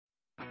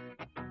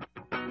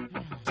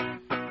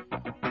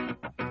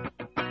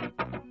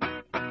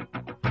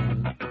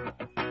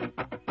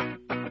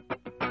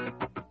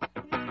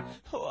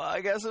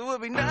I guess it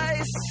would be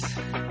nice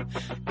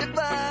if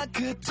I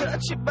could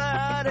touch your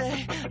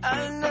body.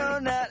 I know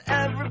not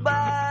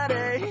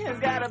everybody has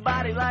got a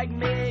body like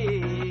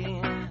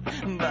me,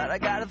 but I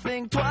gotta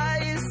think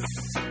twice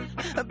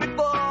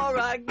before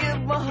I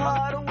give my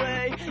heart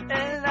away.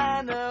 And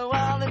I know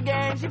all the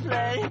games you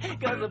play,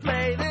 'cause I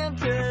play them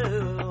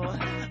too.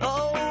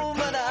 Oh,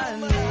 but I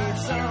need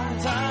some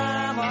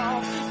time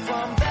off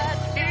from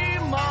that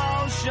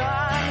emotion.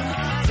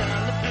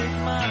 Time to pick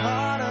my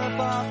heart up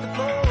off the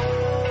floor.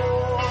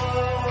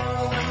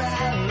 When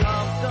that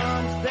love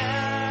comes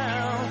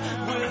down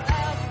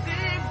without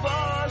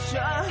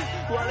devotion,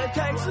 well, it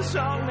takes a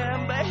strong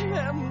man, baby,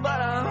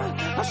 but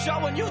I'm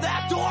showing you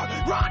that door.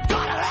 Run,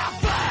 gotta have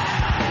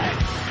faith.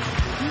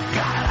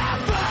 Gotta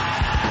have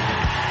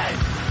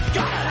faith.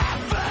 Gotta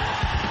have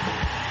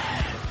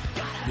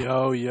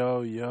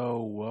faith.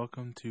 Yo,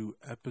 welcome to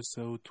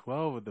episode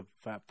 12 of the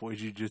Fat Boy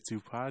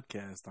Jiu-Jitsu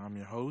podcast. I'm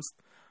your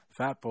host,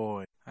 Fat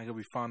Boy. I can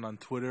be found on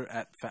Twitter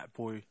at Fat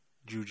Boy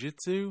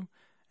Jiu-Jitsu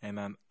and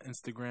on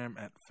Instagram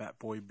at Fat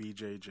Boy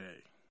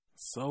BJJ.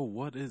 So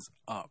what is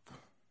up?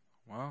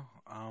 Well,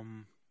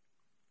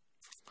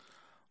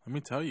 let me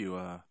tell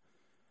you,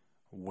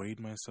 weighed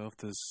myself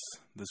this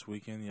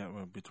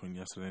weekend, between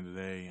yesterday and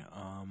today.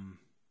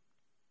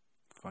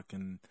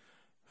 Fucking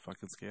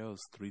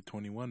scales,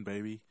 321,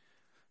 baby.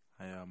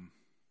 I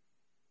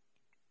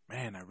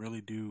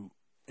really do,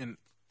 and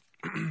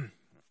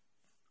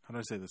how do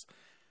I say this?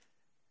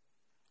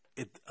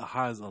 It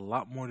has a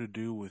lot more to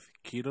do with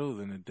keto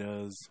than it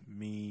does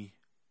me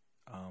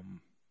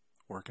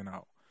working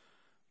out.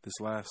 This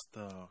last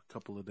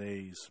couple of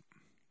days,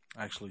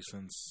 actually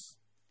since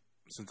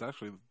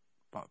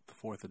about the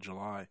 4th of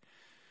July,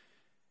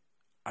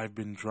 I've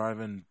been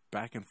driving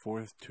back and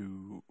forth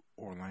to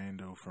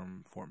Orlando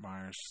from Fort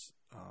Myers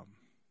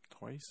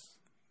twice,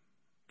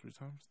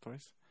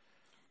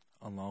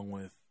 along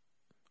with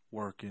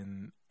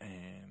working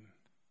and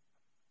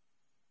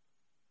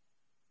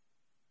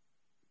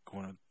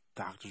going to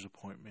doctor's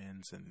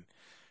appointments and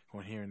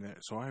going here and there.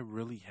 So I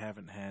really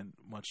haven't had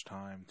much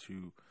time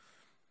to,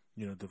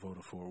 devote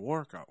it for a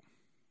workout.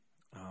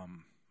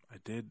 I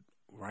did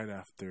right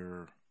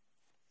after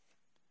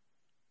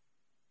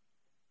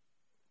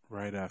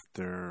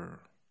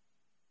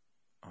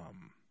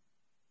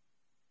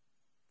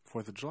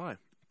 4th of July.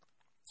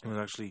 It was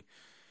actually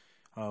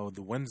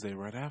the Wednesday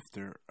right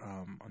after,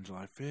 on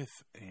July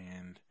 5th,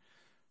 and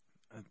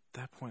at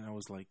that point I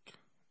was like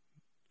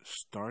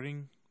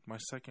starting my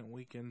second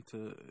week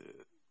into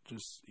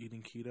just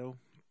eating keto,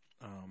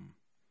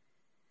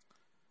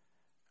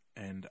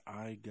 and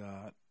I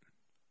got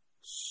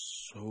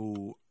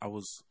I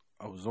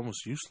was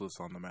almost useless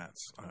on the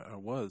mats. I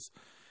was.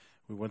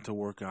 We went to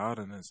work out,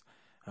 and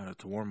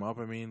to warm up,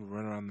 we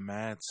ran around the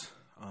mats,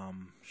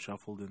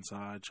 shuffled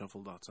inside,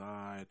 shuffled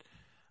outside,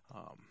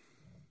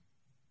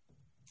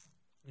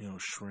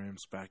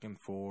 shrimps back and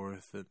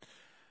forth, and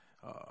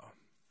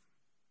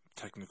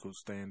technical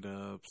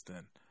stand-ups,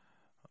 then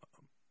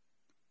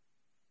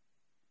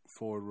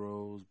forward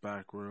rolls,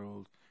 back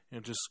rolls,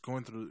 just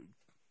going through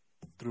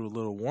a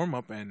little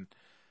warm-up, and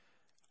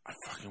I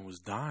fucking was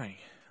dying.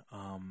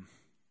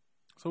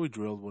 So we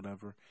drilled,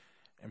 whatever,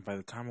 and by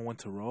the time I went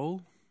to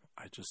roll,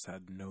 I just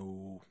had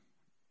no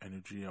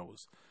energy. I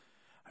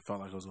felt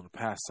like I was going to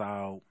pass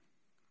out.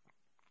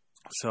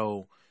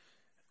 So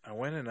I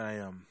went and I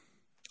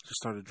just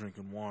started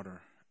drinking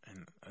water,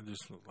 and I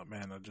just was like,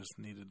 man, I just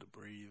needed to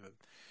breathe.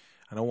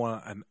 I don't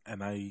want to,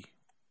 and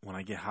when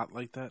I get hot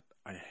like that,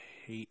 I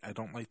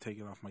don't like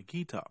taking off my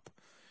gi top,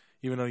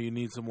 even though you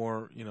need some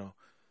more,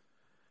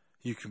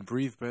 you can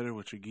breathe better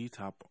with your gi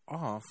top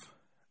off.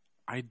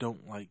 I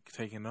don't like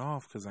taking it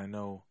off because I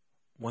know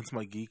once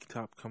my gi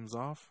top comes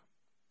off,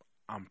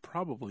 I'm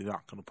probably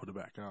not going to put it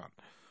back on.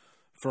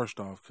 First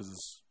off, because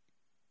it's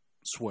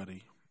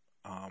sweaty.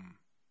 And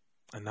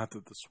not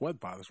that the sweat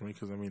bothers me,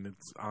 because,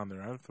 it's on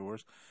there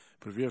afterwards.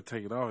 But if you have to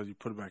take it off, you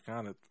put it back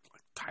on, it's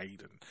like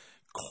tight and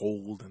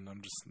cold. And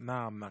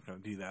I'm not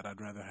going to do that.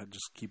 I'd rather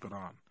just keep it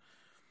on.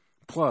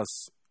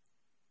 Plus,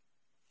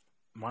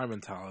 my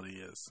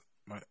mentality is,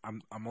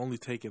 I'm only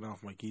taking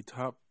off my gi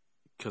top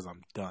because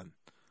I'm done.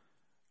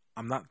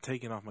 I'm not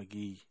taking off my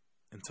gi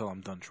until I'm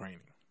done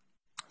training.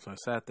 So I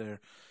sat there,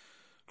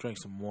 drank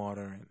some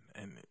water,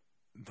 and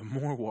the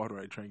more water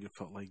I drank, it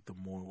felt like the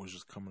more was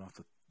just coming off,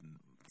 the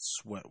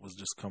sweat was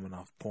just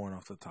pouring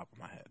off the top of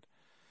my head.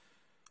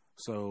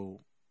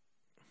 So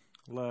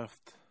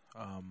left,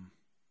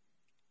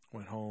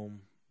 went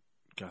home,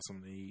 got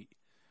something to eat,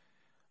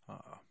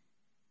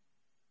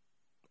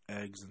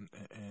 eggs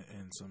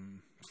and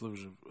some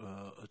slivers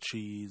of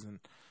cheese, and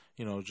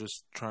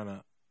just trying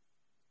to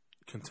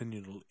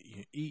continue to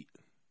eat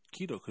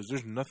keto, because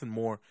there's nothing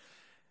more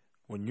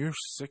when you're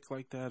sick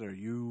like that, or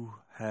you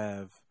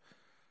have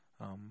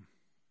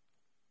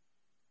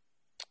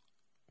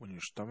when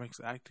your stomach's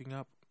acting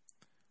up.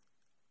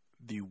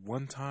 The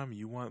one time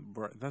you want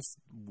bread,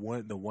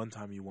 the one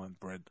time you want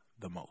bread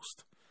the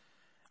most.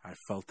 I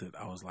felt it.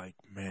 I was like,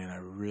 man, I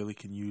really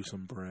can use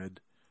some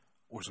bread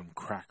or some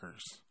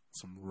crackers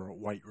some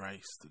white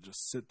rice to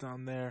just sit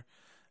down there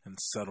and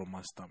settle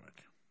my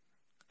stomach.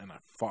 And I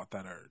fought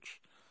that urge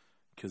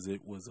because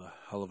it was a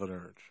hell of an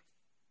urge.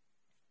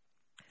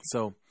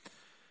 So,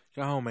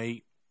 got home,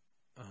 ate.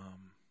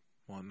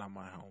 Well, not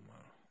my home,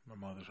 my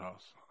mother's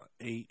house.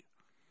 Ate.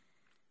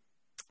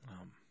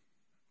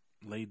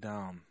 Laid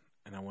down.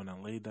 And when I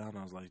laid down,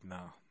 I was like,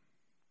 nah.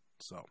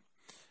 So,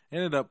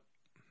 ended up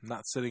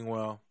not sitting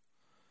well.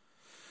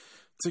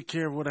 Took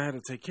care of what I had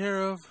to take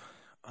care of.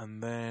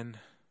 And then,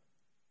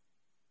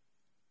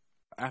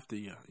 after,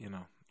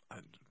 I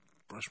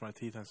brushed my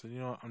teeth. I said, you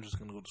know what? I'm just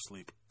going to go to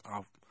sleep.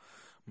 I'm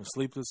going to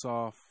sleep this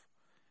off.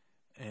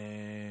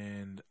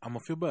 And I'm going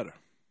to feel better.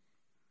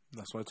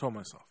 That's what I told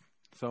myself.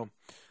 So,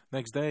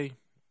 next day,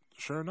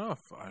 sure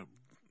enough, I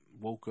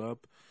woke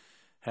up,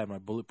 had my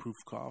bulletproof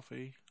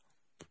coffee,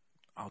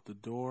 out the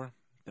door.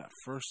 That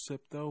first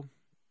sip, though,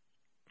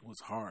 was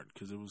hard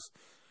because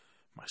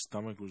my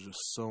stomach was just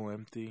so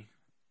empty.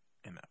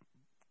 And that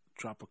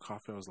drop of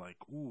coffee, I was like,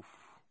 oof,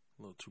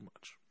 a little too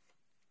much.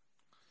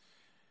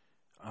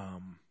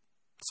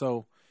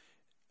 So,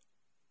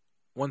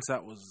 once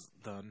that was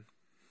done,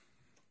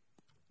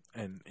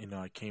 and,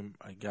 I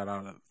got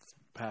out of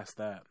past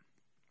that,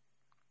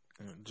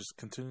 and just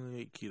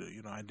continually ate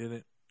keto. I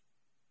didn't,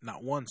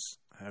 not once,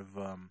 have,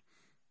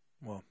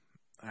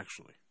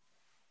 actually,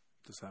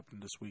 this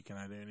happened this week, and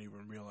I didn't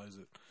even realize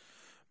it.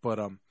 But,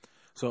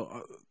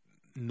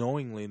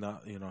 knowingly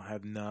not,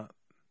 have not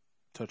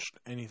touched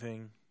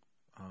anything,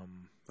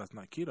 that's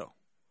not keto,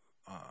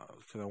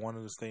 because I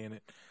wanted to stay in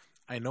it.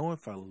 I know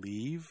if I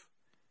leave,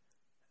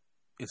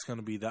 it's going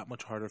to be that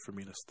much harder for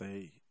me to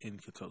stay in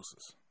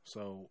ketosis.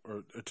 So,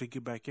 or to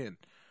get back in.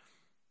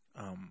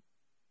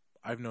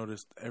 I've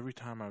noticed every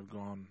time I've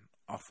gone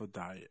off a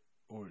diet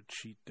or a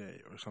cheat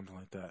day or something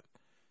like that,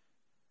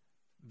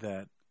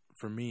 that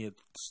for me it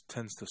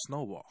tends to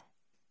snowball.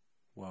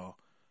 Well,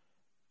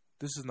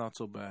 this is not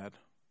so bad.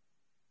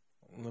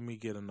 Let me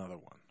get another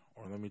one,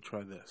 or let me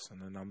try this,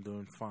 and then I'm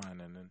doing fine,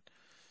 and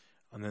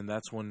then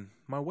that's when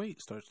my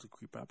weight starts to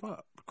creep back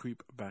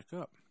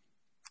up.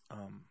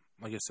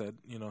 Like I said,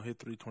 hit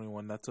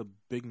 321. That's a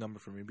big number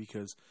for me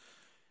because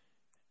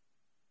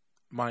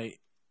my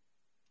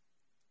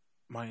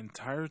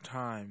entire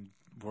time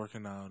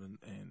working out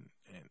and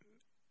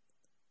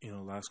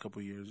last couple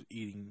of years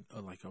eating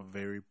like a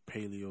very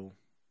paleo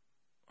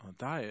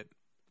diet,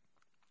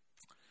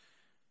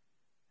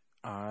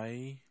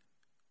 I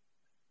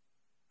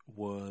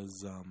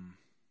was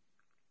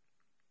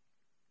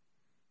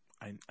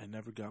I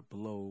never got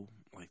below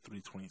like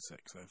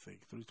 326. I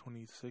think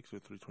 326 or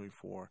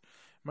 324.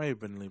 Might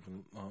have been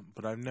leaving,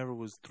 but I never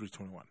was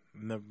 321.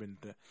 Never been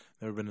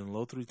in the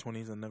low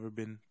 320s. I've never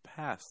been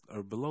past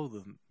or below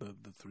the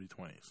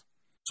 320s.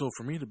 So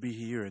for me to be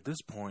here at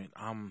this point,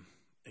 I'm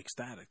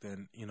ecstatic.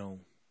 And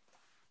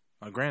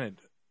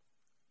granted,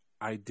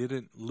 I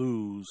didn't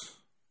lose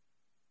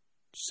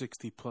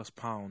 60 plus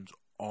pounds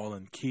all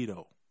in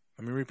keto.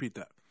 Let me repeat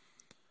that.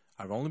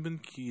 I've only been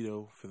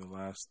keto for the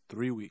last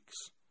 3 weeks.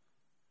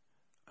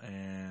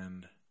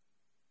 And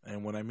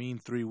when I mean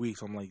 3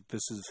 weeks, I'm like,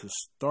 this is the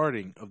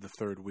starting of the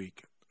third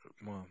week.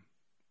 Well,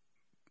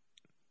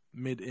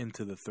 mid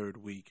into the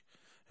third week.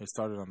 It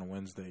started on a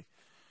Wednesday,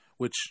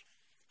 which,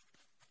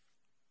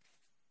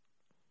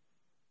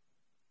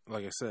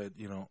 like I said,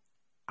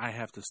 I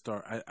have to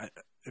start. I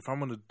if I'm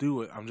going to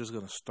do it, I'm just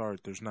going to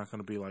start. There's not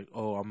going to be like,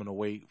 oh, I'm going to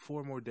wait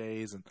 4 more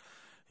days. And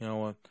you know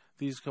what?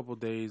 These couple of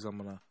days, I'm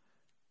going to,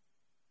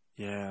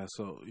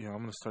 so, I'm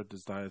going to start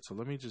this diet. So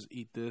let me just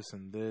eat this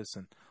and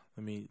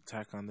let me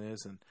tack on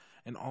this.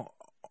 And all,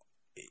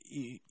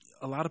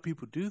 a lot of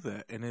people do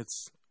that. And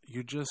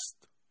you're just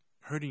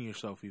hurting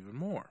yourself even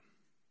more.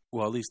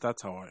 Well, at least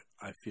that's how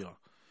I feel.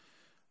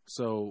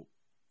 So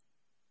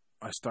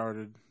I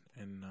started,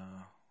 and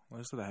like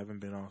I said, I haven't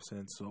been off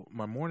since. So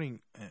my morning,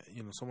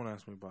 someone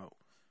asked me about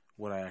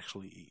what I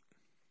actually eat.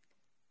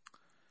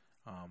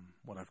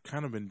 What I've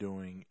kind of been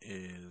doing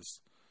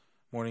is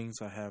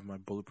mornings I have my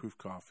bulletproof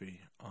coffee.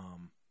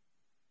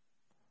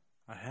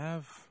 I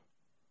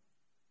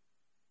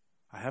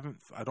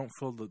don't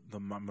fill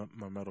my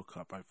metal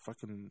cup.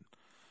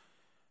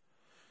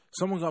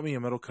 Someone got me a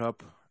metal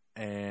cup,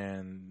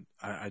 and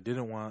I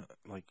didn't want,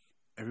 like,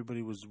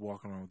 everybody was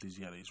walking around with these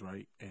Yetis,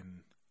 right?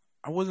 And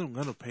I wasn't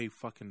going to pay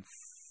fucking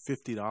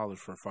 $50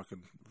 for a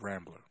fucking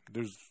Rambler.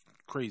 There's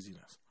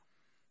craziness.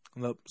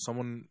 Look,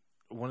 one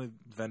of the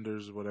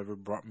vendors, whatever,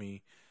 brought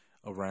me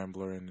a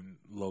Rambler and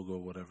logo,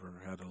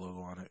 whatever, had a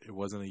logo on it. It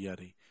wasn't a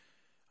Yeti.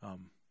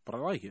 But I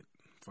like it.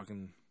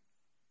 Fucking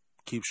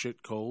keep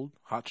shit cold,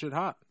 hot shit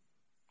hot.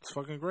 It's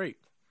fucking great.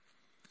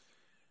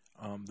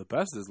 The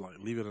best is, like,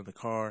 leave it in the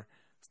car,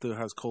 still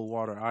has cold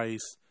water,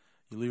 ice.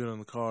 You leave it in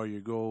the car, you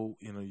go,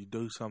 you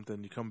do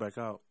something, you come back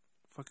out,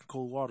 fucking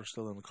cold water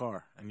still in the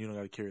car, and you don't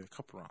got to carry the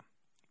cup around.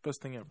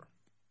 Best thing ever.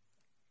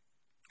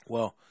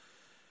 Well,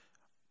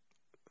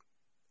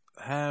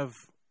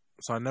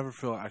 so I never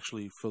fill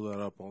that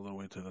up all the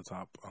way to the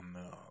top on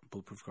the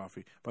bulletproof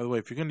coffee. By the way,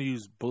 if you're going to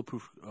use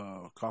bulletproof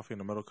coffee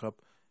in a metal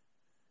cup,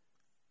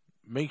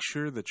 make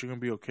sure that you're going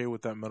to be okay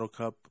with that metal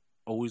cup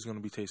always going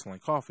to be tasting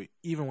like coffee,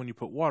 even when you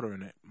put water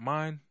in it.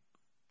 Mine,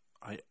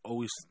 I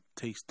always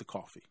taste the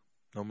coffee,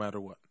 no matter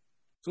what.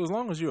 So as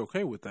long as you're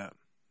okay with that,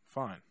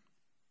 fine.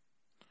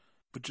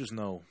 But just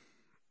know,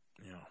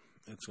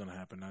 it's going to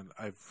happen.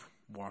 I've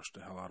washed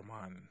the hell out of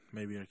mine.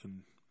 Maybe I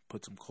can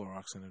put some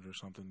Clorox in it or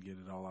something, get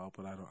it all out,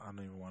 but I don't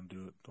even want to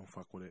do it. Don't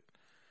fuck with it.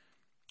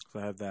 So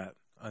I have that.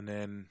 And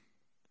then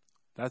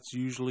that's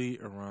usually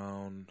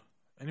around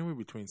anywhere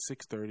between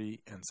 6:30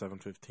 and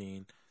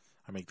 7:15.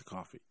 I make the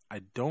coffee.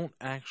 I don't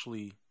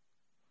actually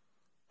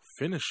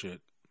finish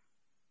it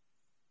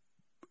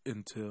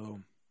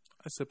until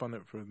I sip on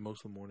it for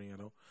most of the morning. I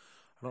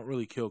don't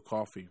really kill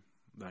coffee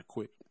that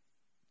quick.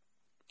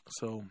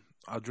 So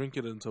I'll drink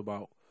it until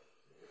about,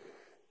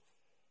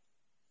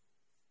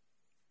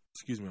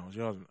 excuse me, I was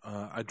yawning.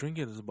 I drink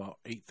it at about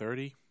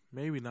 8:30,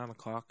 maybe 9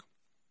 o'clock.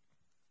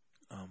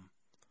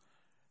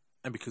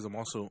 And because I'm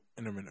also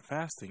intermittent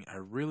fasting, I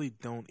really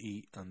don't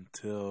eat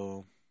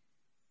until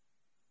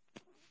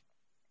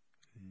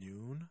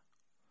noon.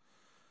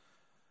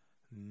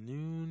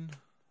 Noon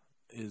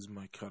is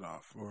my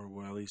cutoff, or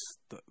well, at least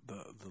the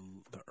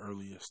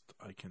earliest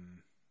I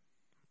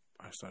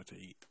start to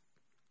eat.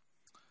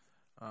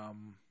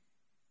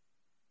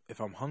 If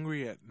I'm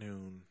hungry at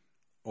noon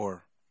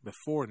or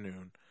before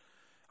noon,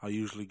 I'll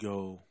usually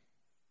go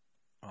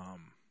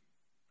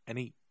and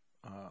eat.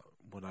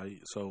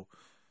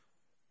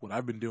 What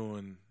I've been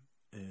doing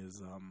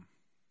is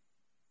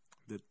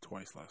did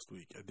twice last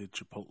week. I did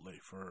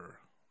Chipotle for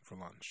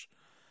lunch,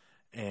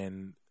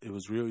 and it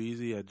was real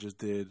easy. I just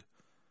did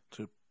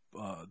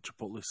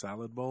Chipotle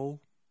salad bowl,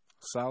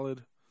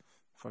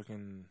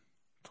 fucking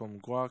tom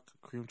guac,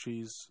 cream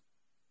cheese.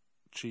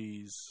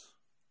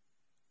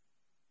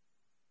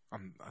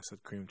 I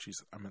said cream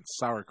cheese. I meant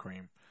sour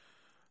cream,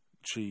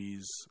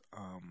 cheese,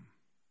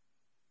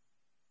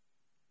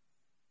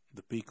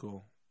 the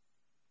pico,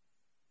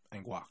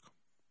 and guac.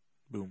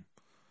 Boom.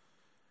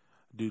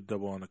 Do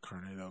double on the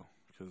carne though,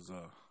 because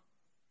it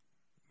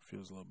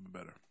feels a little bit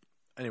better.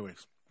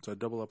 Anyways, so I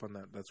double up on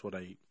that. That's what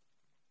I eat.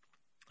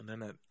 And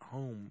then at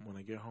home, when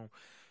I get home,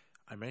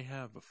 I may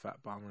have a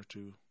fat bomb or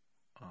two.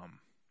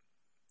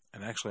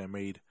 And actually, I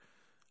made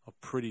a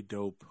pretty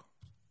dope.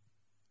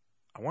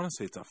 I want to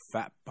say it's a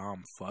fat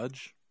bomb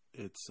fudge.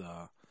 It's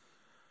so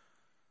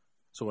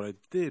what I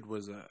did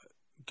was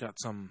got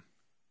some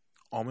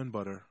almond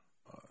butter.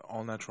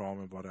 All natural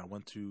almond butter. I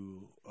went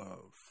to a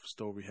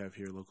store we have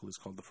here locally. It's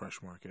called the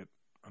Fresh Market.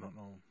 I don't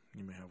know.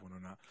 You may have one or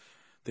not.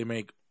 They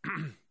make,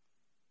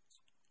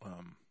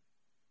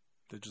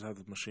 they just have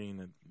the machine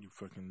and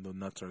the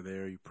nuts are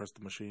there. You press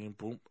the machine,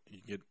 boom,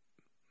 you get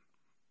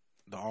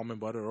the almond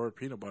butter or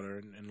peanut butter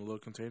in a little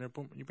container,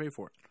 boom, you pay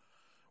for it.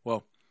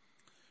 Well,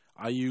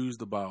 I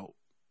used about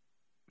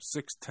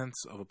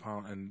 0.6 of a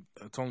pound, and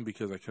it's only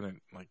because I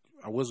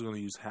was going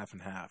to use half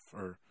and half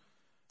or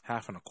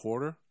half and a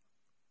quarter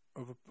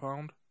of a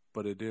pound,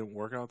 but it didn't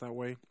work out that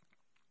way.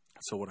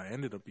 So what I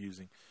ended up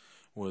using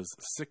was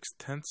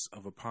 0.6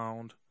 of a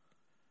pound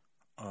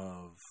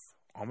of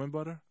almond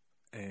butter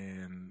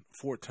and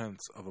 0.4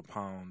 of a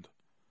pound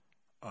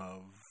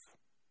of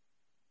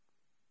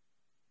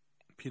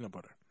peanut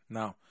butter.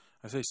 Now,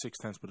 I say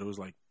 0.6, but it was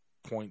like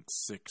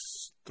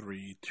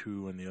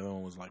 0.632, and the other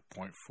one was like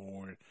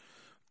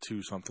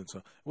 0.42 something. So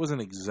it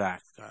wasn't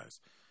exact,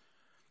 guys.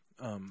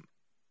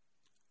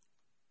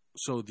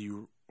 So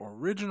the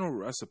original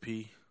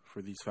recipe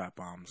for these fat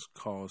bombs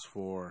calls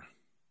for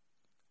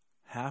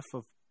half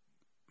a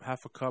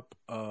cup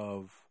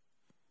of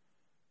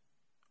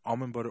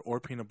almond butter or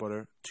peanut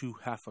butter to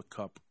half a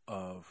cup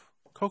of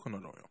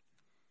coconut oil.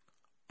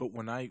 But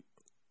when I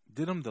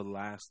did them a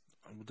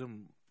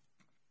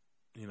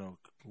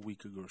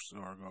week ago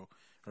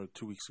or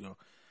 2 weeks ago,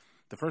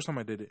 the first time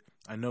I did it,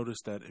 I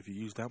noticed that if you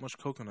use that much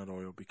coconut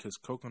oil, because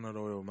coconut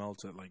oil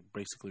melts at like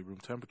basically room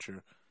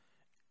temperature,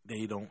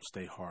 they don't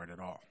stay hard at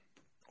all.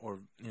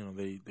 Or,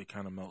 they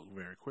kind of melt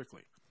very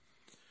quickly.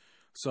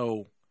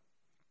 So,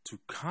 to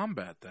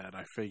combat that,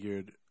 I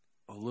figured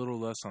a little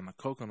less on the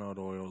coconut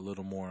oil, a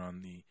little more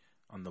on the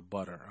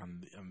butter,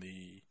 on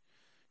the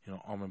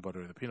almond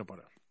butter or the peanut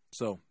butter.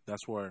 So,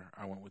 that's where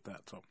I went with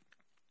that. So,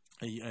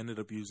 I ended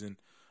up using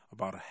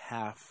about a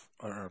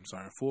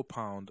full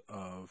pound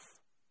of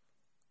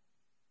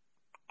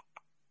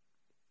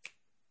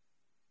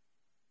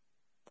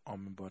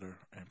almond butter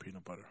and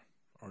peanut butter.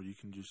 Or you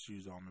can just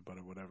use almond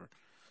butter, whatever.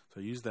 So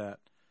I use that,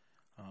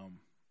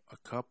 a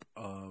cup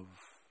of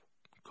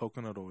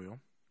coconut oil,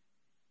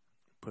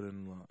 put it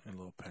in a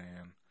little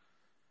pan,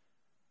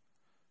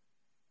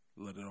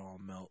 let it all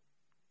melt.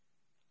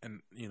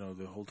 And,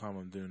 the whole time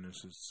I'm doing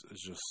this is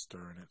just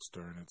stirring it,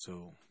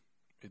 so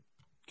it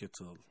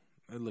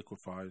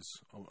liquefies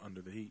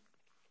under the heat.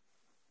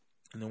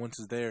 And then once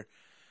it's there,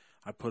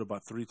 I put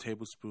about 3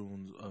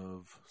 tablespoons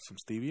of some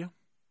stevia,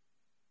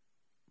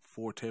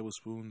 4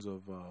 tablespoons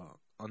of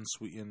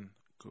unsweetened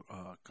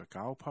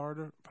cacao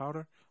powder,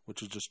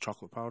 which is just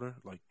chocolate powder,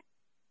 like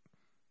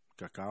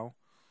cacao.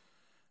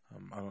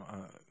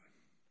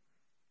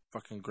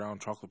 Fucking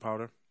ground chocolate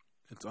powder.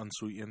 It's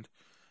unsweetened.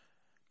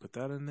 Put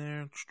that in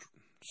there.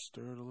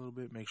 stir it a little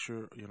bit. Make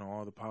sure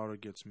all the powder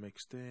gets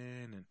mixed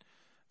in, and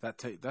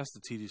that's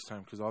the tedious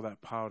time because all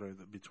that powder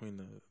between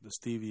the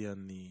stevia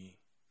and the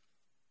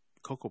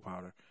cocoa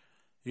powder,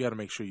 you got to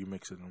make sure you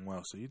mix it in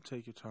well. So you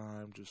take your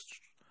time,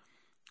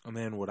 and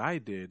then what I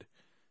did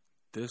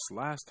this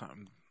last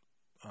time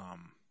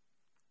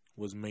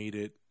was made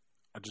it.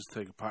 I just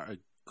take a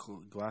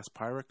glass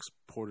Pyrex,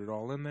 poured it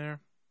all in there,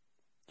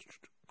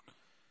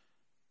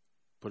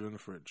 put it in the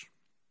fridge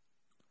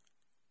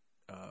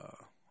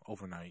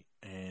overnight,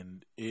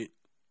 and it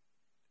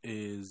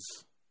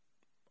is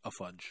a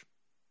fudge.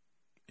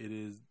 It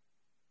is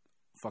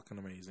fucking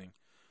amazing.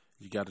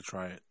 You got to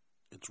try it.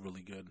 It's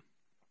really good.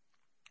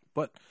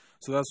 But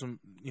so that's when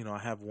I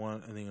have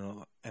one,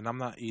 and I'm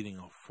not eating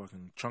a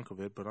fucking chunk of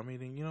it, but I'm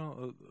eating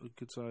a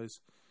good size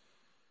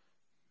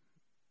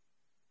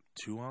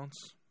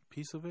 2-ounce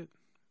piece of it.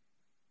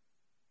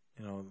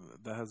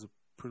 That has a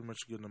pretty much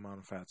good amount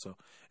of fat. So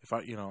if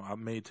I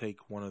may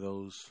take one of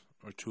those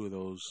or two of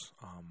those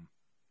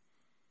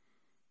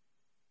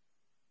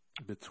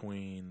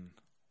between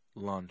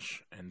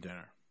lunch and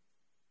dinner.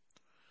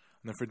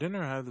 And then for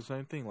dinner, I have the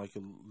same thing, like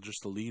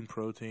just a lean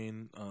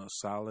protein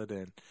salad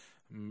and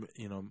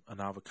an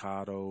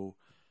avocado,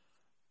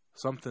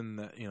 something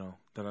that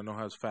that I know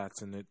has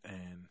fats in it.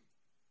 And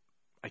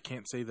I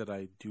can't say that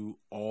I do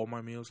all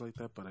my meals like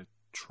that, but I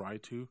try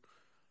to.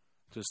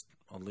 Just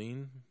a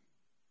lean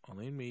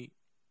meat,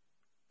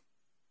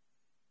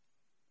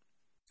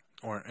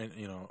 or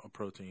a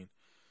protein,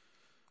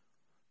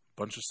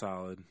 bunch of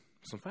salad,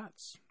 some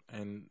fats,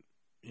 and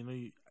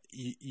you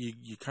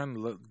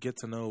kind of get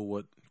to know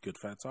what good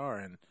fats are.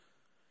 And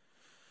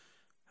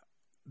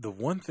the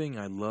one thing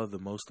I love the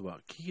most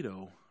about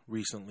keto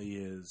recently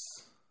is,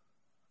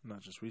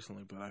 not just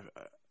recently, but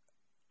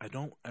I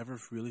don't ever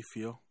really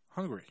feel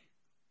hungry,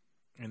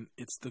 and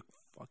it's the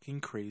fucking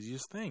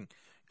craziest thing.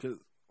 Because,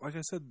 like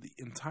I said, the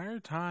entire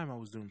time I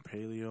was doing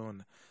paleo,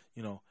 and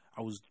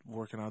I was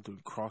working out,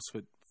 doing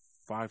CrossFit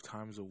 5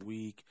 times a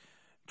week,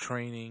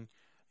 training,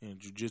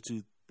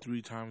 jiu-jitsu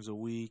 3 times a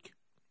week.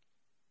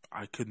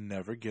 I could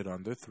never get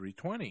under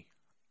 320,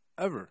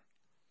 ever.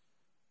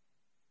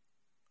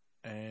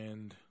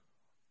 And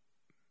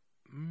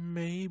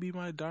maybe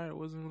my diet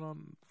wasn't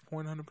on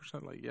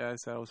 100%. Like, yeah, I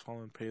said I was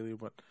following paleo,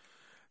 but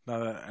now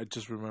that I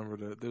just remember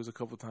that there was a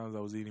couple times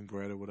I was eating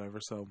bread or whatever.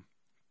 So,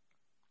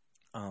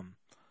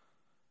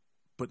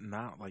 but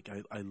not like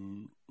I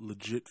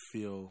legit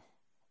feel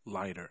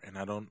lighter, and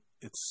I don't.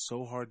 It's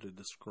so hard to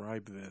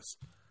describe this,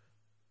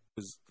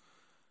 because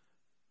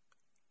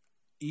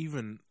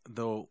even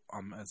though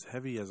I'm as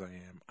heavy as I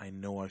am, I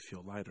know I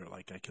feel lighter.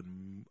 Like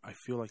I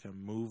feel like I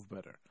move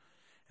better,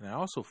 and I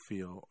also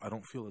feel I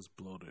don't feel as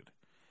bloated.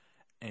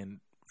 And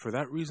for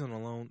that reason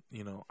alone,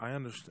 I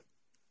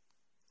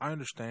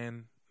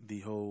understand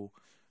the whole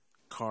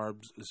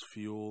carbs is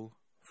fuel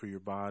for your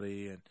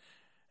body, and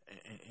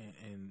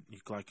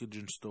your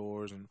glycogen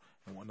stores and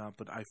whatnot.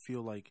 But I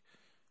feel like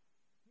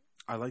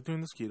I like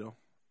doing this keto,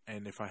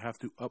 and if I have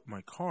to up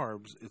my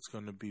carbs, it's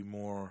going to be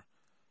more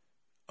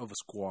of a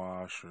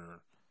squash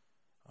or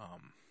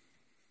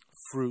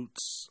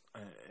fruits,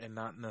 and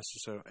not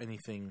necessarily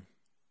anything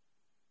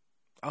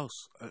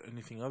else,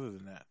 anything other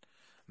than that.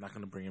 I'm not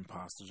going to bring in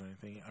pastas or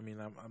anything. I mean,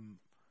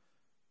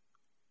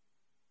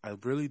 I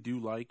really do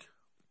like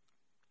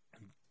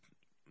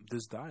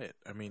this diet.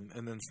 I mean,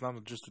 and then it's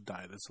not just a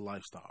diet; it's a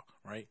lifestyle,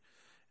 right?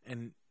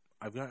 And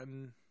I've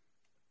gotten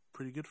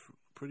pretty good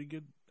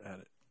at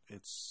it.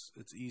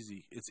 It's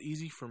easy. It's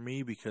easy for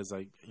me because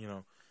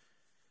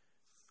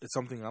it's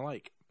something I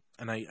like,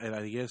 and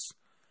I guess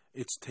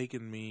it's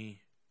taken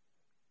me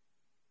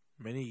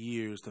many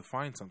years to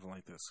find something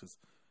like this. Because,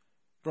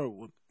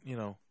 bro,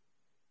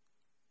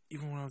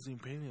 even when I was eating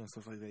paleo and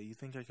stuff like that, you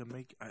think I could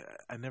make?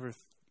 I never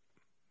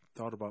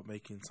thought about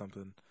making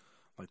something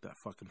like that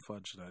fucking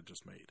fudge that I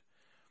just made,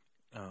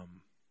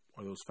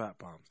 or those fat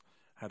bombs.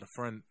 I had a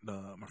friend,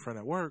 my friend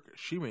at work,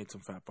 she made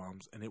some fat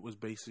bombs, and it was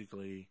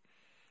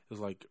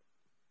like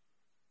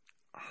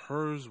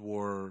hers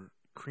were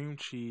cream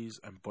cheese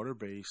and butter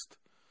based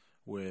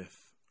with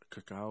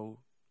cacao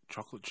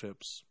chocolate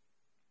chips,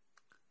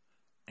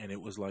 and it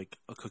was like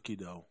a cookie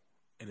dough,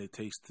 and it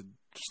tasted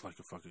just like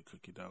a fucking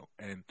cookie dough.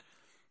 And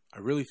I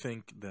really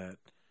think that,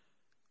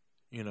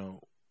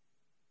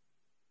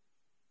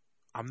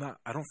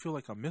 I don't feel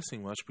like I'm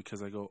missing much,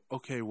 because I go,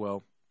 okay,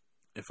 well,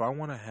 if I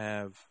want to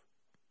have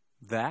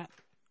that,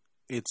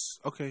 it's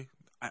okay.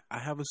 I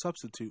have a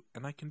substitute,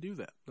 and I can do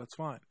that. That's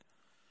fine.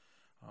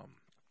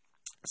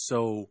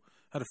 So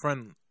I had a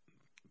friend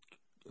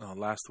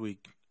last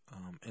week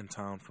in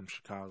town from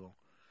Chicago,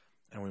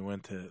 and we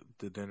went to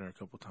dinner a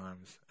couple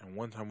times. And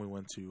one time we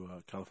went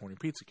to California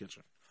Pizza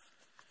Kitchen.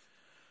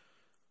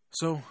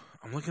 So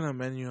I'm looking at the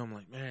menu. I'm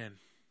like, man,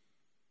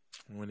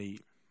 I'm going to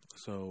eat.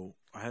 So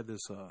I had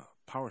this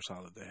power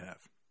salad they have.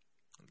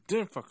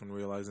 Didn't fucking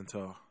realize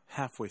until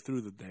halfway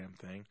through the damn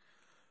thing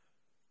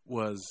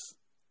was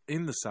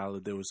in the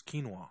salad there was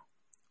quinoa.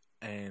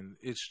 And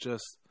it's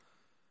just,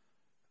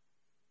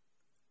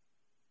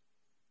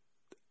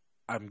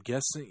 I'm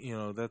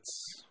guessing,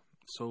 that's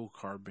so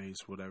carb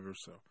based, whatever.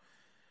 So,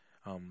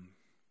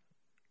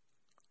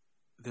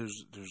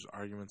 there's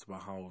arguments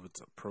about how it's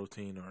a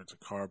protein or it's a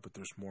carb, but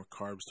there's more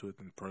carbs to it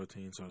than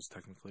protein, so it's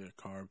technically a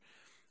carb.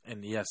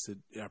 And yes,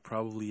 I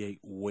probably ate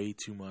way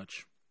too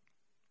much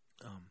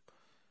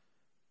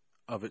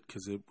of it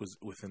because it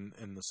was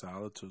in the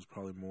salad, so it was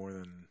probably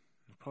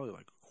probably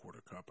like a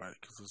quarter cup.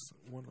 Because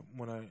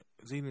when I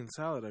was eating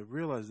salad, I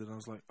realized it, and I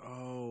was like,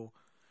 oh,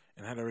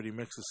 and I had already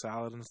mixed the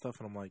salad and stuff,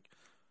 and I'm like,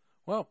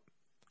 well,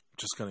 I'm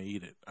just gonna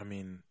eat it. I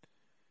mean,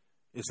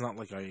 it's not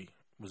like I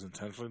was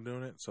intentionally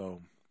doing it,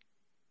 so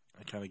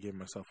I kind of gave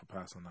myself a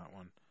pass on that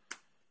one.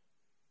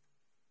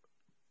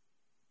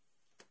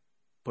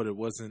 But it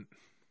wasn't,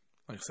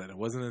 like I said, it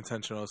wasn't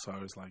intentional, so I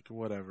was like,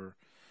 whatever.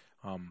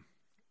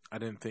 I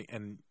didn't think,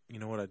 and you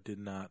know what, I did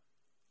not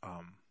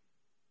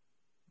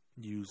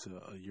use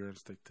a urine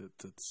stick to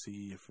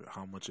see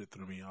how much it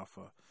threw me off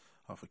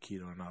a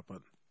keto or not,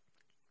 but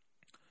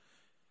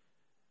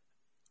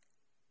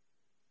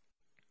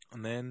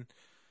and then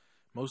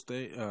most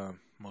days,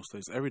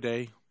 every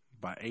day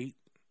by 8,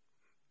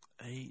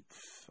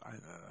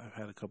 I've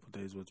had a couple of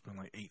days where it's been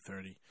like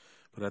 8:30,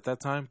 but at that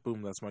time,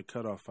 boom, that's my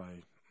cutoff.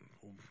 I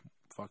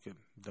fuck it,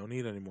 don't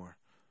eat anymore.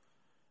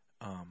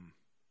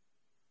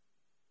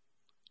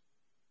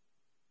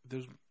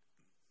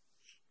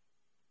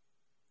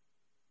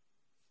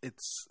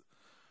 It's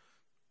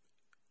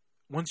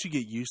once you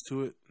get used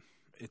to it,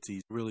 it's easy.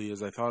 It really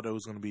is. I thought it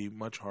was going to be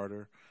much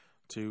harder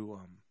to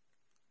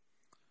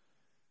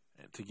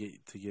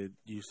get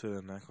used to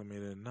it and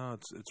acclimated. No,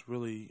 it's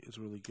really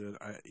good.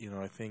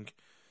 I think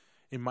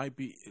it might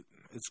be.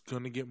 It's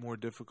going to get more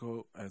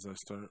difficult as I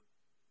start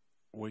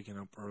waking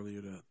up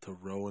earlier to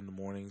row in the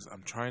mornings.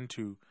 I'm trying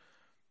to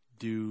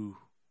do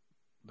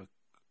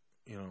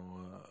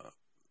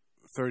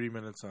 30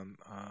 minutes on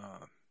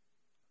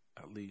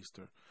at least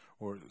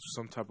or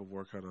some type of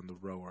workout on the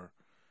rower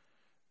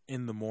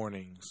in the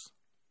mornings,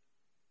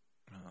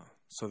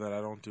 so that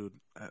I don't do it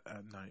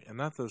at night. And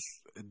not just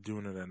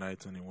doing it at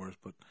night's any worse,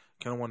 but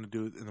kind of want to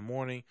do it in the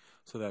morning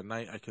so that at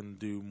night I can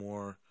do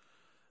more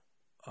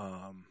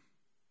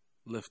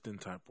lifting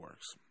type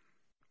works.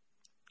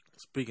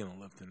 Speaking of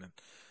lifting,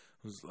 it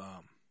was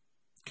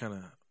kind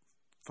of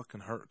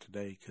fucking hurt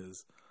today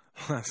because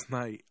last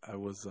night I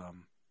was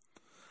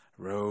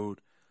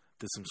rode,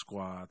 did some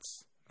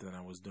squats, then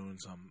I was doing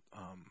some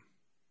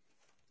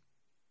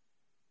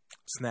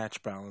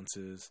snatch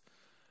balances.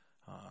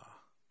 I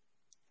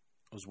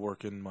was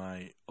working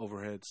my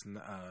overhead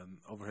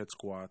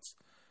squats,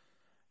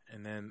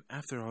 and then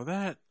after all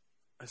that,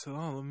 I said,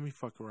 "Oh, let me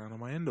fuck around on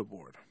my endo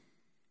board."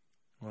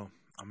 Well,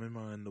 I'm in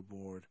my endo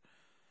board,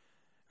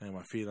 and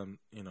my feet on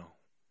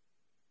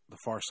the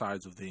far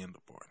sides of the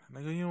endo board, and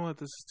I go, "You know what?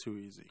 This is too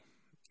easy."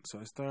 So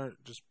I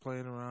start just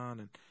playing around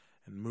and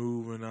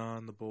moving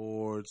on the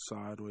board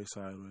sideways.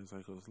 I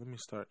go, let me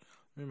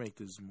make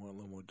this a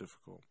little more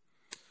difficult.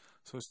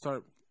 So I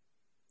start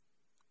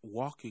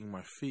walking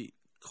my feet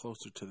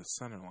closer to the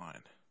center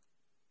line.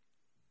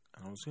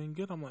 And I was getting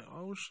good. I'm like,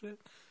 oh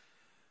shit.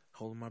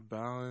 Holding my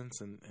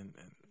balance and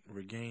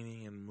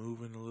regaining and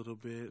moving a little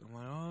bit. I'm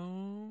like,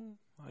 oh,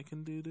 I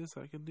can do this.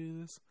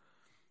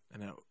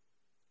 And at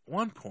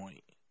one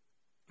point,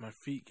 my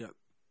feet got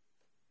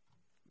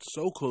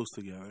so close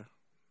together.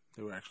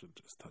 They were actually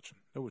just touching.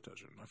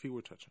 My feet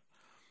were touching.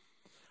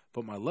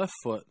 But my left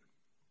foot,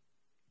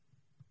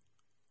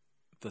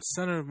 the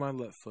center of my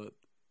left foot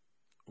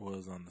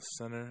was on the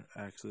center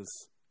axis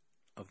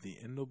of the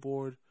endo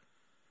board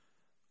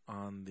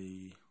on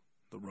the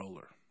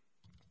roller.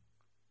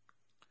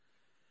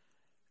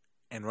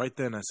 And right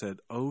then I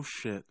said, oh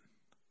shit,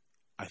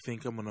 I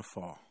think I'm going to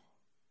fall.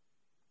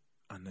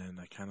 And then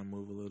I kind of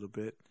move a little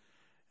bit.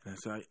 And I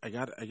said, I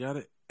got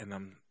it. And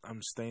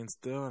I'm staying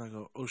still. And I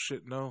go, oh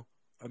shit, no.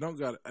 I don't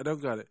got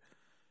it.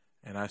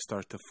 And I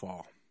start to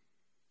fall.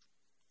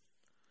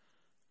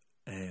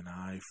 And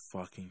I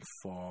fucking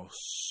fall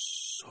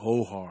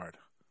so hard.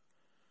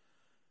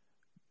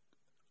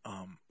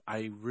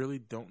 I really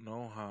don't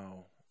know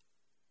how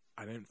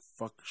I didn't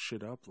fuck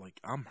shit up. Like,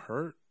 I'm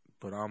hurt,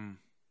 but I'm,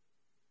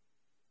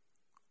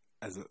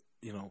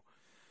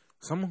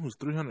 someone who's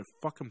 300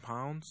 fucking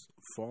pounds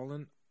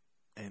falling,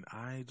 and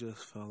I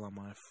just fell on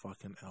my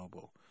fucking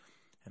elbow.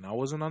 And I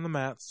wasn't on the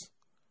mats.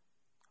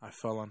 I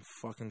fell on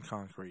fucking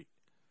concrete.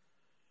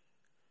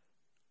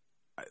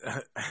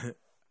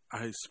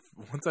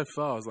 Once I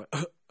fell, I was like,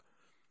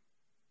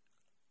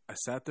 I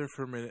sat there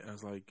for a minute, and I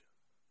was like,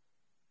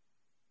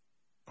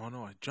 oh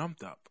no, I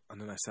jumped up,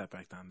 and then I sat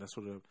back down. That's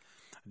what I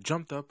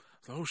jumped up. I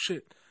was like, oh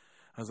shit.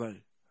 I was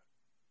like,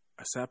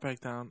 I sat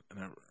back down, and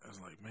I was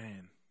like,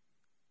 man,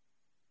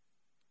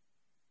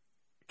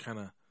 kind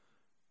of,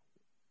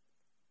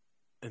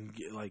 and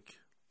like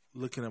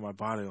looking at my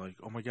body, like,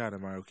 oh my god,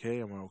 am I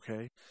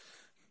okay?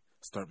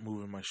 Start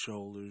moving my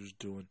shoulders,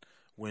 doing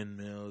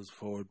windmills,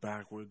 forward,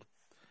 backward,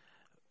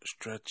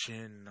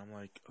 stretching. And I'm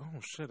like, oh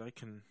shit, I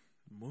can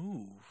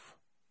move.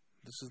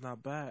 This is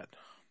not bad.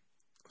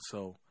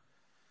 So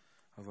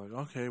I was like,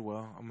 okay,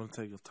 well, I'm going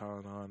to take a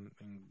Tylenol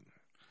and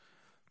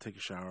take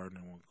a shower, and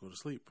then we'll go to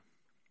sleep.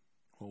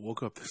 Well,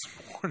 woke up this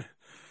morning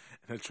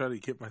and I tried to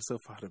get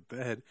myself out of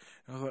bed.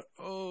 And I was like,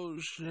 oh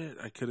shit,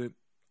 I couldn't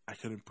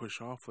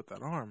push off with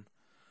that arm,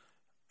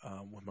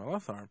 with my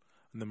left arm.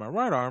 And then my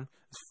right arm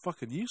is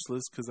fucking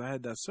useless because I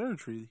had that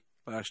surgery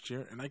last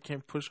year and I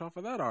can't push off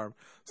of that arm.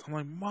 So I'm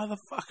like,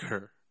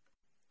 motherfucker.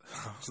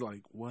 I was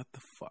like, what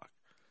the fuck?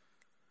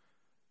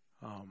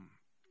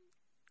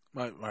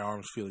 My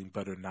arm's feeling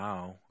better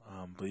now.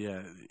 But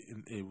yeah,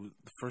 it was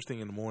the first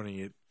thing in the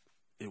morning.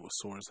 It was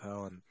sore as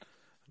hell, and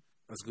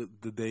that's good.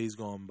 The days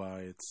gone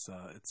by, it's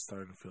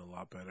starting to feel a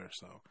lot better.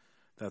 So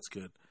that's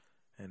good,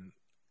 and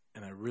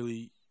I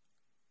really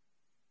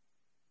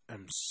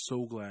am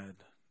so glad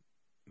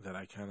that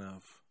I kind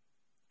of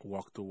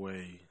walked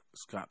away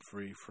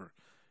scot-free for,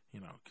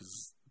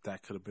 because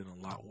that could have been a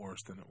lot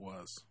worse than it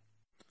was.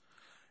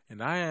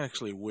 And I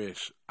actually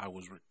wish I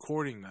was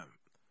recording them,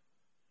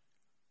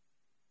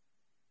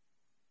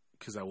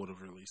 because I would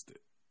have released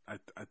it. I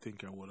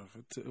think I would have.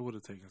 It would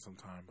have taken some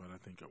time, but I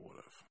think I would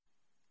have.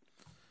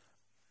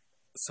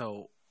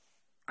 So,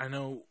 I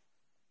know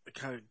I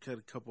got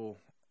a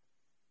couple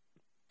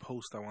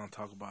posts I want to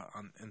talk about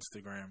on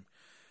Instagram,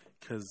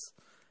 because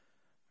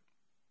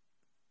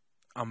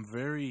I'm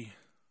very,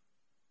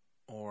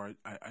 or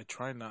I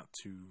try not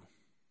to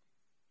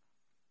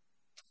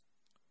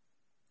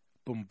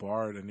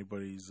bombard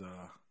anybody's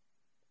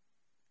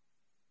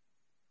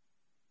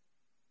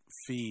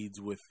feeds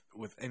with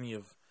any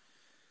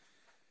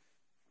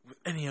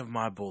of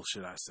my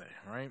bullshit I say,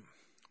 right?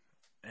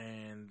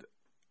 And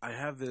I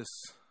have this,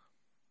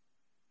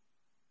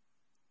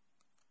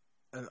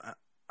 and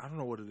I don't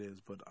know what it is,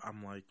 but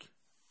I'm like,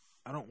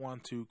 I don't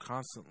want to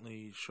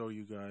constantly show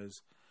you guys,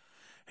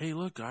 hey,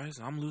 look, guys,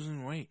 I'm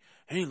losing weight.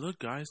 Hey, look,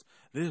 guys,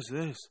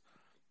 this.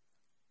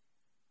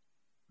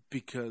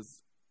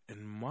 Because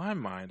in my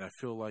mind, I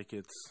feel like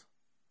it's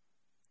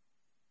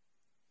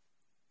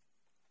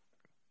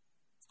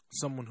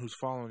someone who's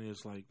following you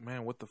is like,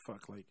 man, what the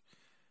fuck? Like,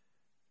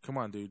 come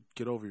on, dude,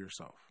 get over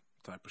yourself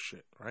type of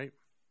shit, right?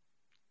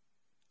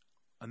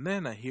 And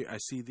then I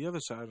see the other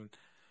side, and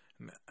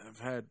I've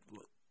had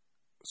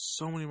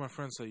so many of my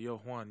friends say, yo,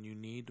 Juan, you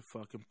need to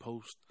fucking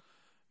post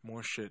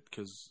more shit,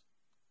 because,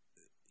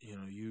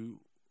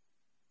 you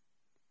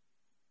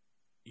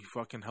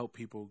fucking help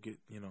people get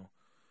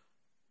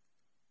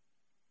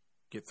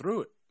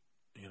through it,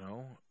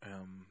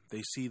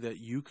 they see that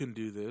you can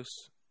do this,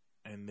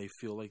 and they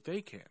feel like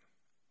they can,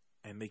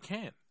 and they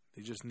can.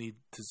 They just need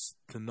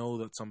to know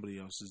that somebody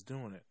else is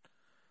doing it.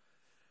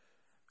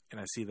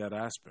 And I see that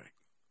aspect.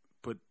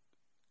 But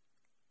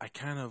I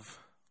kind of,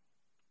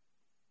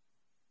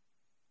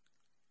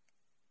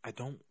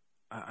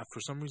 for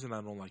some reason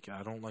I don't like it.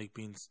 I don't like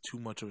being too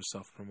much of a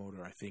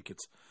self-promoter. I think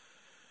it's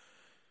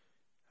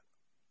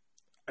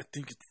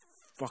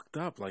fucked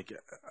up. Like,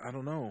 I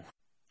don't know.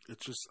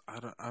 It's just, I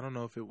don't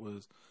know if it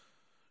was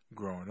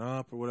growing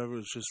up or whatever.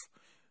 It's just,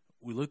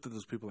 we looked at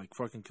those people like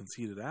fucking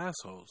conceited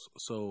assholes.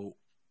 So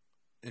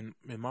in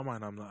my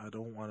mind, I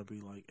don't want to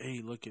be like,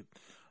 hey, look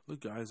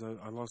guys,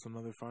 I lost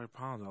another 5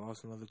 pounds. I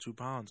lost another 2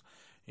 pounds.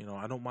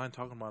 I don't mind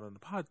talking about it on the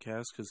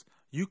podcast, because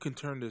you can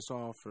turn this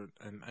off,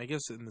 and I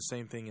guess in the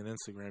same thing in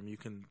Instagram, you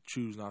can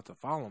choose not to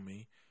follow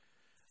me.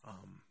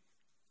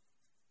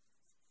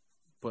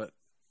 But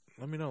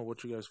let me know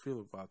what you guys feel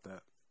about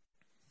that.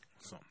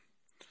 So,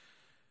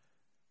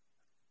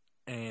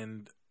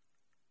 and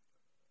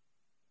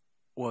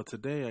well,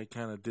 today I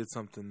kind of did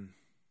something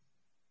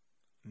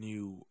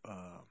new.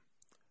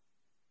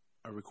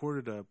 I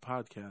recorded a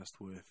podcast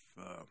with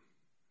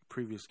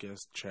previous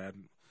guest Chad,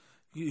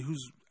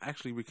 who's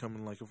actually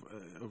becoming like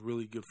a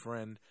really good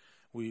friend.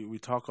 We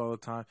talk all the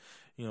time.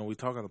 We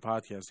talk on the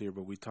podcast here,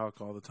 but we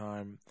talk all the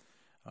time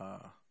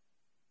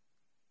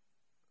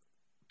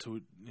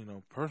to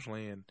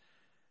personally, and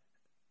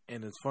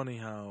it's funny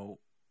how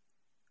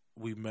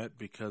we met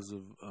because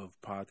of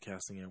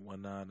podcasting and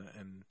whatnot,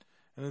 and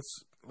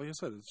it's like I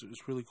said,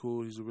 it's really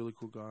cool. He's a really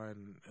cool guy,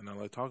 and I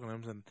like talking to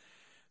him. And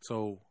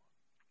so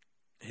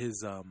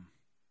his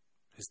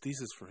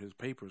thesis for his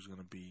paper is going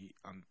to be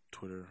on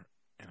Twitter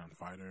and on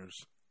fighters,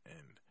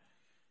 and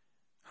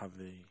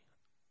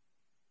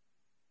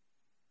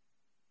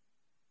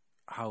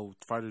how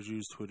fighters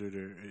use Twitter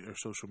or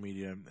social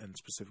media, and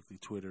specifically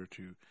Twitter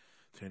to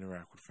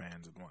interact with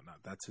fans and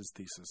whatnot. That's his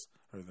thesis,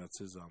 or that's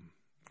his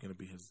going to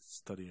be his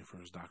study for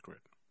his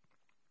doctorate.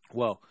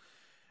 Well,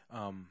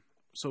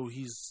 so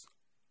he's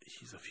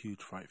a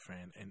huge fight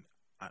fan, and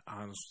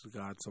honest to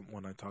God,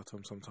 when I talk to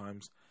him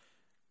sometimes,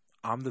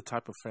 I'm the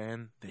type of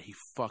fan that he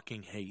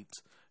fucking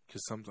hates,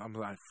 because sometimes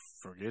I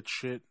forget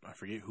shit. I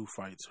forget who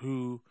fights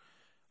who,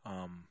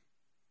 and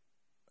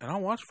I'll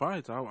watch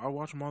fights. I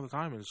watch them all the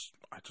time, and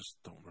I just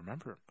don't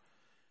remember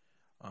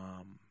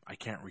them. I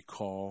can't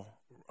recall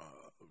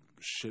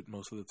shit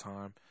most of the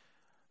time.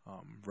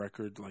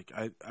 Record, like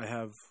I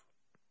have.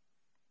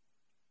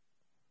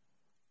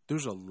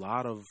 There's a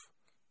lot of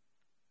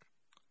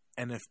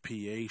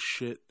NFPA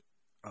shit,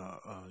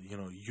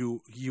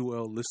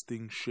 UL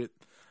listing shit,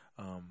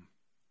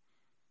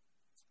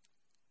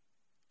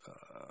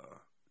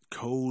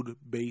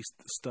 code-based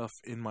stuff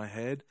in my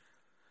head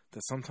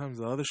that sometimes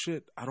the other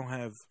shit I don't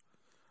have.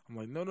 I'm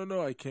like,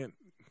 no, I can't.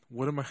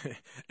 What am I?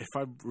 If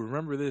I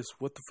remember this,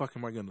 what the fuck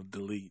am I gonna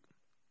delete?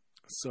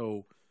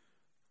 So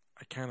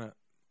I kind of,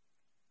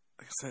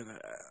 like I said,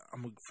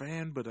 I'm a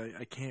fan, but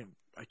I can't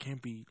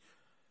be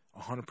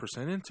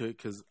 100% into it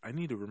because I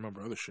need to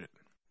remember other shit.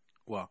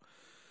 Well,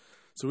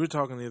 so we were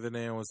talking the other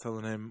day. I was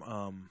telling him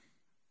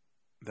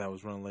that I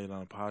was running late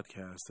on a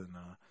podcast, and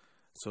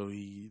so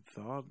he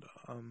thought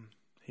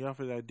he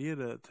offered the idea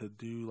to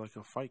do like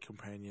a fight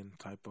companion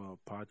type of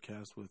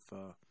podcast with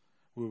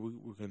we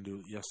were gonna do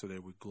it yesterday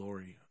with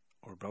Glory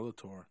or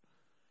Bellator.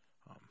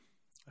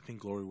 I think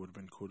Glory would have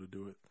been cool to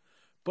do it,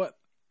 but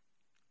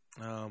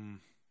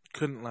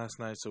couldn't last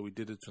night, so we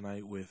did it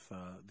tonight with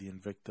the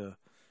Invicta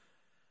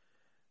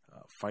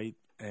fight,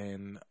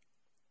 and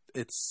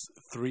it's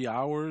 3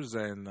 hours,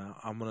 and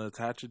I'm gonna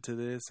attach it to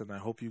this, and I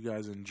hope you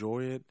guys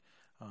enjoy it.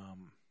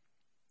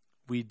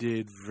 We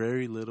did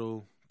very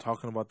little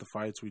talking about the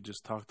fights. We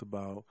just talked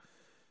about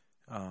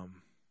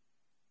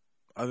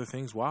other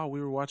things while we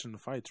were watching the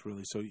fights,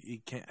 really. So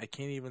I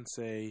can't even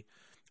say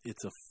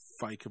it's a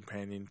fight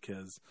companion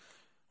because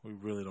we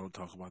really don't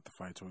talk about the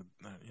fights or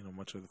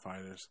much of the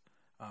fighters.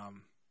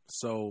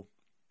 So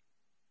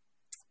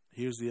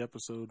here's the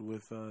episode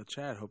with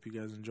Chad. Hope you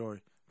guys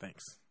enjoy.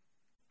 Thanks.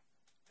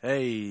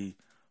 Hey,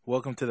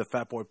 welcome to the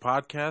Fat Boy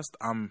Podcast.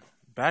 I'm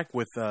back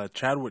with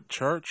Chadwick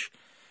Church,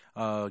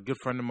 a good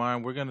friend of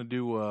mine. We're gonna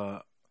do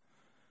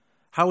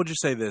how would you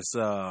say this,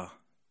 Chad?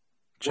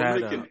 We're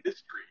making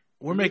history.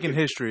 We're making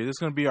history. This is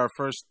going to be our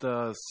first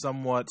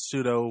somewhat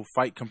pseudo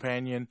fight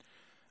companion,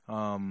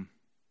 because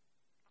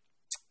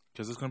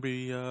it's going to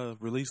be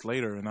released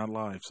later and not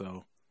live.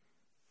 So,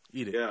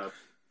 eat it. Yeah,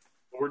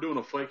 we're doing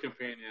a fight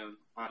companion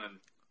on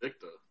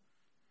Invicta.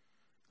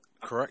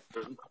 Correct.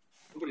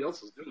 Nobody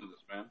else is doing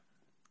this, man.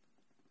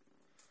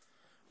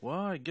 Well,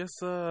 I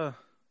guess, man,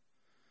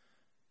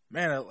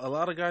 a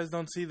lot of guys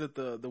don't see that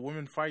the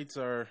women fights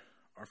are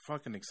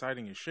fucking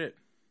exciting as shit.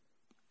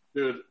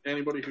 Dude,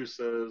 anybody who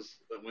says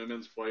that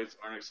women's fights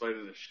aren't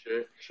exciting as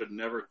shit should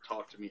never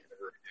talk to me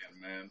ever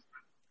again, man.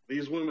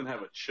 These women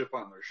have a chip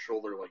on their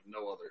shoulder like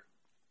no other.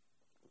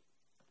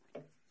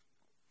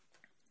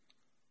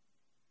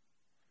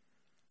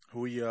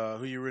 Who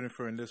you rooting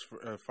for in this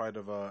fight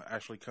of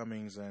Ashley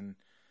Cummings and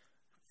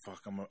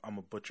I'm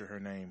a butcher her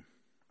name.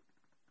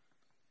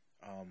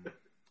 I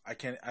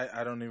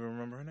don't even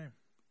remember her name.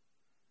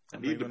 I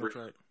need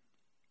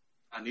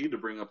to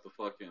bring up the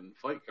fucking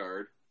fight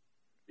card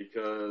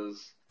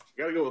because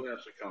you gotta go with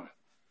Ashley Cummings.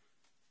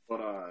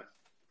 But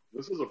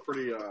this is a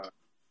pretty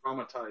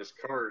traumatized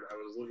card. I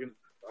was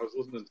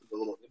listening to the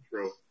little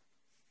intro,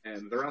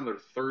 and they're on their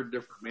third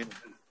different main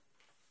event.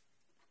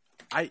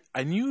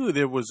 I knew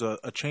there was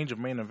a change of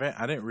main event.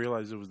 I didn't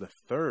realize it was the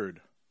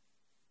third.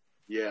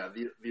 Yeah,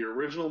 the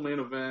original main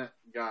event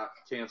got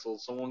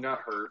canceled. Someone got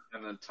hurt,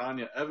 and then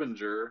Tanya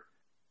Evinger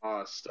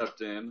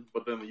stepped in.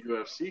 But then the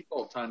UFC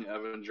called Tanya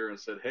Evinger and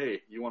said,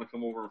 "Hey, you want to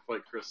come over and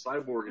fight Chris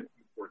Cyborg in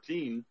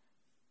 2014?"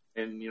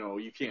 And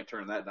you can't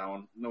turn that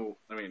down. No,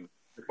 I mean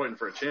you're fighting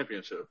for a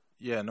championship.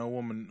 Yeah, no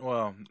woman.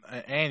 Well,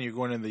 and you're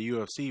going into the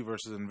UFC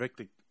versus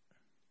Invicta.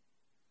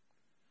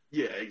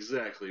 Yeah,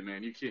 exactly,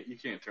 man. You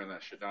can't turn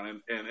that shit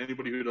down. And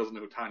anybody who doesn't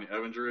know who Tanya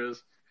Evinger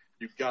is,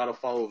 you've got to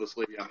follow this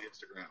lady on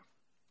Instagram.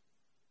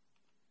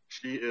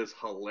 She is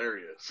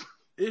hilarious.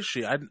 Is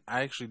she? I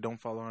actually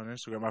don't follow her on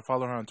Instagram. I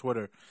follow her on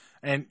Twitter,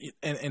 and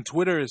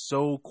Twitter is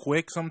so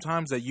quick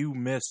sometimes that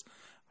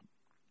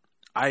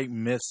I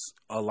miss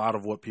a lot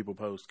of what people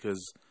post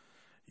because,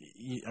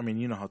 I mean,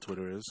 you know how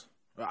Twitter is.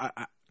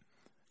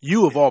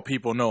 You of all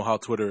people know how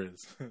Twitter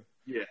is.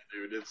 Yeah,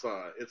 dude, it's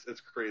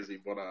crazy.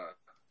 But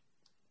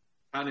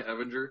Tanya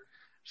Evinger,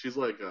 she's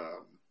like,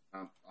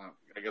 I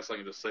guess I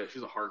can just say it,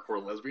 she's a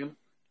hardcore lesbian.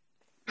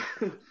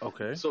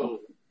 Okay.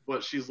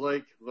 But she's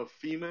like the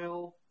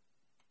female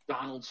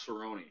Donald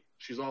Cerrone.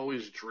 She's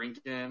always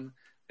drinking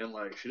and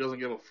like she doesn't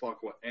give a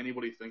fuck what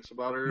anybody thinks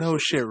about her. No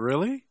shit,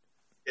 really?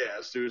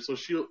 Yes, dude. So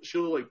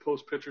she'll like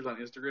post pictures on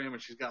Instagram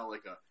and she's got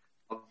like a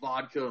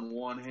vodka in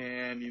one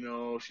hand,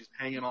 she's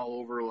hanging all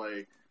over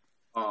like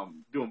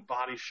doing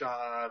body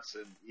shots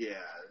and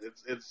yeah,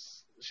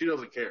 it's she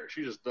doesn't care.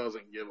 She just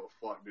doesn't give a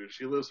fuck, dude.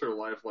 She lives her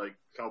life like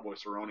Cowboy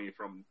Cerrone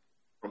from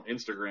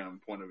Instagram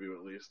point of view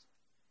at least.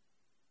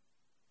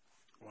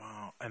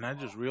 Wow. And I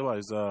just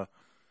realized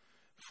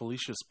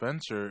Felicia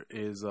Spencer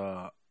is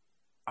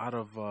out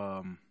of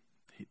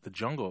the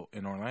jungle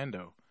in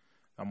Orlando.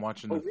 I'm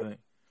watching the thing.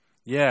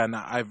 Yeah, and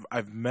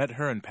I've met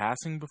her in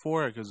passing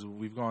before because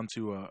we've gone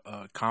to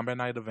Combat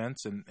Night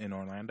events in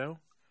Orlando.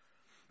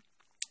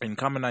 And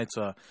Combat Nights,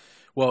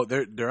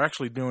 they're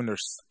actually doing their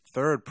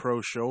third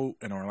pro show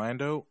in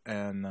Orlando,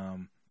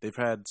 and they've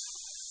had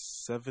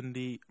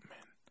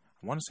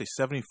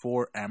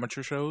 74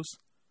 amateur shows.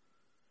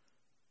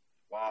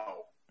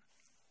 Wow.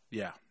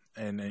 Yeah,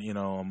 and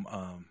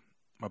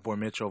my boy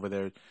Mitch over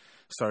there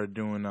started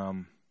doing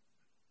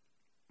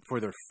for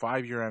their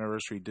 5-year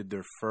anniversary, did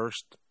their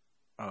first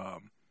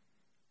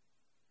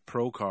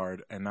pro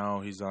card, and now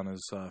he's on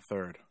his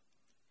third.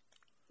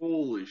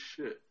 Holy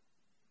shit!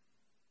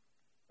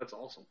 That's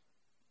awesome.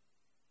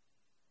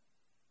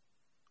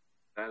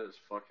 That is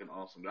fucking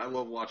awesome. I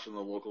love watching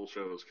the local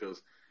shows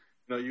because,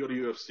 you know, you go to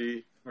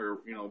UFC or,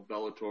 you know,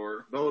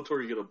 Bellator.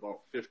 Bellator, you get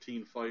about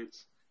 15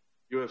 fights.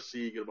 UFC,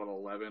 you get about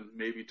 11,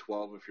 maybe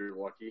 12 if you're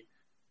lucky.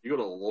 You go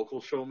to a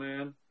local show,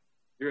 man,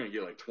 you're going to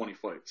get like 20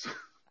 fights.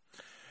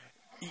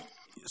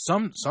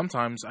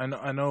 Sometimes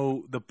I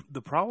know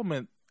the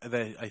problem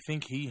that I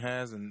think he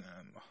has, and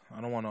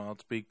I don't want to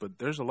outspeak, but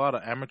there's a lot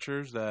of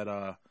amateurs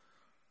that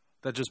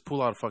just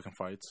pull out of fucking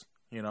fights,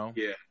 you know?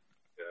 Yeah.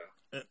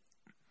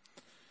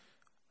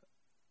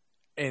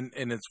 And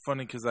it's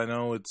funny because I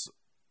know it's,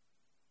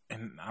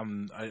 and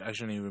I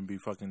shouldn't even be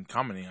fucking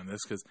commenting on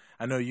this because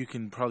I know you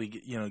can probably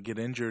get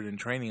injured in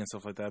training and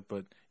stuff like that,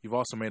 but you've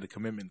also made a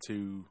commitment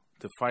to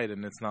fight,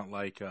 and it's not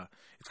like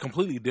it's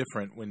completely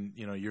different when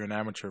you're an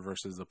amateur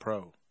versus a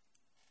pro.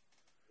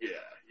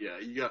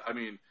 Yeah. I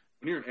mean,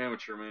 when you're an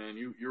amateur, man,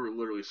 you're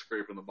literally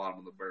scraping the bottom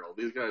of the barrel.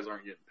 These guys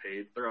aren't getting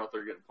paid; they're out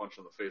there getting punched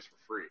in the face for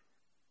free.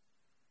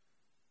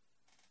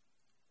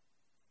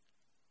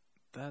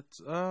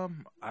 That's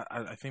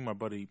I think my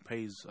buddy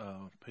pays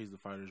the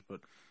fighters,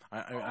 but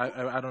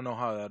I don't know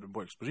how that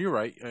works. But you're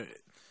right.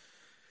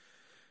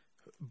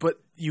 But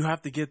you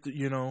have to get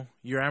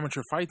your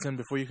amateur fights in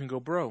before you can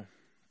go pro.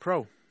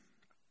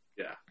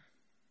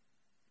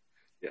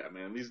 Yeah,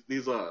 man. These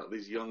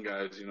young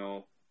guys,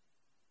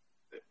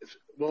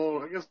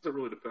 well, I guess it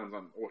really depends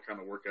on what kind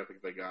of work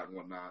ethic they got and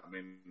whatnot. I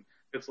mean,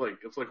 it's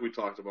like we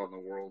talked about in the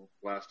world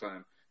last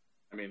time.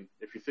 I mean,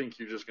 if you think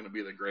you're just going to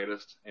be the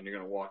greatest and you're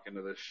going to walk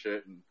into this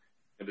shit and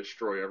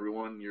destroy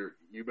everyone,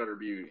 you better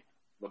be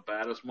the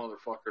baddest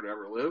motherfucker to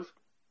ever live,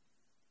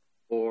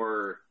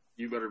 or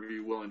you better be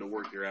willing to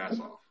work your ass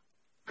off.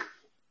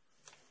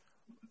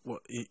 Well,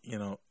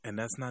 and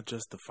that's not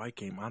just the fight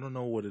game. I don't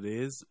know what it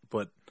is,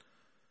 but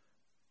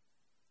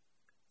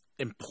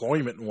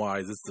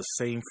employment-wise, it's the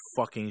same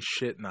fucking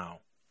shit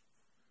now.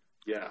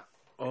 Yeah.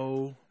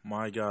 Oh,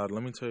 my God.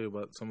 Let me tell you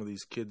about some of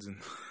these kids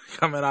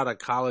coming out of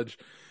college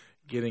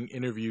getting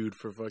interviewed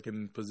for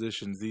fucking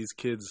positions. These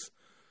kids,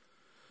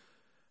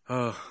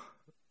 they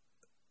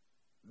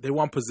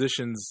want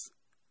positions.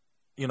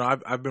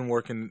 I've been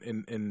working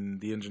in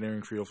the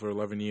engineering field for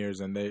 11 years,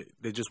 and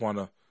they just want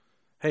to,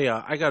 hey,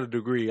 I got a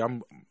degree.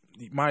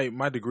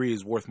 My degree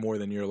is worth more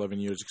than your 11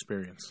 years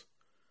experience.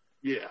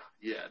 Yeah,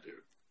 dude.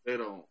 They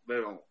don't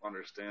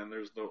understand.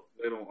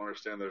 They don't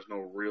understand there's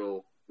no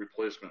real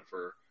replacement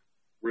for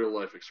real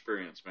life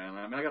experience, man.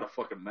 I mean, I got a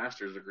fucking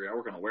master's degree. I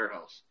work in a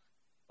warehouse.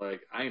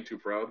 Like, I ain't too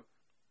proud.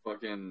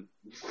 Fucking,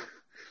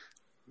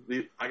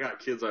 I got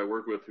kids I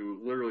work with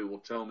who literally will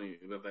tell me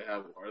that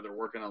they're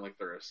working on like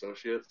their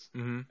associates,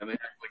 mm-hmm. and they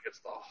act like it's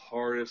the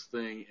hardest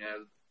thing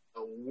in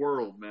the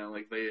world, man.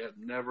 Like they have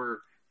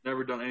never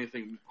done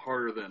anything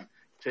harder than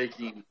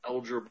taking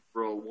Algebra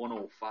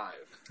 105.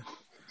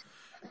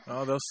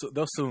 Oh,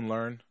 they'll soon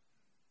learn.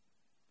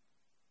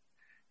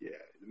 Yeah,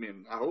 I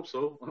mean, I hope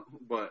so,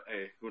 but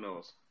hey, who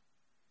knows?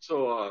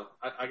 So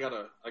I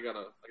gotta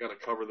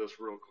cover this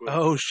real quick.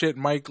 Oh shit!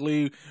 Mike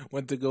Lee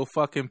went to go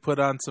fucking put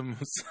on some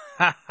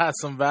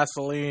some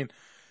Vaseline.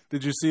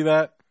 Did you see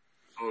that?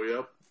 Oh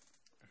yep.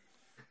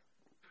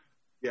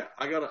 Yeah,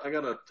 I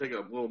gotta take a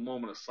little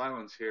moment of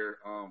silence here.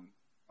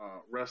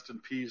 Rest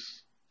in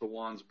peace to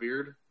Juan's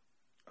beard.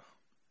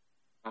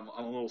 I'm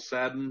a little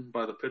saddened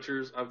by the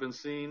pictures I've been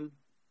seeing.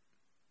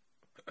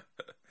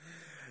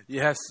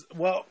 Yes.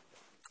 Well,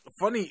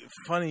 funny.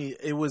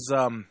 It was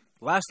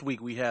last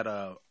week we had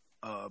a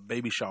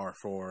baby shower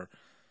for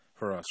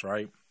us,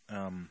 right?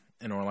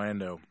 In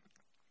Orlando,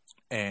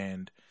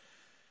 and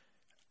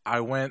I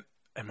went,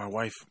 and my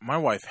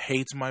wife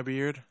hates my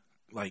beard.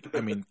 Like,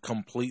 I mean,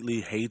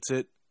 completely hates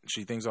it.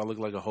 She thinks I look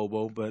like a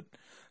hobo. But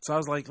so I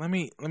was like, let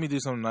me do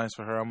something nice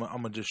for her. I'm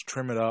gonna just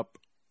trim it up,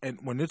 and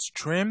when it's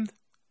trimmed,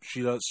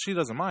 she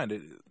doesn't mind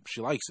it. She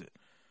likes it.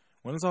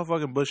 When it's all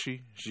fucking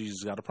bushy,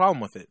 she's got a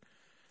problem with it.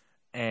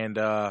 And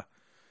so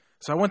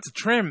I went to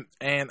trim,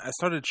 and I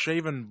started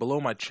shaving below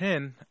my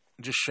chin,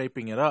 just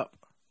shaping it up.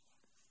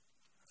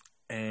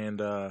 And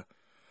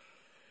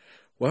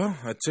well,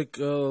 I took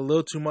a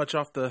little too much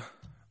off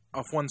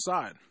one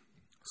side.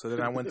 So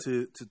then I went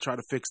to try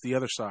to fix the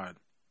other side.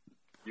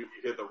 You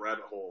hit the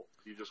rabbit hole.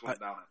 You just went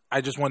down it.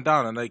 I just went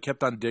down, and I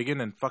kept on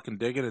digging and fucking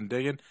digging and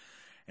digging.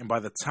 And by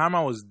the time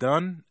I was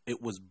done,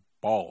 it was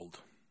bald.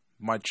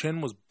 My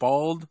chin was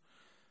bald,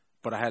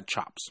 but I had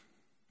chops.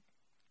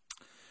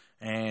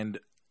 And,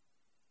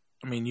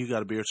 I mean, you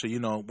got a beard, so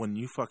when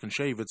you fucking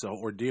shave, it's an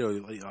ordeal.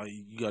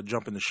 You got to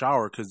jump in the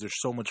shower because there's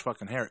so much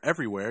fucking hair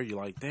everywhere. You're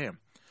like, damn.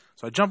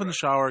 So I jump in the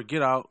shower,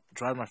 get out,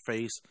 dry my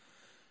face,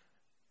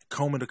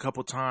 comb it a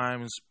couple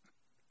times,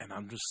 and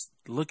I'm just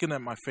looking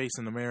at my face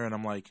in the mirror, and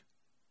I'm like,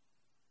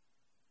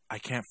 I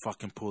can't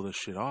fucking pull this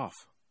shit off.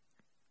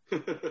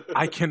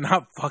 I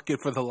cannot fuck it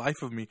for the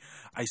life of me.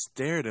 I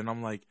stared, and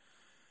I'm like,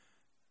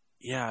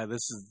 yeah,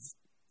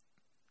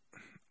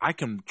 I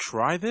can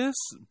try this,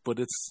 but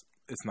it's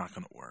not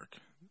going to work.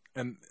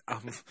 And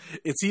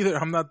it's either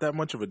I'm not that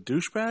much of a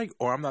douchebag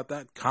or I'm not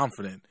that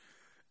confident.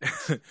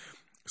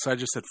 So I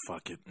just said,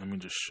 fuck it. Let me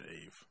just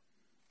shave.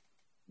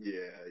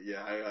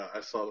 Yeah.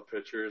 I saw the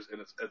pictures,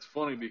 and it's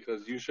funny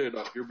because you shaved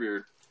off your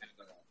beard, and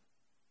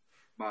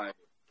my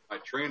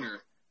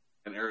trainer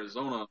in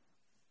Arizona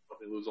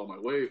helped me lose all my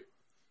weight.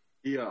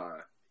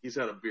 He's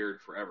had a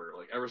beard forever.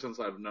 Like ever since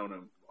I've known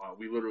him,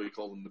 we literally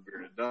called him the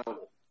bearded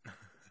devil.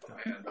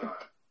 And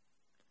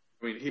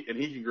I mean,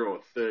 he can grow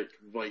a thick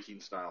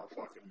Viking style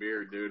fucking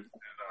beard, dude.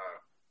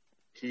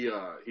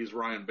 And he's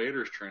Ryan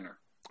Bader's trainer.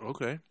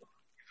 Okay.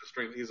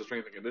 He's a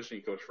strength and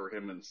conditioning coach for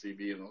him and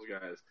CB and those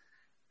guys.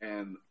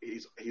 And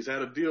he's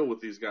had a deal with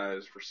these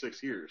guys for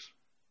 6 years,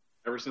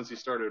 ever since he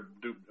started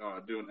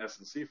doing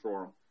S&C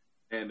for them.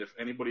 And if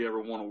anybody ever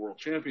won a world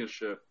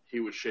championship, he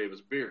would shave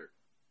his beard.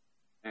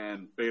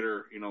 And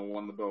Bader,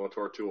 won the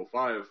Bellator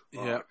 205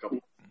 a couple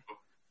of years ago.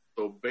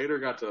 So Bader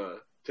got to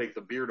take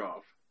the beard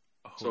off.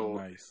 Oh, so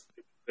nice.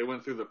 They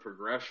went through the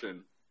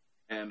progression,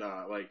 and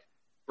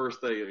first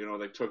they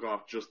took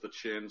off just the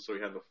chin, so he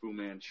had the Fu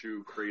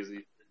Manchu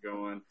crazy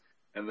going,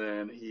 and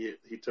then he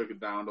took it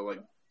down to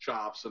like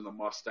chops and the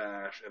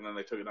mustache, and then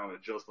they took it down to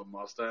just the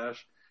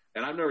mustache.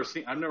 And I've never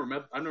seen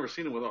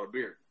him without a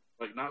beard.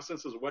 Like not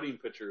since his wedding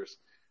pictures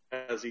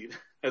has he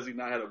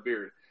not had a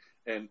beard.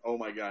 And oh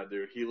my god,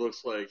 dude, he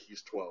looks like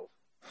he's 12.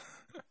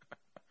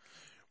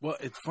 Well,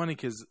 it's funny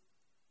because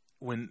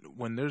when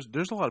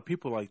there's a lot of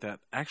people like that.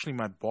 Actually,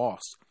 my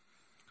boss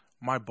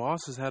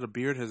has had a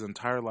beard his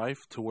entire life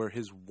to where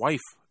his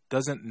wife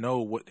doesn't know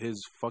what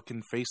his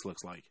fucking face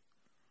looks like.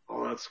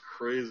 Oh, that's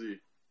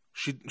crazy.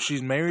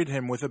 She's married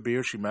him with a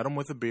beard. She met him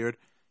with a beard.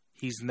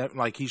 He's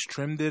he's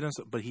trimmed it and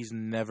stuff, but he's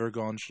never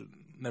gone.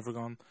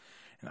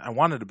 And I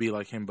wanted to be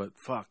like him, but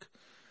fuck.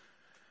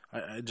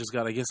 I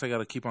guess I got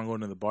to keep on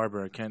going to the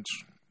barber. I can't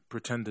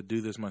pretend to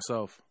do this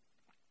myself.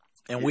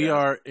 And we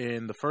are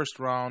in the first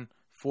round,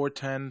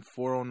 410,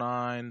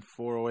 409,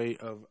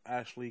 408 of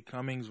Ashley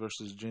Cummings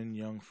versus Jin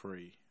Young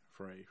Frey,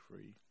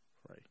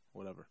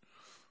 whatever.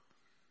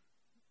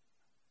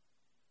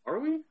 Are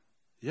we?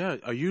 Yeah.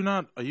 Are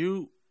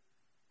you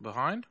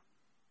behind?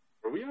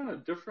 Are we on a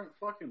different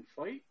fucking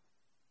fight?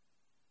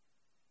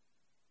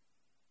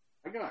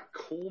 I got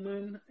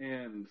Coleman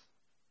and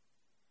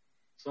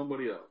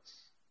somebody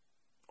else.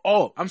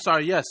 Oh, I'm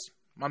sorry. Yes.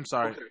 I'm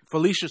sorry. Okay.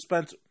 Felicia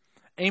Spencer.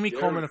 Amy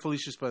Coleman and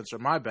Felicia Spencer.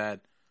 My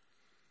bad.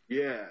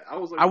 Yeah. I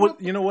was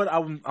like, you know what?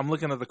 I'm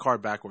looking at the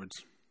card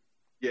backwards.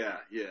 Yeah.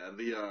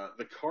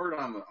 The card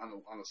on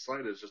the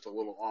site is just a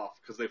little off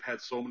because they've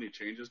had so many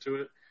changes to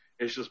it.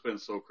 It's just been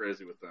so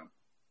crazy with them.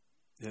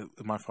 Yeah,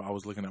 my fault. I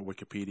was looking at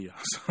Wikipedia.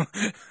 So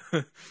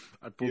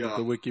I pulled up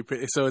the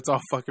Wikipedia. So it's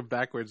all fucking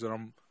backwards, and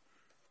I'm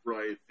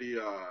right.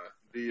 The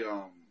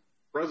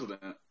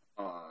president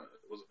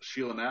was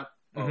Sheila Knapp.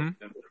 And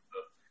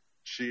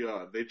they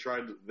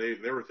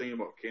were thinking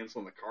about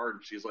canceling the card,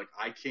 and she's like,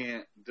 I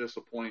can't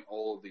disappoint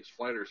all of these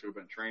fighters who have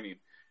been training.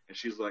 And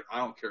she's like, I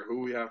don't care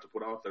who we have to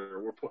put out there,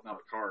 we're putting out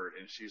a card.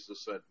 And she's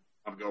just said,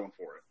 I'm going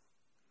for it.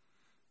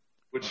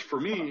 Which for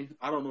me,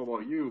 I don't know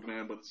about you,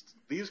 man, but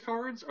these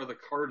cards are the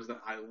cards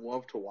that I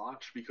love to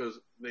watch because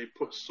they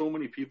put so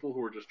many people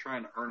who are just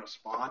trying to earn a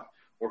spot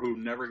or who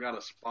never got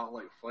a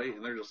spotlight fight,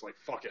 and they're just like,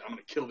 fuck it, I'm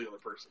going to kill the other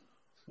person.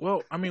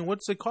 Well, I mean,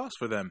 what's it cost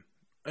for them?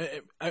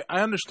 I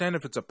understand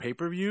if it's a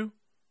pay-per-view.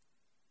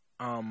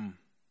 Damn,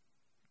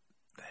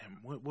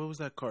 what was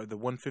that card? The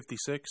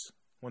 156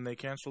 when they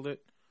canceled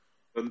it?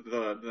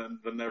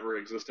 The never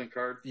existent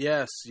card?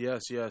 Yes.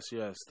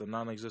 The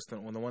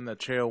non-existent one, the one that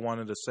Chael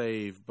wanted to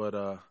save, but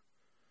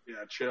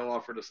yeah, Chael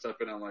offered to step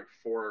in on like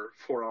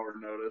 4-hour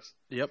notice.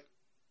 Yep.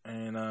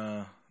 And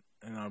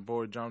our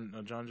boy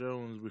John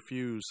Jones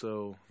refused,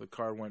 so the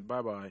card went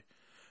bye-bye.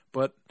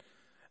 But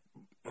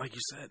like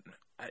you said,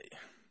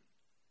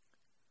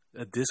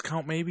 a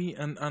discount maybe,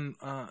 and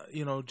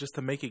just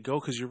to make it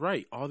go, because you're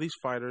right, all these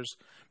fighters.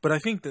 But I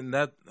think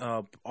that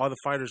all the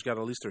fighters got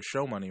at least their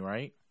show money,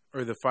 right?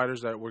 Or the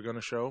fighters that were going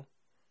to show.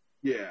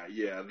 Yeah.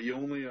 The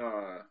only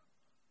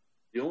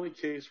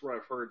case where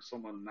I've heard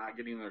someone not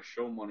getting their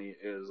show money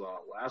is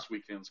last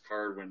weekend's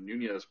card when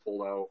Nunez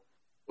pulled out,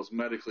 was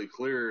medically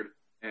cleared,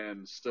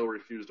 and still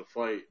refused to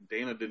fight.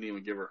 Dana didn't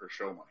even give her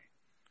show money.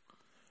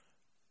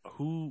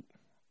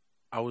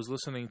 I was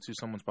listening to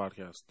someone's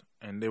podcast,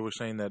 and they were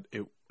saying that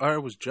it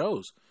was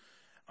Joe's,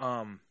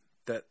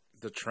 that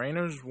the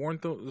trainers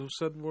weren't who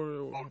said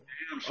were.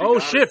 Oh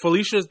shit,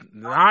 Felicia's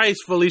nice,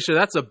 Felicia.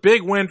 That's a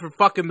big win for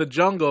fucking the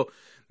jungle.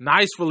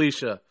 Nice,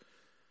 Felicia.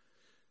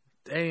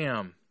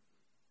 Damn.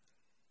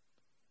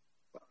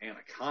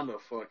 Anaconda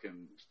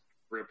fucking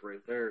rip right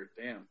there.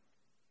 Damn.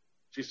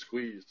 She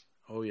squeezed.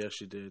 Oh yeah,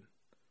 she did.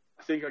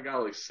 I think I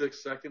got like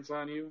 6 seconds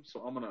on you, so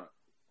I'm gonna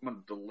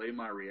delay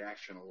my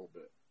reaction a little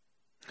bit.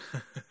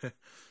 If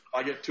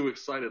I get too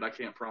excited, I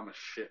can't promise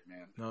shit,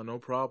 man. No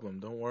problem.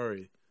 Don't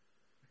worry.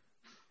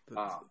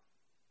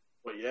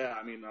 But yeah,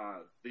 I mean,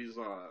 these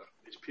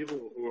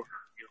people who are,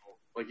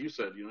 like you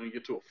said, you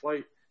get to a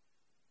fight.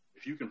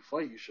 If you can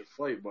fight, you should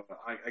fight. But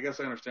I guess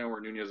I understand where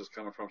Nunez is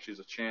coming from. She's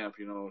a champ,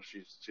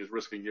 she's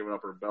risking giving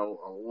up her belt,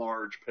 a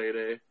large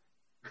payday.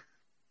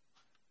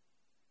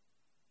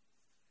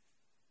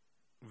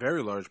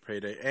 Very large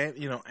payday, and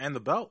and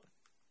the belt.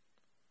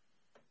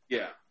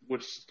 Yeah,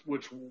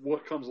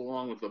 what comes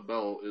along with the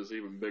belt is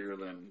even bigger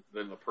than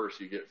the purse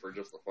you get for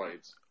just the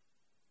fights.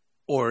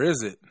 Or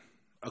is it?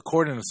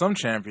 According to some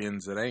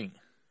champions, it ain't.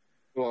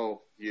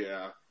 Well,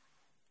 yeah.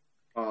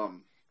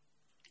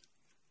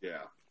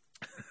 Yeah.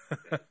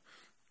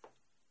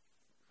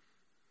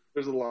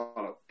 There's a lot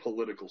of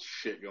political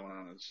shit going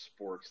on in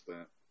sports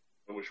that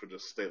I wish would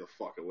just stay the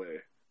fuck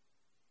away.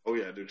 Oh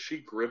yeah, dude, she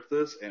gripped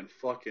this and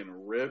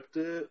fucking ripped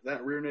it.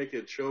 That rear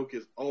naked choke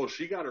is... Oh,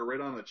 she got her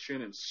right on the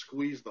chin and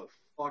squeezed the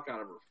fuck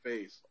out of her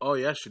face. Oh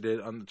yeah, she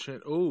did on the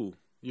chin. Ooh,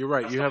 you're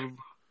right.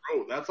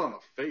 Bro, that's on the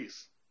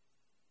face.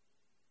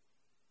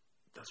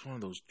 That's one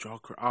of those jaw...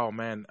 Oh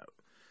man,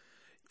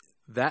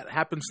 that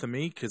happens to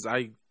me because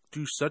I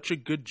do such a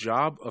good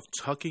job of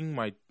tucking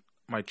my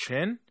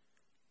chin.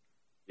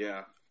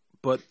 Yeah.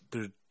 But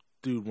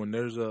dude, when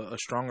there's a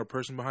stronger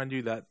person behind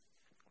you, that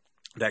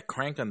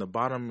crank on the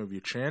bottom of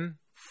your chin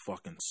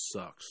fucking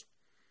sucks.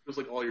 Feels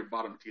like all your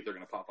bottom teeth are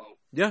gonna pop out.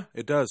 Yeah,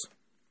 it does.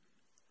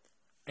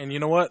 And you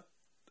know what?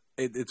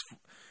 It's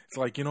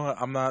like, you know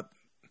what? I'm not.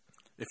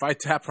 If I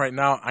tap right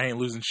now, I ain't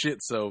losing shit.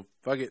 So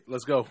fuck it,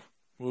 let's go.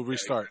 We'll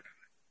restart.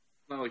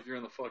 It's not like you're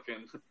in the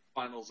fucking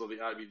finals of the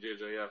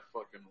IBJJF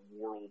fucking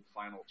World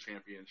Final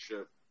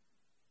Championship.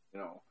 You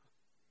know.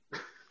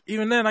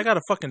 Even then, I got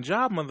a fucking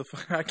job,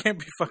 motherfucker. I can't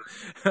be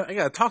I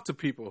gotta talk to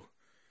people.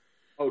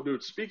 Oh,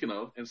 dude, speaking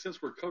of, and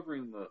since we're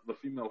covering the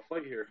female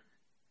fight here,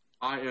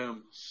 I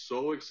am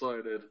so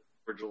excited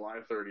for July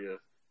 30th.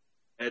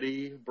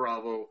 Eddie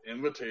Bravo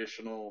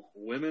Invitational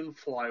Women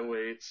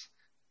Flyweights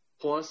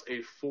plus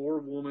a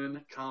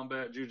 4-woman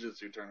combat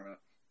jiu-jitsu tournament.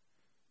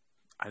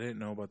 I didn't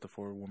know about the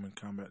 4-woman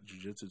combat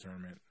jiu-jitsu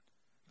tournament.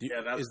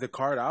 Yeah, is the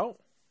card out?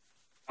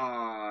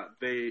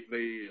 They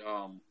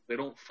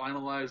don't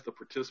finalize the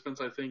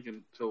participants, I think,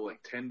 until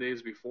like 10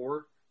 days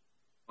before.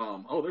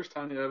 There's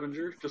Tanya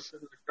Evinger just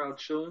sitting in the crowd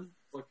chilling.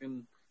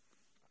 Fucking,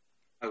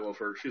 I love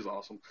her. She's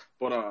awesome.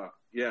 But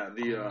she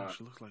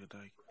looks like a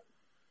dyke.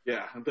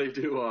 Yeah, they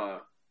do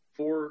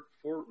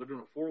they're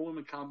doing a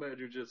 4-woman combat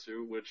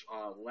jiu-jitsu, which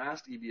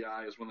last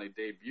EBI is when they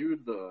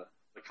debuted the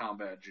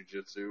combat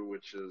jiu-jitsu,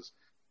 which is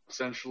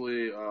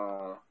essentially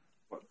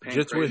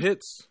Jits with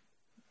hits.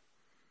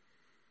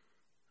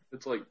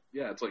 It's like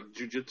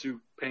jiu-jitsu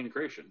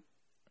pancration.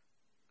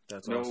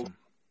 That's awesome.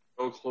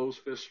 No closed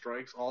fist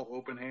strikes, all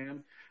open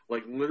hand.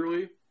 Like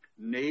literally,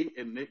 Nate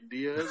and Nick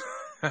Diaz.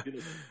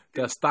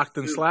 The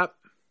Stockton slap?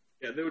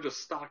 Yeah, they would just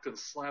Stockton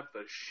slap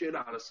the shit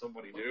out of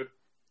somebody, dude.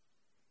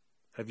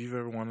 Have you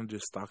ever wanted to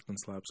just Stockton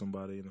slap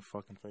somebody in the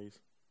fucking face?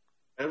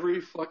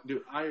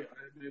 Dude, I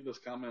made this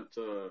comment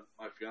to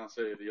my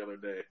fiance the other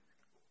day.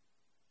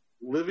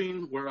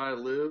 Living where I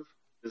live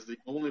is the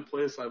only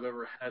place I've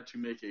ever had to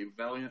make a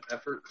valiant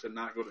effort to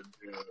not go to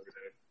jail every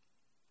day.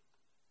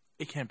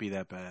 It can't be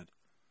that bad.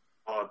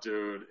 Oh,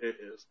 dude, it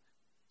is.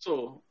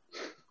 So,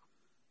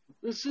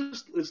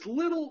 it's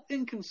little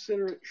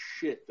inconsiderate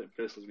shit that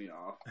pisses me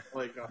off.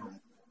 Like,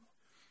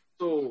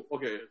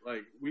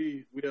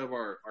 we have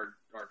our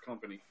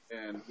company,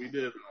 and we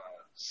did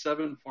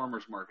 7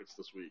 farmers markets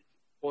this week.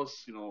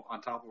 Plus,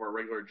 on top of our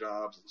regular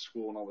jobs and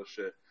school and all this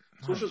shit.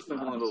 So it's just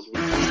been one of those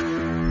weeks.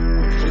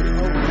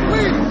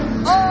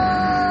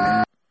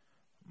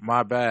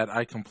 My bad.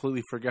 I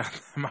completely forgot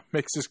that my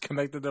mixer's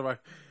connected to my...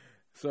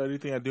 So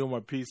anything I do on my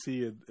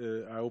PC,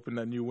 I opened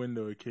that new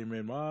window. It came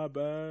in. My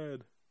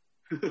bad.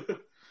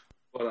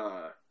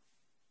 But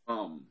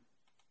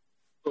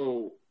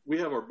so we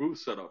have our booth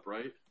set up,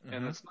 right? Mm-hmm.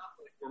 And it's not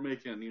like we're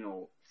making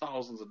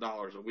thousands of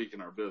dollars a week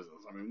in our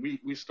business. I mean,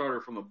 we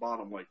started from the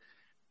bottom. Like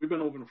we've been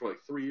open for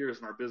like 3 years,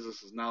 and our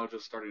business is now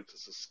just starting to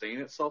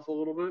sustain itself a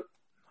little bit.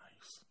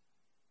 Nice.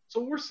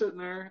 So we're sitting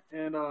there,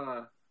 and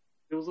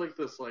it was like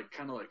this, like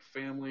kind of like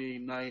family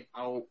night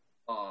out.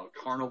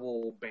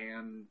 Carnival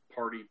band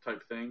party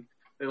type thing.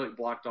 They like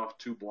blocked off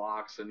 2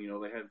 blocks and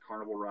they had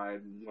carnival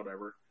ride and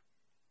whatever.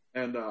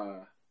 And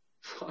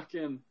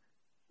fucking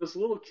this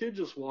little kid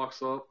just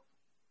walks up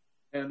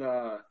and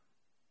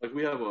like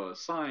we have a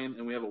sign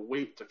and we have a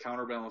weight to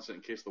counterbalance it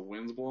in case the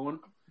wind's blowing.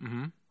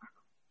 Mm-hmm.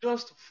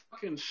 Just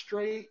fucking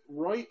straight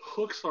right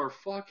hooks our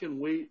fucking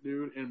weight,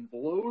 dude, and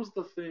blows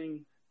the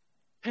thing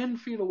 10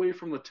 feet away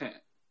from the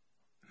tent.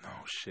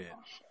 No shit.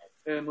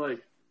 And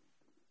like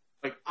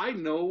I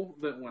know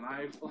that when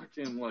I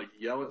fucking like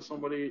yell at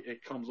somebody,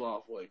 it comes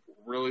off like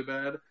really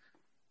bad,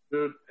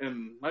 dude.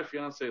 And my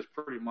fiance is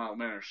pretty mild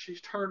mannered. She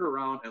turned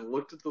around and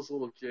looked at this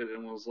little kid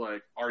and was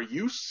like, "Are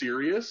you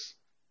serious?"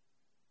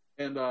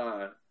 And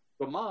the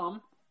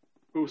mom,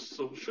 who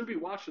should be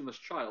watching this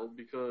child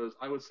because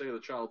I would say the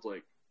child's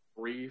like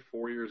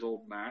 3-4 years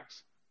old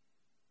max,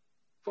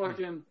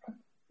 fucking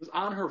was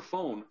on her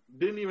phone,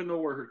 didn't even know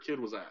where her kid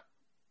was at.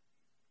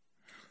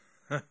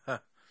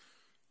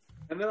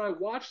 And then I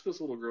watched this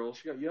little girl.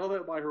 She got yelled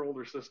at by her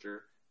older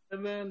sister,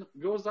 and then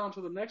goes down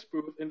to the next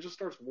booth and just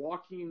starts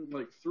walking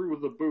like through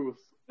the booth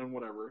and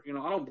whatever.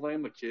 I don't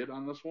blame the kid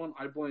on this one.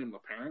 I blame the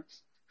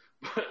parents.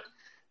 But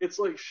it's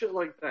like shit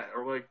like that,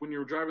 or like when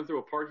you're driving through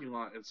a parking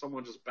lot and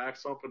someone just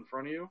backs up in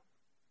front of you,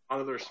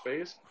 out of their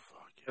space,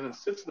 and then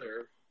sits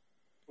there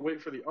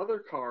wait for the other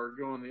car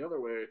going the other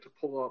way to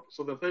pull up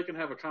so that they can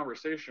have a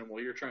conversation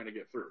while you're trying to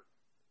get through.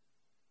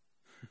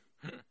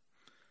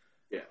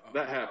 Yeah,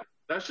 that happened.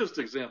 That's just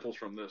examples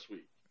from this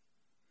week.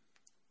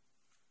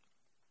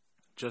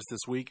 Just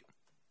this week?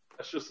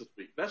 That's just this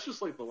week. That's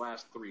just like the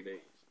last 3 days.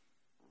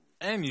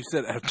 And you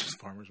said at just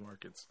farmers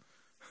markets.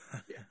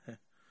 Yeah.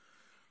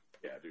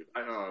 Yeah, dude.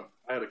 I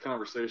had a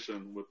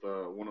conversation with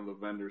one of the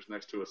vendors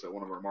next to us at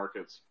one of our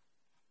markets,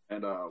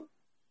 and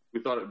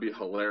we thought it'd be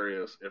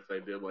hilarious if they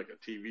did like a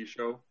TV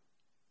show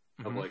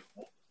of like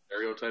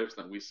stereotypes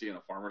that we see in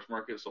a farmer's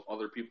market, so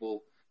other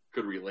people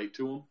could relate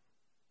to them,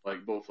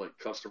 like both like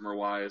customer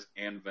wise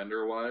and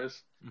vendor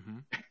wise.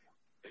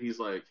 He's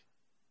like,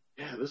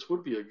 "Yeah, this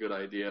would be a good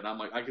idea," and I'm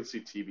like, "I could see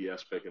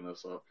TBS picking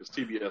this up because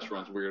TBS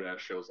runs weird ass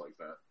shows like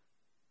that."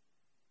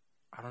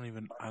 I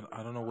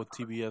don't know what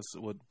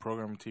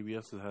program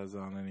TBS has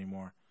on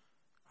anymore.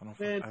 I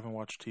haven't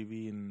watched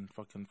TV in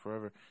fucking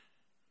forever.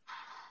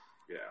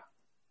 Yeah.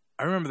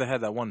 I remember they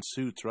had that one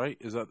Suits, right?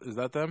 Is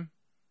that them?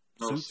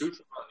 No, Suits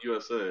was on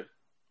USA.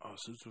 Oh,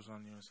 Suits was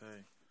on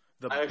USA.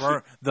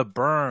 The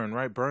Burn,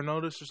 right? Burn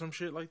Notice or some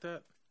shit like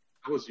that?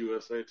 That was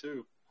USA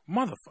too.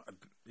 Motherfucker.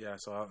 Yeah,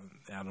 so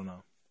I don't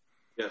know.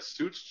 Yeah,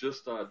 Suits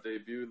just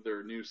debuted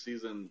their new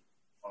season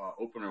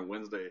opener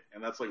Wednesday,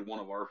 and that's like one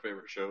of our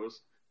favorite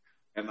shows.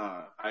 And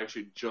I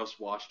actually just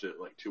watched it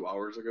like 2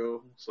 hours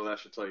ago, so that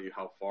should tell you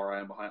how far I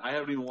am behind. I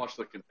haven't even watched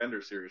the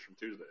Contender series from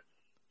Tuesday.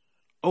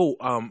 Oh,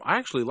 I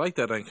actually like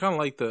that. I kind of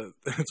like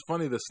it's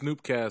funny, the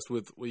Snoopcast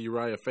with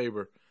Uriah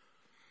Faber.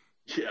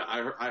 Yeah,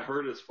 I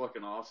heard it's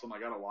fucking awesome. I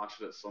gotta watch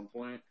it at some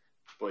point.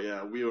 But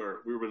yeah, we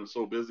were been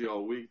so busy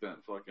all week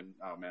that fucking,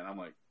 oh man, I'm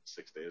like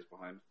 6 days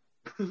behind.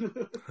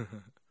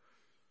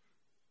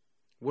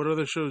 What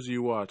other shows do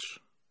you watch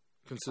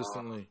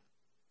consistently?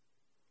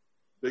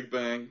 Big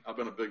Bang. I've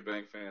been a Big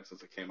Bang fan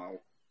since it came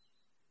out.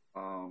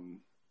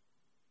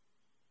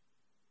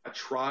 I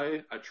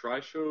try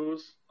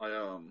shows.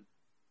 I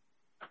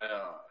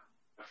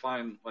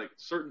find like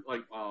certain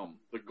like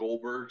the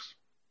Goldbergs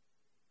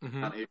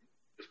on ABC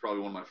is probably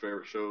one of my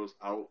favorite shows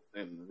out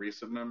in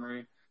recent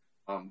memory.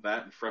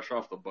 That and Fresh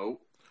Off the Boat.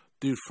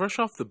 Dude, Fresh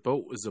Off the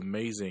Boat was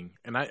amazing,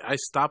 and I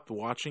stopped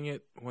watching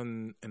it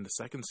when in the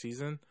second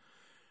season.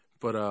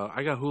 But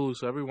I got Hulu,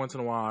 so every once in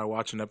a while I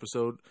watch an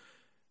episode.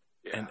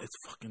 Yeah. And it's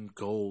fucking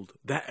gold.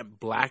 That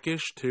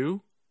Blackish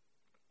too.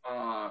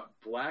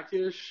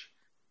 Blackish.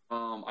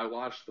 I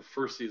watched the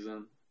first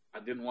season. I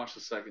didn't watch the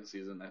second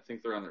season. I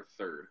think they're on their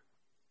third.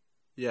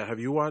 Yeah.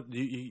 Have you watched?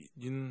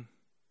 You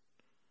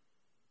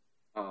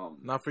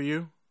not for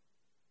you.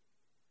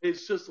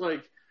 It's just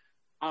like,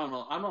 I don't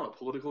know. I'm not a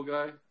political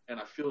guy, and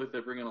I feel like they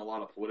bring in a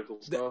lot of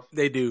political stuff.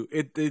 They do.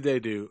 They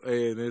do,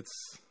 and it's.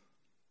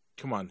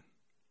 Come on.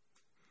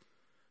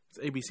 It's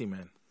ABC,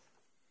 man.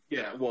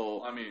 Yeah.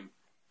 Well, I mean.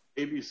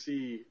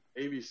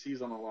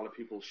 ABC's on a lot of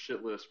people's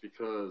shit list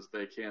because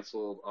they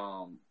canceled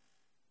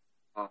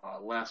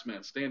Last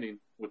Man Standing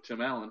with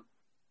Tim Allen,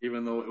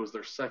 even though it was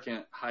their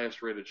second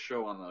highest rated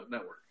show on the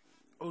network.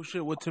 Oh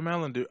shit! What Tim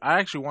Allen do? I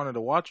actually wanted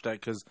to watch that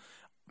because,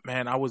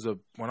 man,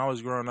 when I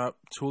was growing up,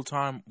 Tool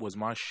Time was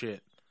my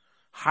shit.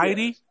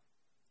 Heidi,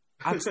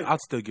 yes. I'd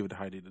still give it to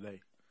Heidi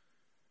today.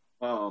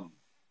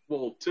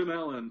 Well, Tim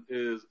Allen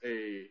is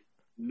a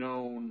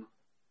known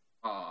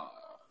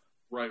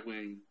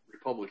right-wing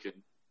Republican.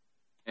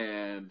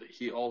 And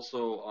he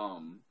also,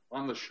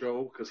 on the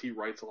show, because he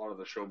writes a lot of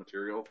the show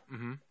material,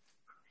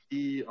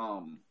 he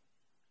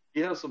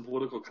has some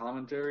political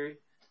commentary,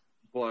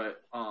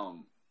 but I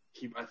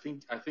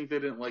think they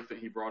didn't like that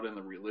he brought in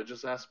the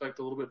religious aspect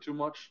a little bit too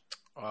much.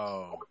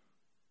 Oh.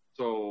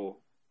 So,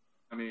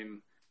 I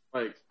mean,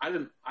 like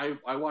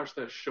I watched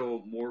that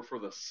show more for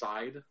the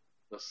side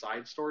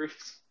stories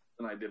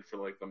than I did for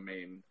like the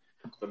main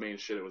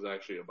shit it was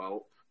actually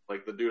about.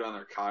 Like the dude on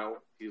there,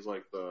 Kyle, he's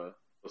like the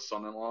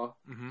son-in-law.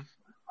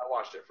 I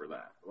watched it for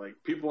that. Like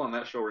people on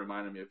that show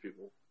reminded me of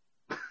people.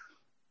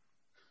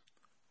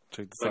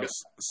 Check this out.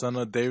 Son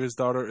of David's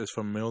daughter is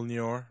from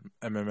Milnor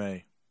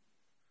MMA.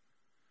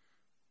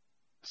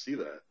 See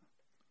that?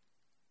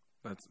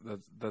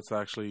 That's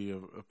actually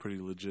a pretty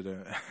legit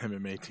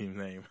MMA team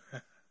name.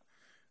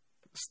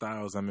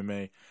 Styles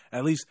MMA.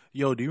 At least,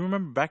 yo, do you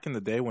remember back in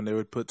the day when they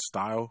would put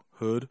Style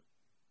Hood?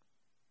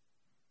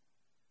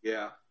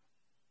 Yeah.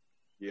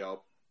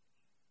 Yep.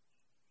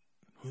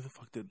 Who the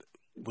fuck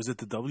was it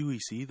the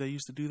WEC that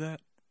used to do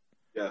that?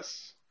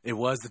 Yes. It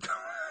was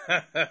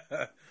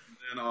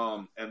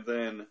and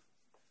then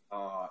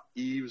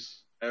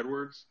Eves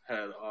Edwards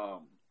had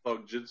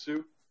Thug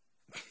Jitsu.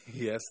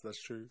 Yes,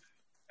 that's true.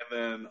 And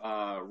then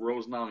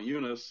Rose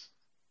Namajunas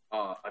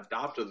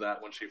adopted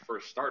that when she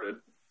first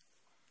started.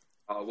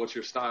 What's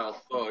your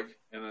style, Thug?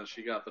 And then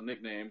she got the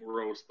nickname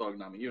Rose Thug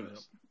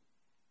Namajunas.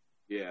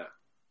 Yep.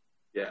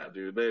 Yeah,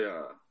 dude.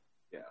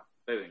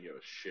 They didn't give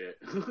a shit.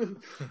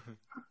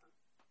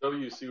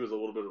 WC was a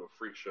little bit of a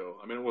freak show.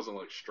 I mean, it wasn't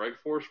like Strike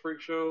Force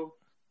freak show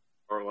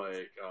or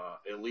like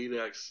Elite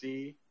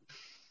XC.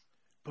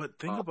 But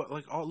think about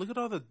look at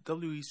all the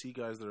WEC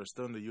guys that are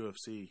still in the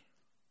UFC.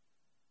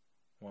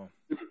 Well,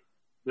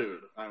 dude,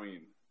 I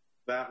mean,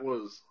 that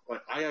was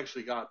like I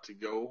actually got to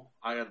go.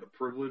 I had the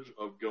privilege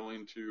of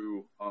going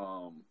to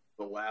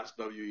the last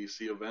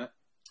WEC event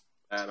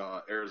at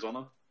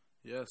Arizona.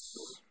 Yes.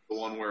 The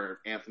one where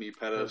Anthony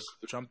Pettis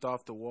jumped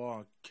off the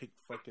wall, kicked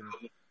fucking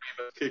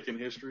kick in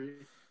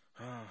history.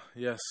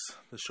 Yes,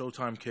 the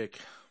Showtime kick.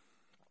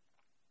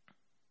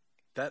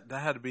 That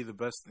had to be the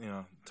best,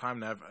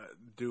 time to ever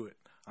do it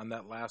on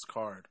that last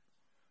card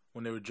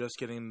when they were just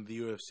getting into the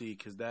UFC,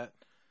 because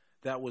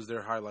that was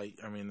their highlight.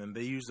 I mean, and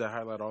they used that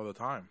highlight all the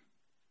time.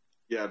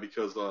 Yeah,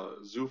 because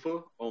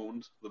Zuffa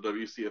owned the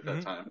WC at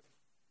that time.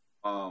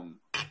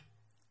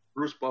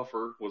 Bruce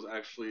Buffer was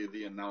actually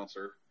the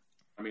announcer.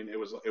 I mean, it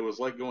was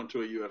like going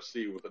to a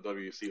UFC with a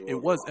WC logo.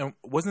 It was, and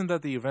wasn't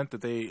that the event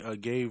that they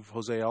gave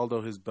Jose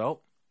Aldo his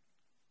belt?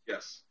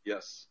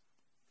 Yes.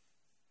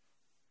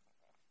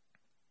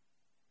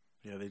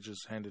 Yeah, they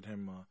just handed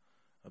him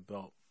a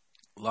belt.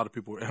 A lot of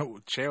people were...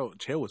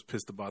 Chael was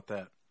pissed about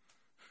that.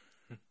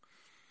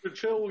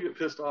 Chael will get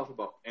pissed off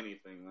about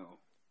anything, though.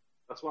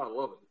 That's why I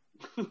love him.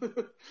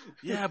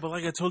 Yeah, but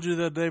like I told you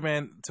the other day,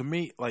 man, to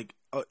me, like,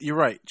 you're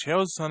right.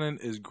 Chael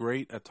Sonnen is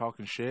great at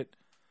talking shit.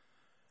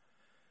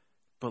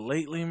 But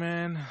lately,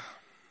 man...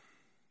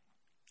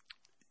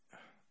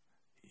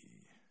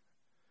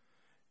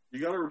 You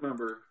got to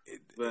remember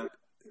that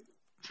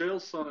Chael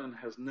Sonnen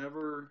has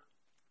never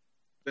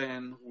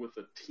been with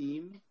a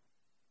team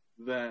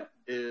that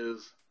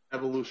is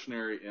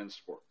evolutionary in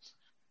sports.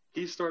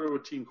 He started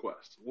with Team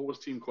Quest. What was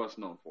Team Quest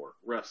known for?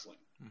 Wrestling.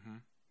 Mm-hmm.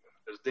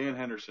 There's Dan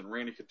Henderson,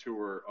 Randy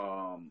Couture,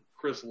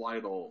 Chris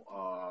Lytle.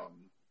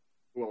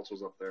 Who else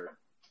was up there?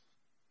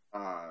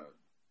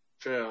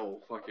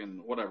 Chael,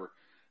 fucking whatever.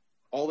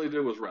 All they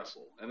did was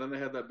wrestle. And then they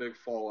had that big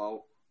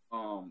fallout.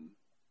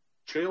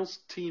 Chael's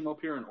team up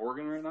here in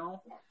Oregon right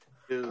now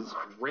is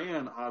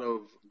ran out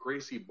of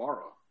Gracie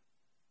Barra.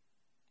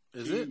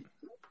 Is it?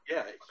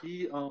 Yeah,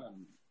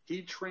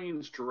 he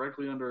trains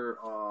directly under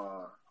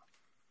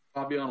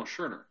Fabiano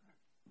Schurner.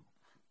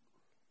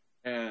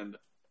 And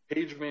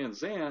Paige Van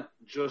Zant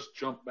just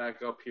jumped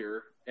back up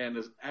here and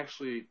is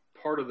actually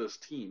part of this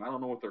team. I don't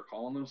know what they're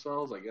calling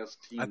themselves. I guess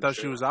Team I thought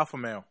Chael. She was Alpha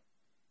Male.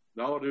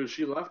 No, dude,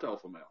 she left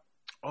Alpha Male.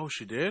 Oh,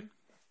 she did?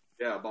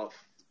 Yeah, about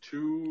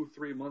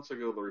 2-3 months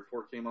ago, the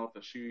report came out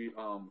that she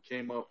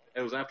came up.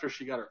 It was after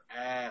she got her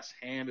ass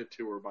handed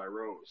to her by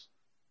Rose.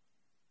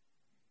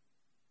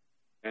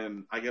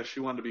 And I guess she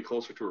wanted to be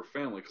closer to her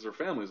family because her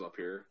family's up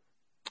here.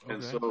 Okay.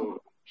 And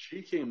so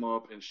she came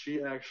up and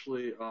she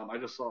actually, I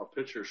just saw a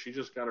picture. She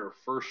just got her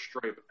first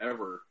stripe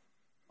ever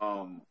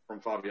from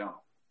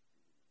Fabiano.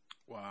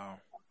 Wow.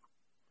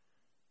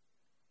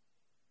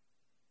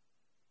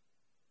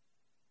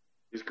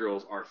 These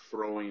girls are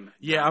throwing.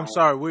 Yeah, down. I'm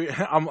sorry.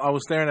 I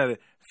was staring at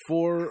it.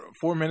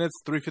 4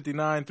 minutes,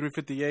 3:59,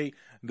 3:58.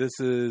 This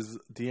is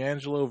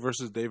D'Angelo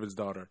versus David's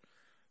daughter.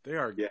 They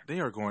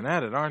are going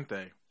at it, aren't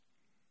they?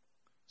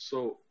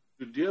 So,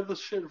 do you have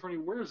this shit in front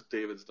of you? Where's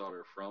David's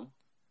daughter from?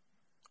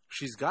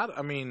 She's got,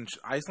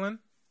 Iceland?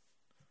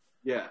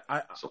 Yeah.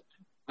 So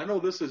I know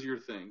this is your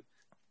thing.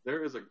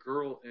 There is a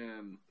girl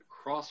in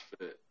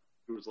CrossFit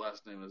whose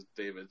last name is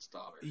David's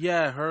daughter.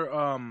 Yeah, her,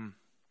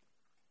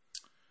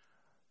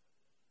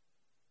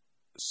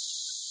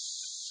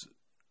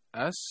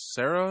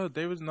 Sarah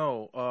David's?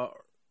 No.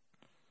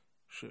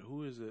 Shit,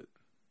 who is it?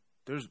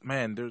 There's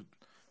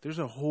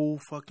a whole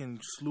fucking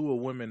slew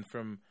of women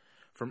from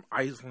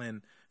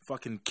Iceland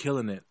fucking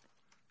killing it.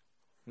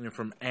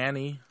 From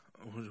Annie,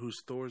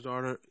 who's Thor's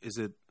daughter. Is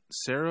it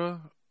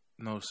Sarah?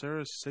 No,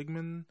 Sarah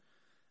Sigmund?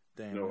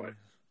 Damn.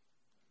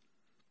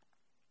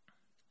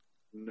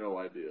 No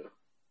idea.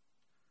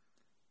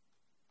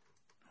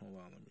 Hold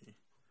on, let me...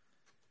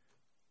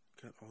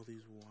 Got all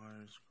these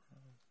wires...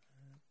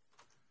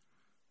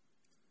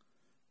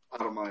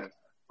 Out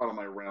of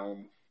my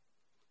realm.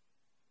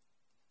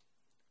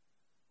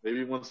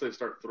 Maybe once they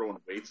start throwing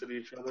weights at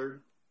each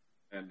other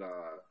and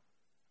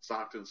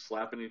Stockton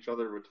slapping each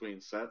other between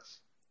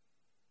sets,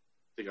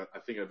 I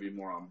think I'd be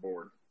more on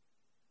board.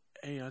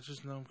 Hey, I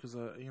just know because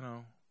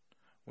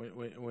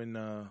when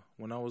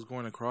I was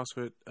going to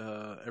CrossFit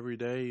every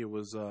day, it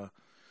was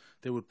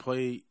they would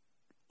play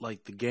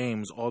like the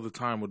games all the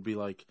time. Would be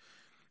like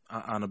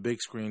on a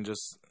big screen,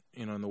 just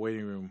in the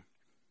waiting room.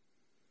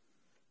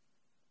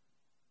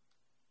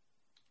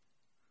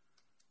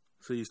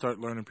 So you start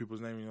learning people's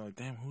names, and you're like,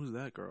 damn, who's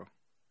that girl?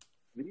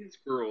 These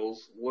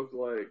girls look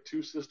like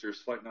two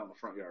sisters fighting out in the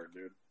front yard,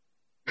 dude.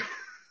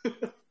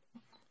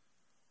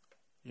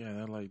 Yeah,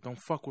 they're like, don't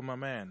fuck with my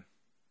man.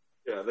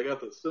 Yeah, they got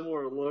the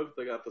similar look.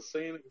 They got the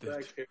same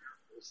exact hair,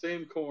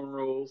 same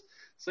cornrows,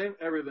 same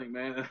everything,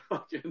 man. And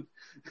fucking,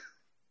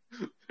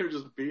 they're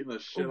just beating the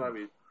shit out of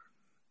each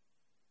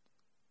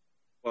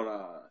other. But,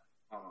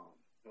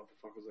 what the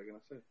fuck was I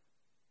going to say?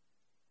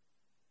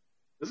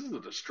 This is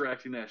a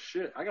distracting ass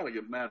shit. I gotta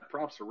give mad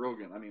props to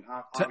Rogan. I mean,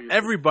 to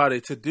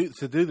everybody to do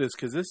this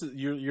because this is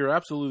you're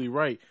absolutely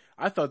right.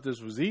 I thought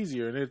this was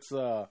easier, and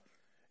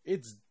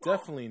it's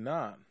definitely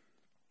not.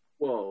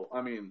 Well,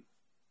 I mean,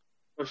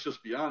 let's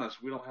just be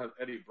honest. We don't have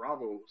Eddie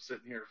Bravo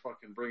sitting here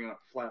fucking bringing up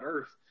flat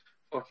Earth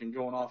fucking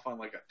going off on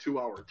like a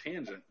 2-hour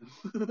tangent.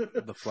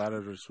 The flat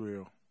earth's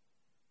real.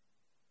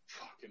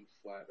 Fucking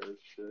flat earth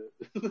shit.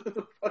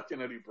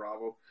 Fucking Eddie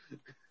Bravo.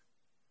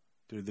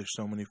 Dude, there's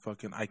so many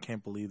fucking... I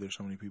can't believe there's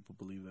so many people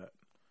believe that.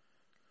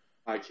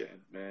 I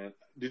can, man.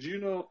 Did you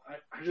know,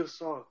 I just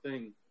saw a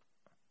thing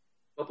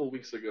a couple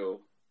weeks ago,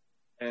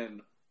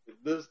 and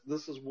this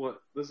is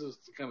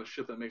the kind of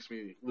shit that makes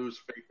me lose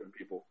faith in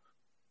people.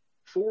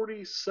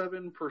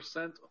 47%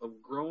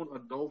 of grown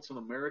adults in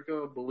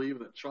America believe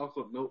that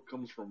chocolate milk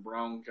comes from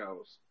brown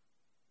cows.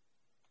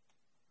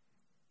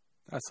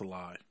 That's a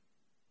lie.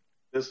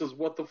 This is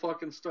what the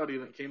fucking study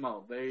that came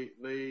out.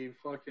 They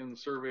fucking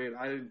surveyed.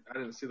 I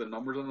didn't see the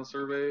numbers on the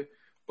survey,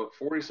 but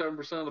 47%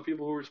 of the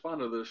people who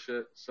responded to this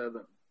shit said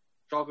that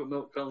chocolate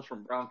milk comes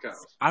from brown cows.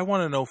 I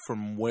want to know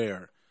from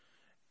where.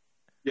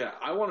 Yeah,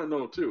 I want to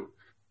know too.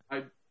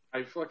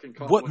 I fucking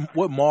call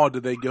what mall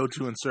did they go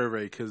to and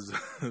survey? Because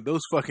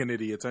those fucking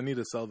idiots. I need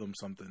to sell them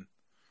something.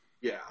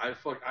 Yeah, I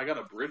got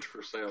a bridge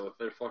for sale if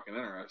they're fucking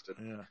interested.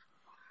 Yeah.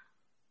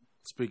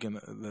 Speaking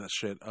of that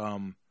shit,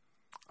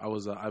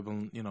 I've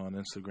been on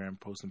Instagram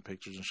posting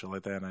pictures and shit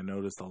like that, and I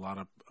noticed a lot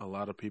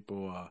of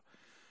people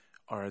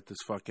are at this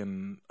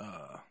fucking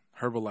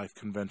Herbalife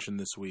convention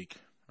this week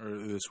or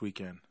this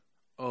weekend.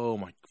 Oh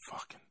my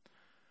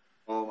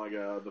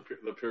god,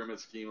 the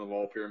pyramid scheme of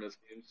all pyramid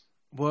schemes.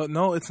 Well,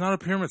 no, it's not a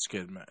pyramid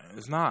scheme, man.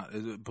 It's not.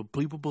 But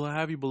people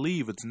have you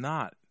believe it's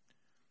not.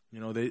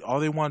 All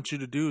they want you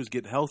to do is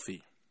get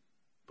healthy,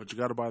 but you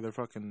got to buy their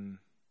pills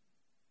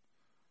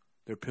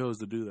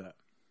to do that.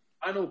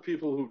 I know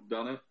people who've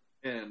done it,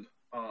 and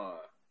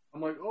I'm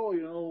like, oh,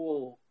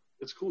 well,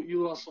 it's cool.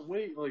 You lost some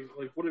weight. Like,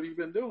 what have you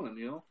been doing? And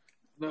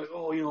they're like,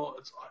 oh,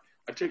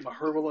 I take my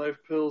Herbalife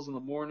pills in the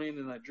morning,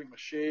 and I drink my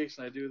shakes,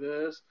 and I do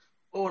this.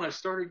 Oh, and I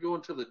started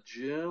going to the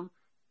gym.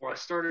 Or I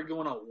started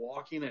going out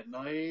walking at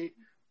night,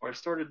 or I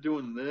started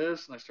doing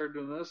this, and I started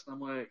doing this, and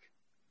I'm like,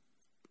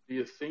 do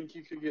you think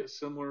you could get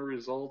similar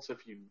results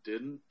if you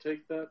didn't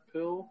take that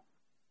pill?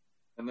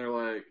 And they're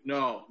like,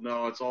 no,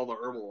 it's all the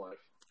Herbalife.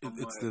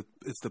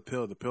 It's the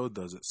pill. The pill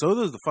does it. So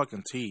does the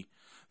fucking tea.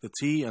 The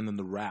tea and then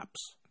the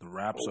wraps. The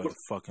wraps are the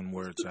fucking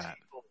where it's at.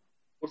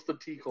 What's the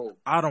tea called?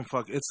 I don't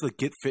fuck. It's the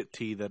Get Fit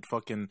tea that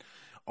fucking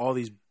all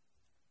these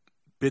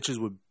bitches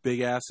with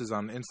big asses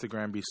on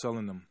Instagram be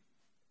selling them.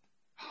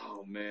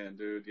 Oh man,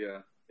 dude, yeah.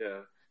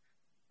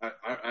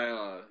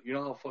 I you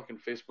know how fucking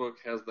Facebook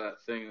has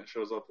that thing that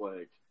shows up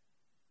like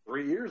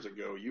 3 years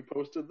ago you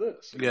posted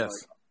this. And yes.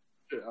 Like,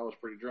 shit, I was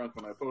pretty drunk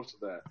when I posted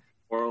that.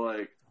 Or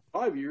like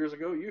 5 years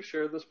ago you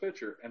shared this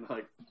picture, and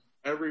like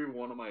every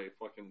one of my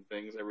fucking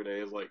things every day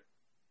is like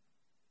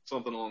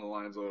something along the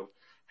lines of,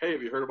 hey,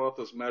 have you heard about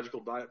this magical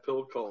diet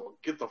pill called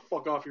Get the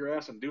Fuck Off Your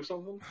Ass and Do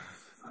Something?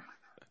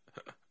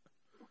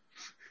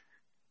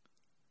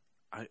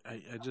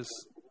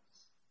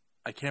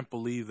 I can't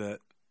believe that.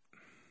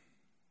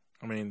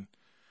 I mean,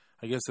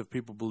 I guess if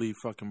people believe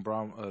fucking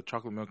brown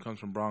chocolate milk comes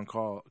from brown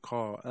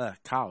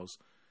cows,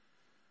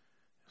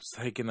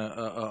 taking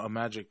a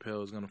magic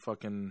pill is gonna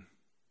fucking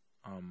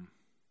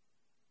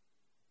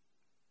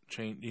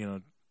change.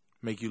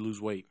 Make you lose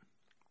weight.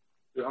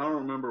 Dude, I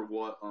don't remember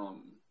what.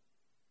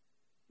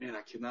 Man,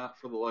 I cannot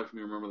for the life of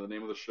me remember the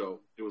name of the show.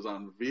 It was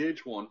on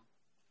VH1.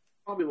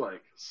 Probably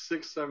like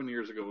 6-7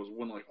 years ago was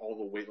when like all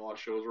the weight loss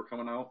shows were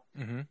coming out.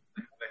 Mm-hmm.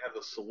 They had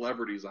the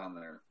celebrities on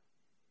there,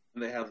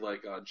 and they had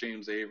like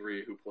James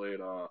Avery who played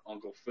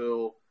Uncle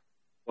Phil.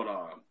 But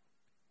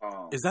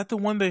is that the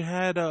one they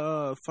had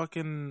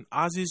fucking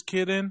Ozzy's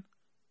kid in?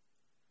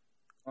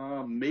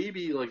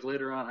 Maybe like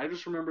later on. I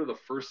just remember the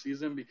first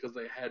season because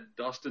they had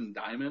Dustin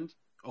Diamond.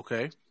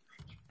 Okay.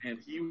 And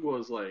he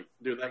was like,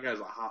 dude, that guy's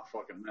a hot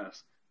fucking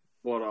mess.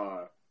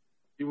 But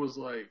he was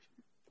like,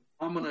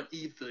 I'm going to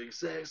eat the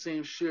exact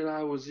same shit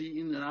I was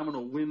eating, and I'm going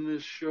to win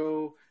this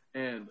show.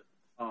 And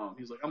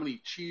he's like, I'm going to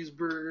eat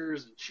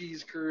cheeseburgers and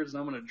cheese curds,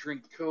 and I'm going to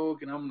drink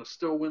Coke, and I'm going to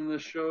still win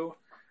this show.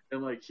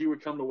 And, like, he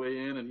would come to weigh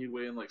in, and he'd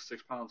weigh in, like,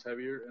 6 pounds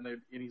heavier. And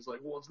he's like,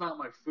 well, it's not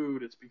my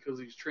food. It's because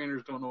these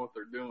trainers don't know what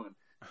they're doing.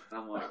 And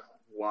I'm like,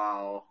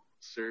 wow,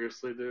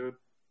 seriously, dude?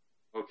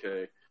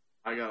 Okay.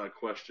 I got a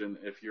question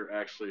if you're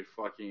actually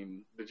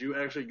fucking... Did you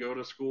actually go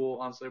to school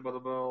on Saved by the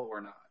Bell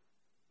or not?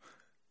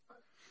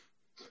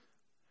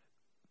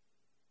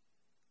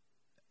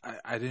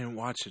 I didn't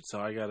watch it, so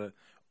I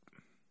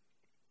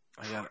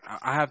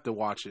have to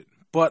watch it.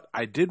 But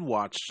I did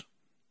watch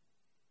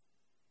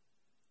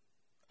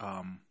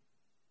The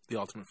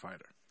Ultimate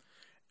Fighter.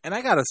 And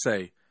I gotta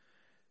say,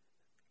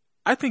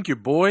 I think your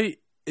boy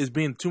is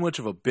being too much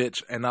of a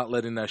bitch and not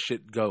letting that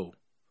shit go.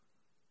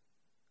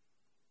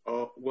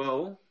 Oh,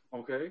 well,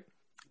 okay.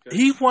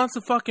 He wants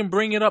to fucking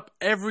bring it up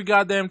every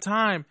goddamn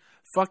time.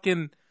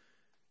 Fucking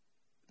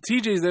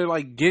TJ's there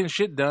like getting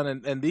shit done,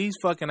 and these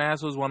fucking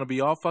assholes want to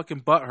be all fucking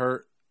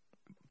butthurt.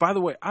 By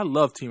the way, I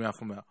love Team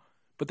Alpha Male,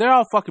 but they're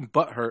all fucking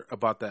butthurt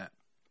about that.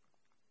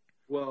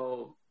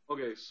 Well,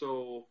 okay,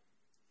 so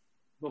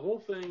the whole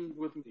thing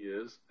with me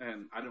is,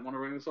 and I didn't want to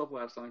bring this up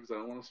last time because I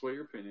don't want to sway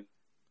your opinion.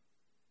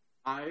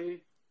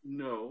 I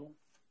know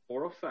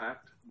for a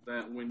fact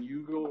that when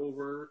you go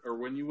over, or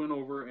when you went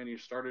over and you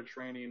started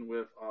training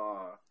with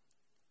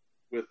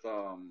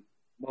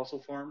Muscle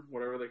Farm,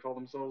 whatever they call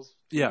themselves,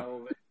 yeah,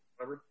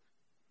 whatever.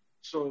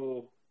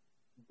 So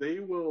they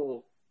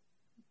will.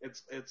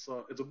 It's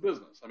a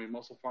business. I mean,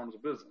 Muscle Farm's a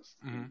business.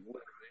 Mm-hmm.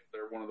 Literally,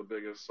 they're one of the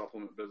biggest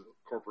supplement business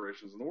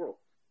corporations in the world.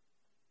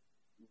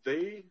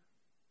 They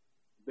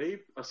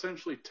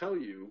essentially tell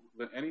you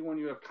that anyone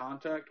you have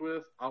contact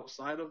with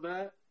outside of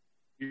that,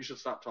 you should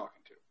stop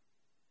talking to.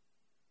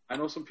 I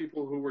know some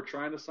people who were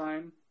trying to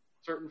sign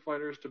certain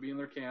fighters to be in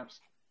their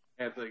camps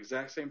at the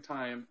exact same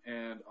time,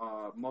 and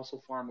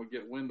Muscle Farm would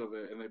get wind of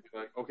it, and they'd be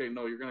like, okay,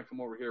 no, you're going to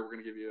come over here. We're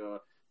going to give you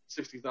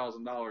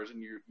 $60,000,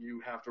 and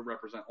you have to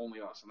represent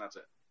only us, and that's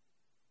it.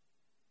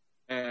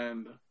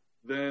 And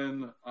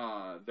then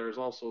there's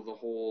also the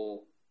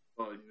whole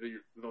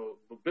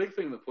the big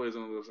thing that plays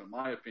into this, in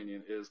my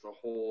opinion, is the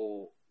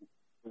whole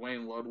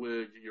Dwayne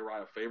Ludwig,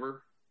 Uriah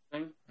Faber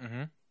thing.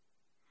 Mm-hmm.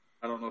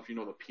 I don't know if you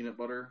know the peanut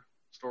butter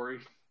story.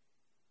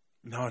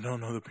 No, I don't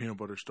know the peanut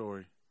butter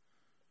story.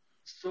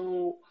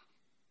 So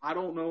I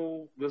don't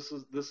know. This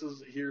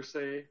is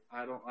hearsay.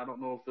 I don't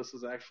know if this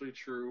is actually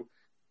true,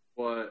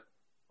 but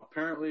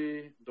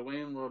apparently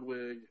Dwayne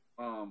Ludwig.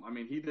 I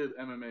mean, he did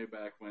MMA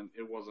back when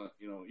it wasn't.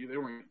 They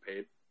weren't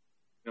getting paid.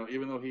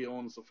 Even though he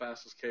owns the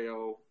fastest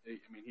KO,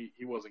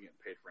 he wasn't getting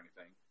paid for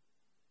anything.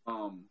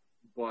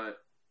 But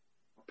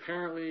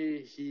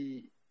apparently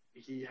he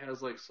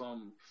has like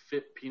some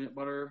fit peanut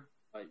butter.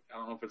 Like, I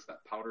don't know if it's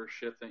that powder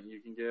shit that you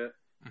can get.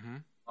 Mm-hmm.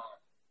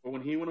 But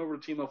when he went over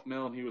to Team Alpha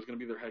Male and he was going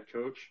to be their head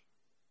coach,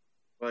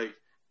 like,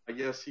 I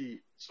guess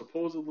he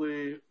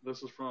supposedly,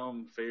 this is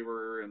from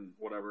Faber and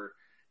whatever,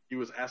 he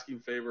was asking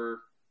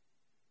Faber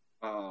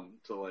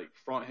to like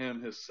front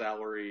him his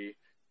salary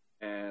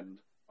and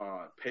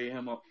pay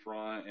him up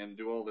front and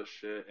do all this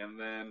shit, and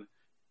then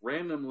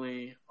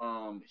randomly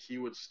he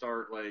would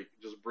start like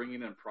just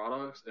bringing in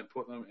products and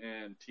putting them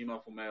in Team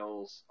Alpha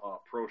Male's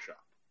pro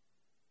shop,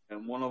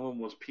 and one of them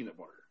was peanut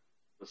butter,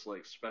 this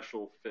like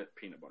special fit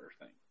peanut butter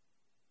thing.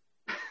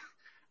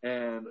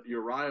 And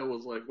Uriah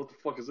was like, "What the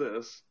fuck is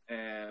this?"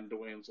 And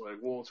Dwayne's like,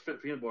 "Well, it's fit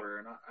peanut butter,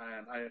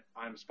 and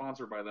I'm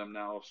sponsored by them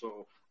now,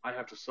 so I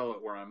have to sell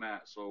it where I'm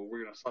at. So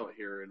we're gonna sell it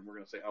here, and we're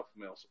gonna say Alpha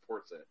Male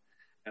supports it."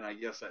 And I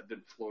guess that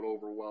didn't float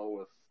over well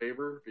with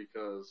Faber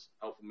because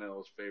Alpha Male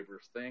is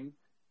Faber's thing,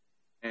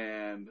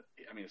 and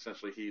I mean,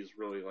 essentially, he's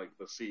really like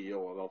the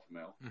CEO of Alpha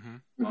Male.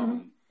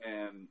 Mm-hmm.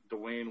 And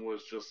Dwayne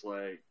was just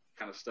like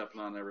kind of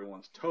stepping on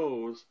everyone's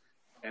toes.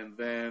 And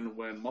then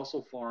when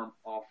Muscle Farm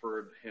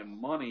offered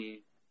him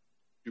money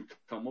to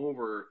come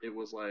over, it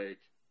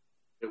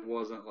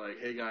wasn't like,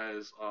 "Hey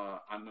guys,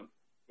 I'm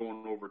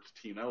going over to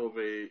Team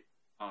Elevate,"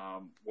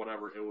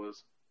 whatever. It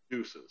was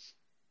deuces.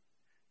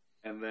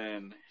 And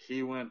then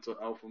he went to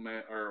over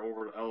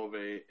to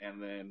Elevate,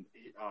 and then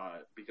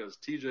because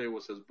TJ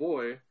was his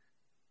boy,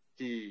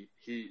 he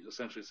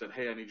essentially said,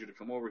 "Hey, I need you to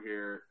come over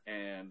here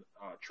and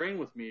train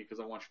with me because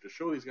I want you to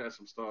show these guys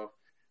some stuff."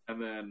 And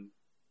then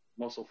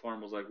Muscle Farm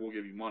was like, "We'll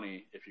give you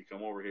money if you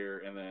come over here."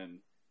 And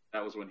then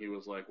that was when he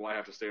was like, "Well, I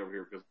have to stay over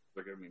here because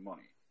they're giving me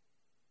money."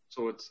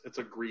 So it's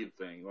a greed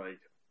thing. Like,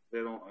 they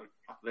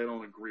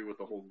don't agree with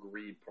the whole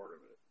greed part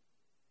of it.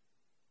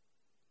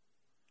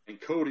 And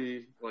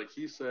Cody, like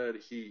he said,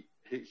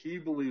 he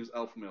believes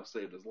Alpha Male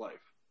saved his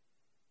life.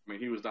 I mean,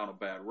 he was down a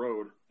bad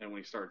road, and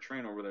when he started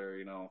training over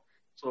there,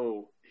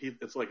 so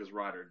it's like his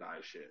ride or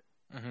die shit.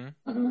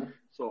 Mm-hmm.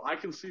 So I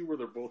can see where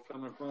they're both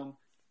coming from,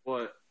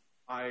 but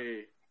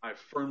I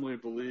firmly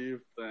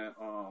believe that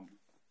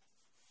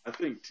I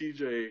think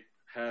TJ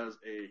has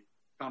a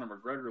Conor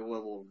McGregor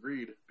level of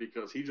greed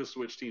because he just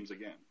switched teams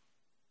again.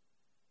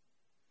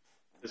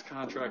 His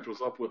contract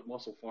was up with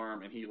Muscle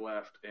Farm, and he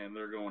left, and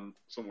they're going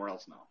somewhere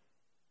else now.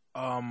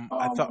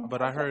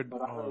 I heard.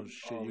 Oh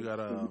shit! You got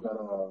a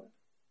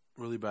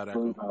really bad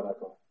echo.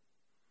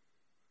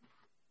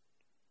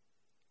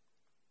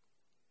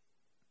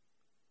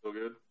 So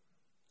good.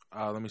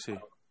 Let me see.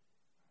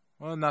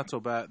 Well, not so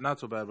bad,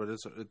 but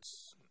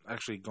it's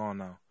actually gone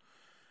now.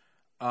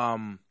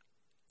 I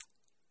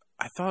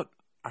thought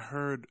I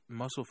heard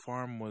Muscle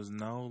Farm was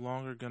no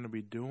longer going to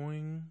be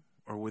doing,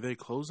 or were they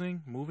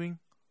closing, moving?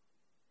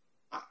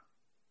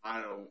 I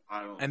don't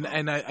know.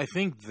 And I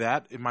think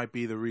that it might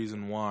be the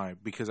reason why,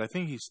 because I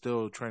think he's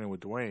still training with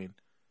Dwayne.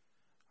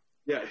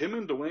 Yeah, him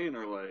and Dwayne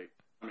are like,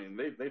 I mean,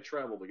 they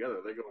travel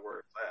together. They go where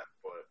it's at.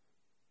 But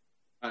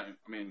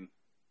I mean,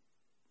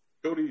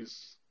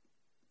 Cody's.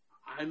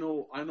 I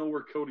know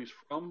where Cody's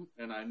from,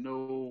 and I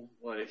know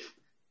like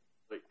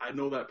I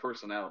know that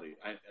personality.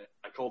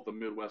 I call it the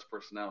Midwest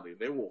personality.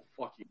 They will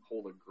fucking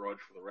hold a grudge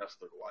for the rest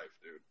of their life,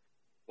 dude.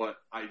 But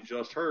I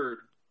just heard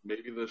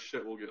maybe this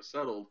shit will get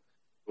settled.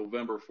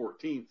 November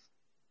 14th,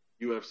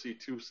 UFC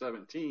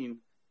 217.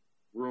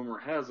 Rumor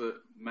has it,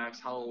 Max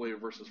Holloway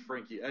versus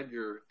Frankie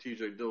Edgar,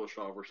 TJ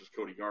Dillashaw versus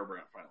Cody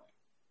Garbrandt finally.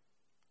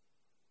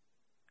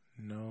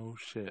 No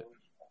shit.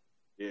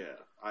 Yeah,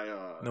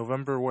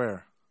 November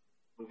where?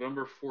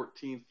 November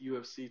 14th,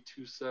 UFC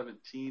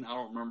 217. I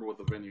don't remember what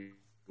the venue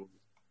was.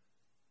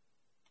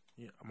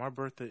 Yeah, my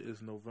birthday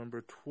is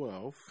November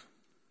 12th,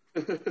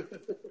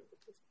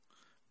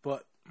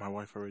 but my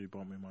wife already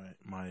bought me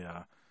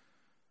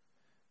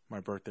my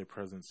birthday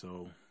present,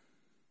 so,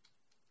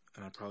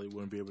 and I probably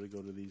wouldn't be able to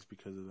go to these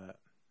because of that.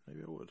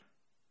 Maybe I would.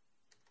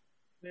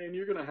 Man,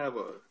 you're gonna have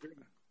a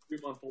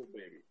 3-month-old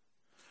baby.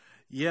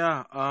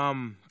 Yeah,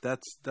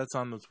 that's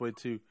on its way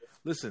too.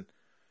 Listen,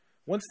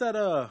 once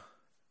the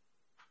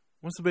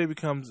baby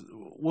comes,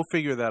 we'll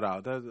figure that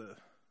out. That's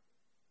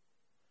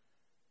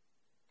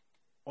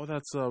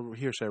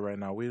hearsay right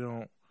now. We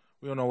don't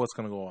know what's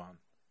gonna go on.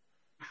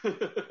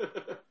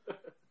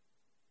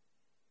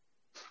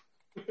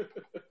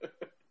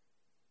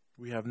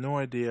 We have no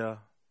idea.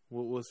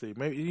 We'll see.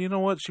 Maybe, you know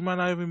what? She might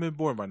not even been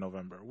born by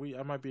November.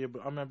 I might be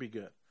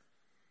good.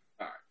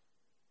 All right.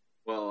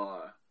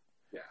 Well,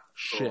 yeah.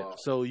 Shit.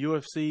 So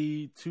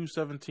UFC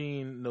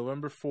 217,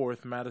 November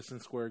 4th, Madison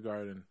Square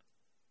Garden.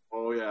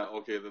 Oh yeah.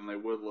 Okay, then they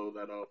would load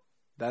that up.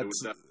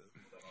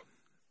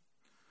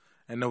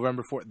 And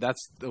November 4th.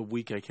 That's the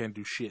week I can't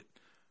do shit.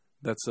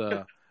 That's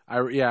I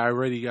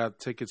already got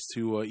tickets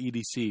to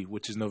EDC,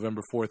 which is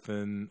November 4th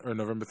or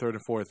November 3rd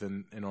and 4th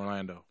in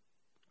Orlando.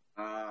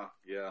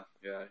 Yeah,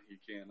 you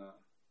can't,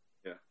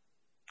 yeah.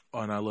 Oh,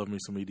 and I love me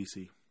some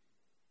EDC.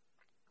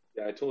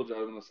 Yeah, I told you I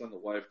was going to send the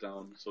wife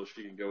down so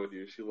she can go with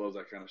you. She loves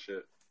that kind of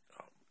shit.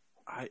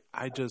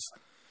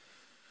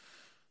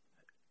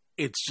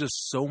 It's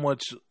just so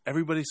much,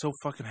 everybody's so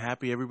fucking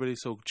happy,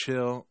 everybody's so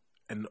chill,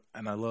 and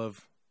I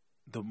love,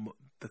 the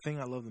thing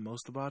I love the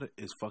most about it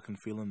is fucking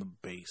feeling the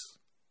bass.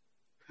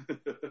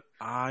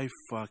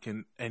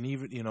 And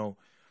even, you know,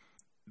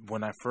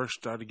 when I first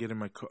started getting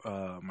my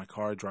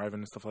car driving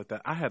and stuff like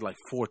that, I had like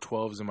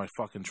 412s in my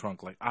fucking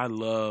trunk. Like, I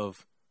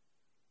love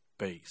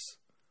bass.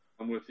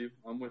 I'm with you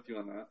on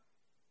that.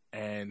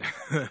 And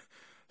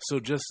so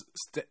just,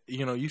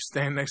 you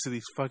stand next to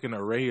these fucking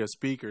array of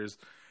speakers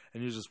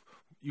and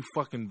you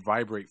fucking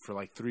vibrate for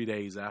like 3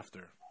 days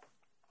after.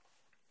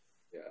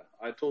 Yeah.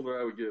 I told her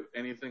I would give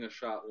anything a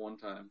shot one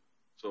time.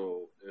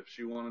 So if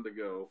she wanted to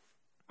go,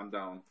 I'm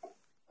down.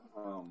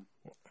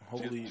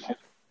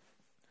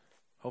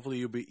 Hopefully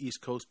you'll be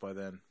East Coast by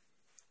then.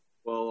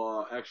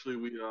 Well, actually,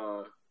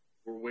 we're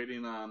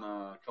waiting on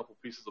a couple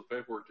pieces of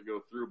paperwork to go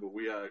through, but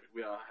we have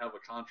a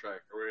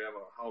contract, or we have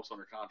a house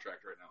under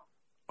contract right now.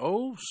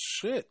 Oh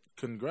shit!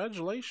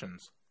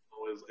 Congratulations.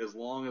 So as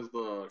long as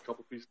the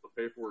couple pieces of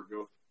paperwork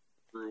go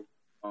through,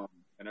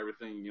 and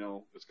everything,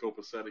 is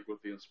copacetic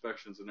with the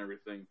inspections and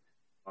everything,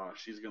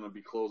 she's going to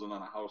be closing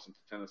on a house in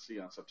Tennessee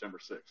on September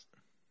 6th.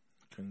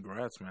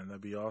 Congrats, man!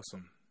 That'd be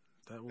awesome.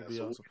 That would be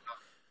awesome.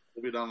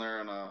 We'll be down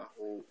there, and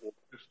we'll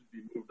officially be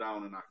moved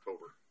down in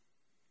October.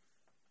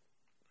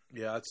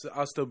 Yeah,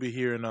 I'll still be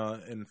here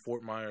in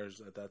Fort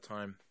Myers at that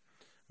time.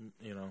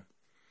 You know,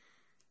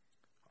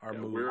 our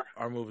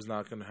move is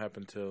not going to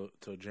happen till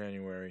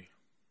January.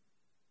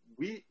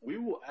 We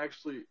will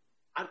actually,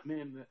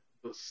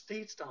 the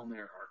states down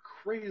there are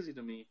crazy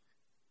to me.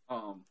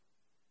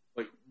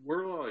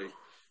 We're like,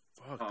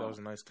 fuck, that was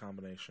a nice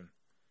combination.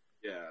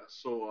 Yeah.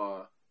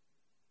 So,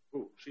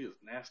 she is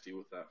nasty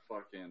with that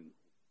fucking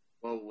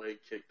low leg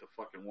kick to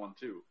fucking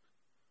 1-2.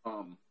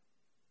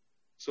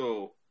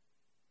 So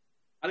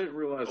I didn't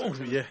realize. Oh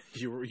yeah,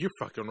 you're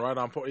fucking right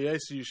on point. Yeah,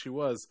 she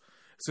was.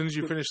 As soon as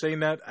you finished saying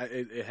that,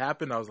 it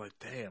happened. I was like,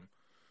 damn.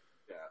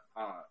 Yeah,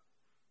 I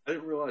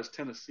didn't realize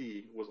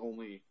Tennessee was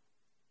only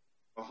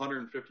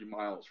 150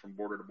 miles from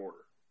border to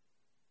border.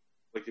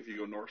 Like if you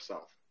go north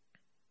south.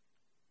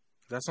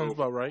 That sounds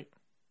about right.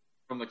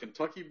 From the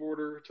Kentucky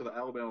border to the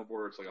Alabama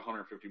border, it's like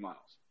 150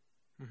 miles.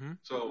 Mm-hmm.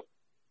 So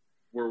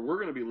where we're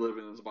going to be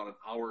living is about an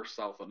hour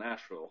south of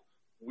Nashville.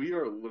 We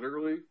are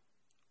literally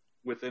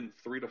within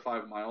 3 to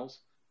 5 miles,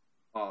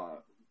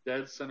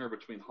 dead center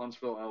between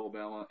Huntsville,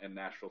 Alabama, and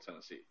Nashville,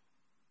 Tennessee.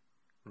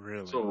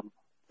 Really? So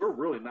we're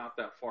really not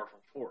that far from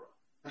Florida.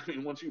 I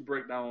mean, once you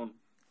break down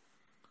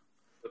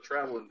the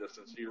traveling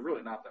distance, you're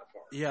really not that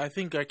far. Yeah, I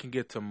think I can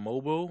get to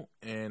Mobile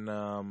and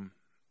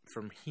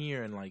from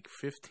here in like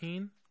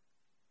 15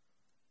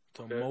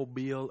 to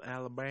Mobile,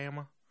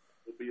 Alabama.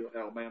 Mobile,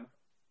 Alabama.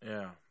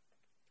 Yeah.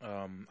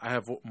 I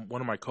have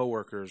one of my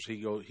coworkers.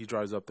 He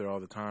drives up there all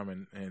the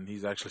time, and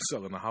he's actually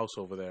selling a house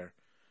over there.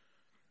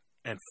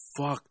 And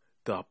fuck,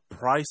 the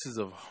prices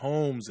of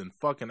homes in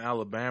fucking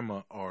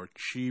Alabama are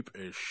cheap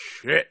as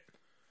shit.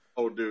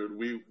 Oh, dude,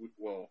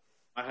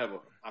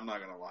 I'm not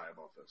gonna lie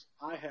about this.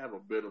 I have a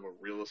bit of a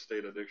real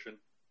estate addiction.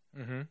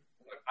 Mm-hmm.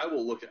 Like, I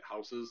will look at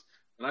houses,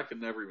 and I could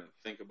never even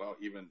think about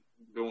even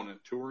going and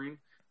touring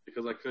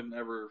because I couldn't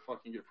ever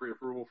fucking get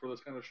pre-approval for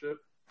this kind of shit.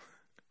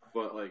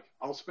 But like,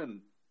 I'll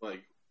spend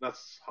like.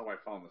 That's how I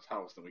found this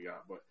house that we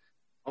got. But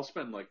I'll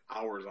spend like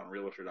hours on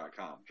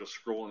Realtor.com just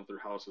scrolling through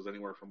houses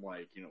anywhere from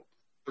like,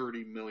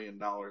 $30 million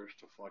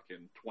to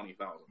fucking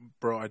 20,000.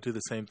 Bro, I do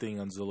the same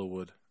thing on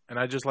Zillowwood. And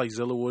I just like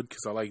Zillowwood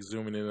because I like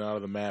zooming in and out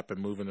of the map and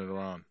moving it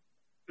around.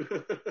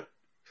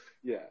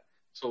 Yeah.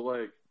 So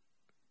like,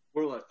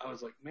 I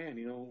was like, man,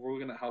 we're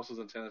looking at houses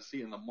in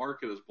Tennessee and the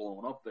market is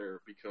blowing up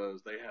there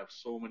because they have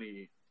so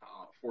many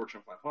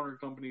Fortune 500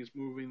 companies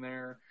moving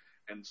there.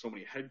 and so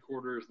many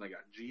headquarters, and they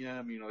got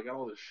GM, you know, they got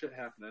all this shit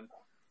happening,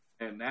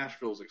 and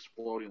Nashville's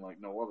exploding like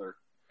no other.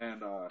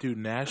 And dude,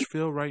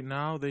 Nashville right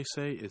now, they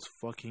say, is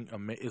fucking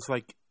amazing. It's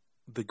like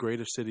the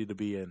greatest city to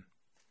be in.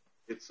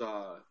 It's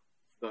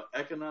the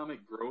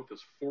economic growth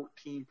is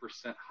 14%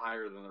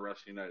 higher than the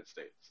rest of the United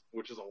States,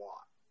 which is a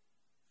lot.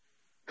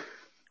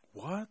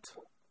 What?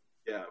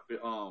 Yeah,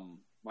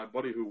 my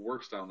buddy who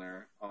works down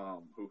there,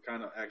 who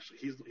kind of actually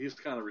he's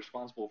kind of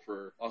responsible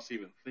for us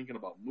even thinking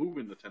about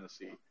moving to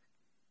Tennessee.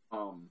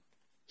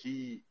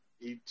 He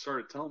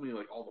started telling me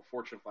like all the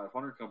Fortune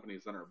 500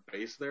 companies that are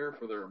based there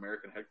for their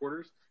American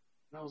headquarters,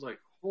 and I was like,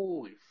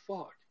 holy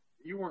fuck,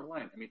 you weren't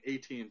lying. I mean,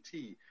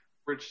 AT&T,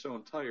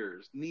 Bridgestone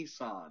Tires,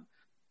 Nissan,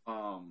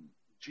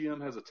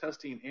 GM has a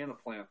testing and a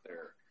plant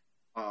there,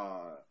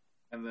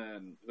 and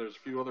then there's a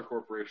few other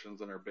corporations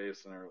that are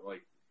based in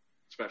like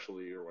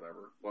specialty or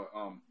whatever, but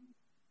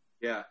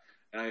yeah,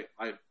 and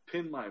I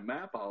pinned my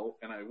map out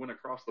and I went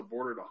across the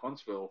border to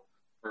Huntsville,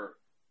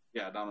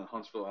 down in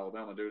Huntsville,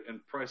 Alabama, dude,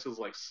 and prices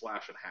like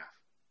slash in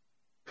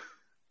half.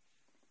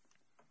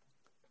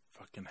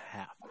 Fucking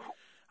half.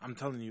 I'm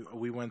telling you,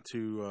 we went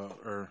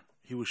to,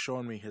 he was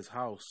showing me his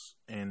house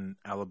in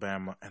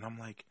Alabama, and I'm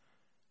like,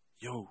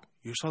 yo,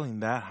 you're selling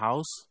that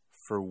house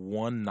for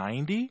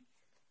 $190?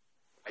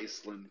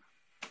 Iceland.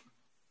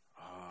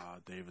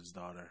 David's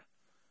daughter.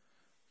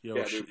 Yo,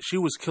 Yeah, she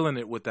was killing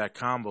it with that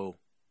combo.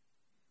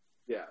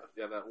 Yeah,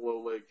 that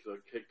low leg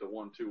kick to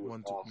 1-2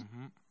 was awesome.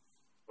 Mm-hmm.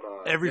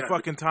 But, every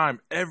fucking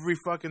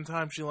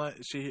time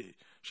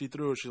she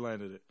threw it, she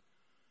landed it.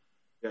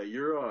 Yeah,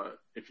 you're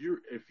if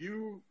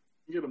you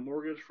get a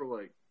mortgage for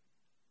like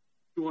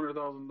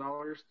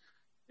 $200,000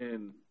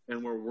 and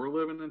where we're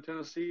living in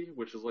Tennessee,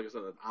 which is like I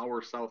said, an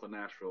hour south of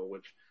Nashville,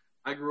 which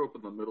I grew up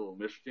in the middle of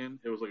Michigan.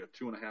 It was like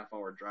a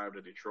 2.5-hour drive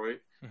to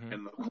Detroit, mm-hmm.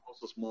 and the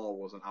closest mall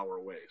was an hour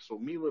away. So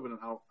me living an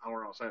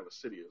hour outside of a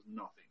city is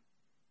nothing.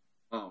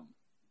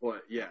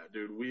 But yeah,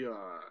 dude, we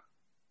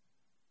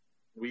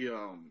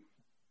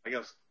I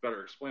guess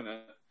better explain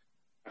it.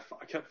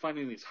 I kept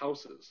finding these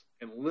houses,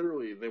 and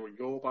literally they would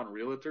go up on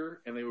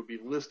Realtor, and they would be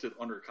listed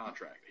under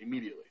contract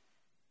immediately.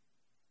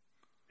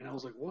 And I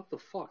was like, what the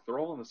fuck? They're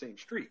all on the same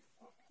street.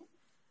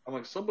 I'm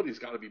like, somebody's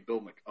got to be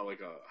building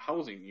like a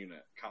housing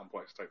unit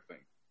complex type thing.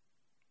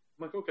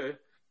 I'm like, okay.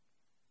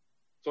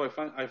 So I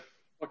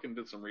fucking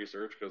did some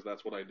research, because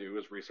that's what I do,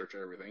 is research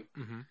everything,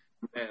 mm-hmm.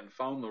 and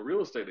found the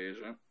real estate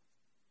agent.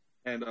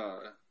 And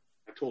I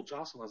told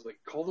Jocelyn, I was like,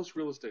 call this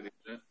real estate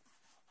agent,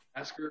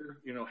 ask her,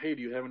 you know, hey,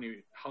 do you have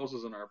any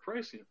houses in our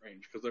pricing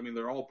range? Because, I mean,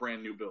 they're all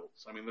brand new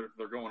builds. I mean,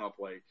 they're going up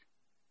like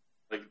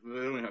they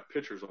don't even have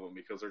pictures of them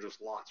because they're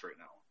just lots right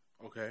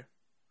now. Okay.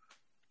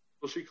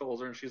 So she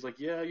calls her and she's like,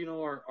 yeah, you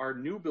know, our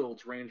new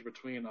builds range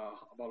between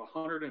about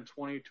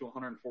 120 to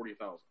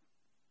 140,000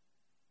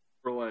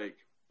 for like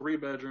 3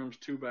 bedrooms,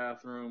 2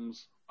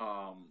 bathrooms,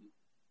 12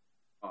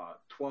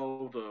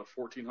 to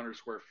 1,400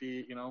 square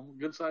feet. You know,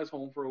 good size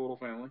home for a little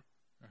family.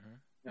 Mm-hmm.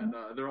 And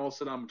they're all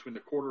set on between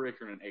the 1/4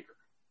 acre and an acre.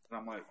 And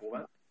I'm like,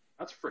 well,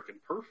 that's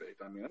freaking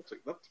perfect. I mean,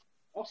 that's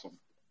awesome.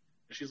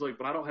 And she's like,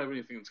 but I don't have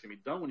anything that's gonna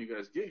be done when you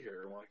guys get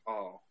here. I'm like,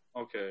 oh,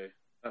 okay,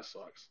 that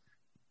sucks.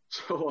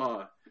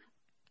 So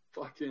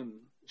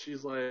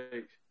she's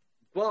like,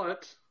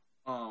 but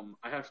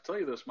I have to tell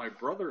you this, my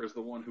brother is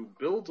the one who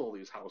builds all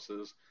these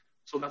houses,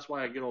 so that's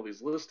why I get all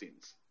these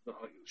listings.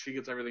 She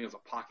gets everything as a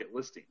pocket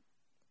listing.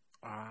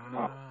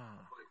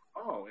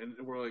 Oh, and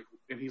we're like,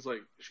 and she's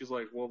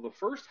like, well, one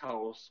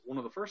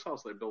of the first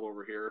house they built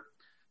over here,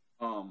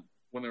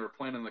 when they were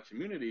planning the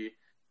community,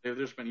 they've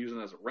just been using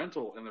it as a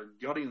rental, and they're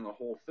gutting the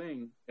whole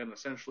thing, and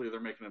essentially they're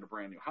making it a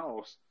brand new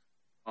house.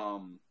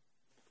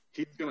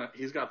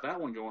 He's got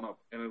that one going up,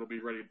 and it'll be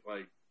ready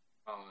like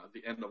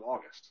the end of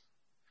August.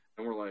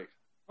 And we're like,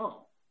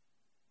 oh,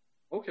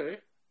 okay.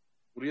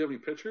 Well, do you have any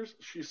pictures?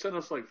 She sent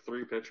us like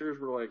 3 pictures.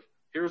 We're like,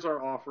 here's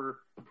our offer.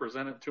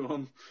 Present it to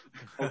him.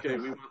 Okay,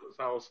 we want this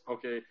house.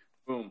 Okay,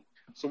 boom.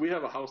 So we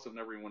have a house that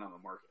never even went on the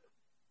market.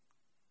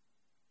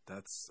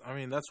 That's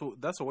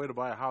a way to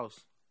buy a house.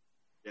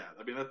 Yeah,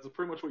 I mean, that's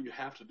pretty much what you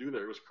have to do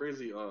there. It was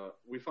crazy.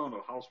 We found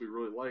a house we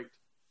really liked,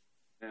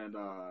 and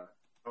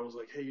I was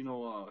like, hey, you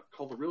know,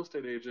 call the real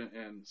estate agent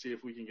and see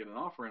if we can get an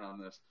offer in on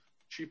this.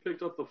 She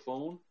picked up the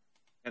phone,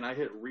 and I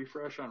hit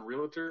refresh on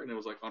Realtor, and it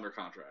was like under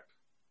contract.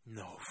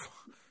 No.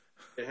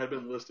 It had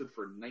been listed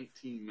for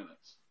 19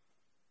 minutes.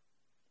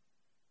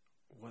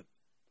 What?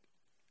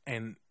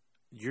 And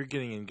you're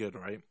getting in good,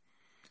 right?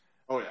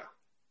 Oh, yeah.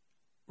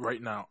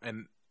 Right now.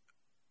 And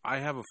I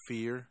have a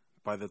fear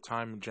by the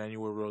time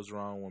January rolls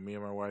around, when me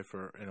and my wife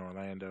are in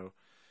Orlando,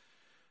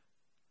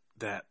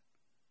 that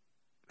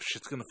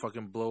shit's going to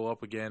fucking blow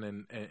up again,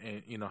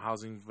 and you know,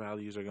 housing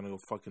values are going to go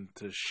fucking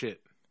to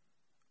shit.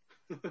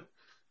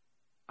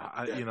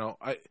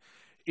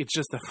 It's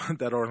just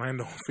that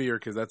Orlando fear,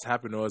 because that's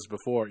happened to us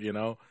before, you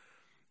know?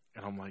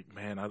 And I'm like,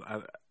 man,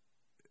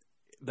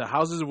 the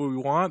houses we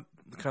want,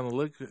 kind of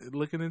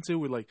looking into,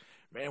 we're like,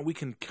 man, we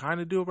can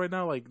kind of do it right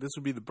now. Like, this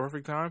would be the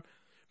perfect time.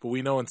 But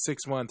we know in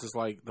 6 months, it's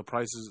like the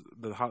prices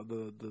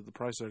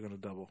are going to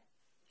double.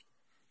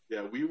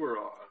 Yeah,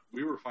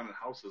 we were finding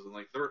houses, and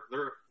like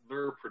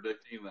they're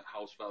predicting that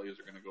house values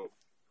are going to go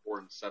 4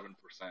 and 7%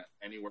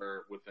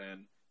 anywhere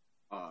within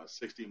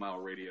 60-mile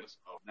radius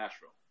of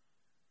Nashville,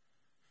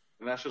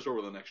 and that's just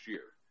over the next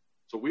year.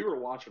 So we were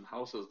watching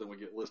houses that would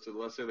get listed.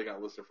 Let's say they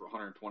got listed for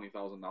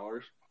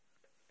 $120,000,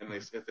 and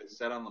if they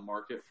sat on the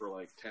market for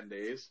like 10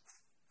 days,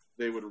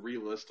 they would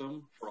relist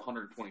them for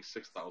 $126,000,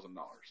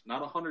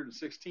 not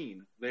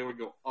 $116,000. They would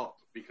go up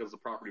because the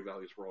property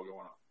values were all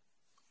going up.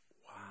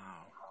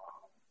 Wow,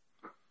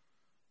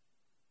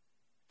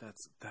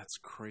 that's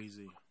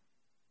crazy.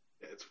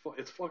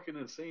 It's fucking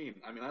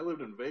insane. I mean, I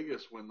lived in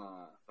Vegas when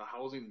the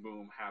housing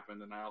boom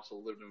happened, and I also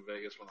lived in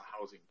Vegas when the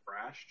housing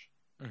crashed.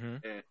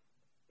 Mm-hmm. And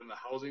when the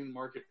housing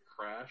market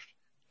crashed,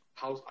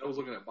 I was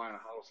looking at buying a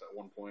house at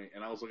one point,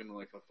 and I was looking at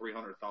like the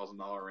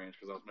 $300,000 range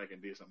because I was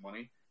making decent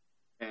money.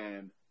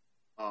 And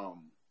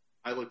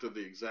I looked at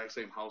the exact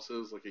same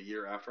houses like a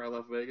year after I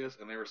left Vegas,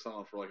 and they were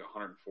selling for like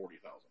 $140,000.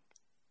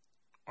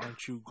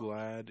 Aren't you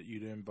glad you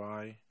didn't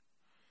buy?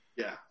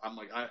 Yeah, I'm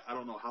like, I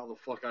don't know how the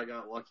fuck I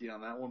got lucky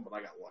on that one, but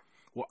I got lucky.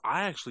 Well,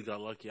 I actually got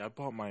lucky. I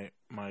bought my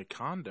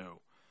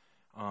condo,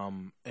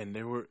 and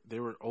they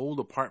were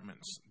old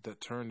apartments that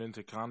turned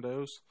into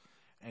condos,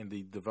 and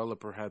the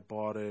developer had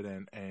bought it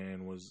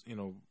and was, you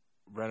know,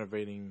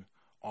 renovating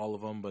all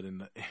of them, but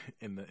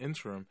in the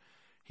interim,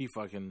 he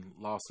fucking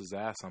lost his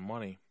ass on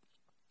money,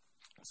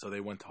 so they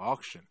went to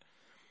auction,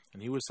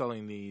 and he was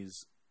selling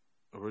these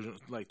original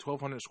like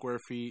 1,200 square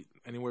feet,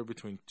 anywhere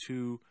between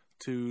 2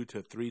 to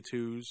 3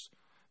 2s.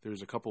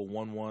 There's a couple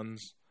 1-1s,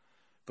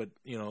 but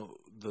you know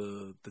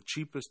the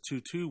cheapest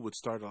 2 would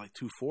start at like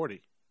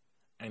 $240,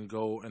 and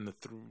go, and the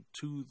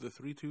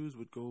 3 2s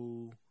would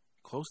go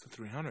close to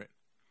 $300.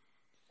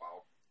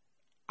 Wow!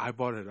 I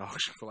bought it at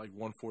auction for like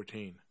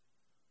 $114.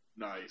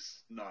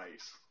 Nice.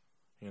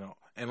 You know,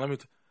 and let me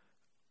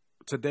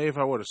today, if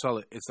I were to sell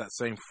it, it's that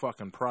same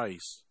fucking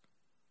price,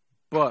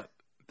 but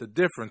the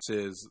difference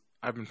is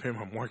I've been paying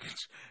my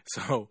mortgage,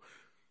 so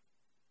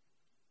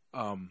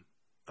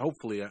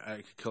hopefully I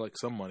could collect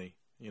some money,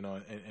 you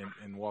know,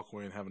 and walk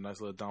away and have a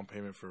nice little down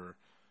payment for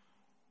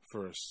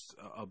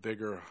a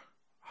bigger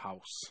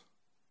house.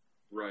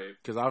 Right.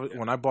 Because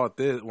when I bought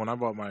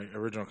my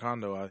original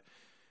condo,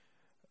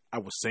 I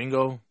was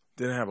single,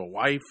 didn't have a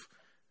wife,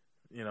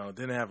 you know,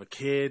 didn't have a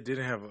kid,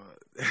 didn't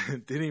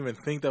even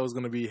think that was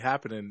going to be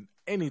happening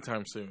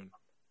anytime soon.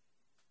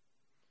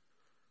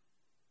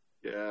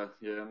 Yeah,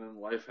 and then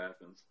life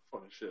happens.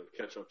 Fucking shit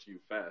catch up to you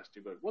fast.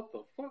 You're like, what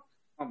the fuck?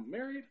 I'm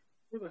married?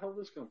 Where the hell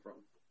did this come from?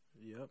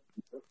 Yep.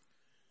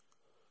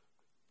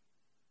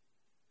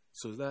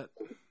 So is that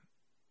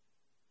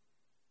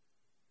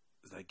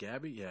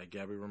Gabby? Yeah,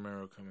 Gabby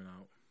Romero coming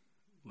out.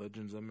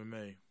 Legends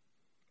MMA.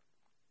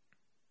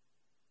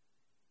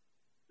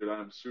 Dude,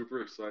 I'm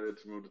super excited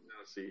to move to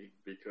Tennessee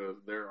because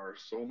there are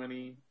so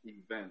many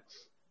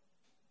events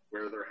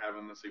where they're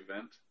having this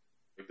event.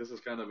 Like, this is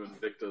kind of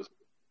Invicta's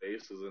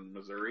base is in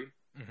Missouri.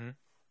 Mm-hmm. And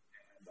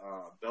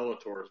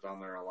Bellator's down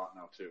there a lot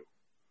now, too.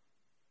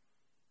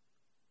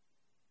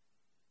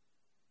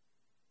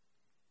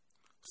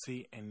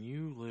 See, and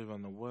you live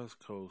on the West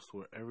Coast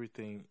where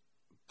everything,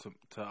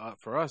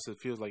 for us, it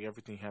feels like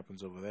everything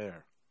happens over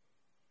there.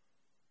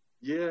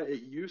 Yeah,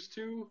 it used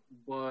to,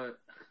 but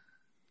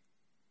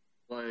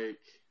like,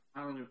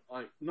 I don't know,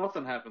 like,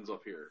 nothing happens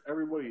up here.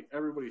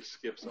 Everybody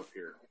skips up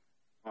here.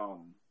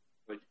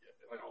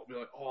 Like I'll be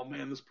like, oh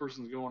man, this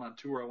person's going on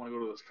tour. I want to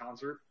go to this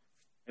concert,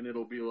 and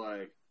it'll be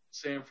like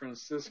San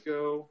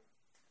Francisco,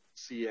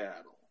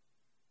 Seattle.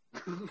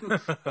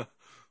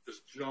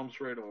 Just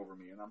jumps right over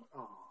me, and I'm like,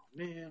 oh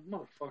man,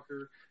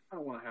 motherfucker, I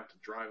don't want to have to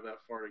drive that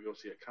far to go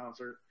see a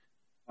concert.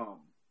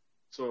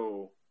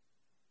 So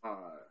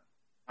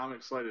I'm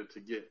excited to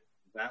get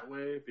that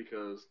way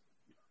because,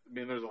 I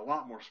mean, there's a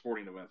lot more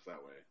sporting events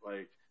that way.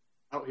 Like,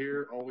 out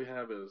here, all we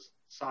have is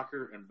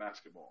soccer and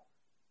basketball.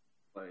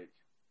 Like,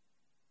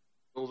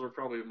 those are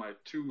probably my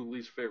two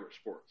least favorite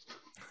sports.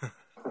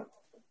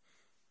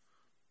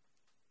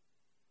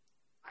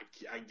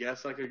 I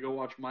guess I could go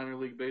watch minor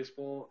league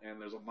baseball,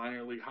 and there's a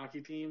minor league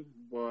hockey team,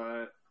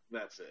 but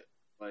that's it.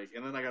 Like,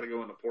 and then I got to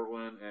go into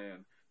Portland,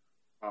 and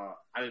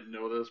I didn't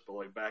know this, but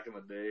like back in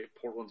the day,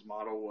 Portland's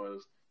motto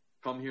was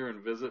 "Come here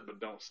and visit, but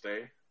don't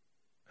stay."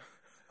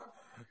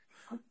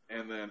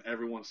 And then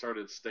everyone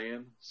started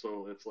staying,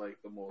 so it's like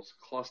the most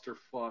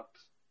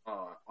clusterfucked,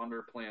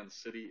 underplanned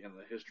city in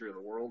the history of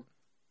the world.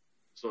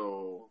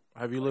 So,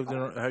 have you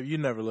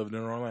never lived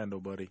in Orlando,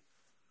 buddy?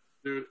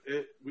 Dude,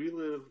 we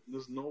live.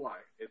 This is no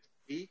lie. It's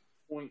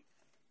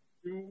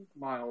 8.2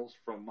 miles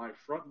from my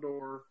front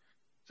door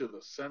to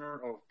the center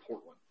of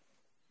Portland,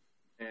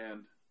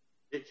 and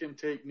it can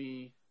take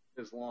me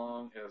as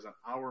long as an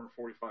hour and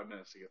 45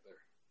 minutes to get there.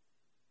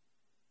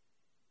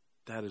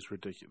 That is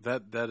ridiculous.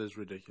 That is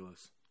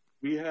ridiculous.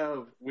 We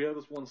have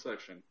this one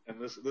section,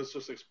 and this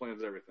just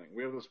explains everything.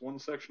 We have this one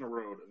section of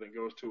road that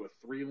goes to a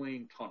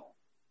 3-lane tunnel.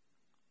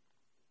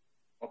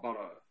 About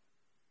a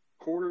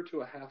quarter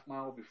to a half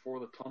mile before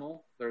the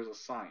tunnel, there's a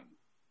sign.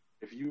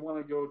 If you want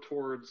to go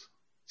towards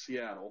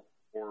Seattle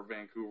or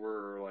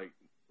Vancouver or like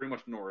pretty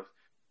much north,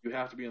 you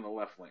have to be in the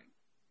left lane.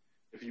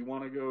 If you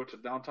want to go to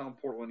downtown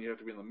Portland, you have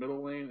to be in the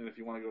middle lane, and if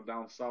you want to go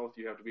down south,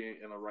 you have to be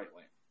in the right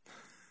lane.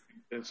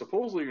 And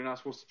supposedly you're not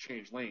supposed to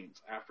change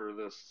lanes after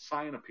this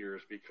sign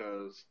appears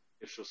because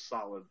it's just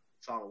solid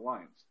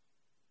lines.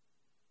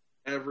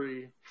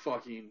 Every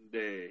fucking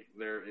day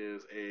there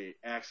is a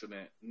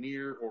accident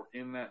near or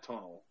in that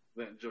tunnel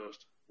that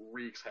just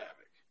wreaks havoc.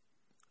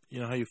 You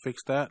know how you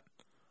fix that?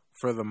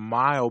 For the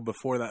mile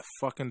before that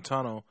fucking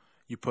tunnel,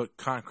 you put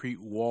concrete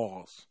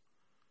walls.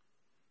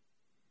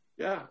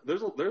 Yeah,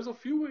 there's a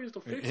few ways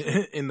to fix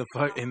it.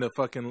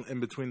 in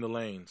between the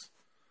lanes.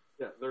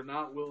 Yeah, they're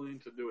not willing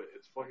to do it.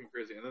 It's fucking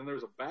crazy. And then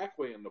there's a back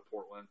way into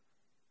Portland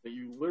that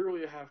you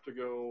literally have to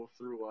go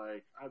through,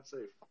 like, I'd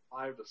say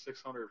 500 to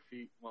 600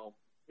 feet, well,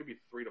 maybe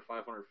 300 to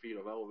 500 feet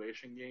of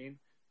elevation gain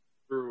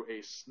through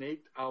a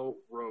snaked out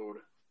road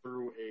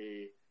through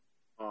a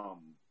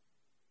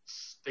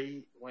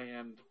state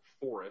land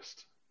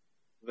forest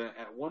that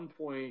at one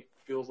point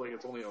feels like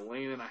it's only a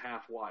lane and a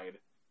half wide,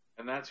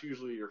 and that's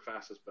usually your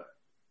fastest bet.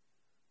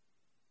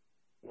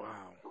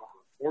 Wow.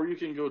 Or you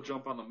can go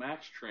jump on the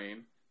Max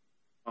train,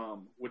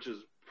 which is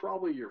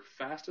probably your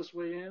fastest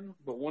way in,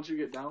 but once you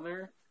get down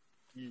there,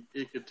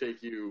 it could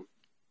take you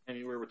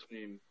anywhere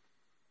between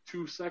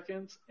 2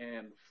 seconds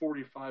and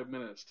 45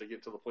 minutes to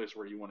get to the place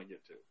where you want to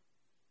get to.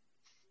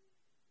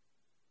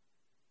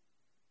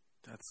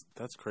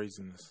 That's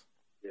craziness.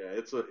 Yeah,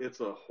 it's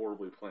a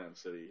horribly planned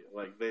city.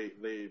 Like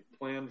they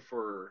planned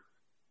for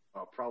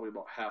probably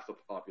about half the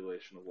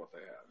population of what they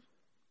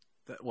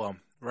have. Well,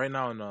 right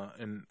now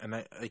and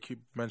I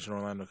keep mentioning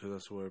Orlando because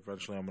that's where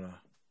eventually I'm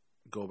gonna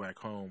go back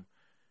home.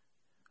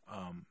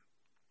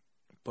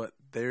 But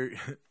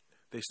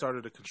they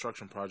started a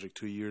construction project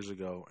 2 years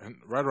ago, and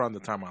right around the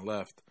time I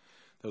left,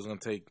 that was gonna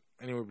take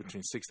anywhere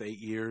between 6 to 8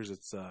 years.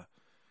 It's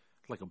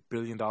like $1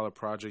 billion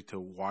project to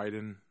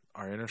widen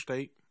our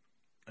interstate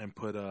and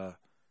put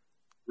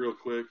Real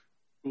quick,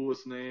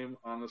 coolest name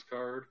on this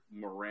card,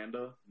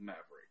 Miranda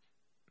Maverick.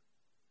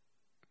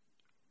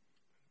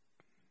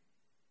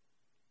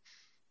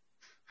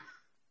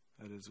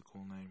 That is a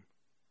cool name.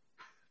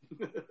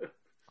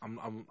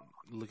 I'm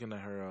looking at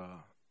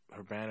her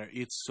banner.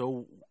 It's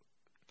so.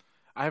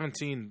 I haven't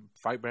seen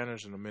fight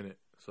banners in a minute,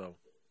 so.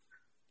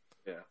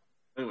 Yeah.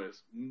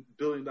 Anyways, $1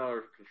 billion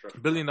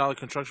construction. $1 billion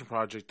construction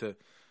project to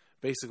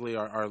basically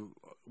our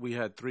we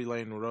had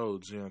 3-lane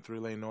roads,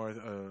 3-lane north,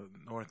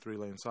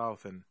 3-lane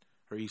south,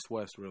 or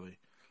east-west really,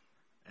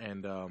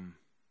 and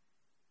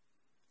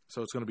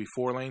so it's going to be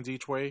 4 lanes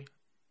each way,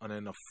 and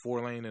then a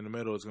 4-lane in the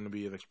middle is going to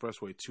be an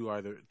expressway,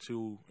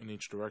 two in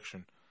each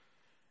direction,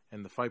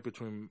 and the fight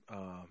between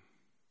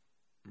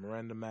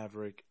Miranda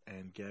Maverick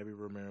and Gabby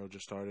Romero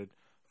just started.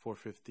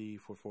 450,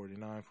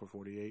 449,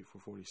 448,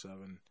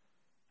 447,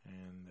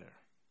 and there.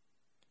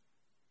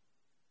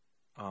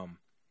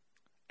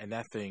 And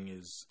that thing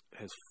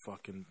has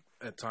fucking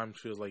at times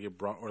feels like it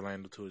brought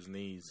Orlando to his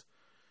knees.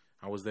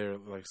 I was there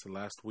like the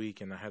last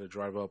week, and I had to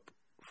drive up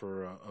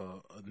for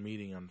a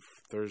meeting on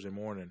Thursday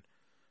morning.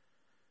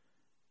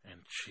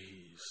 And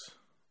jeez,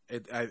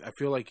 I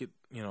feel like it,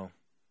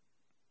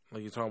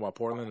 like you're talking about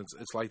Portland.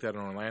 It's like that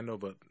in Orlando,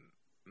 but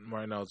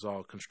right now it's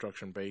all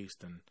construction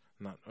based and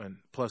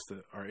plus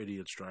our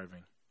idiots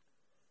driving.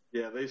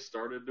 Yeah, they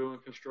started doing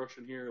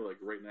construction here, like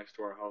right next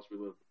to our house. We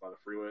live by the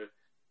freeway,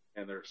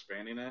 and they're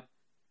expanding it.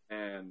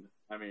 And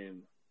I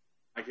mean,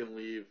 I can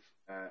leave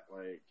at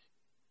like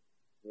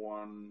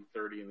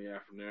 1:30 in the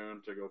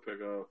afternoon to go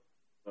pick up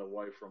the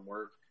wife from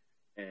work,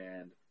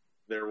 and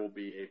there will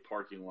be a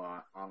parking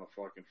lot on the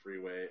fucking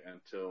freeway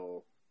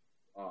until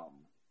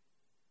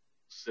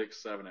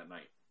 6, 7 at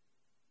night.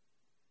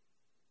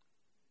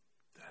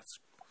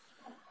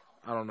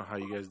 I don't know how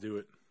you guys do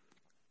it.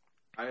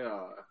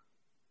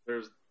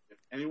 There's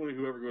anyone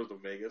who ever goes to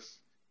Vegas,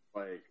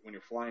 like when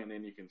you're flying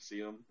in, you can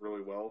see them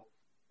really well.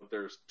 But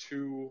there's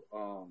 2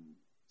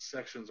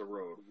 sections of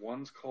road.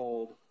 One's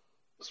called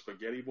the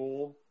Spaghetti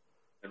Bowl,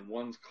 and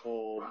one's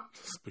called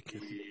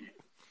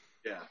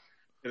yeah.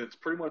 And it's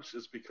pretty much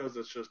because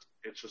it's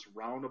just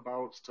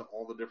roundabouts to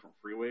all the different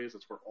freeways.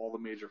 It's where all the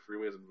major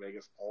freeways in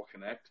Vegas all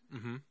connect.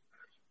 Mm-hmm.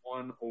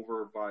 One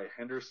over by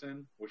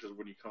Henderson, which is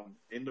when you come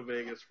into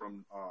Vegas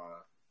from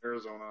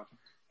Arizona,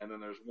 and then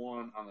there's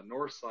one on the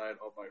north side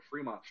up by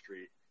Fremont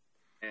Street,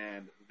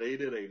 and they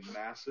did a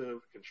massive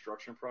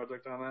construction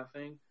project on that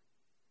thing.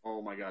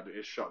 Oh my God, dude,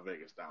 it shut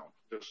Vegas down.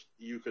 Just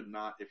you could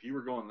not, if you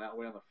were going that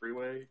way on the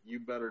freeway, you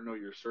better know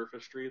your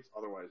surface streets,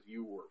 otherwise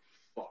you were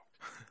fucked.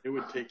 It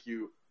would take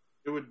you,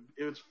 it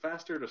was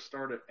faster to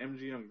start at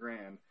MGM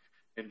Grand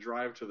and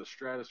drive to the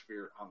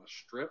Stratosphere on the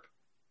Strip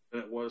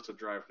than it was to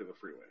drive through the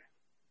freeway.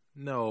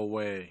 No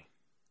way.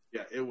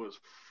 Yeah, it was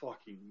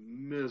fucking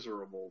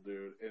miserable,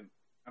 dude. And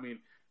I mean,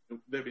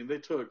 they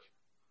took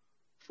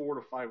 4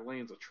 to 5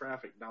 lanes of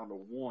traffic down to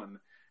 1,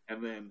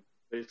 and then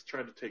they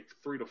tried to take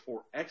 3 to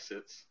 4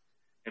 exits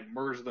and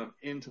merge them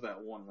into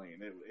that 1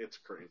 lane. It's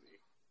crazy.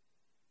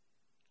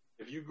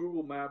 If you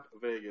Google Map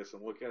Vegas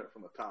and look at it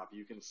from the top,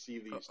 you can see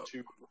these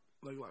 2.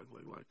 Like.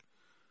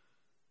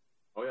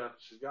 Oh yeah,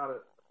 she's got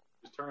it.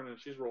 She's turning.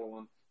 She's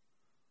rolling.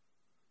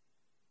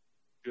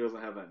 She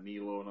doesn't have that knee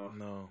low enough.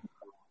 No.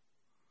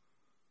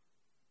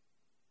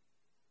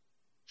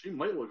 She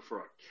might look for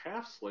a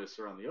calf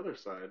slicer on the other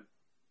side.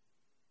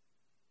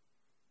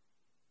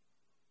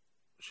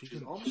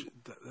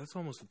 That's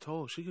almost a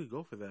toe. She could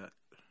go for that.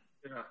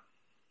 Yeah.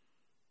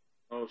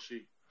 Oh,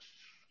 she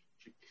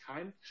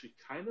kind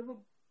of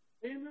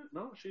abandoned it.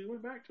 No, she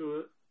went back to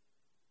it.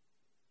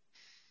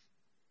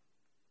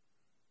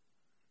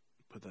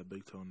 Put that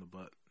big toe in the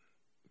butt.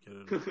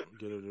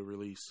 Get it a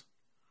release.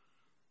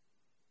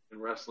 In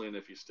wrestling,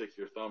 if you stick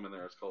your thumb in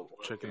there, it's called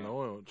checking the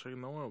oil.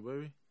 Checking the oil,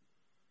 baby.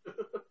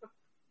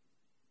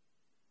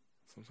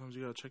 Sometimes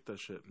you gotta check that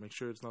shit. Make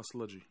sure it's not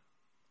sludgy.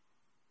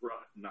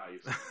 Right,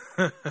 nice.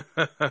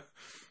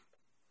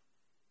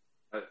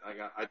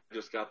 I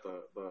just got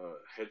the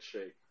head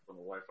shake from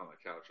the wife on the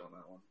couch on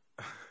that one.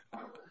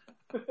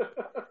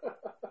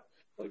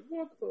 Like,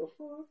 what the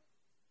fuck?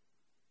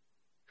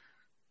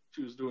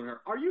 She was doing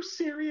her. Are you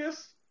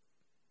serious?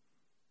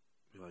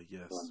 Be like,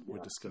 yes, we're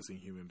discussing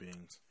human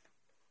beings.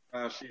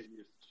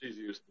 She's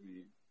used to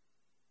me.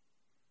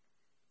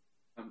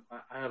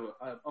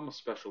 I'm a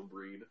special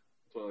breed.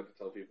 That's what I like to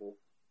tell people.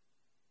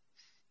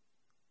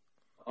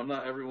 I'm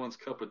not everyone's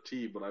cup of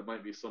tea, but I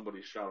might be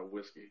somebody's shot of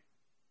whiskey.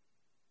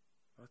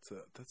 That's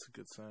a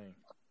good saying.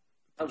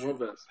 I love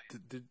that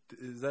saying.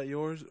 Is that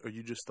yours, or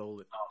you just stole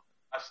it? No,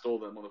 I stole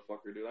that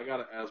motherfucker, dude. I got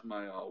it as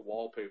my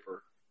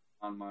wallpaper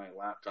on my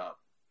laptop.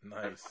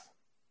 Nice.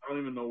 I don't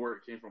even know where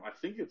it came from. I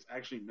think it's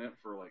actually meant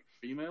for like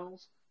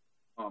females,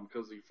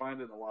 because you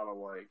find it in a lot of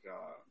like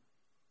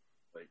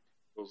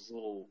those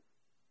little,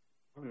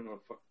 I don't even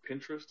know,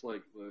 Pinterest,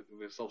 like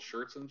they sell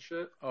shirts and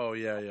shit. Oh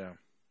yeah.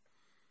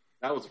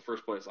 That was the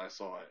first place I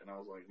saw it, and I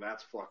was like,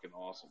 "That's fucking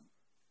awesome."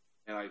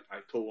 And I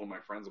told one of my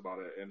friends about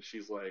it, and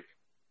she's like,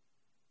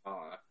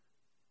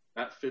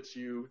 "That fits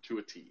you to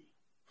a T."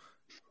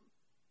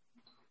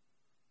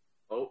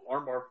 Oh,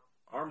 armbar.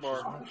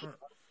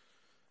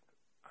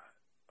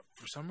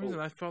 For some reason,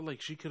 I felt like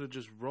she could have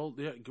just rolled.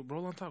 Yeah,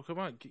 roll on top. Come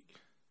on.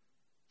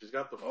 She's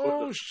got the foot.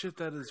 Oh shit,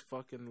 that is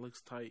fucking looks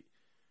tight.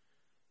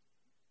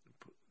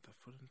 Put the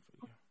foot in.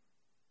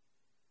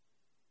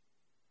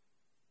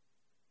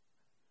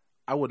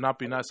 I would not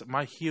be nice.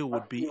 My heel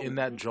would be in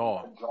that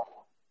jaw.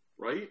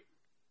 Right?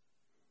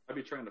 I'd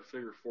be trying to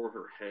figure for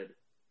her head.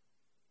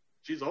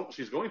 She's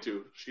going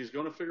to. She's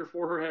going to figure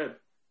for her head.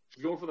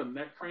 She's going for the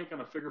neck crank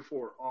on a figure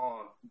four.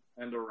 Oh,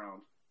 end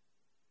around.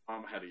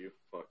 I'm ahead of you.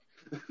 Fuck.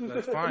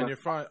 That's fine. You're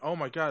fine. Oh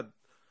my god.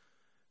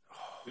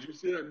 Did you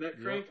see that neck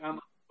crank on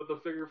with the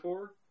figure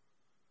four?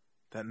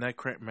 That neck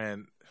crank,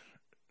 man.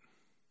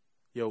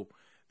 Yo,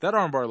 that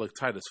armbar looked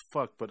tight as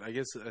fuck. But I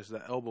guess as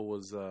the elbow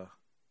was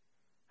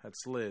had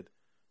slid.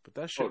 But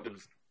that shit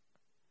was.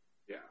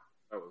 Yeah,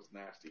 that was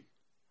nasty.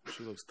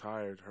 She looks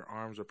tired. Her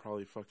arms are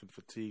probably fucking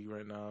fatigued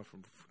right now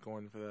from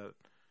going for that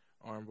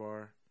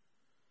armbar.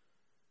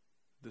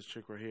 This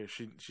chick right here,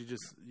 she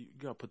just, you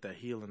gotta put that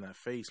heel in that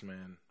face,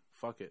 man.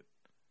 Fuck it.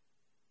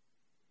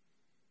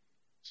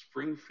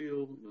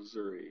 Springfield,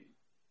 Missouri.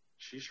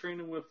 She's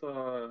training with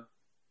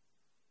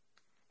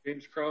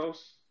James Krause.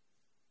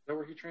 Is that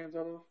where he trains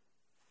out of?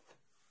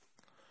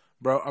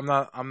 Bro, I'm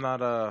not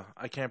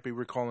I can't be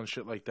recalling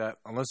shit like that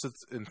unless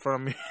it's in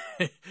front of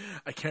me.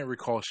 I can't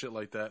recall shit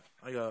like that.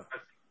 I think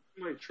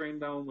she might train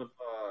down with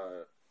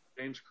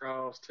James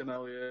Krause, Tim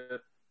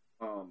Elliott.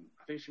 I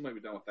think she might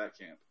be down with that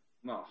camp.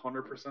 I'm not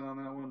 100% on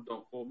that one.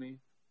 Don't quote me.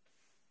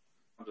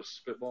 I'm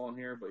just spitballing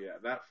here, but yeah,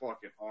 that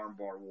fucking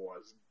armbar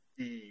was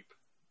deep.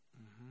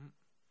 Mm-hmm.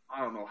 I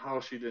don't know how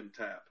she didn't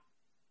tap.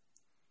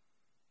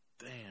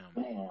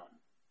 Damn.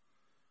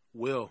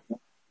 Will.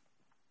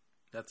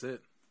 That's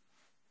it.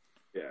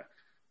 Yeah.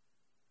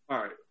 All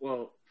right.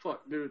 Well,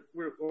 fuck, dude.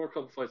 We're a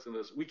couple fights in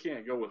this. We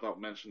can't go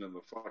without mentioning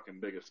the fucking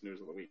biggest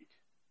news of the week.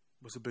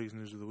 What's the biggest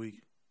news of the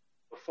week?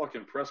 The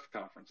fucking press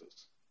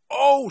conferences.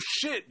 Oh,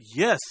 shit.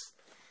 Yes.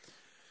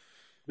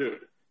 Dude.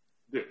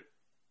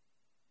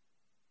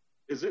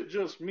 Is it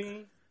just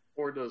me,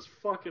 or does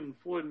fucking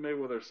Floyd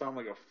Mayweather sound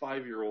like a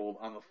 5-year-old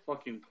on the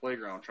fucking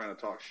playground trying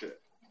to talk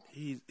shit?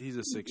 He's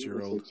a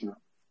 6-year-old.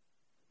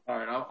 All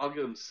right, I'll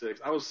give him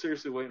 6. I was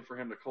seriously waiting for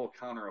him to call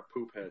Conor a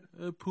poop head.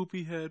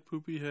 Poopy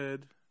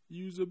head.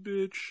 Use a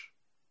bitch.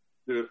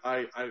 Dude,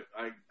 I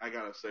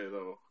gotta say,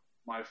 though,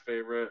 my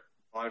favorite,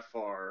 by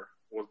far,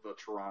 was the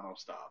Toronto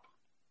stop.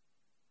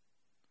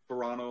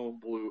 Toronto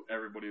blew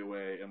everybody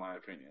away, in my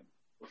opinion.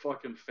 The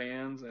fucking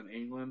fans in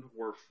England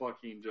were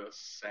fucking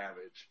just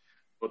savage.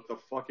 But the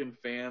fucking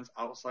fans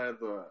outside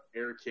the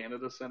Air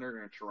Canada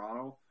Centre in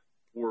Toronto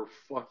were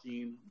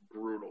fucking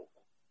brutal.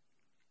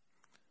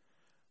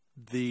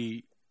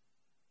 The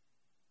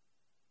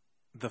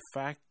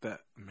fact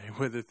that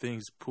Mayweather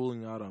thinks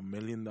pulling out $1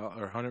 million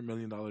or $100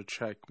 million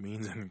check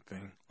means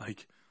anything,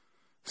 like,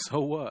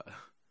 so what?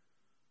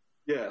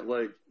 Yeah,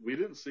 like, we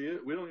didn't see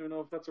it. We don't even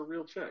know if that's a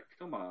real check.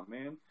 Come on,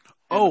 man.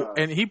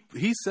 And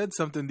he said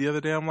something the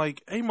other day. I'm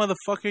like, hey,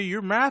 motherfucker,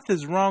 your math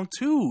is wrong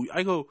too.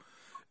 I go,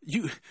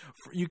 you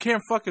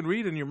can't fucking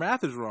read and your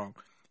math is wrong.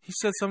 He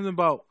said something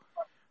about,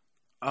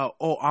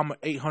 I'm an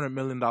 $800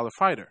 million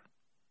fighter,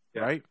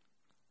 right?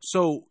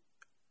 So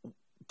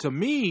to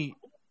me,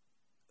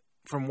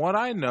 from what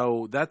I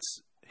know,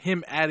 that's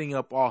him adding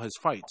up all his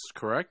fights,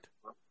 correct?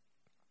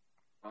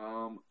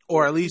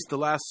 Or at least the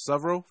last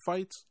several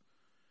fights?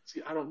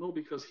 See, I don't know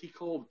because he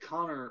called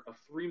Conor a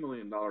 $3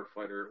 million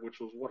fighter, which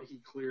was what he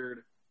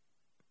cleared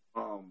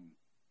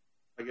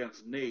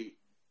against Nate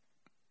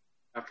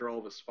after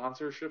all the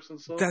sponsorships and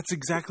stuff. That's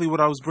exactly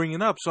what I was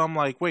bringing up. So I'm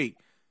like, wait,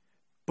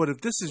 but if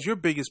this is your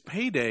biggest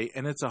payday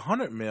and it's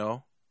 $100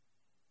 million,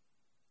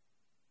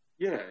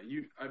 yeah,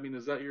 I mean,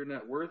 is that your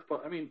net worth?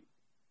 But I mean,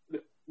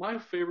 my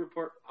favorite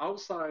part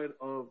outside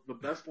of the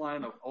best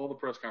line of all the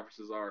press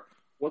conferences are,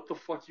 "What the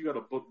fuck you got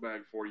a book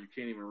bag for? You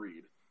can't even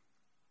read."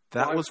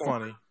 That was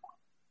funny.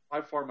 By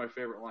far my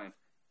favorite line.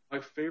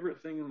 My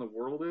favorite thing in the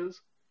world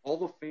is all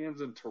the fans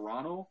in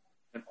Toronto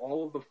and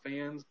all of the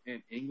fans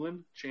in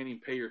England chanting,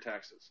 "Pay your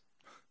taxes."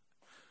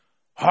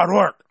 Hard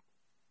work.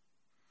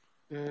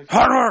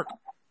 Hard work.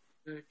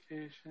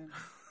 Vacation.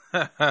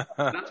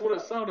 That's what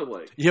it sounded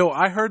like. Yo,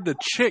 I heard the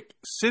chick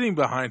sitting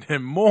behind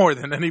him more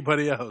than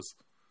anybody else.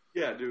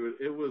 Yeah, dude,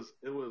 it was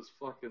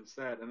fucking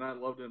sad. And I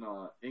loved in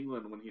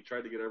England when he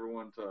tried to get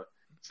everyone to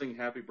sing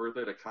happy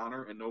birthday to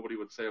Conor and nobody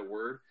would say a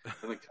word.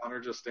 And then Conor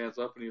just stands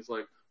up and he's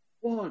like,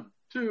 1,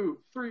 2,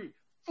 3,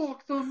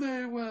 fuck the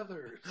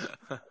Mayweathers.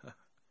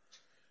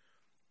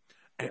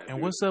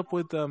 And what's up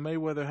with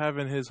Mayweather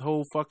having his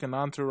whole fucking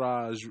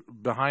entourage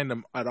behind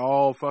him at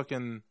all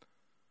time?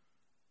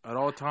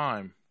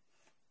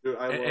 Dude,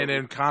 and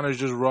then Conor's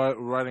just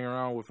riding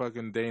around with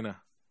fucking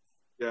Dana.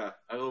 Yeah,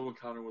 I love when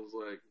Conor was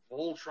like,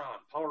 Voltron,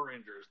 Power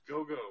Rangers,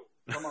 go,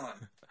 come on.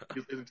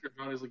 He's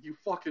like, you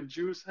fucking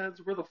juice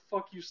heads, where the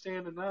fuck you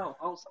standing now?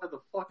 Outside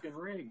the fucking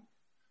ring.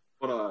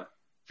 But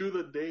to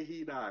the day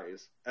he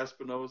dies,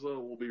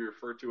 Espinoza will be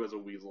referred to as a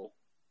weasel.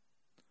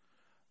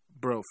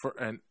 Bro,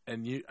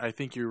 and you, I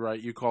think you're right.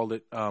 You called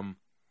it.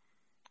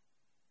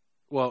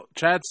 Well,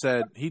 Chad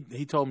said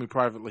he told me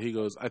privately. He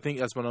goes, I think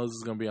Espinoza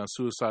is going to be on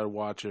suicide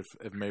watch if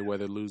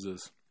Mayweather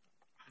loses.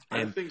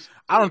 And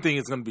I don't think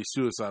it's going to be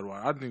suicide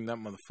watch. I think that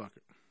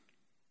motherfucker,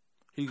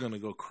 he's going to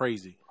go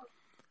crazy.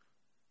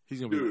 He's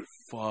going to be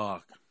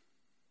fuck.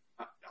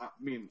 I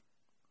mean,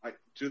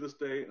 to this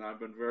day, and I've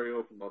been very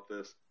open about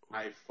this,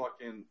 I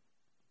fucking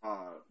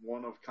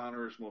one of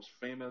Conor's most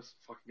famous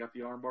fucking got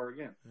the armbar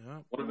again. Yeah.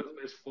 One of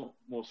his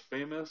most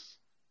famous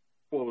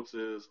quotes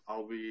is,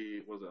 I'll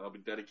be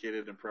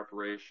dedicated in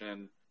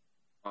preparation,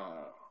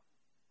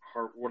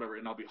 hard, whatever,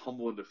 and I'll be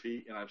humble in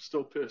defeat. And I'm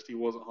still pissed he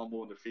wasn't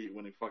humble in defeat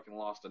when he fucking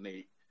lost to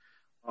Nate.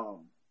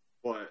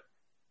 But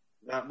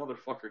that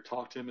motherfucker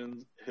talked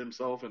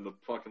himself into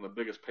fucking the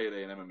biggest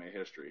payday in MMA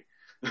history.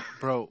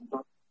 Bro,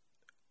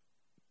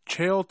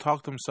 Chael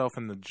talked himself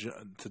into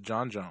to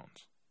John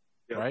Jones,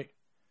 yep. Right?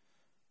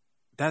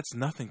 That's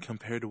nothing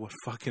compared to what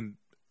fucking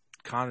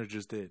Conor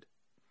just did.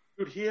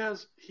 Dude, he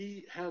has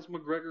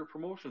McGregor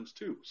Promotions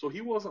too, so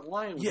he wasn't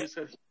lying when he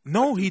said.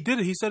 No, he did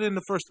it. He said it in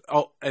the first.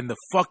 Oh, and the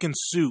fucking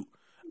suit.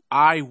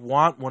 I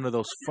want one of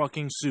those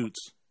fucking suits.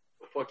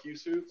 The fuck you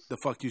suits. The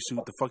fuck you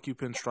suit. The fuck you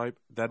pinstripe.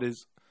 That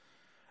is.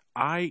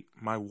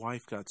 My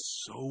wife got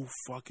so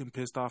fucking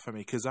pissed off at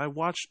me because I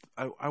watched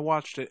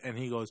it and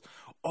he goes,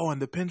 oh,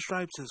 and the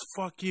pinstripe says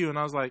fuck you, and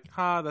I was like,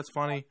 that's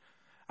funny.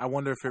 I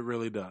wonder if it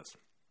really does.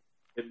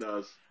 It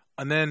does.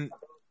 And then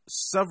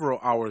several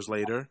hours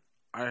later,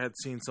 I had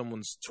seen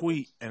someone's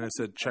tweet and it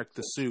said, check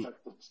the suit.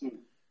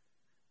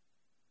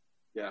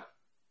 Yeah.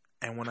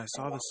 And when I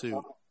saw the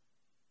suit,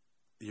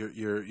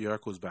 your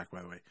echo's back,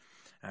 by the way.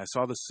 And I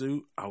saw the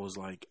suit, I was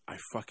like, I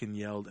fucking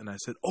yelled and I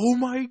said, oh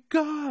my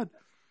God.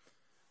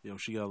 Yo,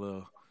 she got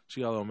a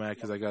little mad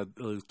because I got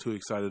a little too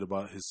excited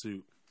about his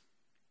suit.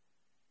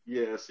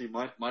 Yeah, see,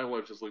 my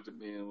wife just looked at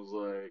me and was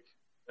like,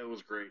 it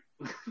was great.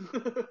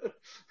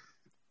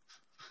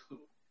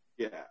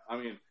 Yeah, I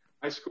mean,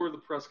 I scored the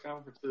press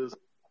conferences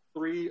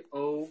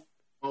 3-0-0-1.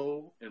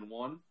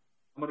 I'm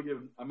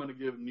gonna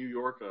give New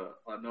York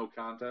a no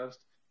contest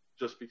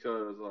just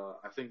because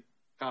I think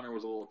Conor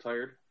was a little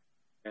tired,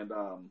 and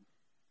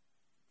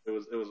it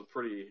was a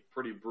pretty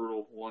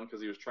brutal one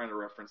because he was trying to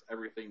reference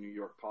everything New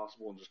York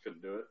possible and just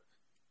couldn't do it.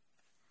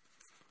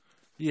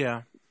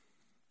 Yeah.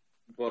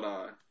 But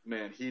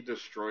man, he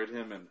destroyed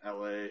him in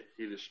LA.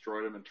 He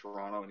destroyed him in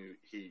Toronto, and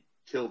he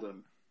killed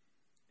him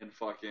in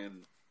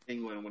fucking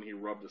England when he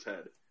rubbed his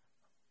head.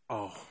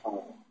 Oh.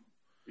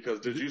 Because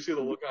did you see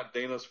the look on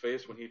Dana's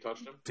face when he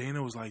touched him?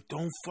 Dana was like,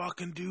 don't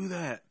fucking do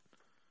that.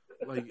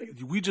 Like,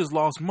 we just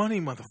lost money,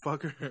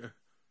 motherfucker.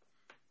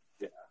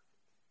 Yeah.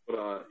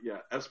 But, yeah,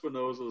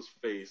 Espinoza's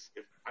face,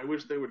 I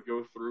wish they would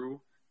go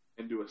through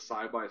and do a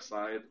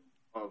side-by-side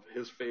of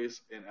his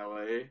face in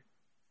L.A.,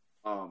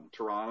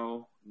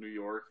 Toronto, New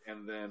York,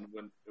 and then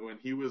when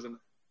he was in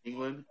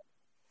England,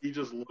 he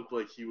just looked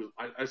like he was...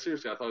 I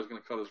seriously, I thought he was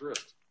going to cut his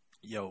wrist.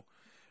 Yo,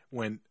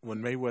 when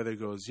Mayweather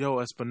goes, yo,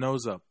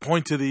 Espinoza,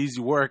 point to the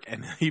easy work,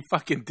 and he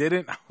fucking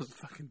didn't, I was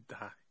fucking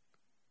dying.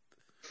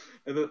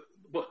 And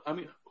but, I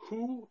mean,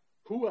 who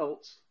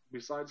else,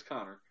 besides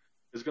Conor,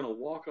 is going to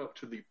walk up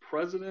to the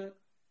president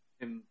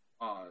and,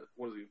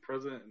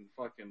 president and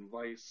fucking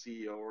vice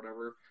CEO or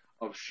whatever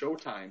of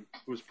Showtime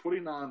who's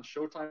putting on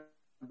Showtime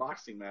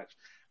boxing match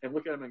and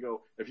look at him and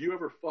go, if you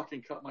ever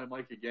fucking cut my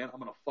mic again, I'm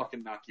going to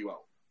fucking knock you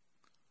out.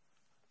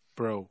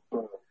 Bro,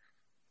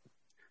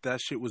 that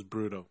shit was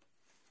brutal.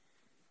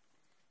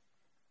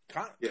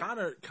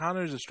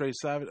 Connor's a straight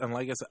savage, and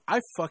like I said, I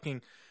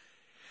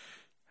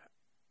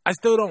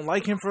still don't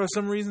like him for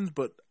some reasons,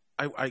 but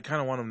I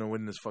kind of want him to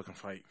win this fucking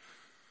fight.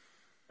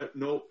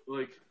 No,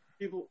 like,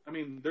 people, I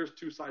mean, there's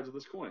two sides of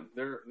this coin.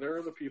 There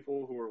are the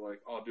people who are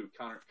like, oh, dude,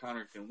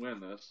 Connor can win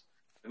this,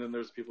 and then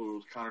there's people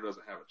who Connor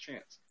doesn't have a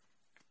chance.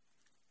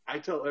 I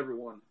tell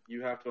everyone,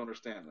 you have to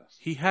understand this.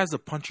 He has a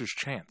puncher's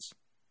chance.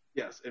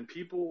 Yes, and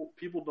people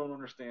don't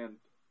understand.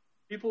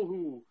 People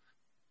who,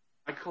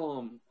 I call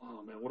them,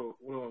 oh man, what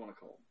do I want to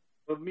call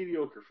them? The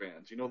mediocre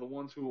fans. You know, the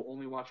ones who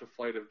only watch a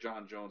fight if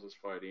John Jones is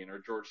fighting, or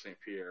George St.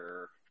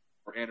 Pierre,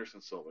 or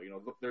Anderson Silva. You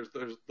know, there's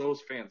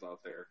those fans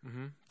out there.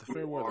 Mm-hmm. The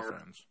fair weather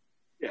fans.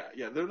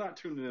 Yeah, they're not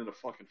tuning in to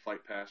fucking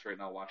Fight Pass right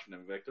now watching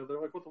Invicta. They're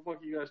like, what the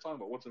fuck are you guys talking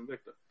about? What's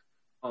Invicta?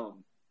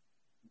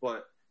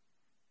 But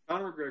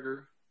Conor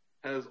McGregor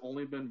has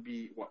only been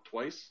beat,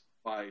 twice?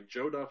 By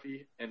Joe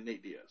Duffy and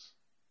Nate Diaz.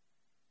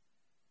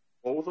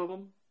 Both of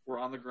them were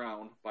on the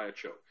ground by a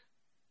choke.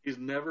 He's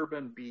never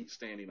been beat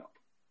standing up.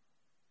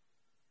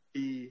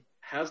 He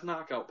has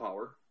knockout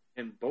power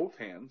in both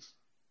hands,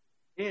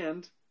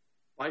 and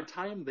by the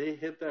time they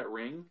hit that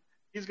ring,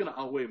 he's going to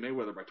outweigh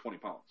Mayweather by 20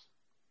 pounds.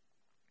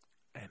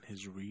 And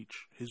his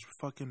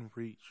fucking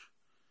reach.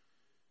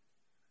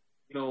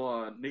 You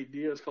know, Nate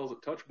Diaz calls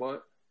it touch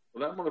butt.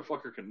 Well, that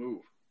motherfucker can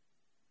move.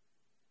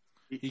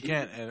 He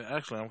can't, and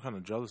actually, I'm kind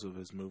of jealous of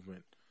his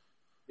movement.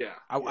 Yeah.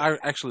 I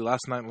actually,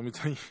 last night, let me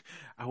tell you,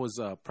 I was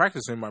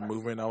practicing my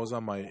movement. I was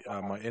on my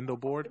endo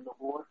board.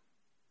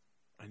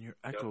 And your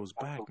echo's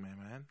back, man.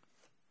 I don't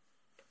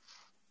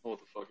know what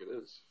the fuck it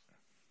is.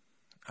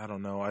 I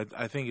don't know.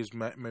 I think it's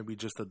maybe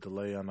just a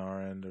delay on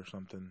our end or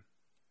something.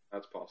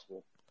 That's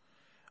possible.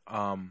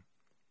 So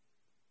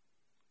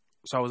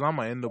I was on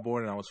my endo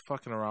board and I was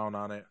fucking around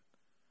on it.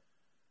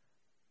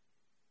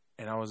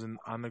 And I was in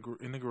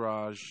the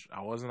garage.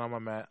 I wasn't on my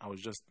mat. I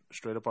was just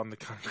straight up on the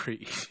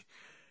concrete.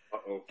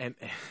 Uh-oh.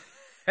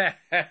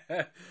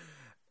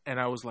 And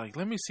I was like,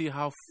 let me see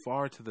how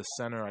far to the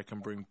center I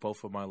can bring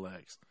both of my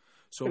legs.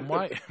 So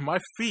my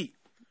feet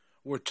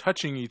were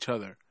touching each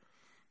other.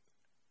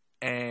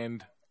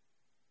 And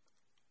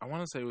I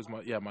want to say it was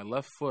my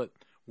left foot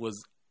was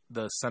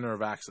the center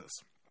of axis.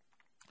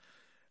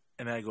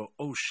 And I go,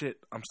 oh shit,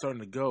 I'm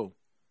starting to go.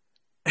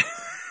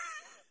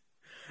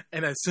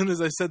 And as soon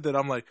as I said that,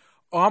 I'm like,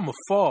 oh, I'm going to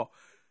fall.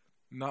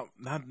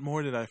 Not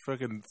more than I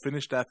fucking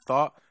finish that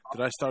thought,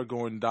 did I start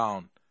going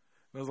down.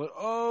 And I was like,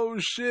 oh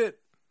shit.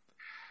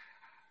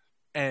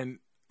 And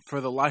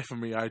for the life of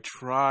me, I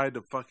tried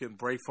to fucking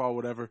break fall,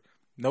 whatever.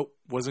 Nope,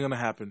 wasn't going to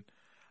happen.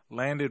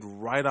 Landed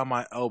right on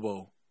my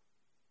elbow.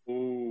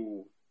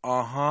 Ooh.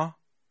 Uh-huh.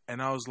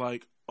 And I was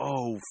like,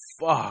 oh,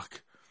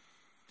 fuck.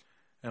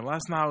 And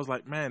last night I was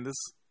like, man,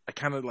 I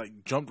kind of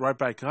like jumped right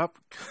back up.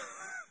 I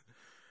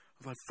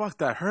was like, fuck,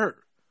 that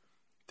hurt.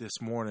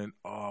 This morning,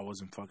 I was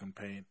in fucking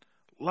pain.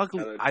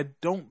 Luckily, I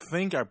don't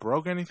think I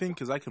broke anything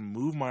because I can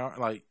move my arm.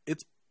 Like,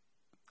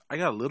 I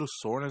got a little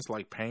soreness,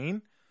 like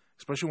pain,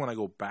 especially when I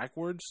go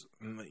backwards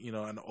and, you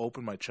know, and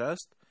open my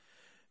chest.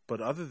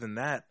 But other than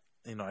that,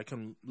 you know, I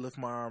can lift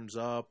my arms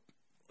up,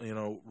 you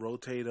know,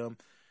 rotate them,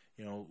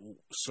 you know,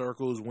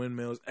 circles,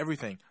 windmills,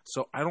 everything.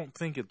 So I don't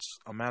think it's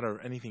a matter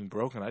of anything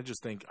broken. I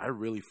just think I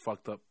really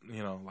fucked up,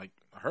 you know, like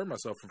I hurt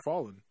myself from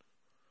falling.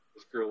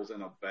 This girl's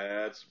in a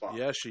bad spot.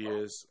 Yeah, she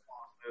is.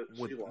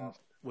 She lost.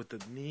 With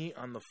the knee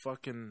on the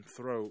fucking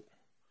throat,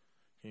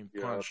 getting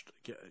punched.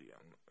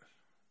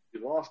 She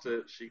lost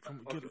it. She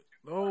get it.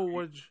 Oh,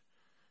 what?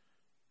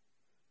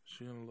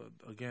 She gonna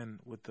again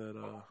with that.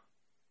 I'm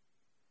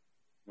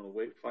gonna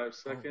wait 5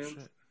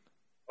 seconds.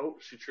 Oh,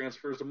 she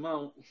transfers the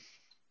mount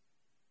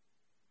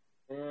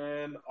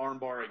and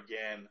armbar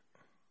again.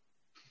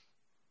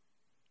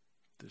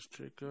 This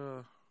chick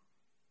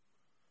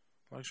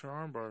likes her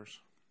arm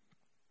bars.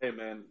 Hey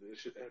man,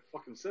 it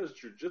fucking says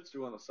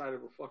jujitsu on the side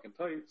of her fucking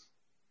tights.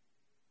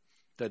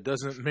 That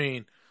doesn't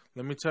mean.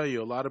 Let me tell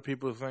you, a lot of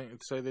people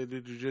say they do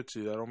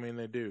jujitsu. That don't mean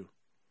they do.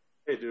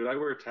 Hey dude, I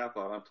wear a tap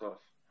out. I'm tough.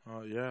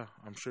 Oh yeah,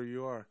 I'm sure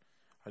you are.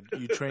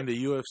 You trained at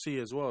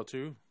UFC as well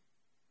too.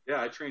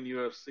 Yeah, I train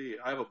UFC.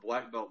 I have a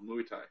black belt in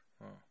Muay Thai.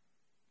 Oh.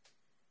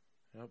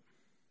 Yep.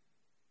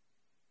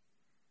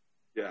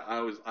 Yeah, I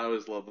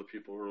always love the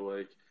people who are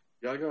like,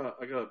 yeah,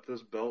 I got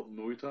this belt in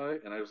Muay Thai,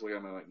 and I just look at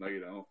them and I'm like, no,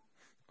 you don't.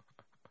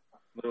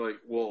 They're like,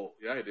 well,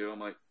 yeah, I do. I'm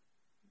like,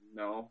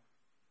 no,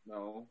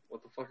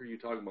 what the fuck are you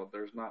talking about?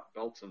 There's not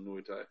belts in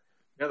Muay Thai.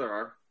 Yeah, there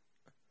are.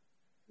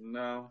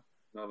 No,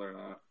 they're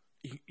not.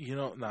 You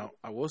know, now,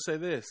 I will say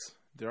this.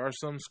 There are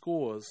some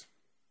schools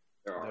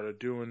that are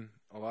doing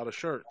a lot of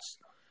shirts.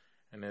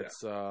 And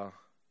it's, I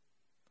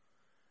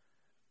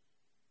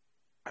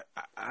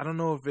don't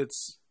know if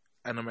it's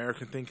an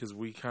American thing because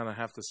we kind of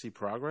have to see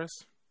progress.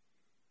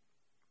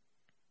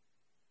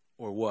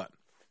 Or what?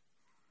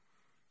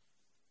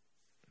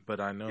 but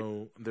I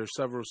know there's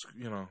several.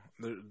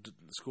 The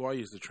school I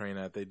used to train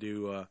at, they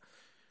do.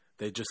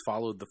 They just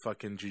followed the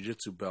fucking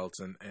jiu-jitsu belts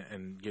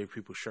and gave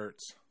people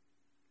shirts.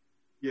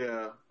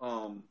 Yeah.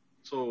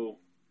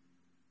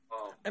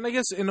 And I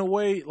guess in a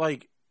way,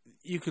 like,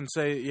 you can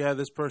say, yeah,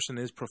 this person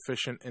is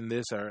proficient in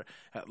this, or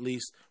at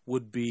least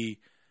would be,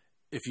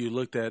 if you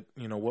looked at,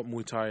 what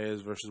Muay Thai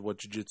is versus what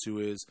Jiu-Jitsu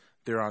is,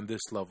 they're on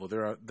this level.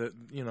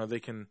 They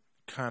can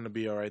kind of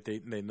be all right.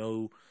 They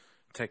know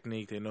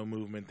technique, they know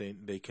movement,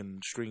 they can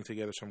string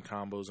together some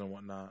combos and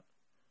whatnot.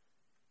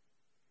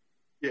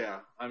 Yeah,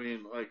 I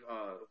mean, like,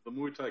 the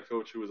Muay Thai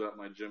coach who was at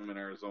my gym in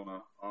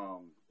Arizona,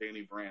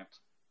 Danny Brandt,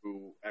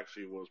 who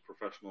actually was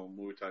professional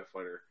Muay Thai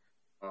fighter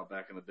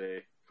back in the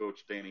day,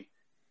 Coach Danny,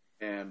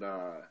 and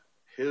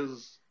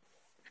his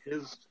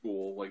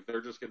school, like,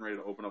 they're just getting ready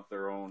to open up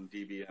their own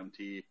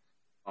DBMT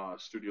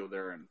studio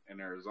there in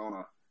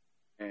Arizona,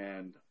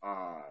 and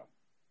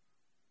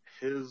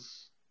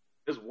his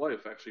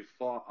wife actually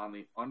fought on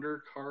the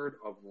undercard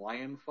of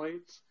Lion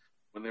Fights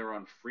when they were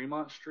on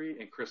Fremont Street,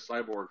 and Chris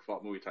Cyborg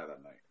fought Muay Thai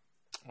that night.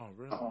 Oh,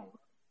 really?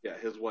 Yeah,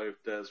 his wife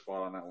Des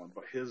fought on that one,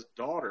 but his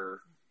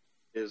daughter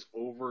is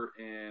over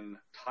in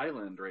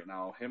Thailand right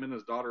now. Him and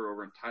his daughter are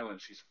over in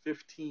Thailand. She's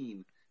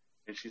 15,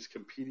 and she's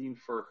competing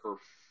for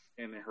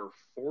in her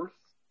fourth.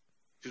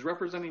 She's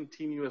representing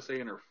Team USA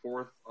in her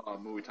fourth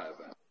Muay Thai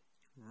event.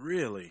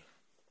 Really?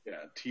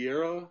 Yeah,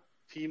 Tierra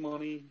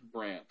T-Money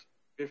Brandt,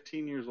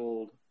 15 years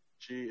old.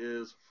 She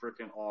is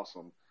freaking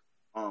awesome.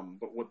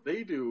 But what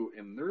they do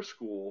in their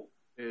school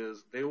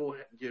is they will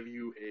give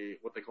you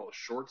what they call a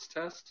shorts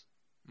test.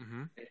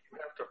 Mm-hmm. And you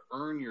have to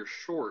earn your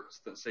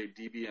shorts that say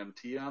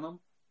DBMT on them,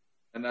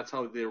 and that's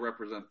how they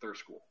represent their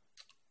school.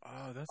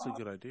 Oh, that's a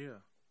good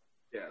idea.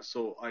 Yeah,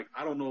 so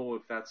I don't know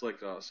if that's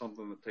like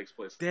something that takes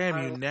place. Damn,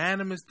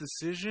 unanimous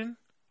decision?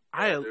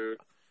 Dude.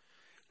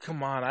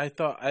 Come on, I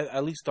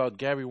at least thought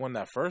Gabby won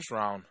that first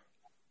round.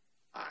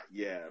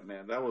 Yeah,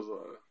 man, that was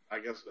I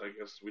guess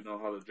we know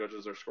how the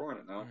judges are scoring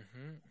it now.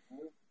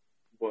 Mm-hmm.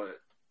 But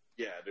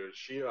yeah, dude,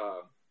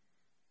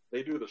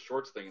 they do the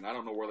shorts thing, and I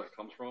don't know where that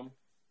comes from.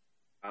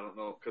 I don't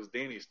know, because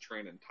Danny's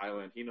trained in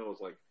Thailand. He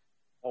knows, like,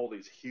 all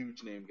these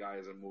huge name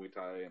guys in Muay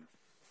Thai, and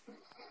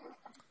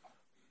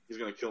he's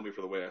gonna kill me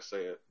for the way I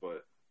say it,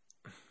 but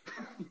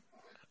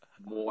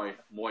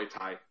Muay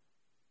Thai,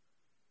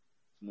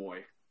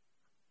 Muay.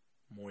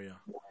 Moya.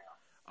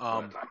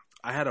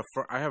 I have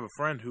a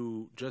friend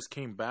who just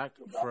came back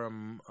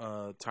from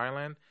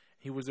Thailand.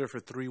 He was there for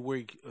 3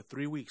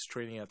 weeks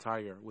training at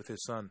Tiger with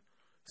his son,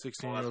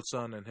 16-year-old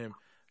son, and him.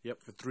 Yep,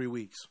 for 3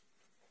 weeks.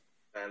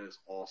 That is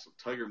awesome.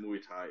 Tiger Muay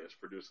Thai is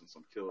producing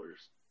some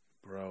killers.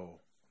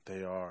 Bro,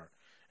 they are.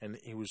 And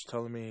he was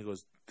telling me, he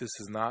goes, this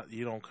is not,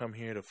 you don't come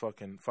here to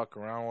fucking fuck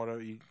around,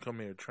 whatever. You come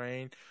here to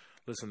train,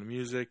 listen to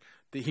music.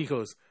 He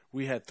goes,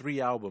 we had 3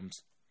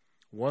 albums.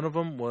 One of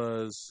them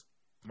was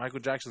Michael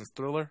Jackson's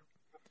Thriller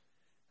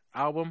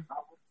album.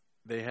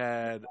 They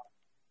had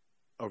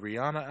a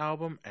Rihanna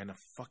album and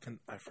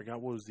I forgot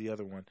what was the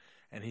other one.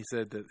 And he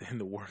said that in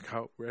the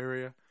workout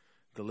area,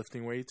 the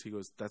lifting weights, he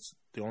goes, that's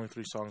the only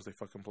 3 songs they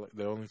fucking played.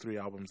 The only 3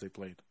 albums they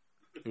played.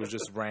 It was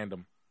just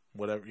random,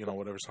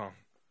 whatever song.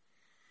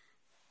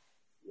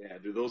 Yeah,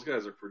 dude, those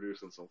guys are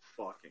producing some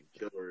fucking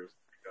killers.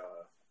 Like,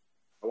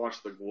 I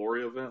watched the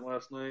Glory event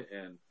last night,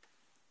 and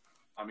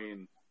I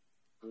mean,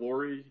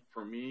 Glory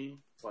for me,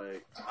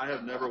 like, I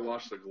have never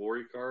watched a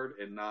Glory card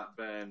and not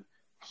been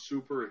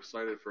super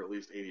excited for at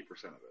least 80%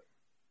 of it.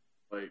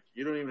 Like,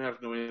 you don't even have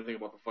to know anything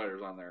about the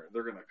fighters on there.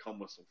 They're gonna come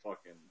with some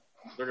fucking.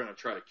 They're gonna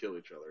try to kill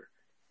each other.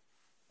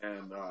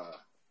 And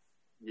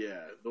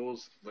yeah, the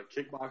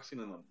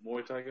kickboxing and the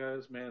Muay Thai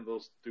guys, man,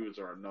 those dudes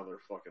are another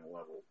fucking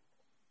level.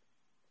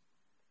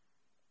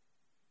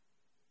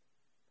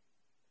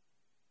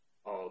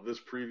 Oh, this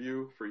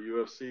preview for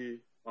UFC,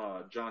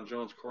 John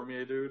Jones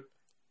Cormier, dude,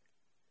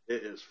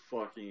 it is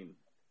fucking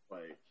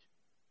like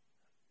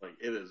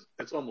it is.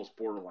 It's almost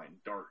borderline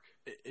dark.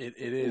 It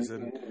is,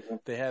 and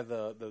they have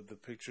the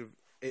picture.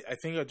 I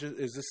think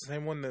is this the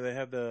same one that they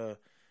have the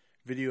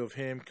video of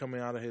him coming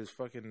out of his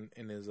fucking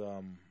in his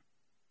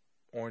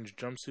orange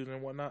jumpsuit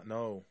and whatnot?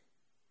 No.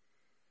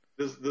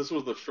 This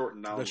was the short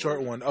and now. The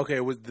short one. Okay,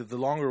 was the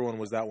longer one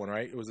was that one,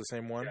 right? It was the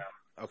same one?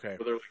 Yeah. Okay.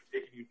 But they're like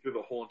taking you through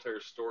the whole entire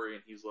story,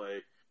 and he's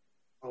like,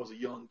 I was a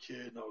young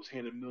kid and I was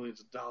handed millions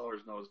of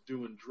dollars and I was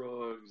doing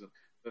drugs, and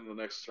then the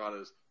next shot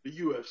is the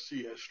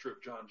UFC has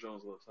stripped John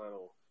Jones of the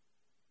title.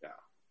 Yeah.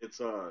 It's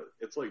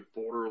like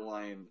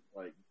borderline,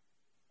 like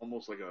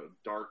almost like a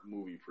dark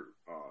movie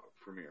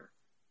premiere.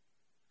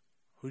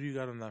 Who do you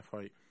got in that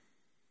fight?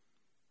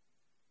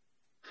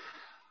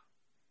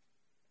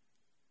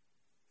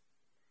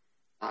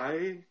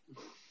 I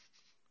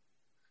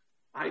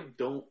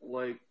don't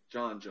like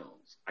John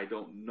Jones. I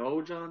don't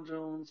know John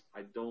Jones.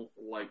 I don't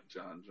like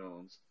John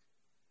Jones.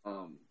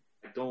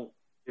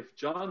 If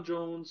John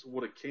Jones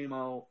would have came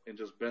out and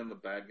just been the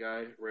bad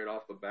guy right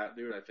off the bat,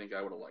 dude, I think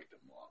I would have liked him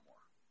a lot more.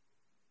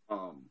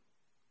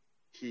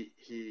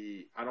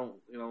 I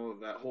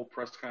don't, that whole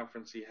press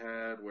conference he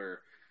had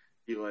where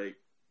he like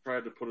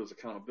tried to put his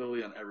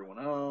accountability on everyone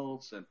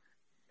else, and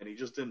he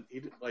just didn't. He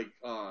didn't like.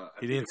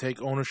 He didn't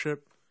take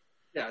ownership.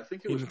 Yeah, I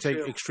think it he was. Didn't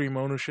take extreme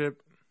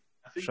ownership.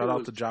 Shout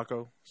out to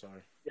Jocko.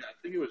 Sorry. Yeah, I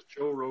think it was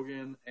Joe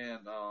Rogan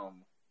and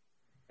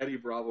Eddie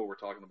Bravo were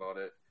talking about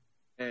it,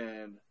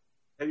 and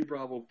Eddie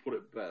Bravo put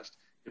it best.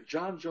 If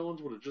John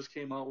Jones would have just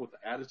came out with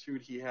the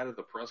attitude he had at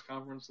the press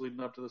conference leading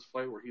up to this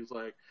fight, where he's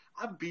like,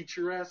 "I beat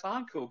your ass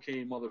on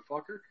cocaine,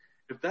 motherfucker."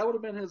 If that would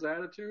have been his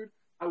attitude,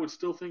 I would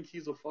still think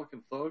he's a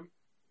fucking thug,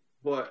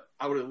 but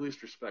I would at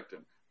least respect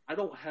him. I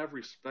don't have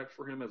respect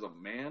for him as a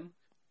man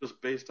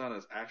just based on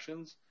his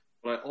actions,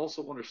 but I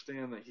also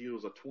understand that he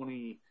was a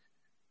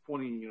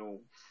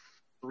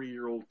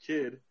 3-year-old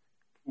kid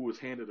who was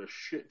handed a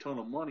shit ton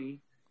of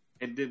money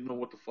and didn't know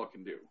what to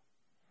fucking do.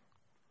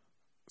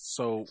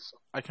 So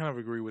I kind of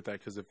agree with that,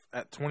 because if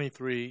at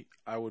 23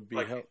 I would be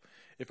held,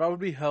 if I would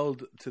be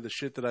held to the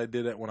shit that I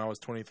did when I was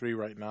 23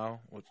 right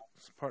now, which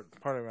is part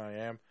of it I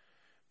am,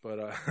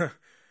 but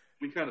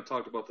we kind of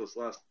talked about this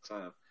last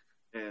time,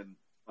 and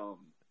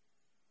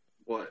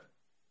but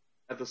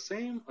at the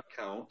same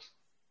account,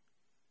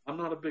 I'm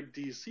not a big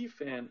DC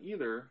fan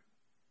either,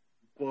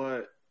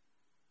 but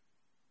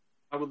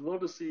I would love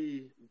to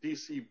see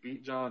DC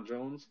beat John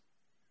Jones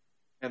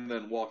and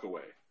then walk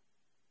away.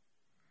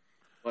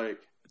 Like,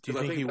 do you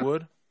think he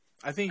would?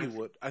 I think he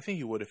would. I think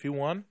he would if he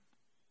won.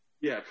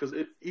 Yeah, because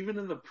even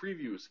in the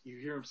previews, you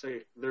hear him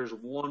say, "There's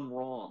one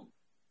wrong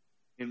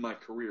in my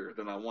career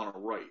that I want to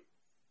right,"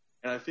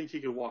 and I think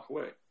he could walk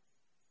away.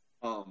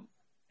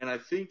 And I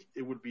think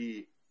it would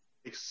be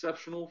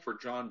exceptional for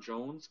John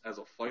Jones as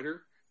a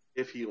fighter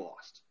if he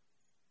lost.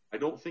 I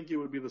don't think it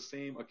would be the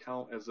same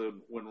account as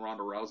when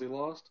Ronda Rousey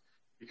lost,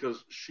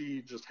 because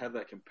she just had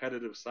that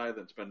competitive side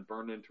that's been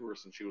burned into her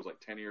since she was like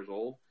 10 years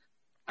old.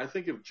 I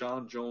think if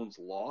John Jones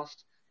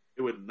lost,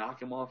 it would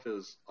knock him off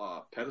his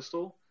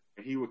pedestal,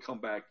 and he would come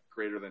back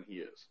greater than he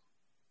is.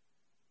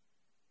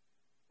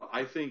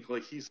 I think,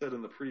 like he said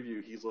in the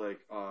preview, he's like,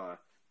 I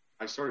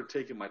started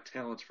taking my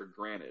talents for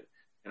granted,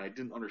 and I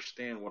didn't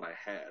understand what I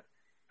had.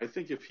 I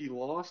think if he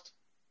lost,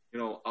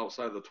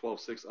 outside the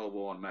 12-6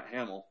 elbow on Matt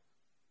Hamill,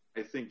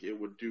 I think it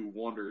would do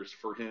wonders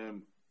for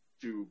him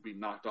to be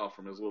knocked off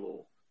from his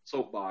little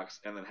soapbox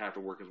and then have to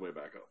work his way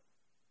back up.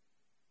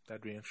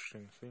 That'd be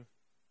interesting to see.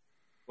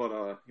 But,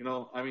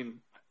 I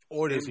mean...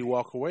 Or does he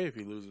walk away if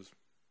he loses?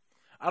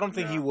 I don't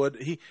think he would.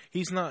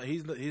 He's not.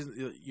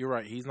 You're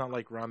right. He's not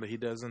like Ronda. He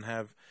doesn't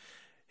have.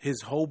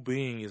 His whole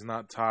being is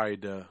not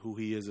tied to who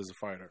he is as a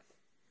fighter.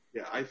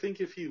 Yeah, I think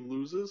if he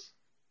loses,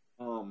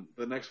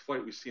 the next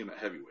fight we see him at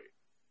heavyweight,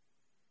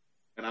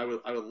 and I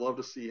would love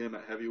to see him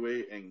at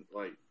heavyweight and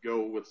like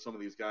go with some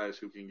of these guys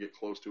who can get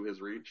close to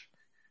his reach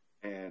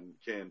and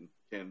can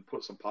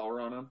put some power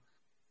on him.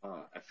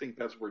 I think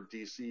that's where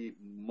DC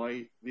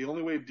might. The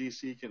only way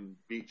DC can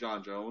beat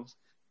John Jones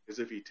is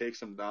if he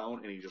takes him down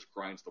and he just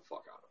grinds the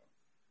fuck out of him.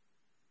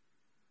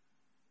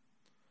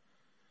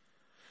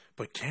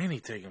 But can he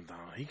take him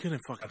down? He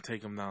couldn't fucking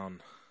take him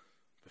down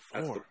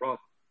before.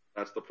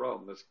 That's the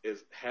problem.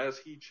 Has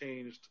he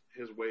changed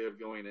his way of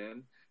going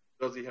in?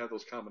 Does he have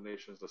those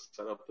combinations to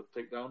set up the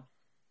takedown?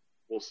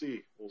 We'll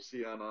see. We'll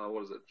see on,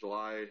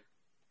 July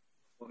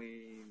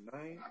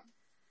 29th?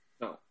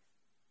 No.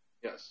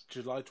 Yes.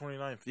 July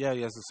 29th. Yeah,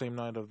 he has the same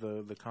night of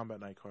the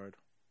Combat Night card.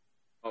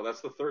 Oh, that's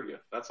the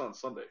 30th. That's on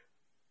Sunday.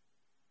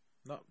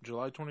 No,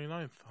 July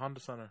 29th,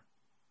 Honda Center.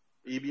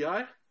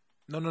 EBI?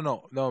 No.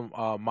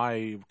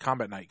 My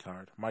Combat Night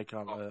card. My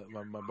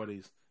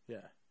buddies.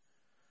 Yeah.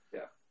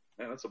 Yeah.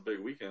 Man, that's a big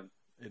weekend.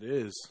 It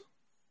is.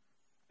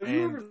 Have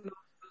you ever noticed this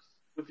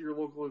with your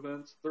local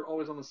events? They're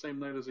always on the same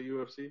night as a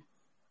UFC?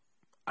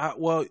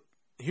 Well,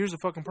 here's the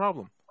fucking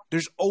problem.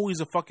 There's always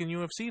a fucking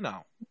UFC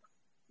now.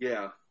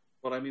 Yeah.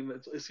 But, I mean,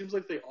 it seems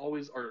like they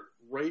always are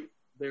right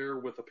there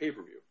with a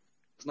pay-per-view.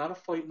 It's not a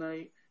fight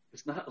night.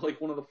 It's not like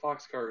one of the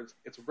Fox cards.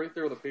 It's right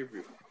there with a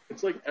pay-per-view.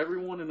 It's like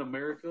everyone in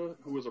America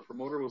who was a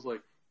promoter was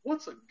like,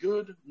 what's a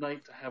good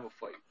night to have a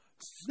fight?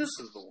 This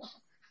is the one.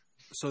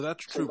 So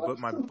that's true, but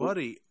my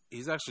buddy,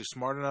 he's actually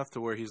smart enough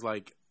to where he's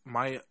like,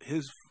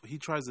 he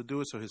tries to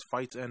do it so his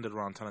fights end at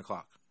around 10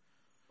 o'clock.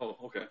 Oh,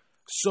 okay.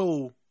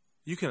 So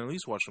you can at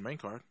least watch the main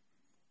card.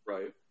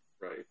 Right.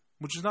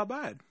 Which is not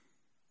bad.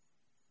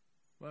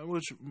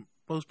 Which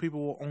most people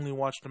will only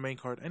watch the main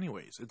card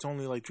anyways. It's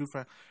only like true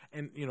fan.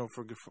 And,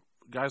 for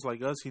guys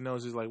like us, he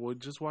knows he's like, well,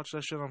 just watch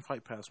that shit on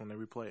Fight Pass when they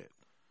replay it.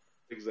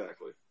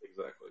 Exactly.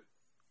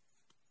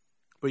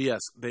 But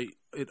yes,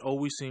 it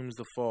always seems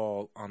to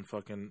fall on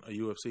fucking a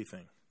UFC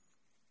thing.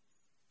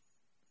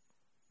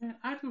 Man,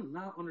 I do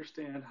not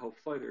understand how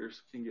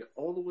fighters can get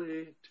all the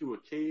way to a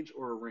cage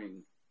or a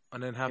ring.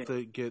 And then have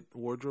to get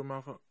wardrobe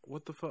malfunction.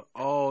 What the fuck?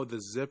 Oh,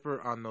 the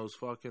zipper on those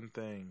fucking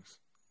things.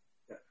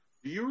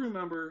 Do you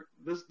remember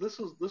this? This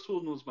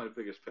one was my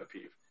biggest pet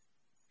peeve.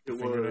 The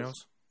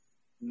fingernails?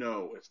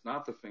 No, it's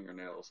not the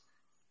fingernails.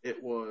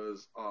 It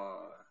was I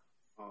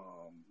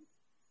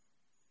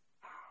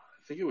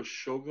think it was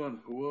Shogun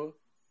Rua.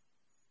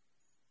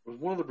 It was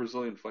one of the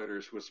Brazilian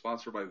fighters who was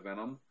sponsored by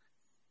Venom.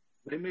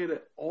 They made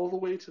it all the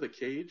way to the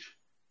cage,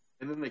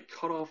 and then they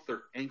cut off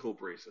their ankle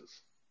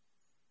braces.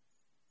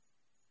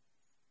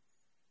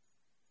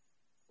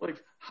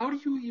 Like, how do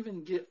you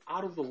even get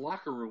out of the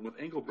locker room with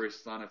ankle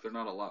braces on if they're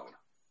not allowed?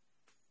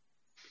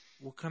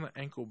 What kind of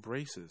ankle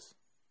braces?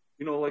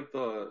 You know, like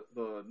the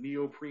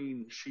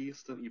neoprene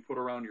sheaths that you put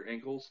around your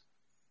ankles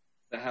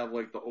that have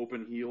like the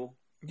open heel.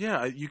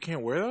 Yeah, you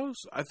can't wear those?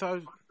 I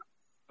thought...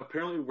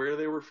 Apparently where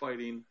they were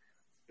fighting,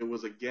 it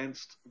was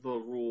against the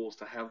rules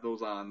to have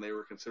those on. They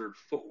were considered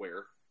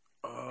footwear.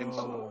 Oh. And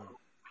so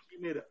he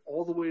made it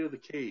all the way to the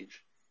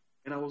cage.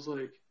 And I was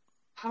like,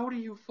 how do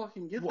you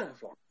fucking get that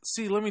far?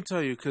 See, let me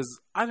tell you, because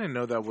I didn't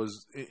know that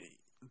was...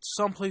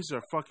 Some places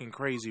are fucking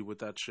crazy with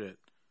that shit.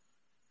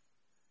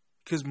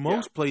 Because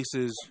most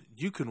places,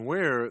 you can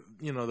wear,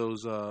 you know,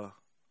 those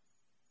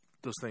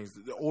things.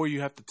 Or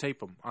you have to tape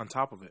them on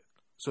top of it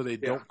so they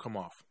don't come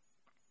off.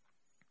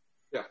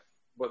 Yeah,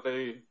 but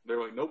they're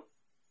like, nope.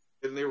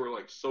 And they were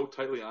like so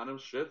tightly on him,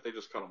 shit, they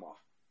just cut him off.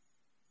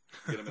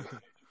 Get him in the cage.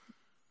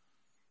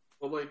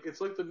 Well, like,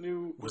 it's like the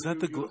new... Was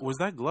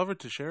that Glover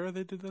Teixeira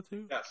they did that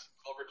to? Yes,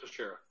 Glover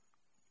Teixeira.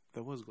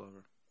 That was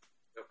Glover.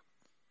 Yep.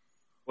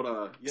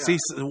 But, yeah. See,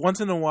 once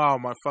in a while,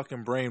 my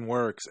fucking brain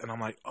works, and I'm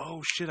like,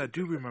 oh, shit, I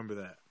do remember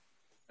that.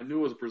 I knew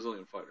it was a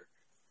Brazilian fighter.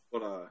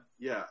 But,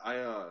 yeah,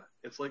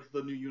 it's like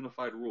the new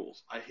unified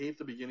rules. I hate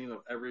the beginning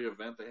of every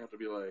event. They have to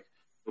be like,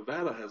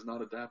 Nevada has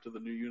not adapted the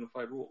new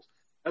unified rules.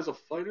 As a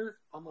fighter,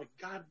 I'm like,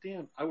 God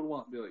damn, I would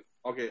want to be like,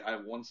 okay, I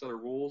have one set of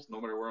rules.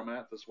 No matter where I'm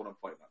at, this is what I'm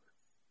fighting under.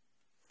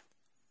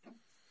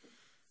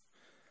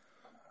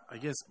 I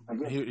guess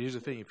here's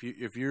the thing: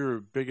 if you're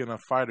a big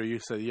enough fighter, you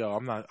say, "Yo,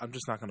 I'm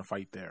just not going to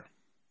fight there."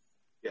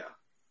 Yeah.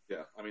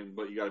 I mean,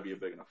 but you got to be a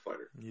big enough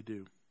fighter. You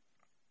do.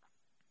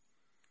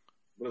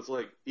 But it's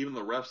like even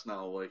the refs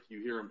now, like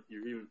you hear them,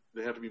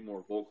 they have to be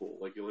more vocal.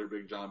 Like you'll hear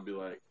Big John be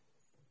like,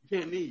 "You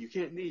can't knee, you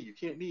can't knee, you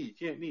can't knee, you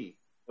can't knee."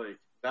 Like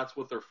that's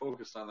what they're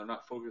focused on. They're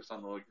not focused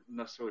on like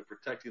necessarily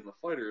protecting the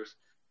fighters.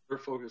 They're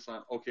focused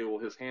on, okay, well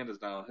his hand is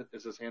down.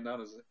 Is his hand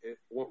down?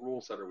 What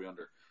rule set are we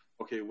under?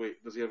 Okay,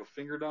 wait, does he have a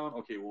finger down?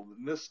 Okay, well,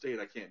 in this state,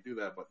 I can't do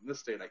that, but in this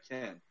state, I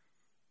can.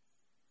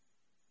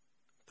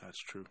 That's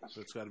true.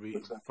 It's got to be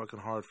fucking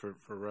hard for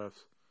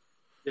refs.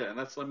 Yeah, and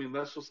that's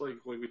just like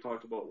we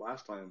talked about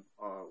last time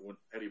when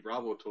Eddie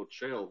Bravo told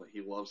Chael that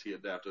he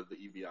adapted the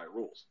EBI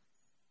rules.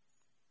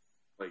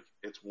 Like,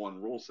 it's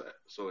one rule set,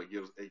 so it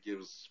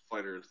gives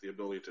fighters the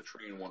ability to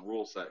train one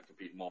rule set and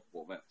compete in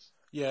multiple events.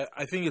 Yeah,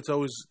 I think it's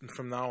always,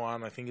 from now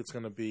on, I think it's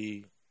going to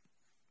be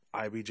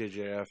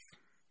IBJJF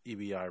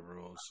EBI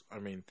rules. I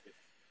mean,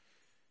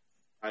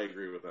 I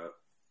agree with that.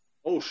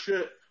 Oh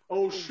shit!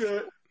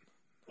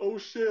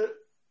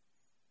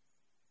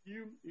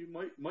 You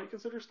might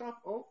consider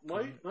stop. Oh,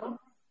 might no.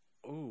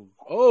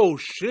 Oh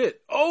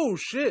shit! Oh,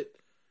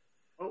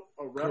 a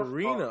ref.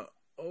 Karina.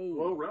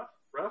 Whoa,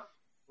 ref.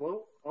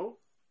 Whoa, oh.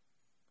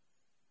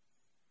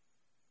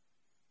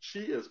 She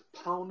is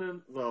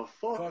pounding the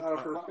fuck out of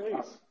her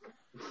face.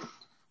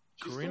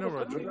 Karina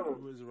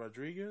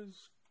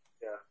Rodriguez?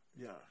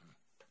 Yeah.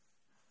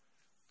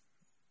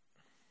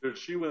 Dude,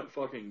 she went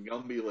fucking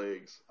Gumby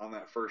legs on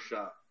that first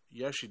shot.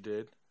 Yeah, she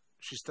did.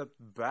 She stepped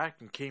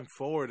back and came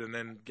forward and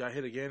then got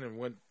hit again and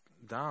went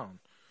down.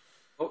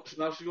 Oh,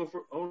 now she's going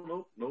for...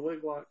 Oh, no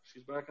leg lock.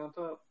 She's back on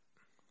top.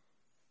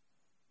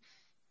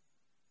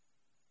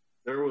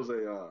 There was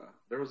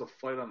a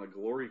fight on the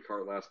Glory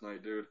card last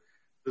night, dude.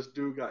 This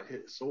dude got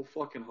hit so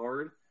fucking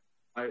hard.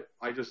 I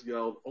just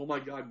yelled, "Oh my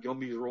God,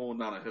 Gumby's rolling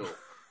down a hill."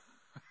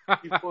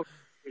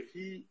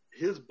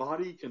 His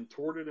body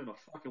contorted in a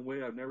fucking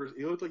way I've never.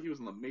 He looked like he was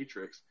in the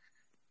Matrix.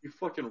 He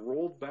fucking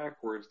rolled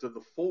backwards, did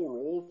the full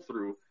roll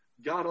through,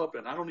 got up,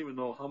 and I don't even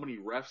know how many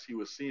refs he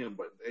was seeing,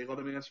 but they let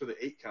him answer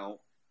the 8 count.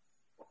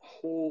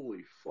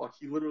 Holy fuck!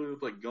 He literally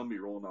looked like Gumby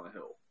rolling down a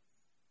hill.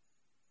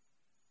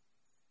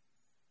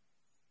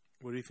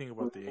 What do you think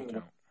about the 8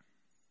 count?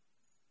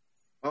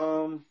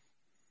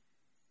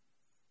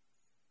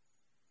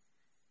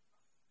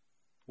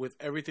 With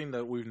everything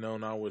that we've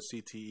known now with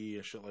CTE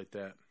and shit like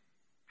that.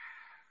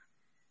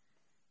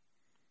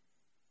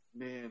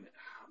 Man,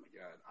 oh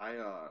my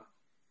God.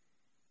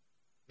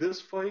 This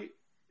fight,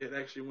 it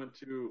actually went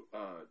to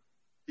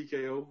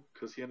TKO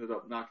because he ended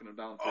up knocking him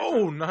down.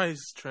 Oh,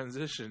 nice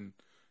transition.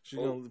 She's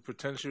going to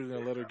pretend she was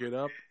going to let her get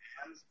up.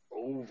 It's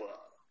over.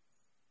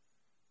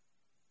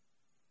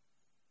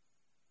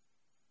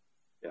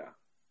 Yeah.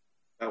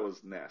 That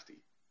was nasty.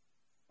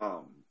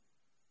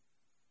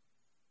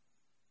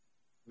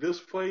 This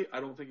fight,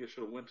 I don't think it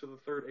should have went to the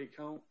third 8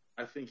 count.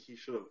 I think he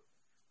should have.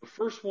 The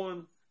first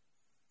one,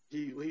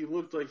 he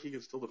looked like he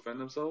could still defend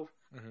himself,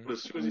 but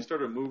as soon as he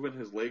started moving,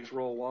 his legs were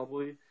all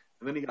wobbly,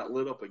 and then he got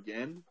lit up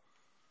again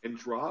and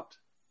dropped,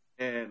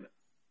 and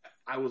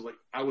I was like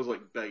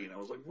begging. I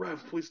was like,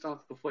 "Ref, please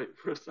stop the fight!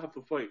 Please stop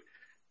the fight!"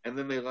 And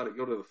then they let it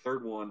go to the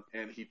third one,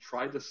 and he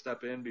tried to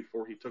step in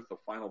before he took the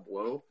final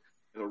blow,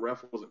 and the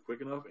ref wasn't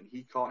quick enough, and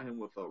he caught him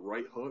with a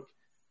right hook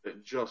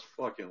that just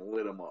fucking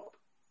lit him up.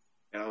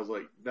 And I was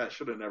like, that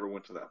should have never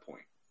went to that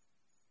point.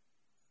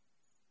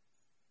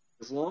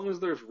 As long as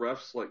there's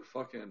refs like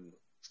fucking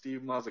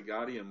Steve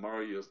Mazzagatti and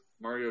Mario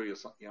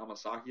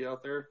Yamasaki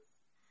out there.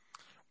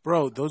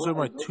 Bro, those are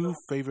my two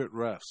favorite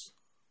refs.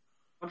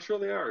 I'm sure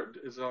they are.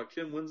 Is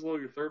Kim Winslow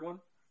your third one?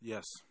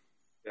 Yes.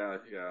 Yeah.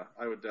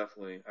 I would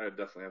definitely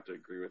have to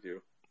agree with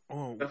you.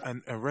 Oh,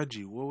 and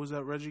Reggie. What was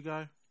that Reggie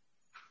guy?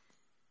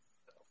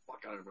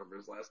 Fuck, I don't remember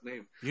his last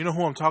name. You know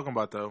who I'm talking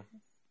about, though.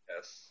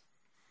 Yes.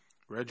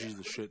 Reggie's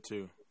the shit,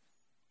 too.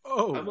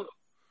 Oh.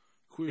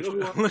 Queer. You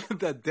know Look at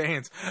that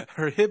dance.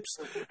 Her hips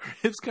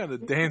kind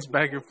of danced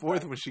back and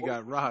forth when she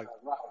got rocked.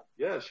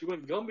 Yeah, she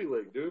went Gumby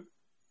leg, dude.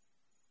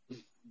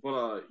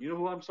 But you know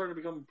who I'm starting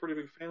to become a pretty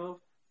big fan of?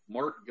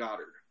 Mark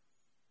Goddard.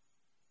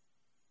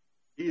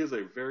 He is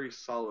a very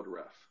solid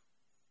ref.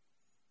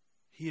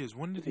 He is.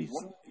 When did he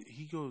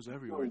goes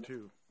everywhere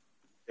too?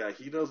 Yeah,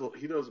 he does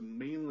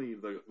mainly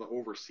the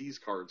overseas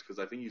cards because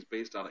I think he's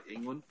based out of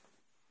England.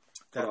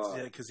 That's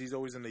because he's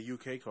always in the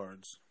UK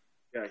cards.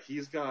 Yeah,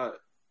 he's got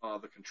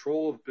the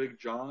control of Big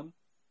John,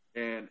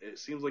 and it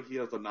seems like he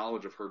has the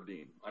knowledge of Herb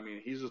Dean. I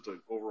mean, he's just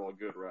an overall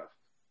good ref.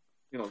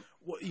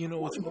 What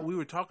we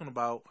were talking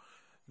about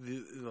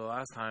the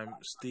last time,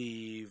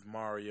 Steve,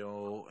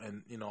 Mario,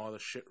 and all the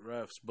shit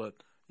refs,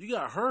 but you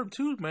got Herb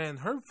too, man.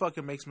 Herb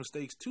fucking makes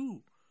mistakes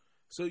too.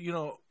 So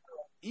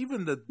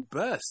even the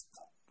best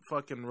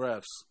fucking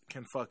refs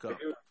can fuck up.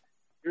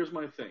 Here's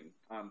my thing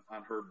on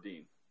Herb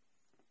Dean.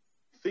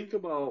 Think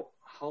about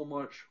how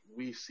much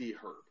we see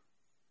Herb.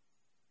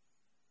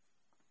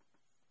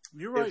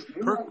 You're right.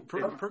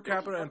 Per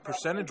capita and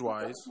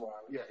percentage-wise.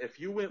 Yeah, if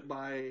you went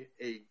by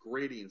a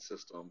grading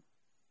system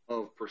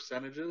of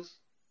percentages,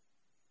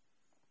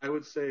 I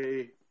would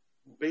say,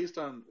 based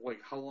on like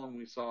how long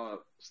we saw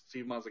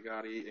Steve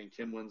Mazzagatti and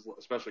Kim Winslow,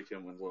 especially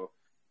Kim Winslow,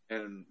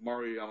 and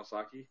Mario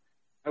Yamasaki,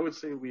 I would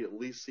say we at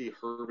least see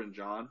Herb and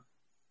John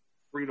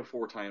 3 to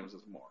 4 times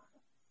as more.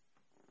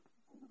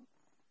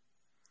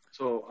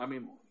 So, I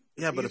mean...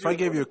 Yeah, but if I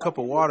gave you a cup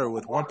of water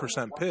with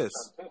 1% piss...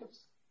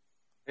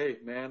 Hey,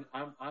 man,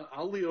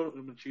 I'll Leo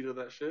Machida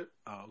that shit.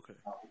 Oh, okay.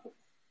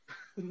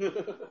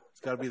 It's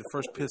got to be the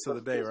first piss of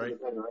the day, right?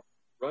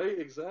 Right,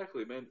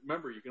 exactly, man.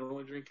 Remember, you can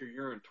only drink your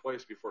urine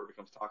twice before it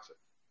becomes toxic.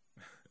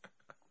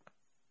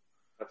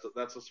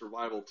 That's a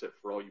survival tip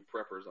for all you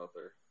preppers out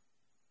there.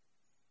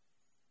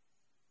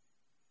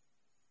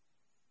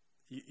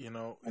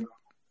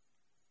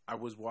 I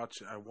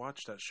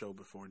watched that show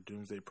before,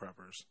 Doomsday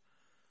Preppers,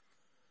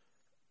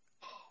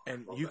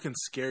 and you can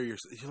scare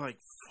yourself. You're like,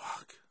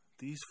 fuck.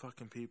 These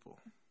fucking people.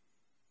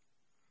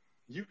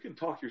 You can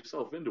talk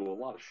yourself into a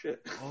lot of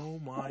shit. Oh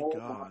my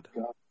god.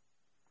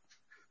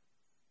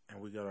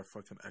 And we got our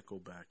fucking echo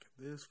back.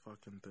 This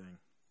fucking thing.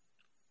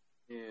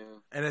 Yeah.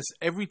 And it's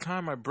every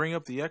time I bring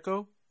up the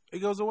echo, it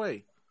goes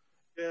away.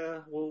 Yeah,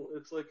 well,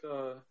 it's like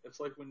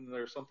when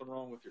there's something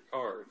wrong with your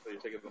car until you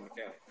take it to the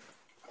mechanic.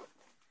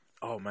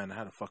 Oh man, I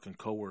had a fucking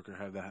coworker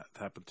have that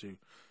happen too.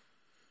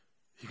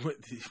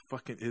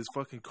 His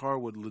fucking car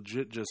would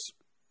legit just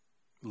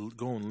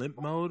go in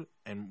limp mode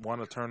and want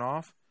to turn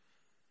off,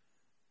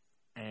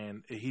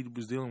 and he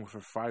was dealing with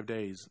it for 5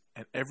 days,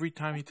 and every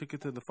time he took it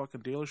to the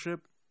fucking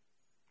dealership,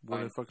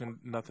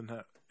 nothing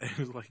happened. It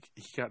was like,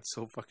 he got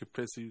so fucking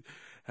pissed, he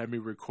had me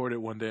record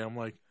it one day. I'm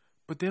like,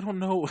 but they don't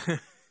know.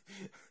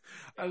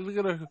 I look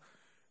at her,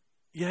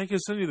 yeah, I can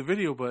send you the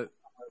video, but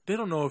they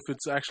don't know if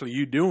it's actually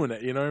you doing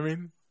it, you know what I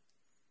mean?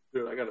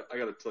 Dude, I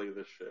gotta tell you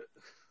this shit.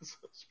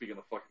 Speaking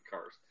of fucking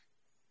cars,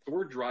 so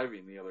we're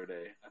driving the other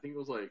day, I think it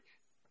was like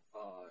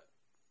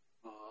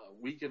a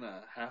week and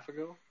a half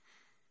ago,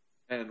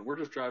 and we're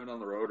just driving on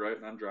the road, right?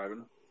 And I'm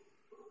driving,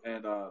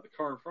 and the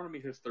car in front of me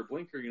hits their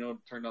blinker, to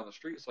turn down the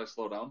street, so I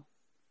slow down,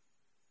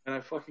 and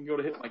I fucking go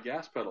to hit my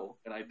gas pedal,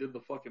 and I did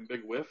the fucking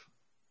big whiff.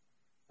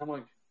 I'm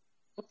like,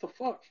 what the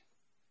fuck?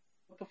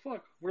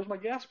 Where's my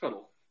gas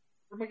pedal?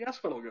 Where'd my gas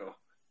pedal go?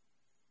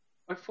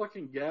 My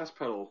fucking gas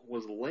pedal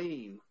was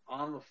laying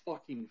on the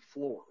fucking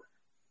floor,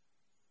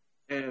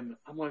 and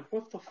I'm like,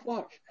 what the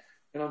fuck?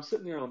 And I'm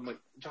sitting there, and I'm like,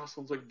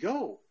 Jocelyn's like,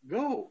 go.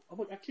 I'm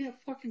like, I can't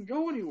fucking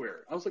go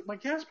anywhere. I was like, my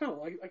gas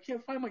pedal. I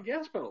can't find my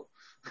gas pedal.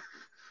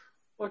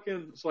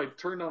 So I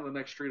turned on the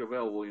next street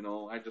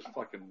available, I just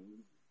fucking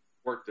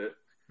worked it.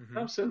 Mm-hmm. And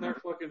I'm sitting there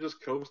fucking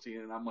just coasting,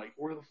 and I'm like,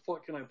 where the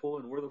fuck can I pull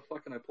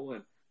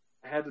in?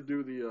 I had to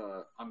do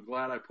the, I'm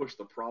glad I pushed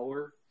the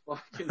prowler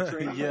fucking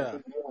train. Yeah.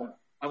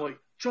 I'm like,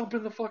 jump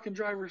in the fucking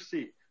driver's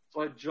seat.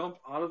 So I jump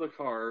out of the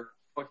car,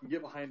 fucking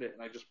get behind it,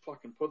 and I just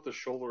fucking put the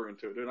shoulder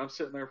into it. Dude, I'm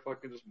sitting there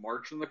fucking just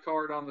marching the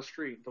car down the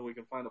street until we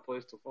can find a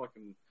place to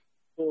fucking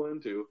pull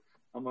into.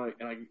 I'm like,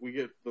 we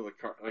get to the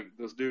car, like,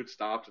 this dude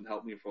stopped and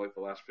helped me for like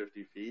the last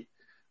 50 feet.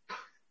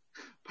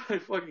 But I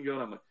fucking go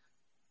and I'm like,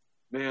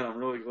 man, I'm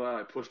really glad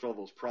I pushed all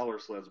those prowler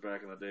sleds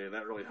back in the day.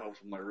 That really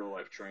helps with my real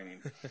life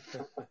training.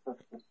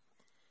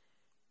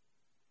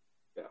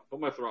 Yeah, but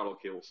my throttle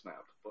cable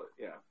snapped. But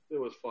yeah, it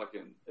was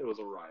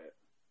a riot.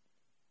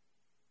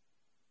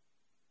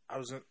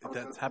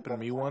 That's happened to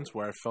me once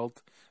where I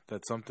felt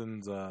that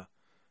something's that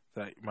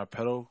my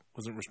pedal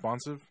wasn't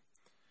responsive.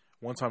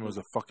 One time it was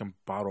a fucking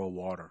bottle of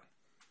water.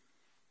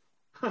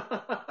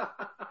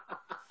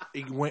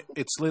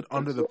 It slid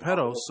under the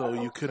pedal, so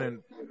you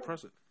couldn't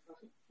press it.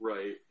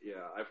 Right.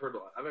 Yeah, I've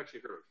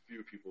actually heard a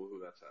few people who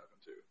that's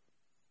happened to.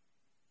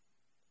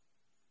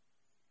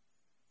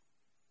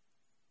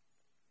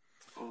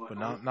 But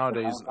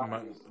nowadays,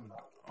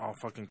 all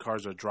fucking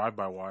cars are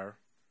drive-by-wire.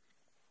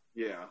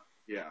 Yeah,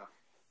 dude.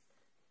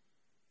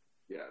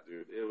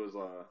 It was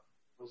I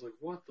was like,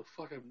 what the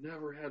fuck? I've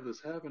never had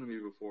this happen to me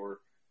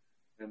before.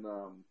 And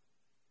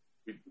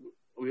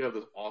we have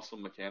this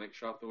awesome mechanic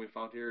shop that we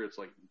found here. It's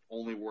like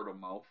only word of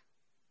mouth.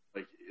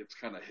 Like it's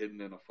kind of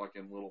hidden in a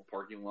fucking little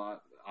parking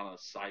lot on a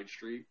side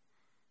street.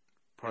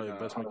 Probably the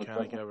best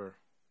mechanic ever.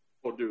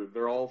 Oh, dude,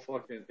 they're all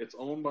fucking. It's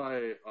owned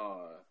by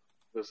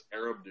this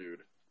Arab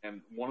dude.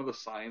 And one of the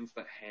signs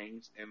that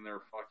hangs in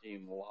their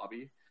fucking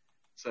lobby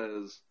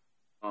says,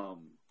 a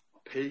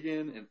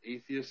pagan, an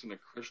atheist, and a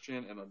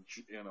Christian, and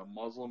a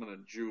Muslim, and a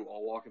Jew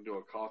all walk into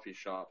a coffee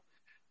shop.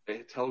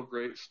 They tell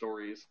great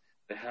stories.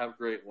 They have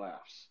great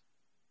laughs.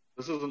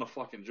 This isn't a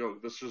fucking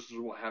joke. This just is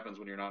what happens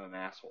when you're not an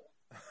asshole.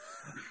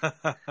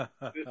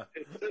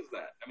 It says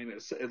that. I mean,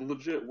 it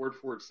legit word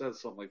for word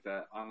says something like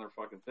that on their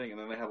fucking thing. And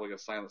then they have like a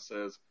sign that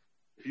says,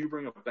 if you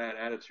bring a bad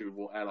attitude,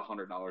 we'll add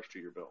 $100 to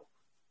your bill.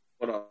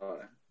 But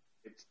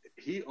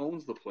he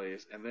owns the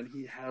place, and then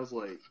he has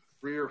like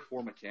 3 or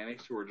 4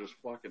 mechanics who are just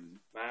fucking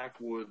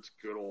backwoods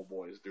good old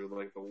boys, dude.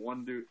 Like the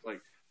one dude, like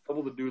a couple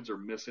of the dudes are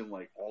missing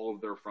like all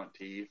of their front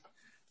teeth,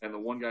 and the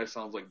one guy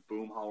sounds like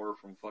Boomhauer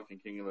from fucking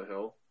King of the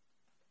Hill.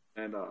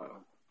 And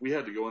we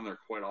had to go in there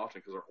quite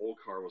often because our old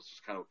car was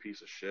just kind of a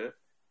piece of shit.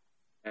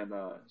 And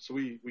so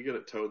we get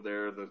it towed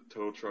there. The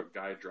tow truck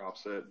guy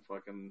drops it, and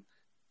fucking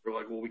we're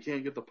like, well, we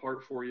can't get the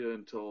part for you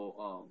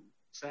until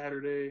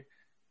Saturday.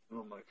 And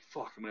I'm like,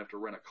 fuck, I'm going to have to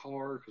rent a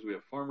car because we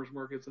have farmers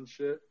markets and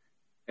shit.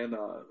 And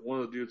one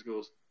of the dudes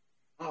goes,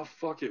 oh,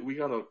 fuck it. We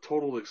got a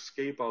total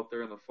escape out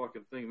there in the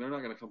fucking thing. They're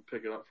not going to come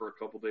pick it up for a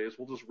couple days.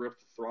 We'll just rip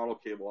the throttle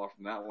cable off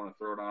from that one and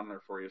throw it on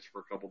there for you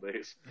for a couple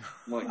days.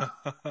 I'm like,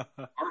 all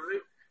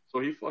right. So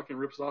he fucking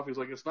rips it off. He's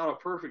like, it's not a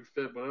perfect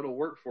fit, but it'll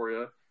work for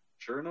you.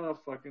 Sure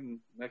enough,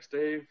 fucking next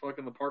day,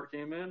 fucking the part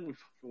came in. We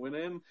fucking went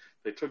in.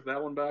 They took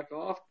that one back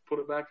off, put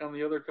it back on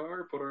the other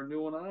car, put our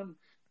new one on.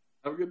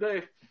 Have a good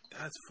day.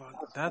 That's fun.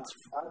 That's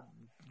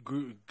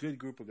good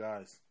group of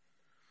guys.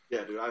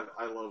 Yeah, dude.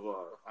 I love.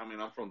 I mean,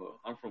 I'm from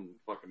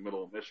fucking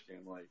middle of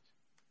Michigan. Like,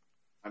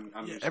 I'm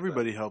yeah,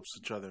 everybody helps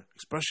each other,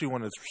 especially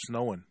when it's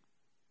snowing.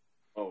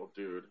 Oh,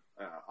 dude.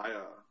 I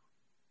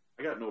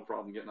got no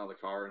problem getting out of the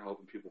car and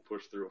helping people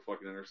push through a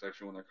fucking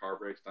intersection when their car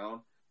breaks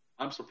down.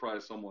 I'm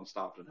surprised someone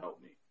stopped and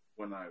helped me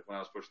when I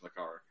was pushing the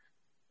car.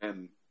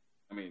 And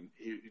I mean,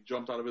 he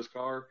jumped out of his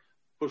car,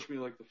 pushed me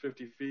like the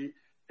 50 feet.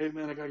 Hey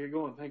man, I gotta get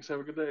going. Thanks. Have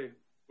a good day.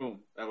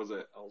 Boom. That was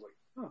it. I was like,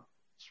 huh,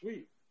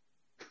 sweet.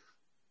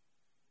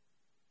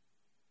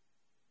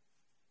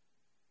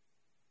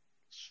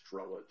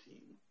 Strella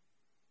team.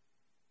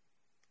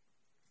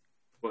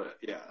 But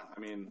yeah, I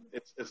mean,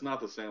 it's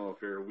not the same up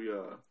here.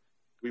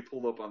 We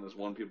pulled up on this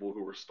one people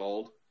who were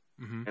stalled,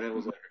 and it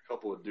was like a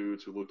couple of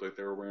dudes who looked like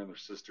they were wearing their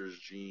sister's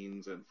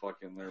jeans and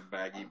fucking their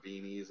baggy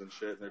beanies and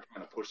shit. And they're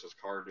trying to push this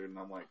car, dude. And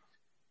I'm like,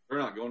 they're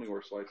not going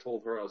anywhere. So I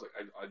told her, I was like,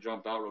 I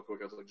jumped out real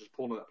quick. I was like, just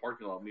pull into that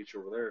parking lot. I'll meet you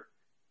over there.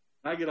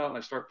 And I get out and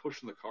I start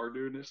pushing the car,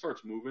 dude, and it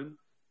starts moving.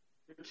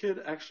 The kid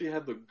actually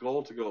had the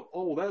gall to go,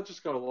 oh, that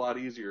just got a lot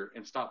easier,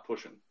 and stop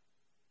pushing.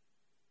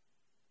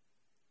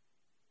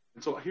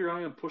 And so here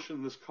I am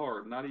pushing this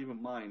car, not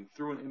even mine,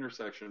 through an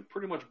intersection,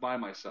 pretty much by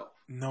myself.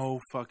 No.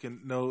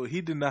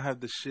 He did not have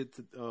the shit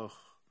to. Ugh.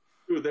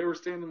 Dude, they were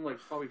standing like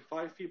probably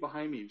 5 feet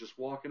behind me, just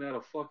walking at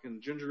a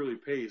fucking gingerly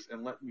pace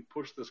and letting me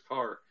push this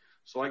car.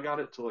 So I got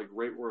it to like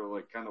right where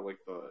like kind of like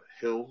the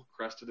hill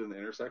crested in the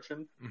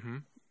intersection. Mm-hmm.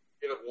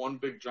 Gave it one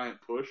big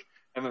giant push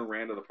and then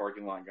ran to the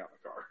parking lot and got my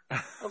car.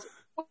 I was like,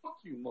 fuck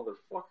you,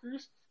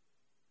 motherfuckers.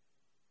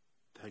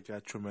 That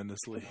got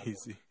tremendously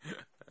easy.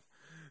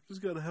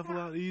 Just got a hell of a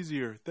lot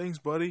easier. Thanks,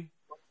 buddy.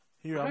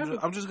 Here,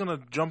 I'm just gonna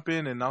jump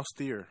in and I'll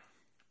steer.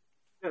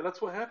 Yeah,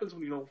 that's what happens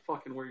when you don't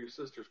fucking wear your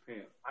sister's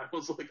pants. I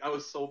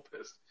was so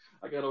pissed.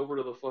 I got over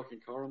to the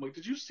fucking car. I'm like,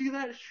 did you see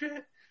that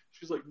shit?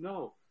 She's like,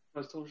 no. I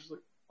was telling her, she's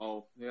like,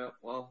 oh, yeah,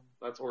 well,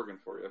 that's Oregon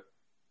for you.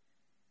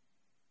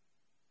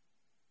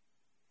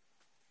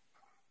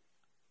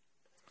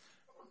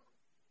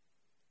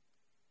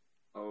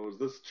 Oh, is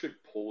this chick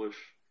Polish?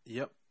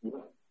 Yep.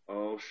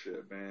 Oh,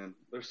 shit, man.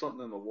 There's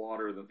something in the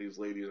water that these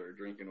ladies are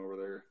drinking over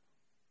there.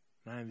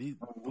 Man, these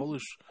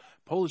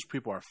Polish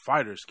people are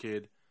fighters,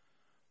 kid.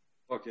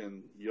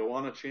 Fucking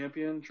Joanna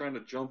champion trying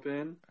to jump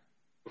in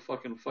to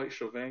fucking fight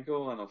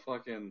Shevchenko on a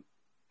fucking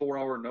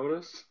 4-hour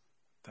notice.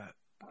 That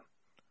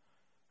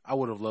I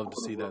would have loved to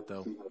see that,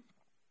 though.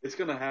 It's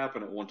going to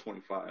happen at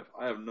 125.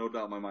 I have no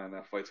doubt in my mind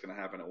that fight's going to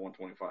happen at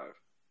 125.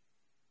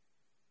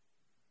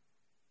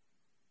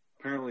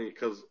 Apparently,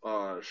 because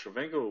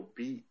Shevchenko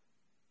beat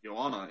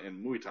Joanna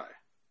in Muay Thai.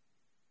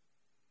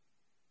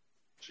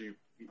 I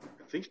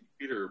think she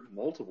beat her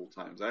multiple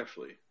times,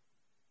 actually.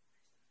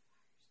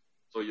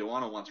 So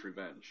Joanna wants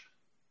revenge.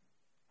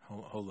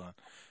 Hold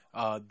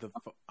on.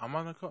 I'm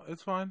on the call.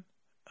 It's fine.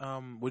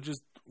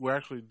 we're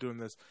actually doing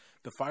this.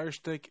 The Fire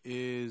Stick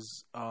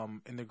is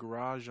in the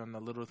garage on the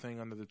little thing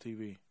under the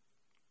TV.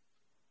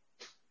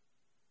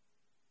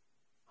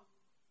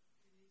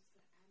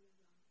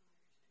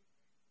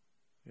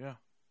 Yeah.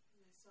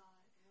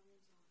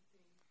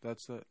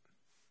 That's it.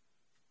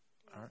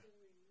 All right.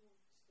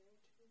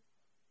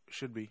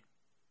 Should be.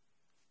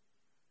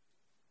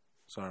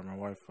 Sorry, my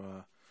wife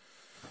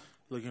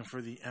looking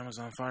for the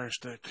Amazon Fire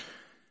Stick.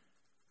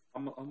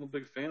 I'm a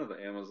big fan of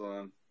the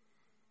Amazon.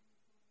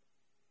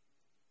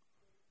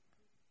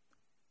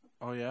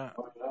 Oh yeah.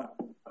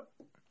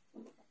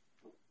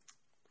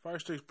 Fire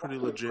Stick's pretty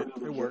legit.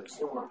 It works.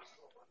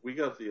 We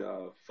got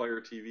the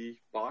Fire TV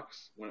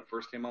box when it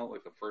first came out,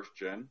 like the first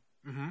gen.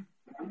 Mm-hmm.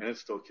 And it's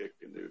still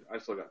kicking, dude. I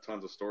still got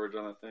tons of storage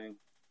on that thing.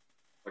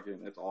 Fucking,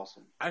 it's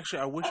awesome. Actually,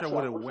 I wish I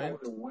would have went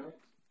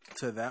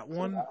to that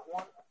one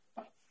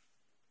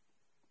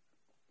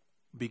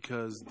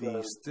because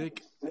the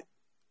stick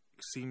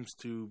seems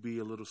to be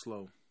a little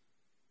slow.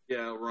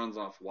 Yeah, it runs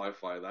off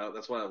Wi-Fi.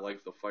 That's why I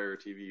like the Fire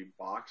TV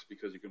box,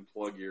 because you can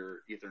plug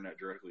your Ethernet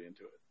directly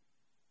into it.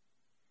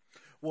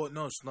 Well,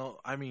 no, slow.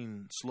 I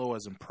mean slow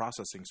as in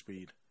processing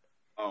speed.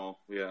 Oh,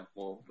 yeah.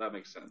 Well, that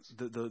makes sense.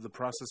 The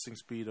processing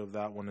speed of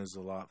that one is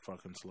a lot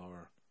fucking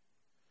slower.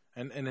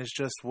 And it's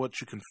just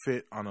what you can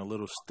fit on a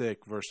little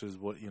stick versus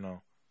what,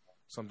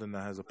 something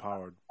that has a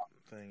powered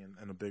thing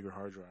and a bigger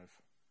hard drive.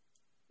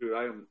 Dude,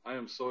 I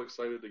am so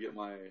excited to get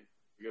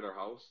our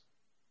house,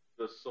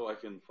 just so I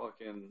can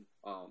fucking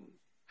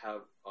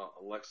have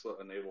Alexa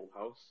enabled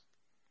house,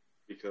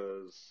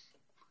 because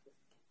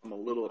I'm a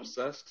little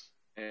obsessed,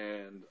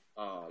 and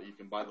you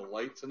can buy the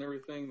lights and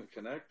everything that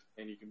connect,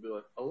 and you can be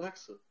like,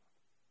 Alexa.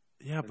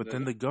 Yeah, but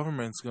then the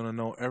government's going to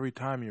know every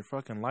time your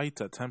fucking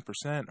light's at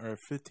 10% or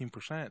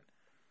 15%.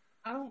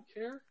 I don't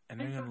care. And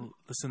they're going to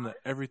listen to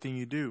everything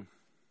you do.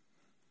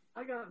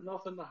 I got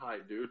nothing to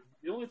hide, dude.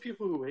 The only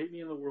people who hate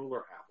me in the world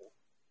are Apple.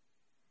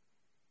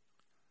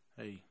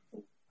 Hey,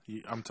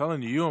 I'm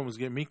telling you, you almost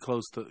get me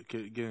close to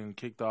getting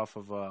kicked off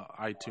of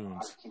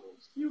iTunes.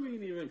 You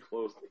ain't even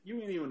close.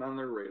 You ain't even on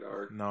their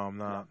radar. No, I'm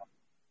not.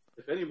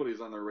 If anybody's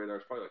on their radar,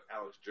 it's probably like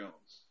Alex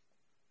Jones.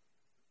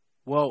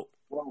 Well,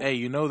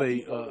 hey,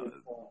 they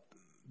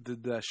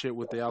did that shit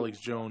with the Alex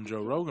Jones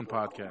Joe Rogan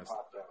podcast.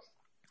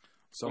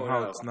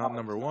 Somehow it's not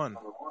number one.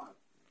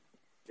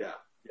 Yeah.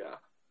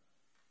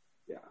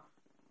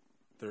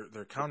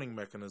 Their counting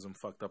mechanism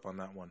fucked up on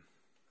that one.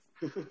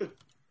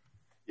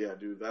 Yeah,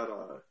 dude, that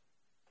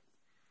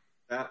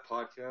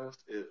podcast,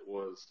 it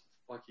was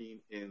fucking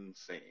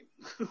insane.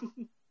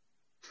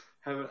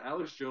 Having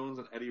Alex Jones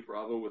and Eddie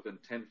Bravo within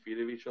 10 feet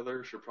of each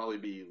other should probably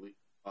be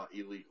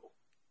illegal.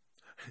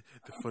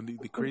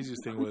 The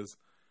craziest thing was,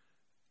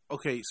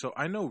 okay, so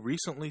I know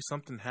recently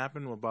something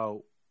happened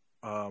about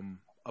a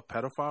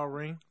pedophile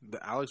ring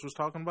that Alex was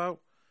talking about.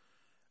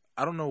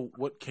 I don't know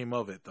what came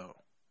of it though.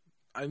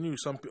 I knew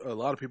a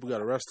lot of people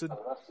got arrested,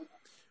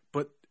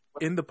 but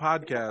in the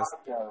podcast,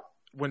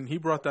 when he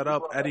brought that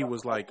up, Eddie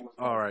was like,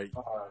 "All right,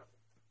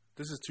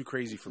 this is too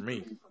crazy for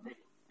me."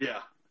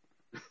 Yeah.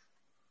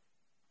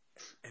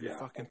 And it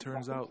fucking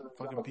turns out,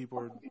 fucking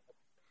people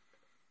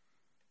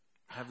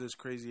have this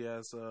crazy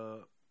ass.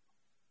 What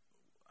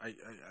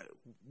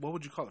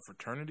would you call it?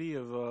 Fraternity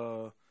of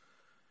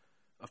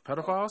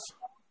pedophiles?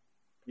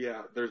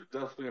 Yeah, there's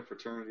definitely a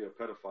fraternity of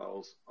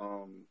pedophiles.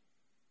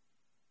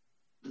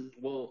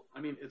 Well,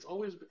 I mean, it's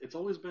always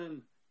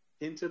been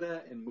hinted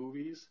at in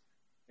movies,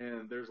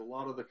 and there's a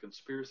lot of the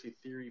conspiracy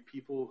theory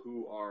people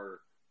who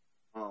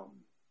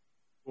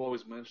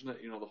always mention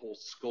it. The whole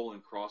skull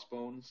and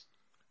crossbones.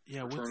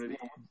 Yeah,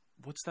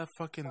 what's that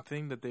fucking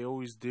thing that they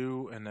always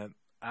do, and that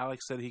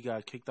Alex said he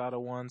got kicked out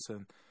of once,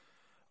 and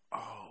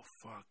oh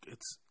fuck,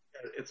 it's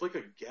like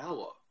a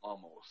gala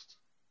almost,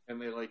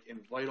 and they like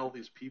invite all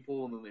these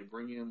people, and then they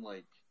bring in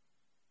like,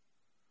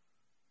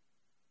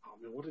 oh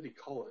man, what did he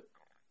call it?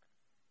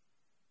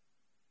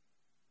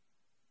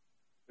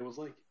 It was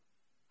like,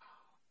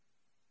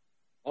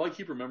 all I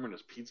keep remembering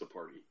is Pizza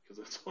Party, because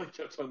that's all I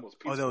kept talking about.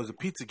 Oh, that was a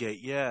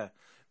Pizzagate, yeah.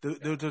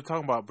 They're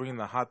talking about bringing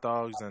the hot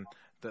dogs, and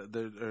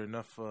there are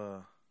enough.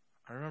 I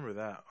remember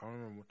that. I don't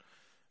remember,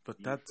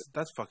 but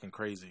that's fucking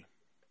crazy.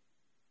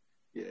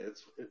 Yeah,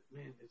 it's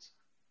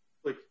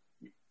like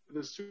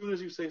as soon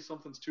as you say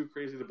something's too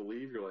crazy to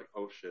believe, you're like,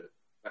 oh shit,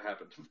 that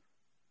happened.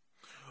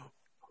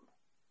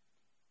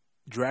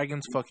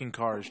 Dragon's fucking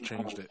cars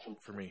changed it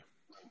for me.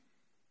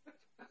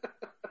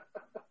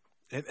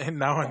 And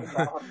now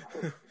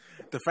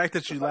the fact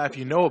that you laugh,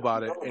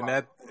 about it,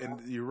 and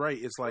you're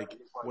right. It's like,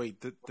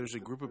 wait, there's a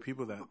group of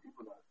people that.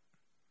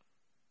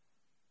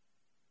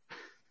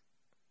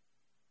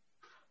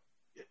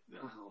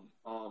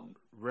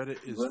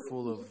 Reddit is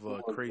full of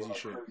crazy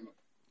shit.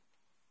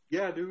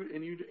 Yeah, dude,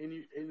 and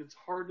it's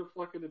hard to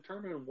fucking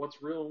determine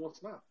what's real and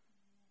what's not.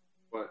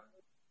 But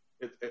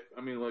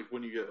I mean, like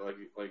when you get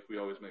like we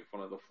always make fun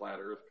of the flat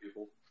Earth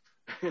people,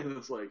 and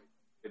it's like,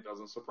 it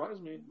doesn't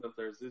surprise me that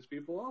there's these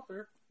people out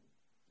there.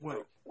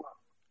 Well,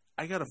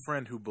 I got a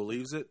friend who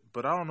believes it,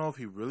 but I don't know if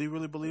he really,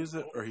 really believes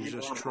it or he's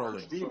just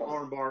trolling. Deep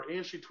armbar,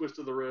 and she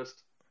twisted the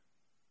wrist.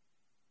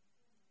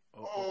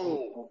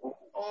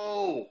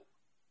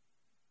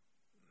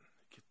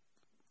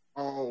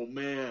 Oh,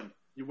 man.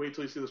 You wait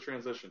till you see this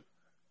transition.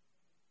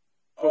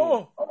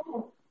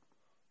 Oh!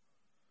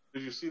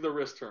 Did you see the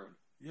wrist turn?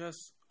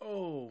 Yes.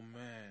 Oh,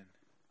 man.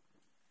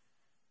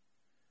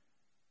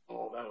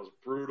 Oh, that was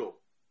brutal.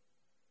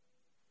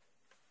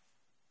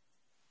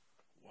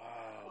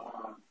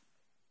 Wow.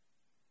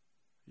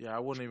 Yeah, I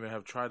wouldn't even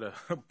have tried to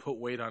put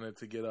weight on it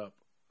to get up.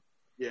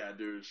 Yeah,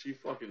 dude. She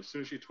fucking, as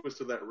soon as she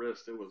twisted that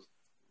wrist, it was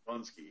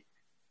Bunsky.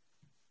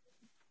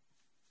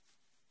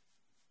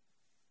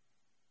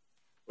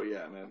 But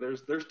yeah, man,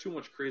 there's too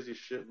much crazy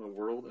shit in the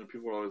world, and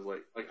people are always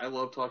like I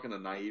love talking to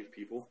naive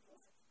people,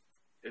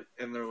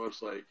 and they're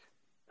just like,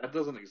 that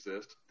doesn't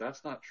exist.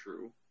 That's not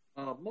true.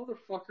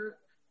 Motherfucker,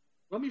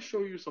 let me show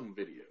you some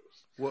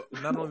videos. Well,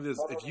 not only this,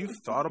 if you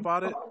thought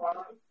about it,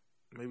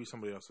 maybe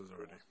somebody else has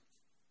already.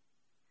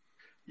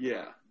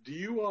 Yeah. Do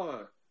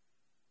you,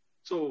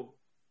 so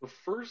the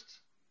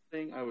first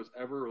thing I was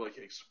ever, like,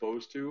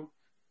 exposed to,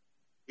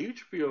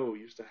 HBO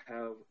used to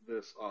have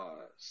this,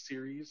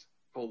 series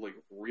called, like,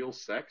 Real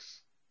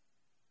Sex,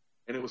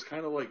 and it was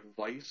kind of like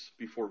Vice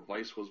before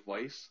Vice was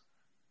Vice.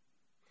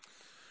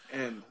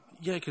 And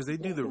yeah, because they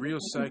do the Real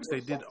Sex. They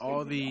did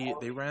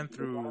they ran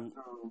through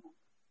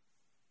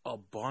a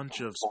bunch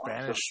of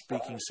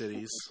Spanish-speaking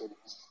cities.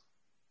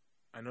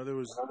 I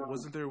know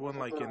wasn't there one,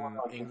 like, in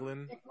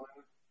England?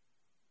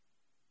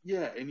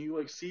 Yeah, and you,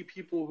 like, see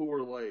people who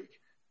are, like,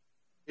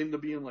 into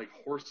being, like,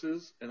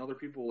 horses, and other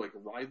people, like,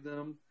 ride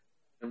them,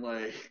 and,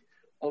 like,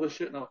 all this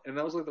shit. And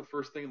that was, like, the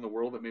first thing in the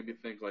world that made me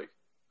think, like,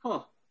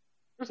 huh,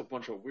 there's a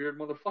bunch of weird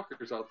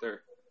motherfuckers out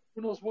there.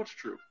 Who knows what's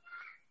true?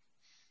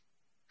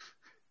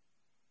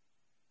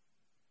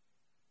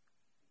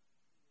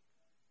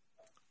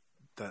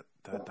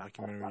 That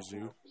documentary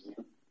Zoo?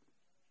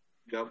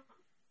 Yep.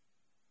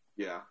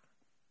 Yeah.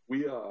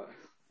 We,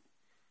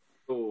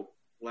 so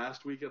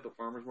last week at the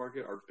farmer's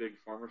market, our big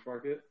farmer's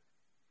market,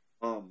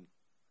 because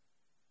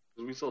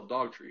we sell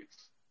dog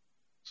treats.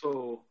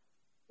 So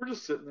we're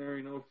just sitting there,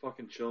 you know,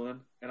 fucking chilling,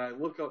 and I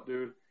look up,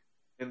 dude,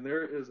 and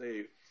there is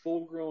a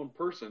full-grown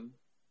person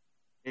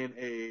in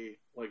a,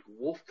 like,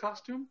 wolf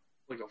costume,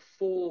 like a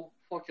full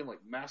fucking, like,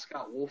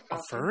 mascot wolf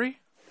costume. A furry?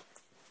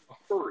 A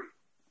furry.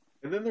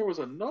 And then there was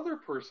another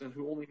person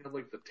who only had,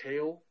 like, the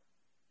tail.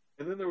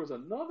 And then there was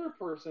another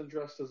person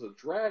dressed as a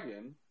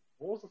dragon.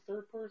 What was the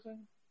third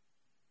person?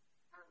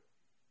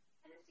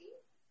 Tennessee?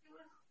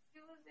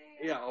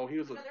 He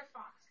was another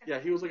fox. Yeah,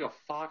 he was like a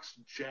fox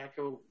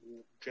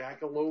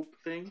jackalope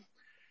thing.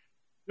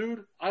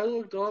 Dude, I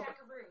looked up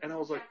and I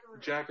was like,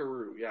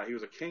 jackaroo. Yeah, he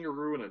was a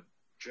kangaroo and a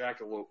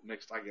jackalope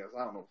mixed, I guess.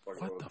 I don't know what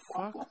the fuck it was.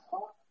 What the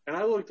fuck? And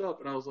I looked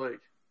up and I was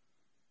like,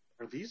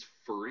 are these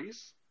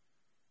furries?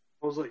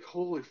 I was like,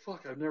 holy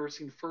fuck, I've never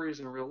seen furries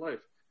in real life.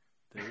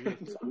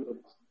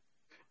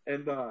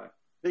 And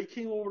they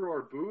came over to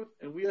our booth,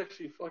 and we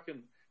actually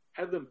fucking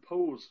had them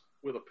pose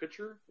with a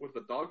picture with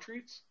the dog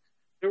treats.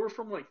 They were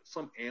from, like,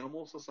 some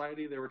animal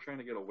society. They were trying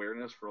to get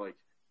awareness for, like,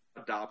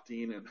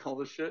 adopting and all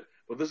this shit.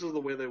 But this is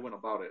the way they went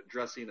about it,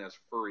 dressing as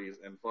furries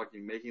and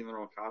fucking making their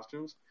own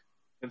costumes.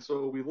 And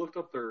so we looked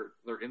up their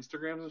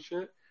Instagrams and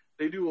shit.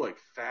 They do, like,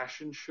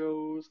 fashion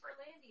shows.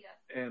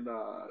 And,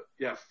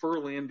 yeah,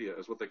 Furlandia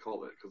is what they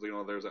called it. Because, you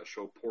know, there's that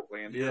show,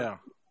 Portlandia. Yeah.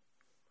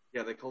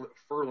 Yeah, they called it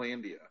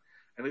Furlandia.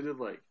 And they did,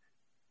 like,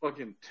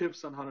 fucking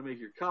tips on how to make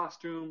your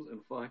costumes and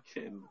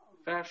fucking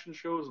fashion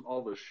shows and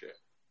all this shit.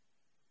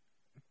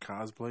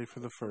 Cosplay for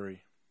the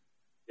furry.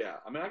 Yeah,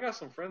 I mean, I got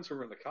some friends who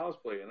are in the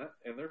cosplay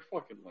and they're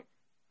fucking, like,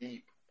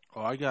 deep.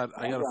 Oh, I got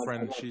a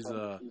friend. She's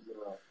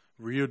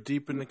real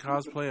deep in the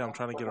cosplay. I'm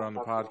trying to get her on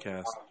the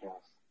podcast.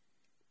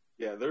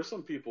 Yeah, there's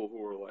some people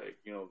who are like,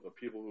 you know, the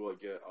people who like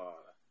get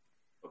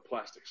the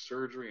plastic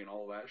surgery and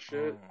all that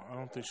shit. Oh, I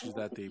don't think she's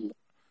that deep.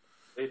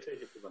 They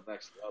take it to the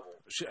next level.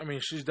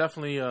 She's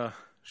definitely,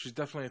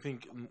 I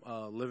think,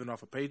 living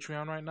off of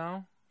Patreon right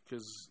now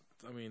because,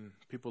 I mean,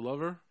 people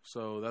love her,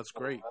 so that's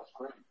great.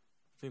 I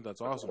think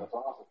that's awesome.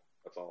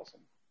 That's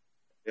awesome.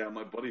 Yeah,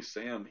 my buddy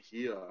Sam,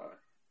 he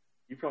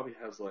probably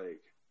has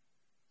like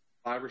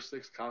 5 or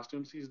 6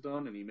 costumes he's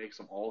done, and he makes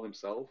them all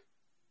himself.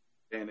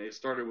 And it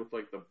started with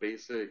like the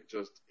basic,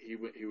 just he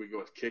would go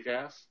with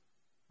Kick-Ass,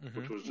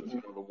 which was just,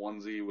 you know, the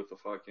onesie with the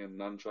fucking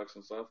nunchucks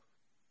and stuff.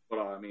 But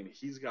I mean,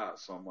 he's got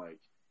some like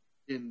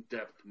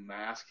in-depth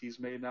mask he's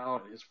made now,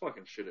 and his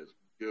fucking shit is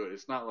good.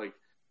 It's not like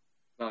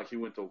he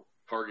went to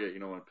Target, you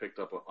know, and picked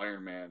up an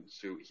Iron Man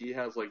suit. He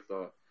has like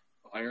the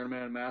Iron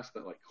Man mask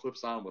that like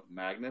clips on with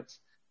magnets,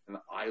 and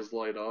the eyes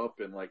light up,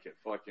 and like it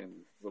fucking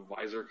the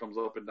visor comes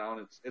up and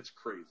down. It's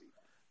crazy.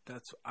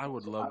 I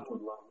would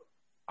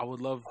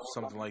love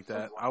something like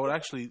that. I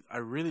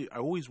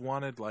always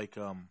wanted like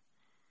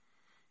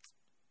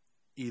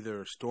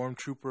either a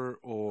Stormtrooper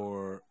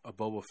or a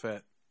Boba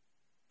Fett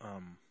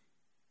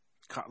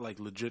like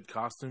legit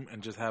costume,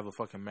 and just have a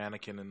fucking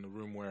mannequin in the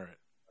room wear it.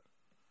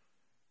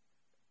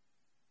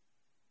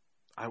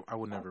 I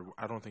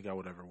don't think I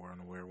would ever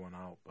wear one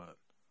out, but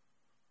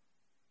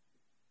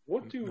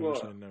what do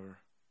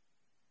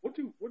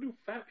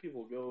fat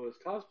people go as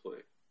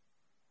cosplay?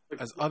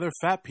 Like, as other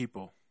fat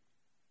people.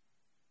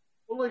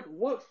 well, like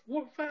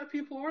what fat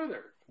people are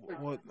there?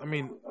 Like, Well, I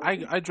mean,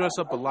 I dress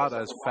up a lot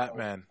as Fat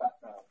Man,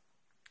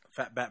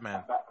 Fat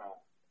Batman,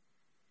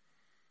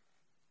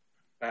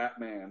 fat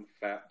Batman.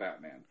 Fat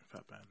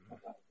Batman.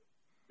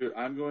 Dude,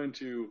 I'm going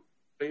to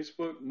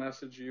Facebook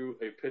message you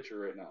a picture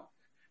right now.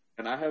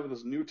 And I have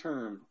this new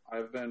term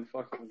I've been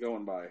fucking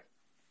going by.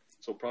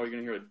 So probably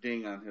going to hear a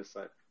ding on his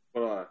side.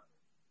 But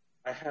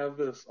I have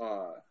this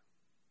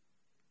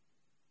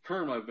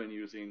term I've been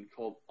using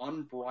called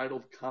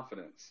unbridled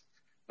confidence.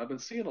 I've been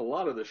seeing a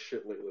lot of this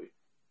shit lately.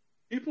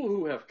 People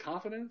who have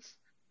confidence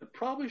that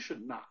probably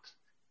should not.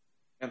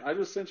 And I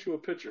just sent you a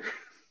picture.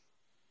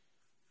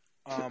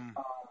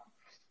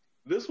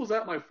 This was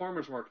at my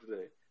farmer's market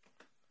today.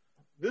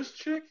 This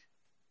chick,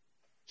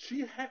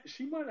 she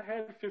might have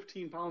had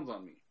 15 pounds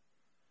on me.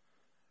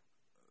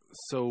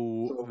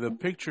 So the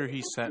picture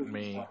he sent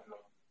me.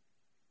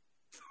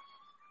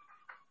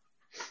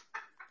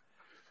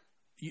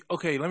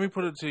 Okay, let me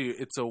put it to you.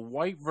 It's a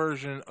white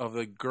version of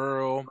the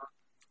girl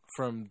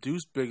from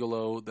Deuce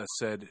Bigelow that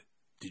said,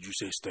 "Did you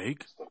say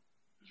steak?"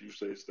 Did you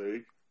say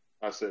steak?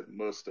 I said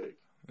mistake.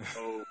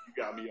 Oh, you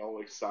got me all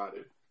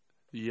excited.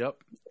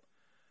 Yep.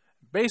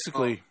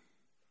 Basically,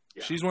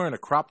 yeah. She's wearing a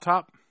crop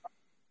top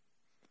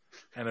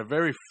and a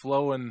very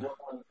flowing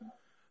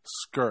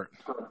skirt.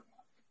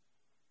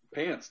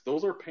 Pants.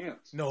 Those are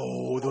pants.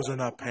 No, those are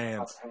not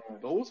pants.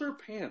 Those are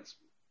pants.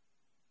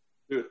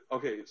 Dude,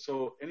 okay,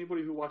 so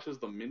anybody who watches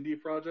the Mindy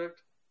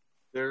Project,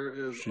 there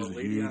is She's a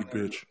lady on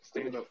there bitch.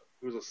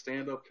 who's a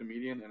stand-up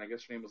comedian, and I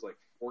guess her name is like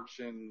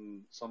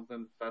Fortune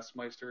something,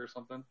 Festmeister or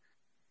something.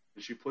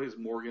 And she plays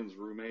Morgan's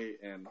roommate,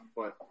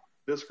 but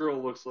this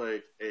girl looks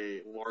like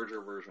a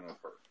larger version of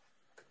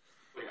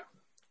her.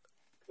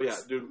 But yeah,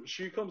 dude,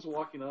 she comes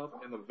walking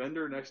up, and the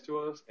vendor next to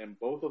us and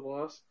both of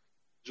us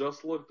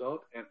just looked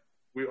up, and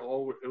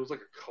it was like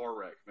a car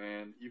wreck,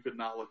 man. You could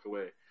not look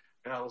away.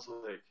 And I was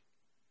like,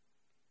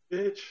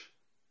 bitch,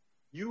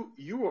 you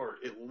are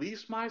at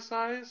least my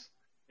size,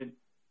 and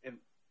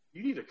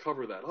you need to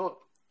cover that up.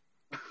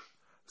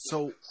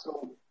 So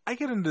I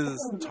get into this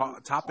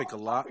topic a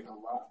lot,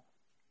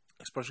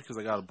 especially because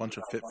I got a bunch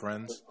of fit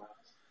friends,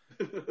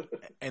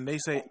 and they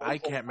say I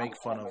can't make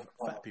fun of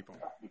fat people.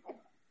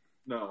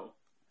 No.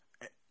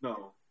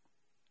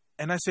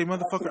 And I say,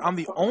 motherfucker, I'm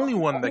the only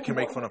one that can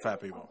make fun of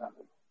fat people.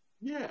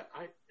 Yeah,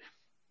 I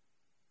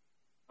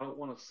don't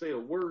want to say a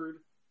word,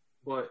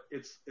 but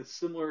it's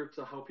similar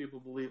to how people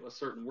believe a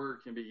certain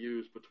word can be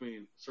used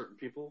between certain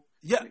people.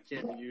 Yeah. And it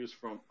can't be used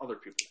from other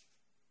people.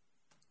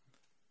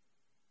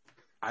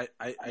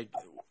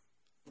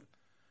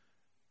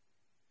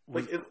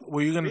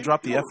 Were you going to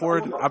drop the F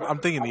word? I'm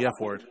thinking the F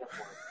word.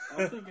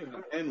 I'm thinking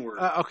the N word.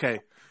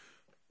 Okay.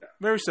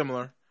 Very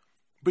similar.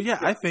 But yeah,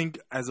 I think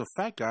as a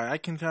fat guy, I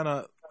can kind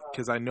of,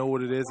 because I know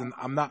what it is, and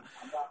I'm not,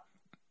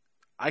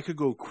 I could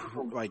go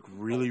like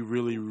really,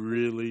 really,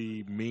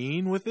 really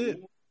mean with it.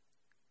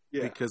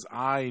 Yeah. Because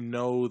I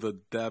know the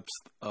depths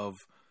of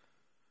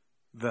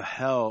the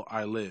hell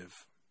I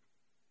live.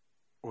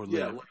 Or live.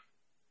 Yeah, like,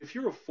 if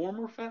you're a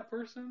former fat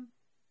person,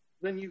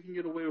 then you can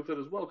get away with it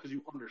as well because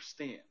you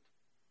understand.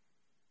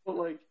 But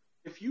like,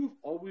 if you've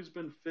always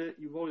been fit,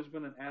 you've always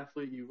been an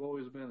athlete, you've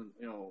always been,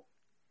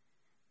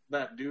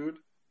 that dude,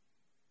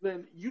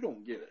 then you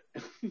don't get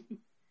it.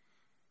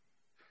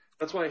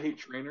 That's why I hate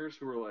trainers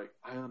who are like,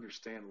 I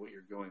understand what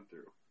you're going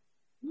through.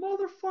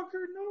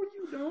 Motherfucker, no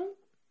you don't.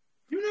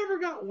 You never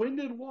got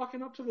winded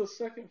walking up to the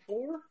second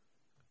floor?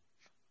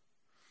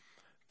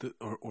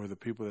 Or the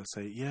people that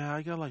say, yeah,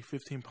 I got like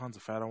 15 pounds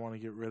of fat I want to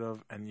get rid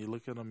of. And you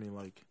look at them and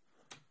you're like,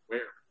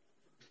 where?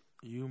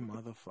 You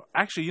motherfucker.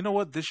 Actually, you know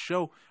what? This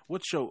show,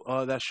 what show?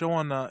 That show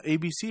on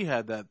ABC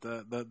had that.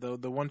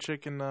 The one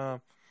chick and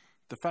the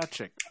fat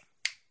chick.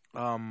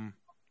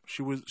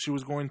 She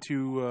was going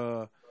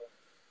to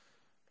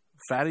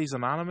Fatties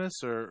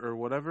Anonymous or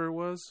whatever it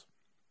was.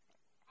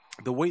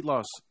 The weight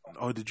loss.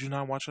 Oh, did you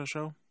not watch that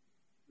show?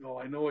 No,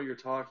 I know what you're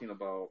talking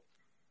about.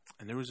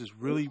 And there was this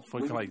really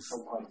fucking like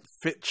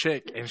fit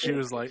chick, and she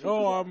was like,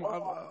 "Oh,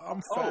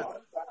 I'm fat."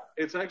 Oh,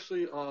 it's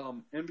actually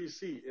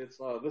NBC. It's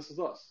This Is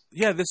Us.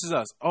 Yeah, This Is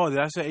Us. Oh, did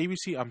I say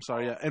ABC? I'm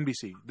sorry. Yeah,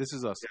 NBC. This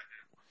Is Us.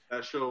 Yeah.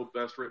 That show,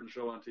 best written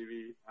show on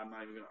TV. I'm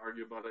not even gonna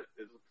argue about it.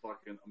 It's a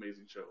fucking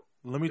amazing show.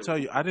 Let me tell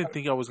you, I didn't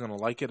think I was gonna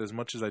like it as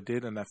much as I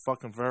did. In that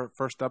fucking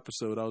first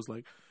episode, I was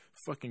like,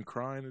 fucking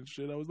crying and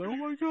shit. I was like, "Oh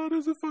my god,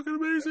 this is fucking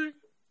amazing."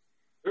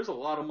 There's a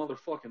lot of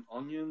motherfucking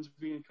onions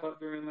being cut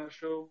during that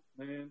show,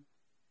 man.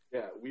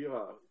 Yeah,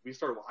 we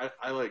started.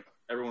 I like,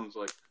 everyone's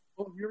like,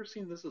 "Oh, have you ever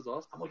seen This Is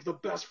Us?" I'm like, the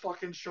best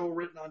fucking show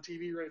written on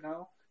TV right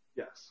now.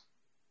 Yes,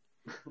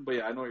 but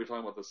yeah, I know what you're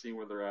talking about, the scene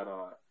where they're at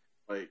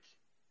like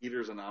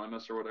Eaters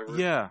Anonymous or whatever.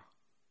 Yeah,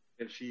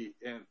 and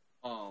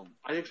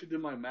I actually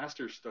did my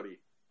master's study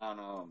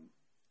on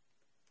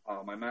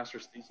my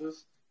master's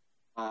thesis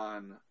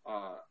on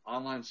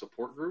online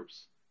support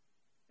groups,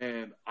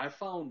 and I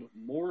found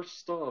more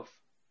stuff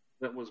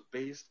that was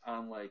based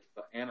on like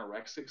the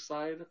anorexic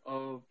side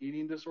of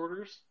eating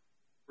disorders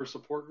for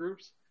support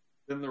groups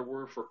than there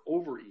were for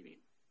overeating.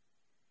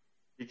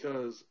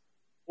 because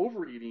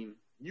overeating,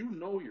 you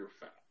know you're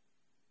fat.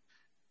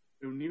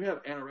 When you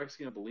have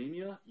anorexia and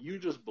bulimia, you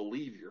just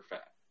believe you're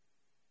fat.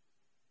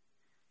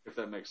 If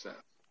that makes sense.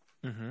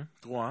 Mm-hmm.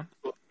 Go on.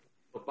 So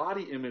the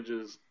body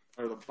images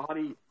or the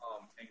body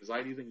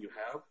anxiety thing you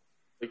have,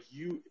 like if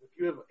you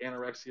have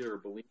anorexia or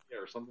bulimia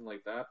or something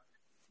like that,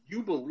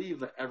 you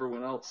believe that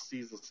everyone else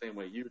sees the same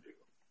way you do.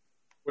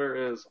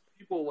 Whereas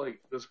people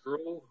like this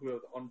girl who have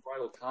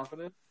unbridled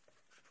confidence,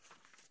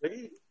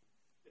 the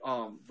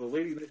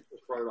lady that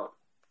just brought it up,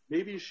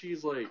 maybe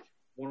she's like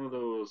one of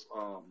those,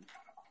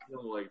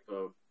 like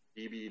the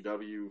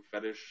BBW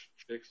fetish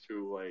chicks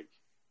who like,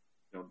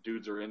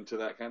 dudes are into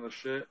that kind of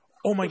shit.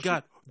 Oh my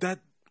God,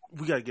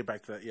 we gotta get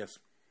back to that. Yes.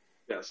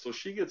 Yeah. So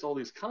she gets all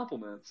these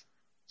compliments.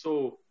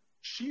 So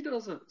she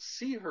doesn't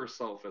see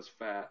herself as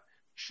fat.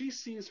 She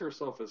sees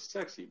herself as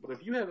sexy. But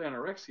if you have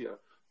anorexia,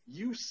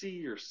 you see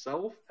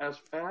yourself as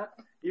fat,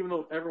 even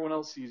though everyone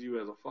else sees you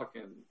as a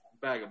fucking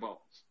bag of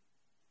bones.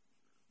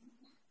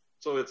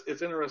 So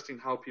it's interesting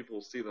how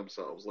people see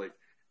themselves. Like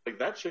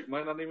that chick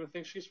might not even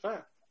think she's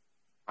fat.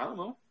 I don't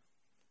know.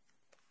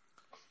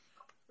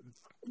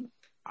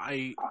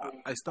 I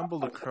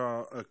stumbled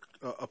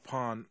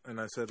upon,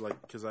 and I said,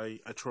 because I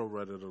troll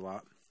Reddit a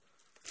lot,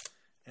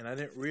 and I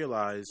didn't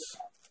realize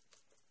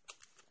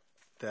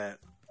that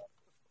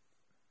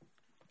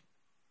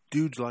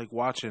dudes like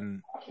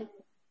watching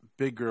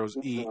big girls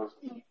eat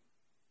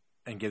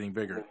and getting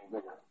bigger.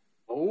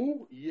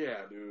 Oh,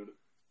 yeah, dude.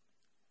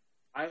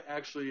 I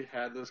actually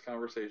had this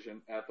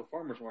conversation at the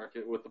farmer's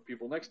market with the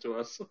people next to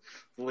us,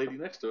 the lady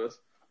next to us.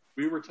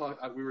 We were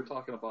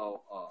talking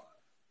about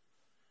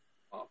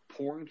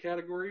porn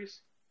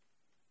categories,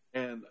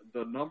 and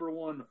the number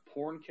one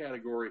porn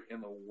category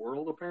in the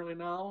world apparently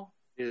now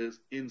is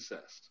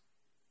incest.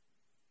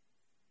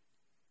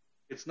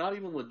 It's not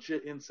even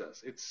legit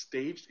incest. It's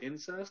staged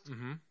incest.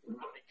 Mm-hmm.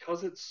 But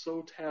because it's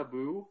so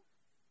taboo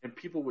and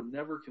people would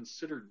never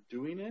consider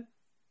doing it,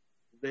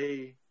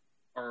 they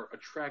are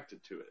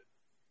attracted to it.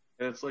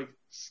 And it's like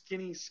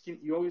skinny.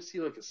 You always see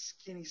like a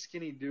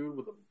skinny dude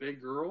with a big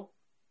girl.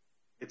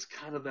 It's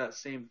kind of that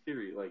same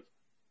theory. Like,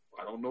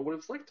 I don't know what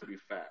it's like to be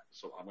fat,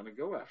 so I'm going to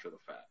go after the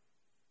fat.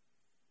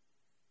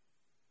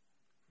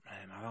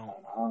 Man, I don't.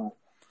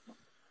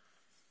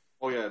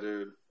 Oh, yeah,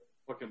 dude.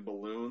 Fucking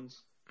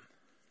balloons.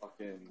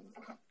 Fucking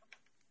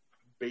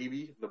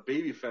baby. The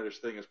baby fetish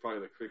thing is probably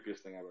the creepiest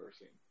thing I've ever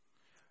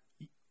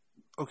seen.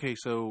 Okay,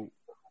 so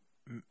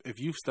if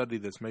you've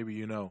studied this, maybe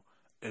you know,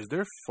 is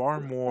there far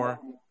more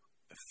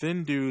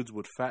thin dudes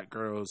with fat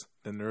girls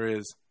than there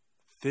is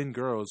thin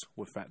girls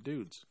with fat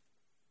dudes?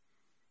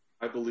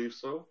 I believe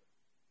so.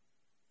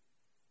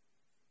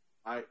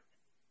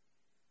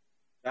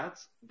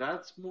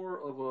 That's more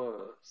of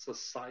a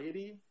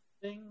society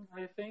thing,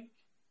 I think.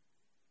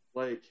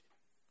 Like,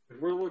 if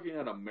we're looking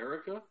at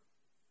America,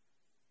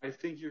 I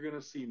think you're going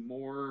to see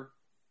more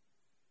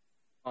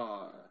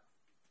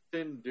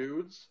thin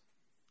dudes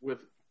with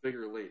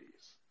bigger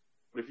ladies.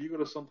 But if you go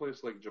to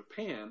someplace like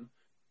Japan,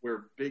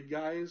 where big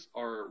guys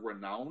are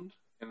renowned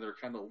and they're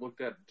kind of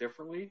looked at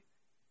differently,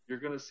 you're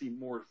going to see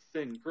more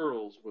thin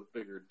girls with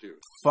bigger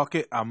dudes. Fuck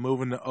it, I'm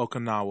moving to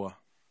Okinawa.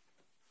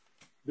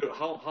 Dude,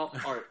 all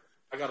right,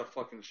 I got to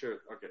fucking share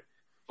it. Okay.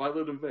 If I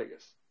lived in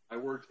Vegas, I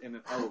worked in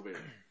an elevator.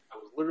 I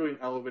was literally an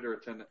elevator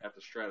attendant at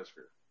the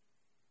Stratosphere.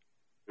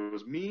 It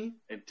was me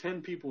and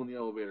 10 people in the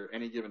elevator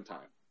any given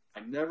time.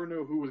 I never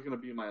knew who was going to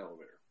be in my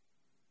elevator.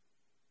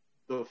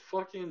 The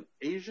fucking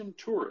Asian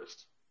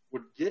tourist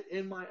would get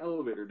in my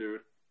elevator,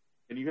 dude,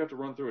 and you have to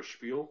run through a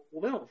spiel.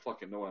 Well, they don't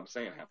fucking know what I'm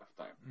saying half the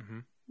time.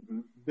 Mm-hmm.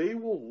 They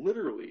will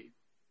literally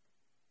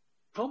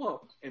come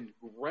up and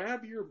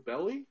grab your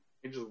belly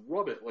and just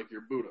rub it like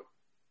you're Buddha.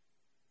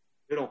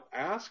 They don't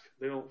ask.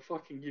 They don't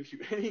fucking give you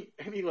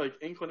any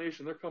like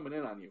inclination. They're coming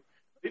in on you.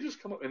 They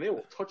just come up and they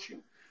will touch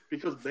you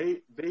because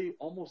they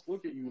almost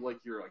look at you like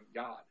you're a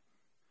god.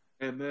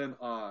 And then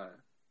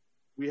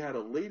we had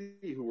a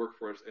lady who worked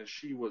for us, and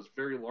she was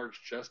very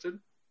large-chested.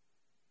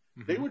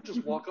 Mm-hmm. They would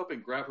just walk up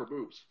and grab her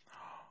boobs.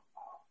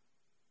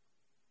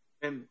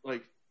 And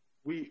like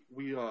we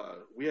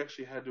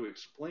actually had to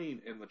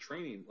explain in the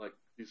training like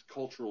these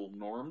cultural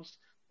norms.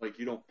 Like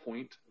you don't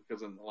point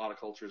because in a lot of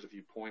cultures, if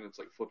you point, it's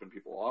like flipping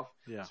people off.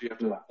 Yeah. So you have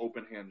to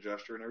open hand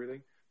gesture and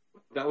everything.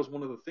 That was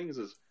one of the things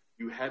is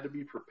you had to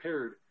be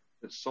prepared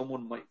that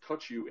someone might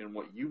touch you in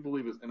what you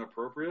believe is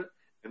inappropriate,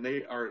 and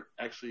they are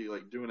actually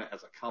like doing it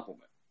as a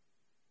compliment.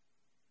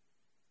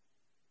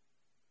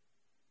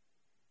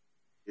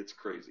 It's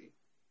crazy.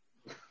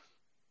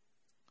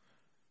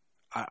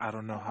 I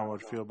don't know how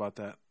I'd feel about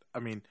that. I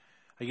mean,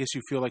 I guess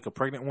you feel like a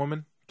pregnant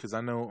woman, because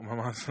I know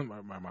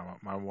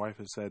my wife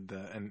has said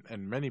that,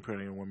 and many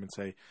pregnant women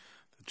say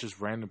that just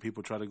random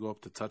people try to go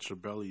up to touch their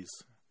bellies.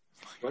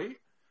 Right?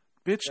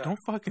 Bitch, don't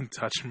fucking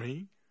touch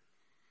me.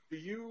 Do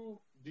you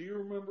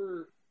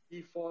remember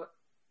he fought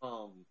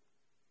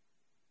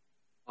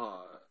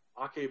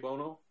Ake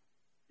Bono?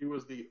 He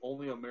was the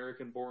only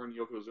American-born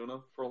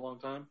Yokozuna for a long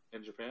time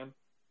in Japan.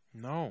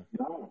 No.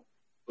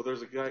 So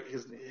there's a guy.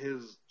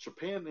 His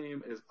Japan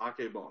name is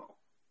Ake Bono,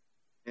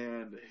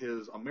 and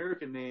his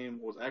American name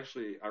was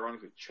actually,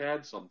 ironically,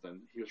 Chad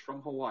something. He was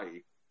from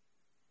Hawaii.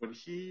 When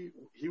he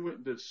went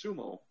and did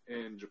sumo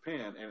in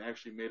Japan and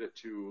actually made it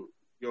to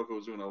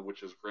Yokozuna,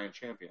 which is grand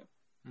champion,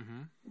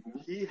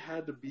 he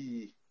had to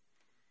be,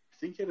 I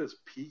think at his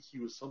peak, he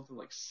was something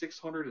like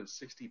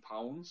 660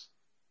 pounds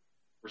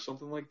or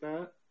something like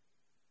that.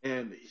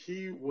 And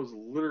he was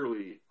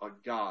literally a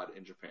god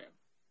in Japan.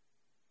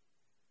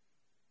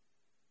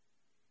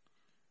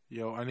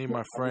 Yo, I need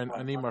my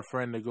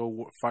friend to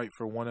go fight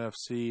for ONE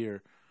FC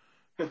or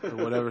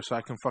whatever, so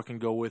I can fucking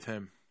go with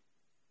him.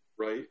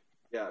 Right?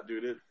 Yeah,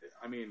 dude.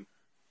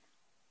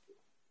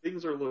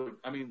 Things are.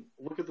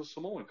 Look at the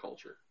Samoan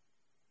culture.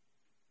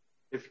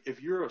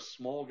 If you're a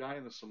small guy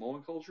in the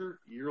Samoan culture,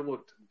 you're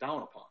looked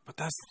down upon. But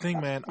that's the thing,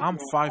 man. I'm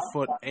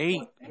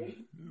 5'8",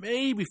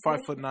 maybe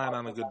 5'9"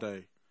 on a good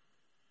day.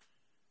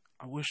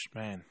 I wish,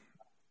 man,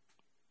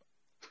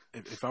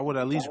 if I would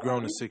at least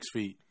grown to 6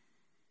 feet.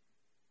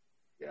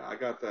 Yeah, I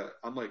got that.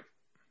 I'm like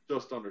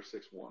just under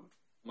 6'1". I'm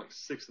like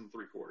 6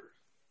 3/4.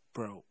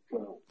 Bro,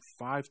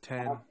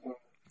 5'10"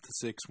 to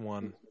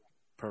 6'1",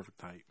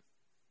 perfect height.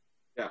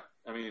 Yeah,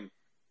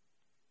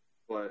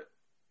 but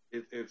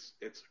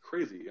it's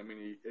crazy.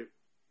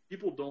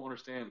 People don't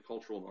understand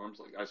cultural norms.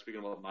 Like I was speaking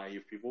about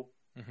naive people.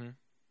 Mm-hmm.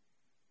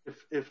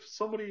 If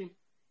somebody,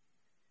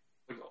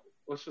 like,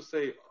 let's just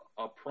say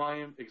a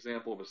prime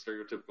example of a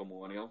stereotypical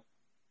millennial,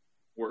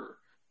 were,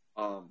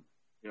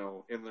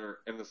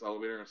 in this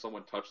elevator and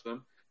someone touched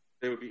them,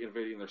 they would be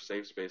invading their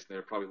safe space and they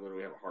would probably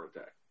literally have a heart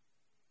attack.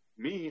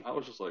 Me, I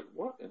was just like,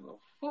 what in the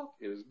fuck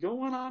is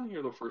going on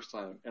here the first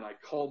time? And I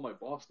called my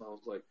boss and I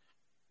was like,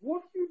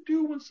 what do you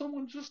do when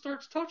someone just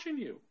starts touching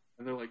you?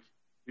 And they're like,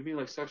 you mean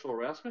like sexual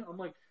harassment? I'm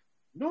like,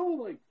 no,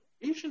 like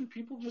Asian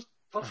people just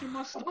touching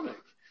my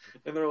stomach.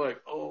 And they're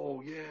like,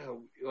 oh yeah,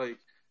 like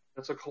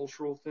that's a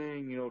cultural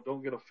thing,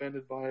 don't get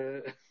offended by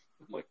it.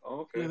 I'm like,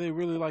 oh, okay. Yeah, they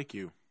really like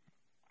you.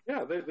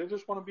 Yeah, they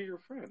just want to be your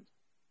friend.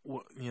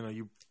 Well,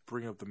 you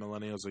bring up the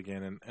millennials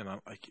again, and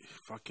I'm like,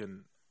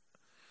 fucking,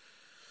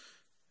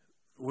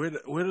 where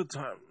the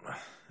time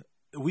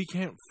we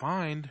can't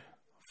find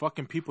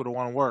fucking people to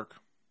want to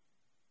work.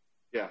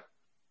 Yeah.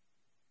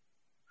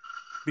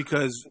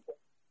 Because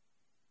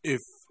if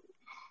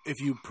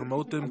you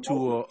promote them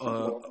to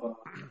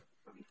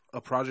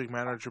a project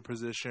manager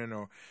position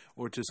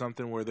or to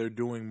something where they're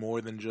doing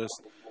more than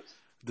just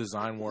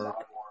design work,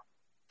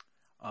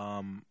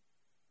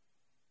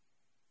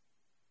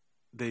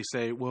 they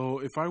say, well,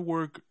 if I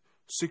work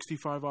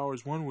 65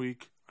 hours one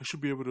week, I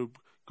should be able to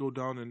go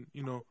down and,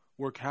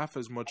 work half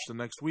as much the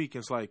next week.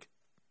 And it's like,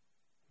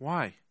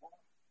 why?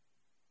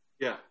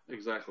 Yeah,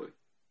 exactly.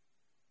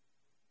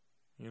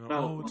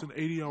 It's an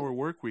 80-hour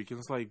work week. And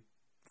it's like,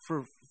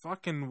 for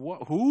fucking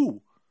what?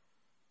 Who?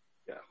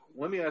 Yeah.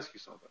 Let me ask you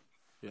something.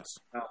 Yes.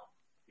 Now,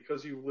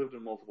 because you've lived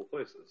in multiple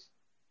places,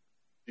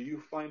 do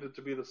you find it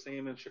to be the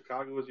same in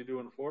Chicago as you do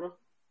in Florida?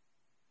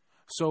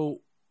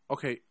 So,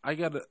 okay,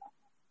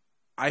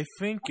 I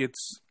think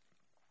it's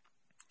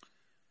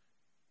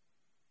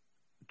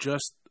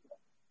just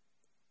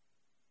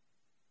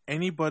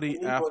anybody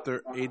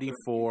after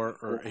 84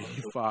 or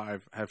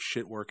 85 have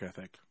shit work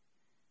ethic.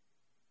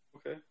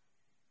 Okay.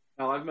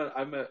 Now, I've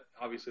met,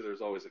 obviously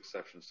there's always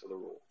exceptions to the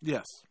rule.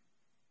 Yes.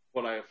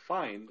 But I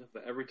find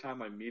that every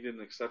time I meet an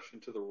exception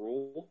to the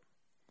rule,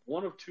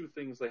 one of two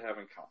things they have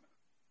in common.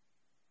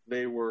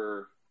 They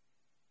were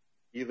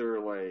either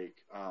like,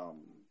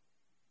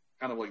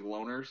 kind of like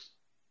loners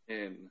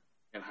in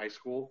high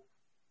school,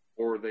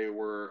 or they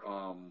were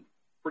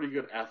pretty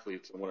good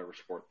athletes in whatever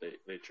sport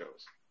they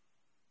chose.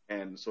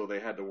 And so they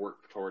had to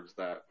work towards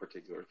that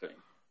particular thing.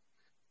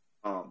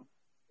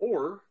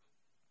 Or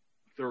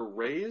they're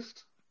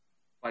raised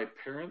by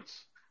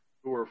parents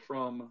who are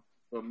from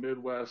the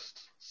Midwest,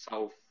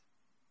 South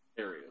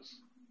areas.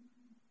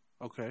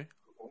 Okay.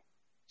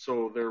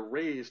 So they're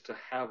raised to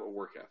have a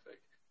work ethic.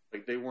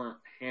 Like they weren't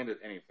handed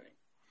anything.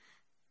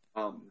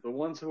 The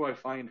ones who I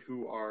find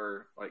who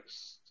are like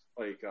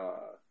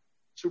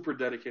super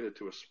dedicated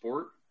to a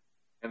sport,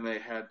 and they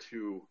had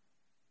to,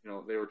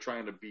 they were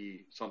trying to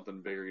be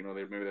something bigger.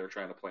 Maybe they were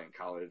trying to play in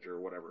college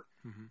or whatever.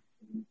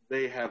 Mm-hmm.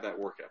 They have that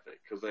work ethic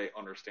because they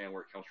understand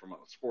where it comes from on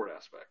the sport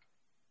aspect.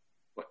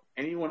 But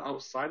anyone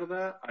outside of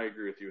that, I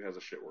agree with you, has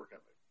a shit work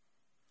ethic.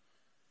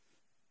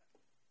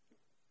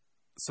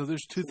 So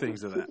there's two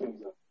things to that.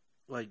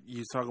 Like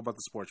you talk about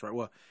the sports, right?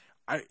 Well,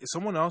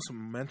 someone else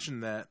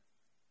mentioned that,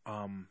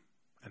 and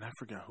I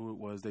forgot who it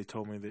was. They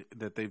told me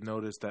that they've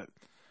noticed that,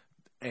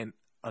 and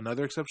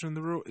another exception in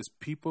the rule is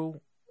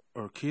people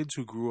or kids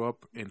who grew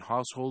up in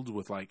households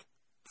with like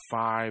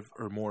 5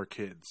 or more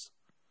kids.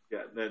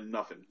 Yeah, they had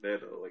nothing. They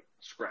had to like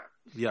scrap.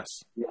 Yes.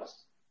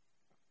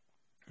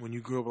 When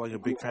you grew up like a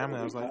big family,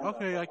 I was like,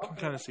 okay, I can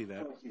kind of see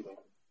that.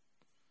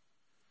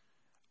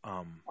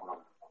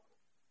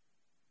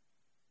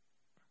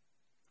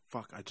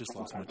 Fuck, I just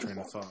lost my train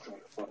of thought.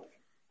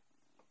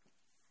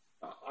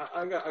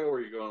 I got where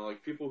you're going.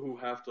 Like people who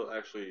have to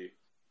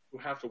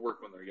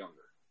work when they're younger.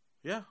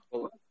 Yeah.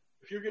 Well,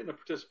 if you're getting a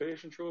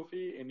participation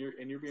trophy and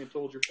you're being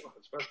told you're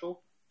fucking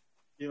special,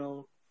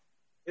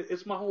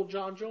 It's my whole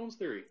John Jones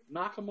theory.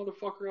 Knock a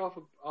motherfucker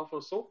off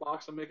a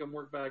soapbox and make them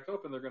work back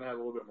up, and they're going to have a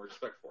little bit more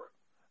respect for it.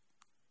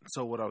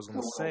 So what I was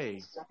going to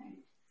say,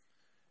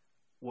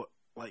 what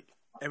like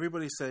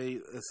everybody says,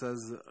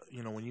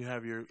 you know, when you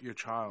have your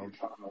child,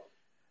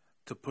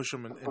 to push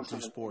them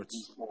into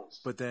sports,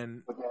 but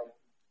then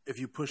if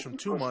you push them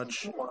too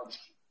much,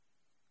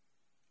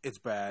 it's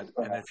bad,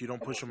 and if you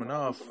don't push them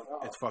enough,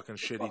 it's fucking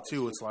shitty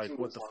too. It's like,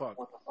 what the fuck?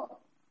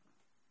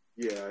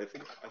 Yeah, I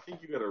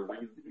think you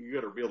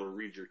gotta be able to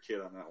read your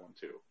kid on that one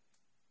too.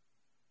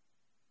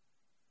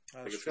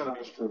 Like it's gotta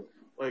be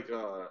like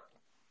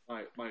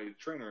my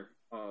trainer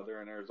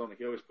there in Arizona.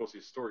 He always posts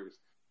these stories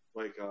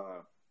like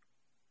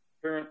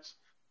parents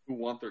who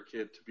want their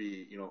kid to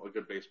be, you know, a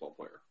good baseball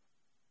player,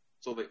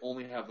 so they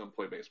only have them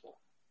play baseball.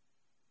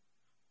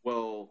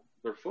 Well,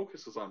 their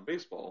focus is on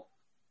baseball,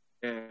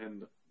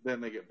 and then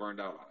they get burned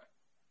out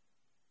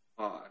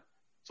on it.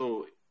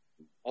 So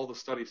all the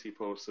studies he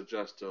posts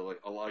suggest to like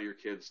allow your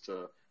kids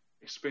to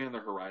expand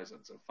their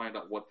horizons and find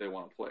out what they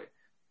want to play.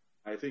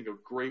 I think a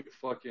great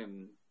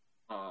fucking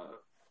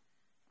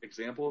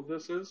example of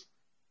this is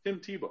Tim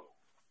Tebow.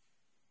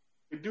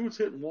 The dude's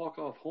hitting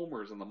walk-off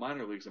homers in the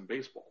minor leagues in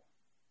baseball.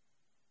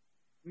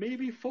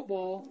 Maybe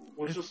football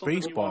was just something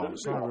baseball.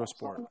 It's not a real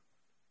sport.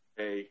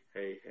 Hey.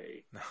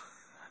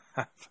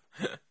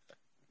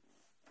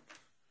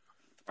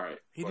 All right.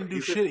 He didn't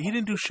do shit. He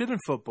didn't do shit in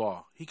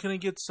football. He couldn't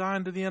get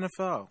signed to the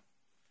NFL.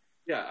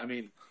 Yeah, I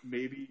mean,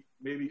 maybe,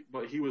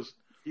 but he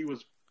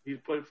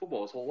played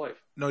football his whole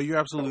life. No, you're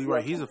absolutely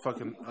right. He's a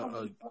fucking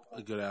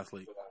a good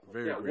athlete.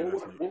 Very great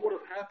athlete. What would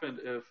have happened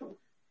if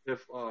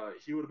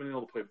he would have been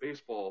able to play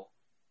baseball?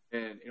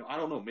 And you know, I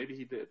don't know. Maybe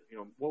he did. You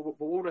know, what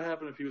would have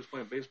happened if he was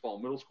playing baseball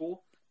in middle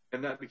school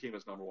and that became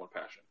his number one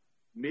passion?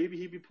 Maybe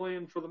he'd be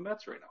playing for the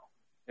Mets right now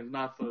and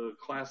not the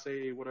Class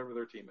A, whatever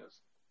their team is.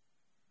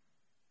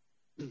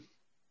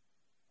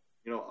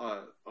 You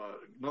know,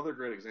 another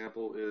great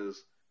example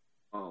is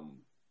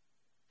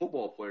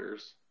football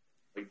players,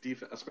 like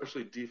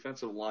especially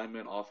defensive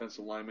linemen,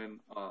 offensive linemen,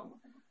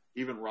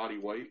 even Roddy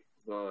White,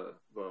 the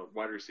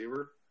wide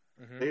receiver,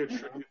 they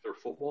attribute their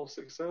football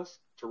success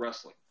to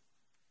wrestling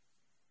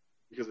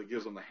because it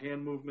gives them the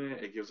hand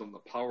movement, it gives them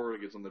the power,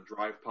 it gives them the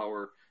drive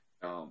power.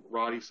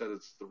 Roddy said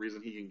it's the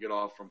reason he can get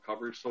off from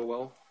coverage so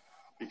well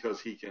because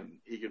he can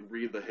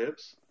read the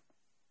hips.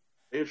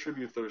 They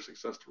attribute their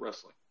success to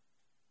wrestling.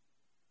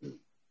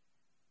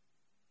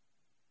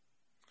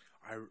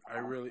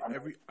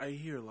 I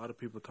hear a lot of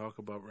people talk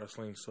about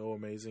wrestling so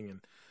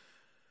amazing,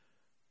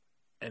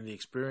 and the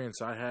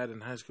experience I had in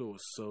high school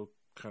was so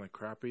kind of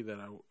crappy that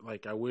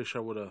I wish I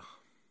would have.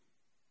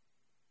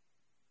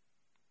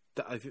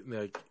 I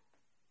think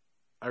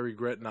I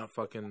regret not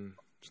fucking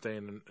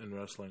staying in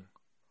wrestling.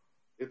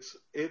 It's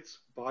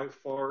by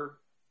far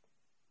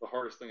the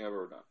hardest thing I've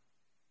ever done.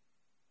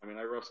 I mean,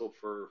 I wrestled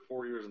for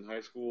 4 years in high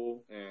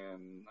school,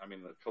 and I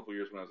mean, a couple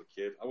years when I was a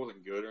kid. I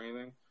wasn't good or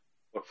anything,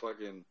 but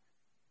fucking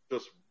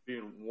just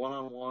being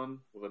one-on-one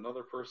with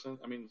another person.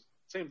 I mean,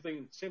 same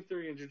thing, same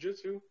theory in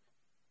jiu-jitsu.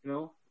 You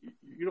know,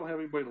 you don't have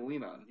anybody to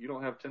lean on. You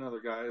don't have 10 other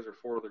guys or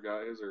 4 other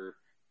guys or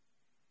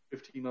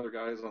 15 other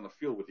guys on the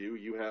field with you.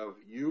 You have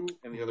you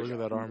and the other guy.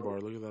 Look at that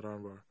armbar. Look at that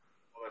armbar.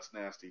 Oh, that's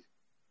nasty.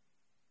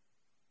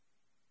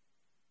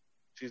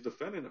 She's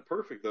defending it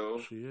perfect, though.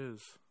 She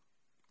is.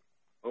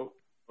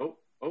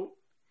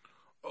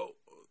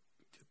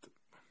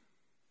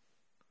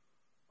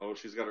 Oh,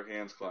 she's got her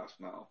hands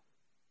clasped now.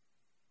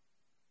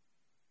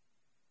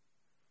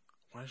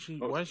 Why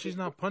is she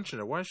not punching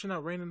her? Why is she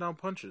not raining down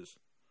punches?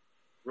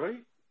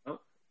 Right?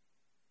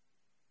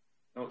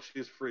 No,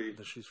 she's free.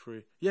 She's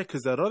free. Yeah,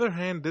 because that other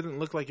hand didn't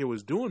look like it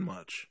was doing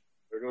much.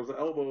 There goes the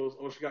elbows.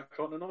 Oh, she got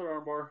caught in another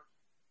armbar.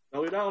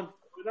 Belly down.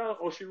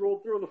 Oh, she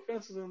rolled through. The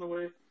fence is in the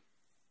way.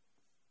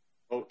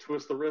 Oh,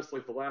 twist the wrist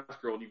like the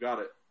last girl, and you got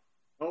it.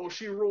 Oh,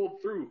 she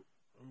rolled through.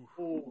 Oof.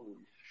 Holy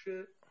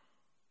shit.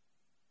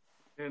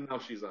 And now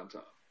she's on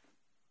top.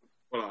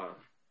 But,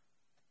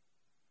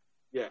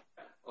 yeah,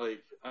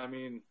 like, I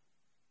mean,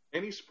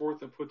 any sport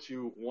that puts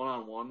you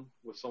one-on-one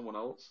with someone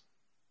else,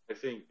 I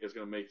think is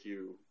going to make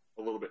you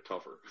a little bit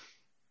tougher.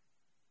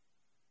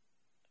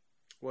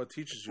 Well, it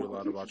teaches you a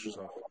lot about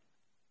yourself.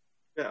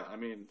 Yeah, I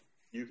mean,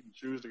 you can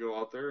choose to go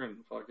out there and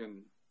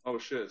fucking, oh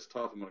shit, it's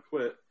tough, I'm going to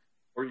quit.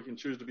 Or you can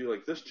choose to be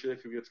like this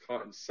chick who gets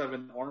caught in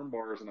 7 arm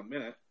bars in a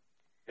minute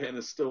and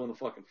is still in the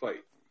fucking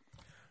fight.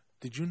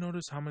 Did you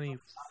notice how many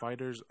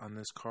fighters on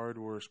this card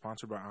were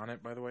sponsored by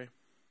Onnit, by the way?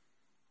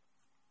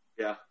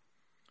 Yeah.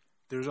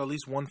 There's at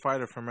least one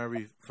fighter from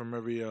every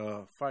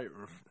fight,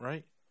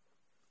 right?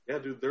 Yeah,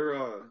 dude, they're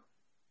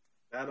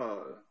that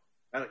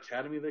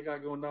academy they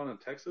got going down in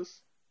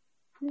Texas.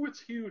 Ooh,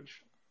 it's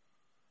huge.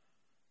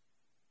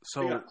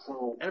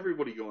 So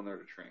everybody going there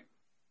to train.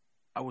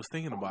 I was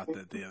thinking about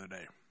that the other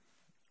day.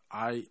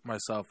 I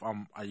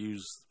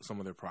use some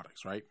of their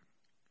products, right?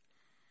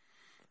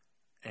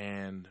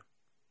 And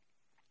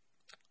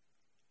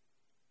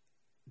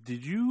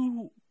did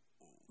you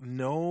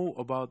know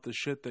about the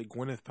shit that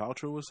Gwyneth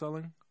Paltrow was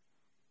selling?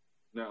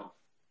 No.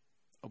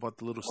 About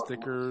the little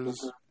stickers?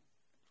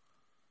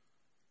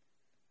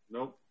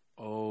 Nope.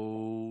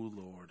 Oh,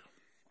 Lord.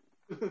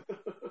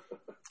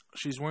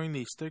 She's wearing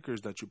these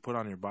stickers that you put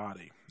on your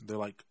body.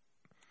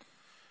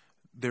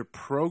 They're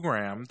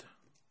programmed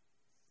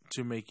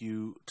to make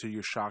you, to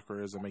your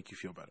chakras and make you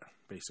feel better,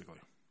 basically.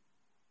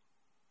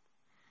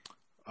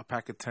 A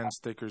pack of 10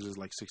 stickers is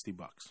like $60.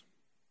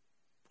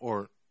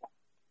 Or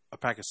a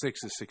pack of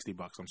 6 is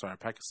 $60. I'm sorry, a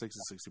pack of 6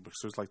 is $60.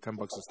 So it's like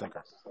 $10 a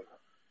sticker.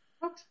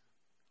 What?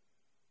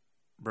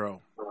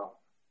 Bro.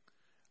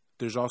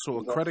 There's also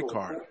a credit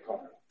card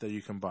that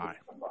you can buy.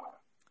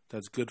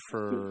 That's good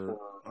for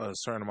a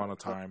certain amount of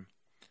time.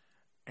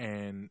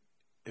 And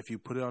if you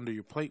put it under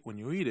your plate when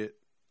you eat it,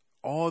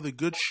 all the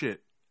good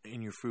shit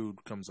in your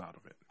food comes out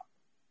of it.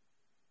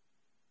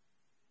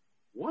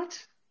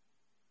 What?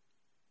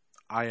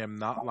 I am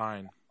not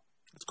lying.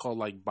 It's called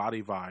like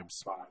body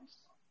vibes.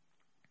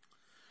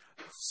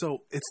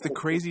 So it's the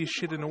craziest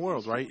shit in the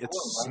world, right?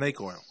 It's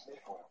snake oil.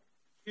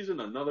 Using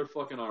another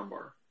fucking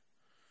armbar.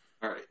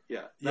 All right,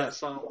 yeah. That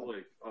sounds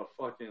like a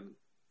fucking...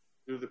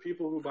 Do the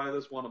people who buy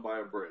this want to buy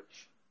a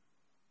bridge?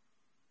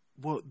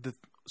 Well,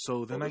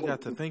 so then I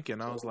got to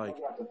thinking. I was like,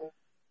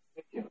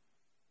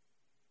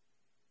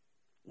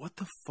 what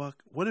the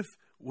fuck? What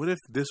if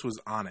this was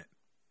on it?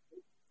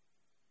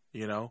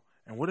 You know?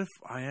 And what if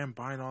I am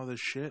buying all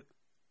this shit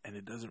and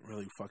it doesn't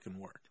really fucking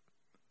work?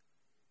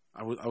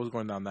 I was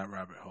going down that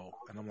rabbit hole,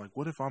 and I'm like,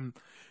 what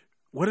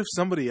if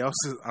somebody else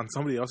on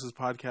somebody else's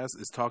podcast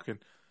is talking,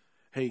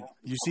 hey,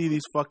 you see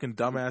these fucking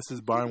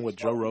dumbasses buying what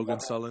Joe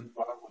Rogan's selling?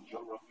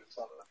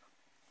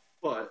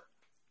 But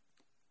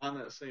on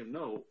that same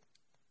note,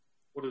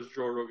 what does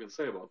Joe Rogan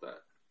say about that?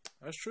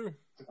 That's true.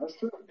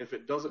 If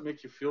it doesn't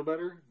make you feel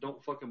better,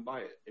 don't fucking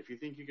buy it. If you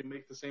think you can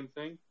make the same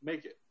thing,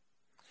 make it.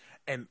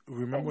 And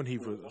remember when he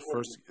was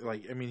first,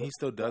 like, I mean, he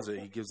still does it.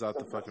 He gives out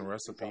the fucking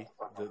recipe,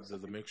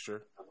 the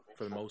mixture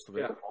for the most of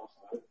it.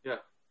 Yeah.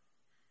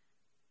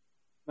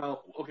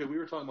 Now, okay, we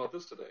were talking about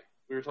this today.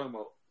 We were talking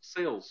about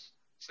sales.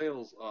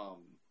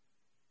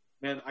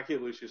 Man, I can't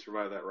believe she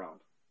survived that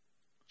round.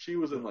 She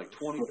was in like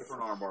 20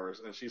 different arm bars,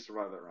 and she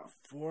survived that round.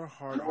 4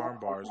 hard arm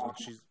bars, and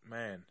she's,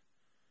 man.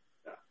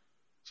 Yeah.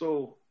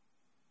 So,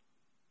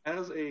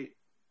 let's say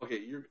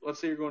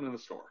you're going in the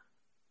store.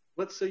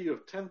 Let's say you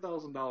have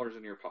 $10,000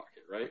 in your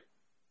pocket, right?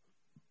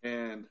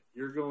 And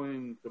you're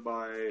going to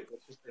buy,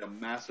 let's just say, a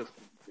massive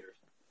computer.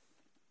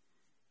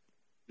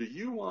 Do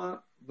you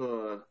want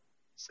the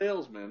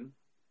salesman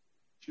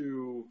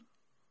to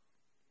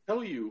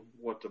tell you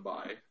what to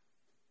buy,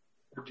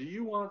 or do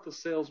you want the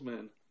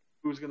salesman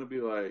who's going to be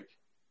like,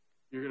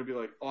 you're going to be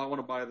like, oh, I want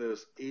to buy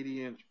this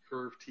 80-inch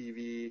curved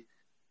TV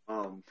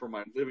for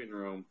my living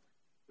room,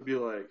 to be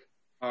like,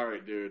 all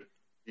right, dude,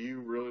 do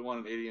you really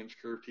want an 80-inch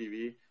curved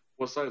TV?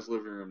 What size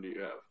living room do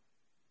you have?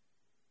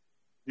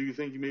 Do you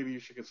think maybe you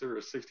should consider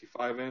a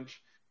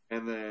 65-inch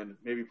and then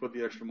maybe put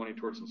the extra money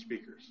towards some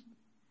speakers?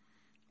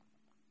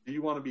 Do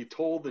you want to be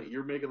told that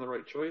you're making the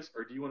right choice,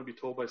 or do you want to be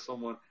told by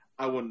someone,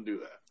 I wouldn't do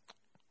that?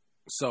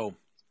 So,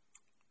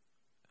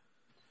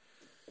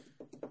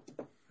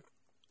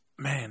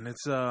 man,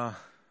 it's a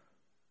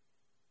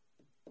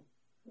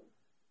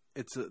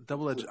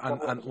double-edged.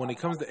 When it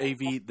comes to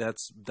AV,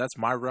 that's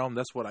my realm.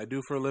 That's what I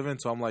do for a living.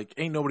 So I'm like,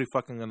 ain't nobody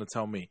fucking gonna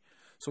tell me.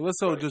 So let's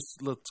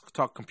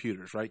talk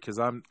computers, right? Because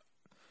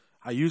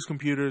I use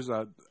computers.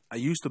 I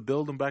used to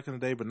build them back in the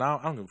day, but now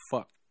I don't give a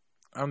fuck.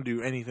 I don't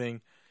do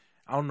anything.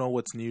 I don't know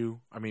what's new.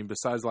 I mean,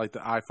 besides like the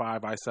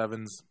i5,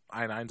 i7s,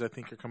 i9s, I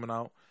think are coming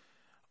out.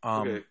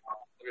 Okay.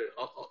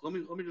 Let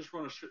me just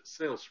run a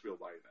sales spiel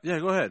by you then. Yeah,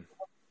 go ahead.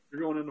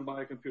 You're going in to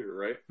buy a computer,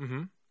 right?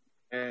 Mm-hmm.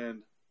 And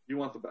you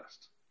want the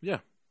best. Yeah,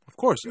 of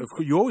course.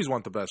 You always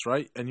want the best,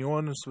 right? And you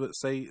want to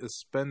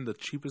spend the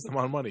cheapest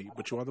amount of money,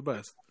 but you want the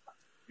best.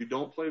 You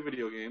don't play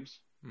video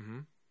games. Mm-hmm.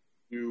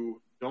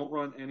 You don't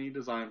run any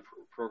design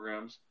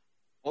programs.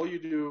 All you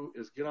do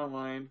is get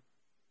online.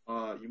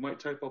 You might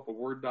type up a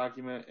Word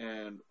document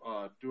and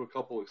do a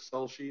couple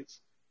Excel sheets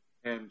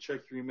and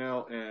check your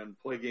email and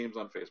play games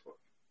on Facebook.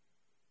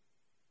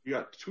 You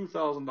got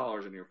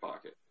 $2,000 in your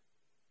pocket,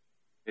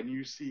 and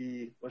you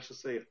see, let's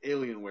just say,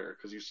 Alienware,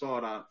 because you saw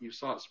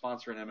it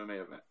sponsor an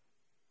MMA event,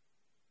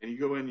 and you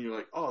go in and you're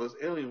like, oh, this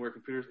Alienware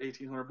computer is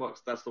 $1,800.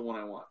 That's the one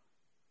I want.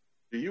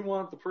 Do you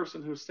want the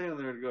person who's standing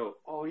there to go,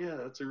 oh yeah,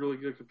 that's a really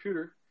good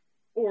computer,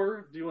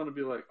 or do you want to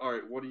be like, all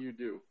right, what do you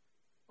do?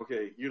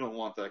 Okay, you don't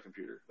want that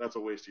computer. That's a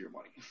waste of your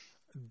money.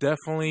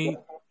 Definitely,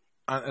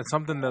 it's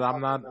something that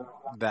I'm not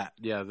that.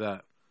 Yeah,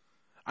 that.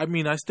 I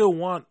mean, I still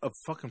want a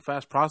fucking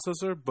fast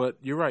processor, but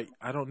you're right.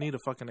 I don't need a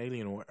fucking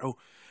Alienware. Oh,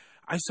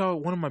 I saw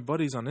one of my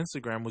buddies on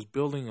Instagram was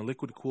building a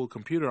liquid-cooled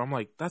computer. I'm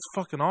like, that's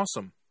fucking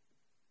awesome.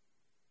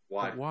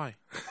 Why? But why?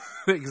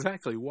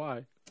 Exactly,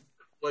 why?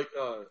 Like,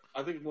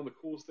 I think one of the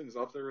coolest things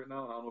out there right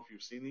now, I don't know if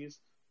you've seen these,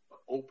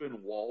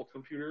 open wall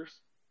computers,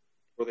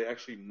 where they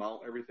actually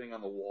mount everything on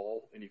the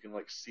wall, and you can,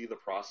 like, see the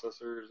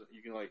processors.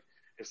 You can, like,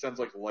 it sends,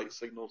 like, light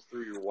signals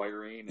through your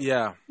wiring.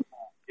 Yeah.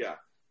 Yeah.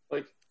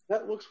 Like,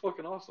 that looks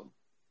fucking awesome.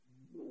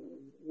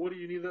 What do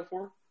you need that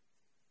for?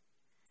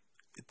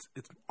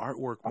 It's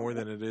artwork more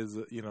than it is,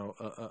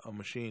 a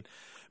machine.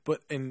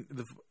 But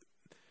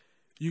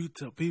you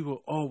tell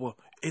people, oh, well,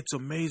 it's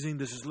amazing.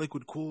 This is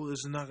liquid cool. This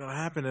is not going to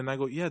happen. And I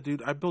go, yeah,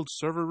 dude, I build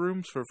server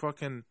rooms for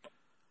Fortune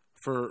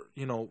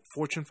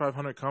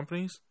 500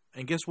 companies.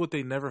 And guess what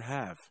they never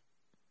have?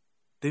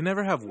 They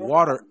never have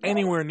water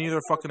anywhere near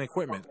their fucking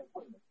equipment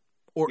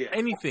or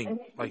anything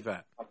like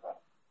that.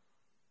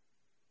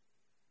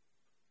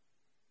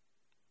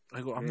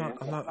 I go, I'm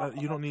not,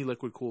 you don't need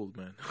liquid cooled,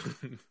 man.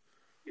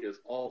 It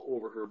is all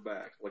over her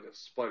back like a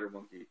spider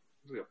monkey.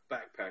 It's like a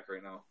backpack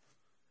right now.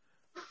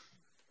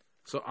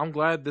 So I'm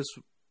glad this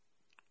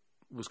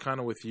was kind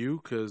of with you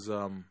because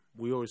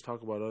we always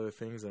talk about other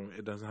things and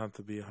it doesn't have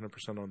to be 100%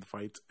 on the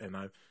fights. And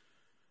I've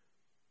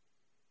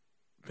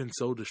been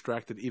so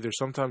distracted. Either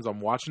sometimes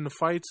I'm watching the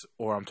fights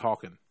or I'm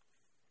talking.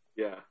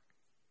 Yeah.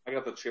 I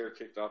got the chair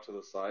kicked off to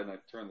the side and I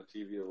turned the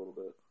TV a little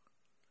bit.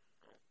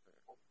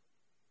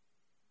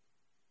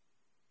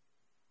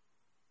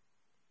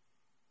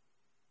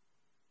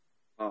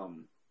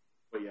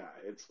 But yeah,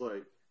 it's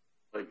like,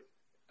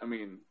 I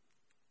mean,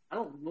 I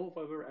don't know if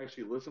I've ever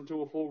actually listened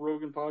to a full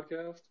Rogan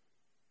podcast,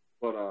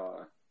 but,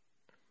 oh,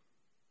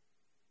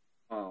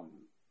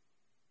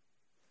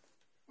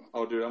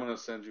 dude, I'm going to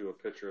send you a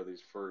picture of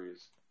these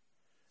furries.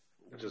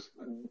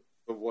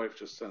 The wife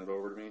just sent it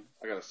over to me.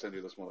 I got to send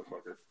you this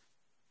motherfucker.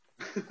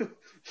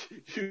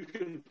 You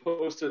can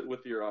post it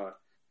with your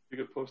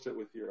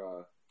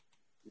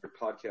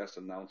podcast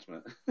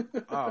announcement.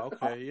 Oh,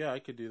 okay. Yeah, I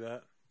could do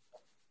that.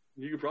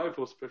 You could probably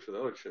post a picture of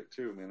the other chick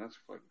too, man. That's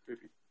fucking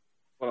creepy.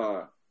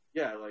 But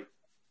yeah, like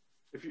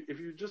if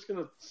you're just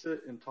gonna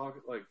sit and talk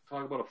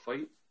about a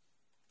fight,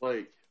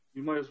 like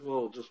you might as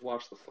well just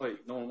watch the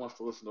fight. No one wants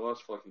to listen to us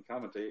fucking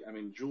commentate. I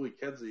mean, Julie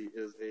Kedzie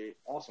is a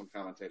awesome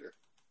commentator.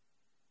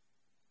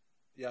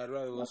 Yeah, I'd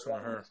rather listen to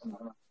her.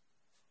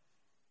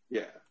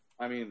 Yeah,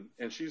 I mean,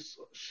 and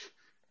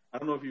I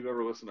don't know if you've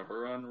ever listened to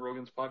her on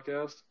Rogan's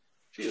podcast.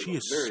 She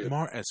is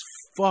smart as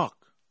fuck.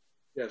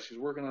 Yeah, she's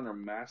working on her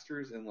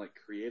master's in like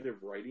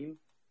creative writing.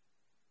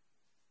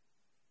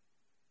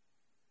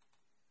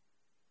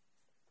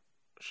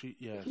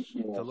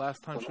 The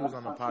last time she was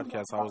on the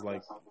podcast, I was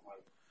like,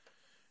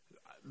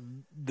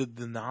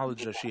 the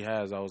knowledge that she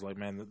has, I was like,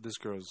 man, this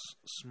girl's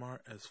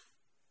smart as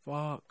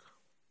fuck.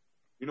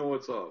 You know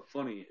what's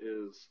funny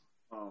is,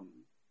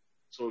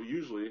 so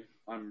usually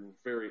I'm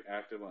very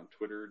active on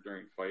Twitter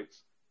during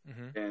fights,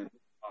 and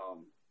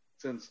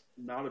since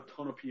not a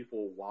ton of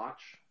people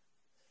watch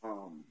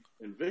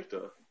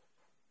Invicta,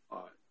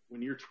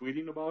 when you're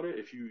tweeting about it,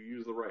 if you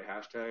use the right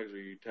hashtags or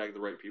you tag the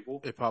right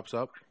people, it pops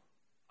up.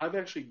 I've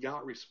actually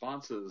got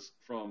responses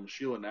from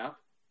Sheila Knapp,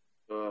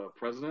 the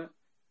president,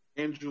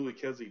 and Julie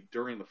Kedzie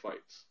during the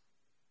fights.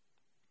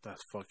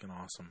 That's fucking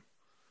awesome.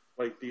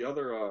 Like the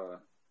other,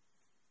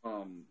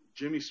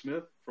 Jimmy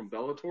Smith from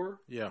Bellator.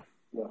 Yeah.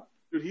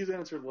 Dude, he's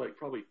answered like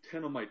probably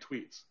 10 of my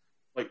tweets,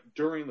 like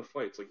during the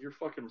fights. Like you're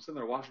fucking sitting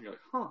there watching, you're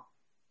like, huh,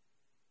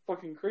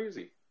 fucking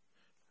crazy.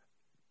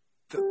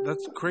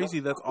 That's crazy.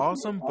 That's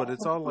awesome. But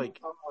it's all like,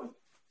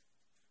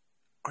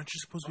 aren't you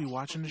supposed to be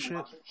watching this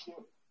shit?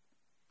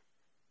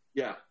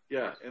 Yeah.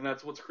 And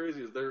that's what's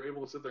crazy is they're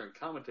able to sit there and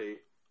commentate,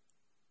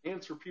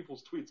 answer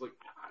people's tweets. Like,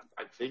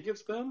 I think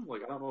it's them.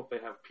 Like, I don't know if they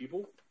have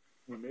people.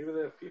 I mean, maybe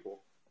they have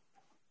people.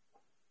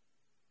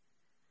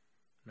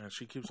 Man,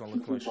 she keeps on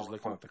looking like she's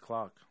looking at the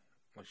clock.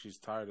 Like she's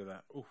tired of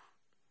that. Oof.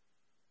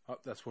 Oh,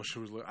 that's what she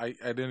was looking. I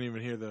didn't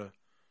even hear the...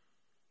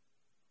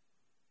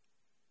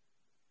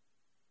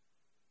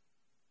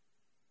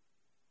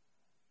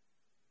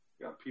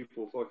 Got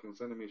people fucking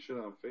sending me shit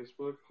on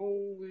Facebook.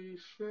 Holy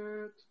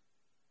shit.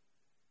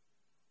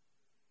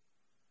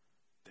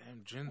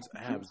 Damn, Jen's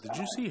abs. Did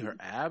you see her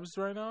abs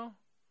right now?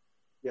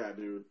 Yeah,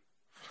 dude.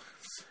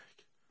 Sick.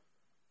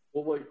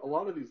 Well, like, a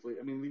lot of these,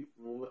 I mean,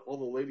 all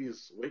the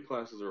ladies' weight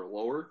classes are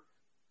lower.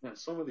 And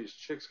some of these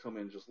chicks come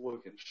in just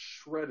looking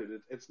shredded.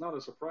 It's not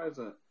a surprise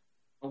that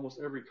almost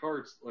every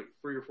card's like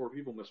 3 or 4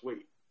 people miss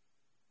weight.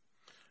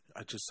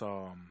 I just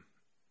saw,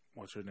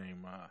 what's her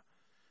name?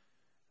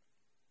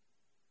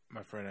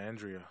 My friend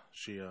Andrea.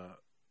 She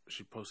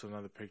posted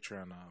another picture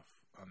on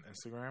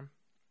Instagram.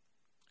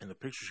 And the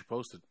picture she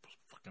posted was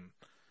fucking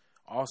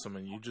awesome.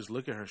 And you just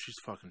look at her, she's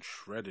fucking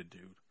shredded,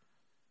 dude.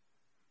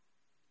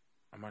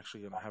 I'm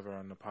actually going to have her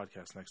on the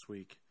podcast next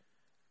week.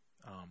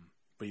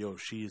 But yo,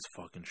 she is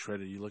fucking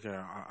shredded. You look at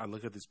her, I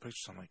look at these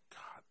pictures, I'm like,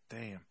 God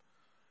damn.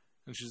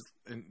 And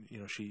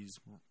she's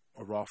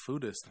a raw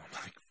foodist. And I'm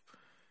like,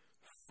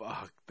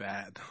 fuck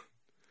that.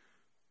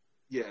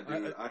 Yeah,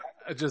 dude.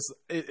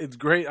 It's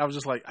great. I was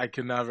just like, I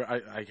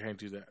can't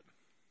do that.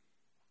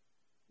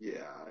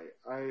 Yeah,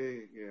 I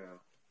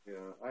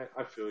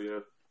feel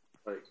you.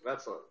 Like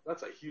that's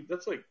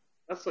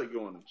like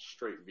going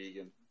straight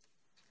vegan.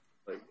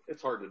 Like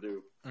it's hard to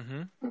do.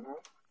 Mm-hmm.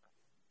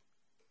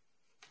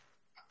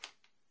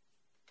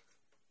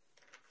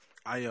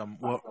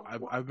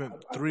 I've been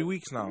 3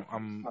 weeks now.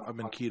 I've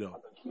been keto.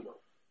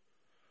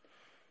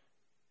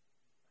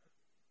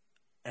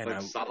 And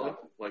like solid,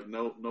 like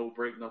no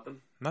break,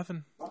 nothing.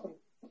 Nothing.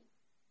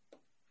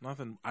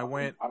 I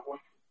went.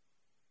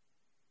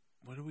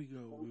 Where did we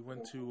go? We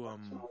went to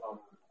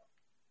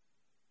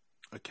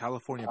a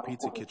California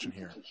pizza kitchen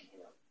here.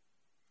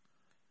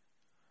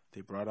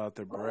 They brought out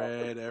their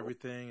bread,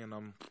 everything,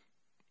 and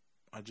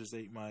I just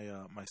ate my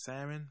my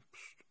salmon,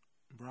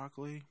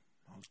 broccoli.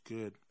 That was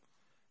good.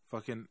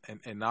 Fucking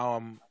and now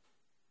I'm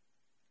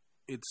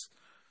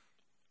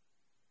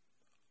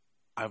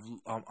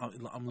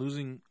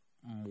losing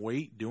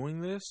weight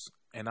doing this,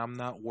 and I'm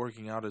not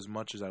working out as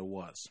much as I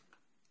was.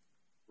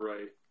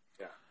 Right.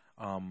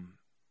 Yeah.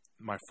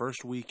 My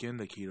first week in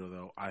the keto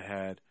though,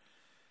 I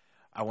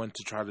went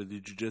to try to do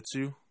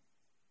jiu-jitsu.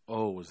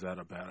 Oh, was that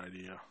a bad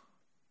idea?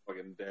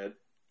 Fucking dead.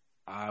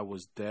 I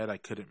was dead. I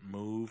couldn't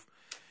move.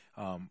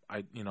 I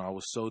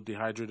was so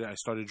dehydrated. I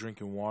started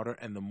drinking water,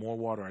 and the more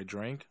water I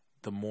drank,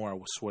 the more I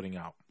was sweating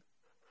out.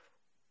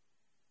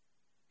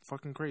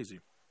 Fucking crazy.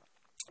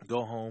 I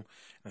go home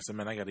and I said,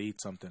 man, I gotta eat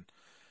something.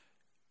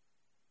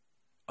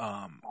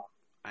 I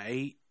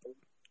ate,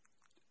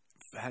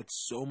 had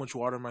so much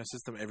water in my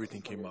system,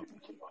 everything came up.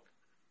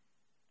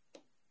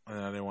 And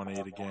I didn't want to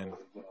eat again.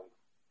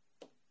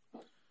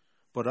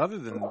 But other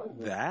than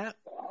that,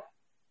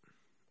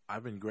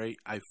 I've been great.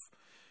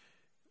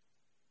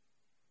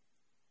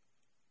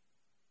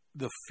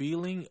 The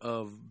feeling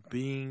of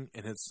being,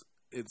 and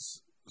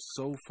it's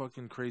so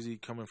fucking crazy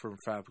coming from a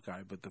fat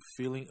guy, but the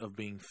feeling of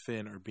being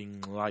thin or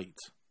being light.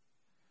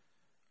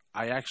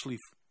 I actually,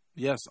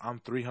 yes, I'm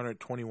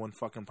 321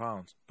 fucking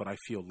pounds, but I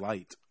feel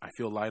light. I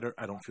feel lighter.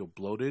 I don't feel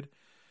bloated.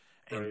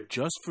 And Right.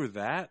 just for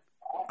that,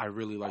 I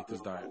really like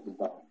this diet.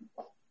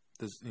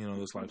 This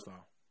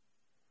lifestyle.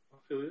 I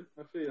feel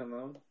you on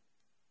that one.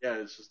 Yeah,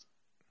 it's just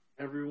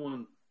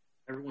everyone's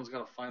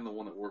got to find the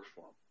one that works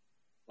for them.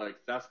 Like,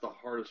 that's the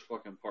hardest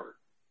fucking part.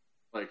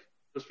 Like,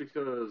 just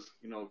because,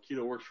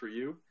 keto works for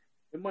you,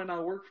 it might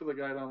not work for the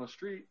guy down the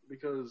street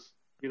because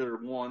either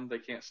one, they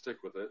can't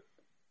stick with it,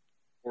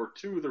 or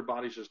two, their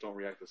bodies just don't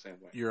react the same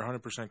way. You're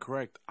 100%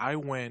 correct. I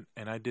went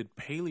and I did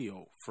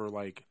paleo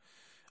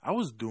I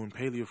was doing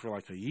paleo for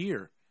like a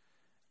year.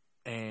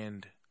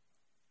 And,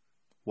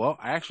 well,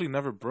 I actually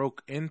never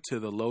broke into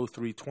the low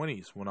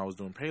 320s when I was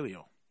doing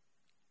paleo.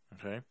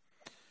 Okay?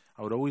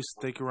 I would always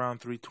stick around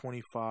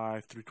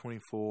 325,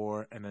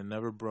 324, and I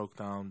never broke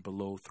down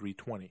below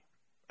 320,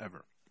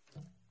 ever.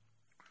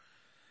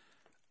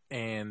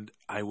 And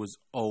I was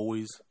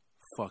always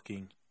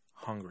fucking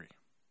hungry.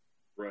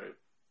 Right.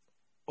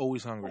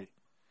 Always hungry.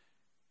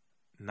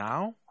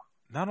 Now,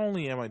 not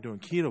only am I doing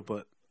keto,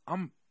 but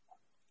I'm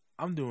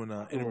doing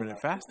intermittent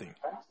fasting.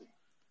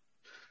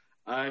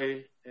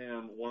 I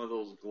am one of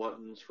those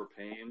gluttons for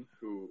pain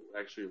who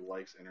actually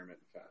likes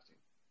intermittent fasting.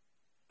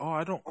 Oh,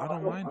 I don't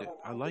mind it.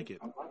 I like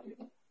it.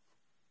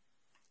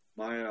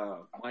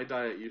 My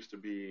diet used to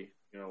be,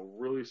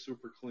 really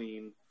super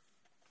clean,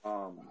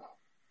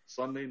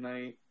 Sunday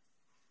night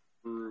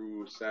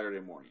through Saturday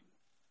morning.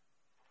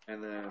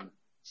 And then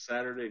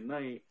Saturday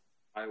night,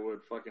 I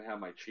would fucking have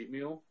my cheat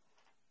meal,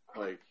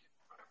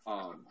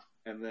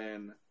 and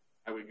then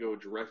I would go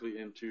directly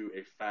into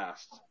a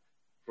fast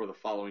for the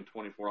following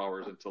 24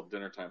 hours until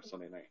dinner time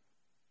Sunday night.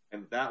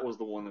 And that was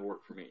the one that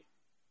worked for me.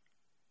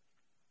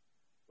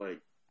 I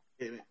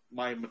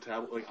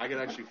could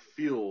actually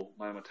feel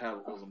my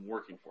metabolism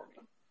working for me,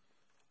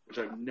 which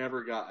I've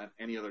never got on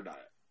any other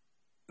diet.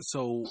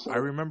 So I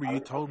remember you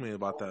told me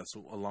about that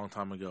a long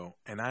time ago,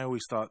 and I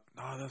always thought,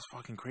 oh, that's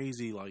fucking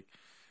crazy. Like,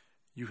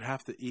 you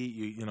have to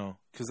eat,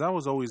 because that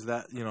was always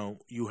that,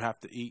 you have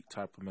to eat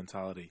type of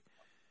mentality.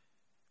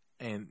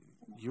 And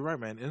you're right,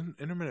 man.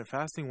 Intermittent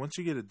fasting, once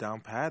you get it down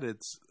pat,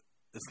 it's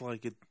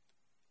like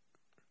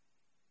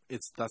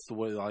that's the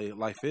way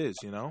life is,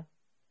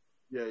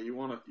 Yeah, you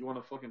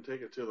wanna fucking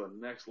take it to the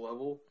next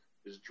level,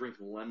 is drink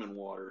lemon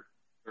water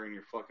during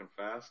your fucking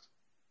fast.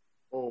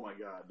 Oh my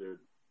god, dude.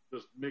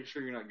 Just make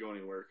sure you're not going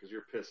anywhere because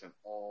you're pissing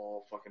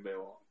all fucking day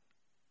long.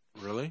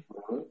 Really?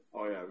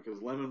 Oh yeah,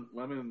 because lemon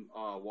lemons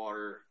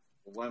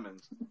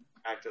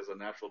act as a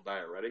natural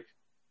diuretic,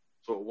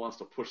 so it wants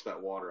to push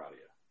that water out of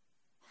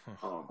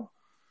you.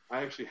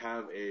 I actually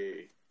have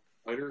a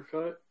lighter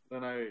cut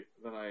than I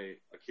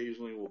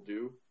occasionally will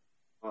do.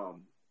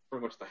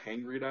 Pretty much the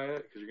hangry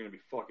diet because you're gonna be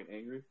fucking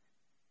angry.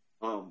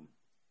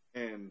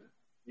 And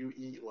you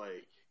eat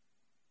like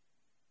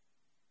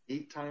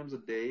 8 times a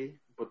day,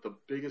 but the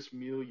biggest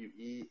meal you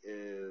eat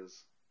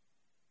is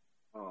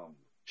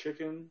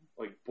chicken,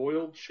 like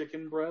boiled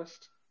chicken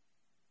breast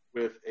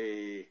with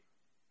a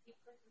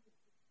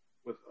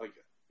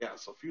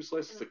few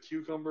slices of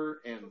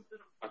cucumber and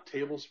a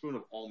tablespoon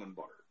of almond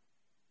butter.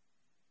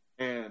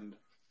 And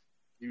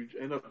you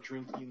end up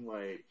drinking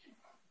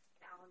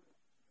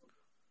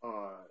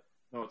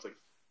it's like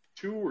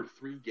 2 or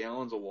 3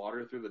 gallons of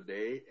water through the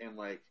day, and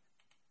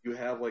you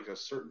have a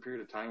certain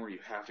period of time where you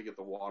have to get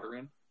the water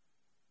in,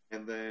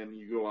 and then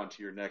you go on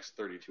to your next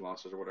 32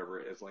 ounces or whatever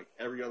it is.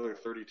 Every other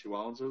 32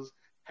 ounces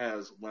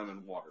has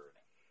lemon water in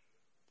it.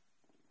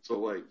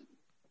 So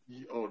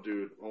oh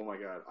dude, oh my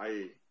god,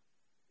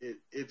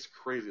 it's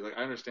crazy.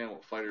 I understand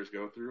what fighters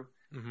go through.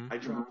 Mm-hmm. I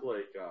dropped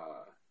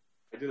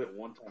I did it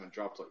one time and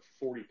dropped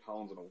 40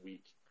 pounds in a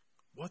week.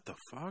 What the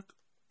fuck?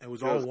 It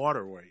was all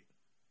water weight.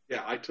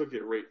 Yeah, I took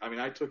it right. I mean,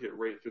 I took it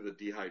right through the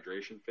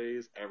dehydration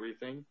phase,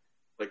 everything.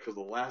 Like, because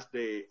the last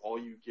day, all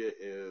you get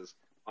is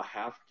a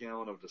half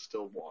gallon of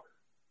distilled water.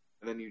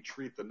 And then you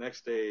treat the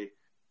next day,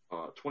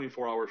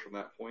 24 hours from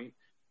that point,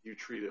 you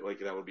treat it like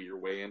that would be your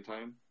weigh-in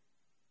time.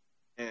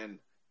 And,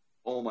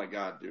 oh my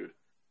God, dude.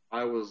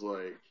 I was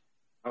like,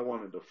 I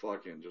wanted to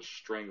fucking just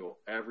strangle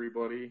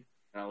everybody.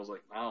 And I was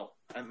like, no.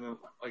 And then,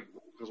 like,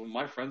 because when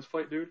my friends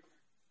fight, dude,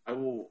 I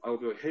will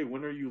be like, hey,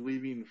 when are you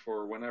leaving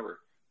for whenever?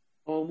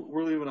 Oh,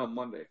 we're leaving on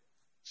Monday.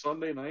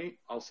 Sunday night,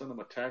 I'll send them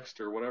a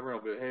text or whatever.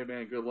 I'll be like, hey,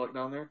 man, good luck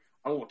down there.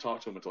 I won't talk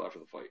to them until after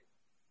the fight.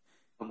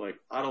 I'm like,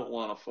 I don't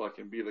want to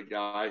fucking be the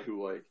guy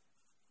who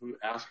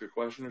asks a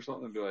question or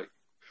something and be like,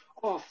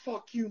 oh,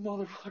 fuck you,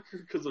 motherfucker,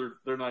 because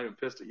they're not even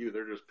pissed at you.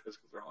 They're just pissed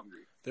because they're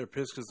hungry. They're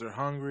pissed because they're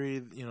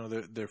hungry. You know,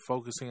 they're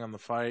focusing on the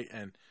fight.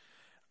 And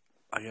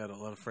I got a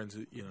lot of friends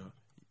who, you know,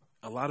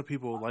 a lot of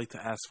people like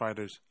to ask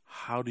fighters,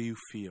 how do you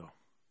feel?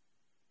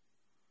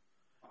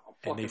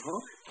 And they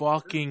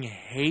fucking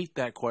hate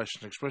that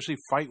question, especially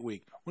fight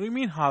week. What do you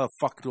mean, how the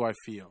fuck do I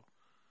feel?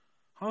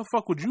 How the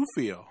fuck would you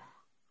feel?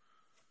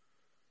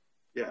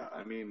 Yeah,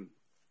 I mean,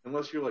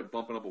 unless you're, like,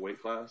 bumping up a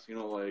weight class, you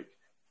know, like,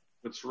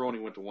 when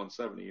Cerrone went to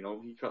 170, you know,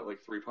 he cut,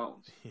 like, 3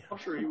 pounds. Yeah. I'm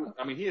sure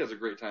he has a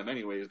great time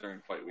anyways during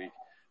fight week,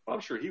 but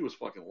I'm sure he was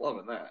fucking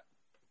loving that.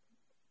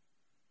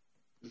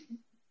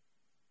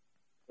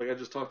 Like, I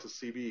just talked to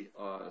CB.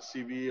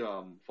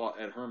 CB fought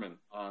Ed Herman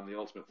on The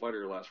Ultimate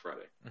Fighter last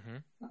Friday.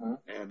 Mm-hmm.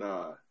 And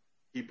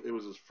it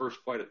was his first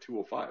fight at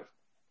 205.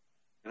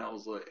 And I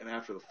was like, and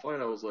after the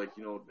fight, I was like,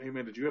 you know, hey,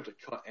 man, did you have to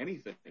cut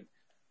anything?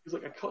 He's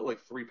like, I cut like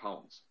 3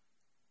 pounds.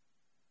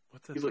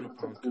 What's a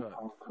 3-pound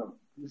cut?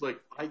 He's like,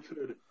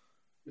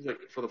 he's like,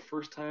 for the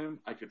first time,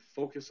 I could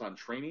focus on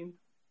training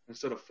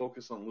instead of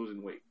focus on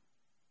losing weight.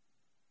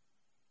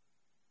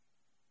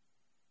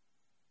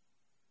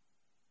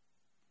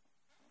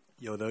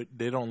 Yo,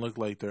 they don't look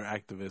like they're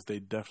activists. They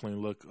definitely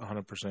look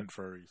 100%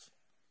 furries.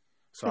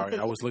 Sorry,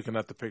 I was looking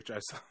at the picture. I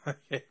saw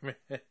hey,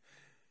 man.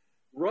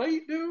 Right,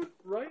 dude?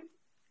 Right?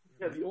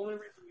 Yeah, the only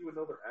reason you would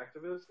know they're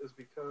activists is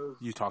because...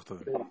 You talked to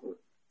them.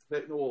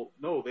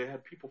 They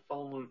had people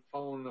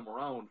following them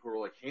around who were,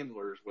 like,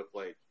 handlers with,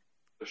 like,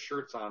 the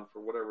shirts on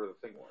for whatever the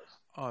thing was.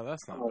 Oh,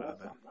 that's not bad,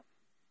 then.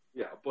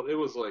 Yeah, but it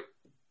was, like...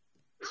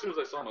 As soon as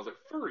I saw them, I was like,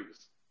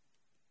 furries!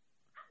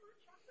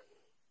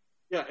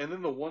 Yeah, and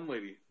then the one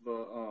lady,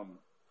 let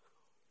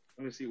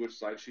me see which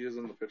side she is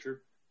in the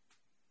picture.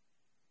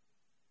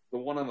 The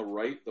one on the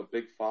right, the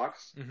big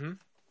fox. Mm-hmm.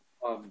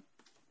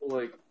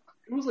 Like,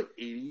 it was like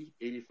 80,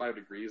 85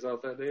 degrees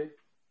out that day.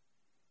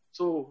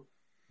 So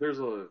there's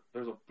a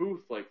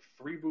booth like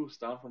 3 booths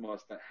down from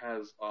us that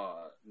has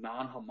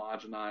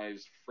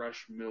non-homogenized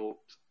fresh milk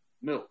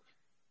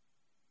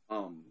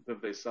that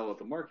they sell at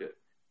the market.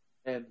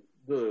 And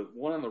the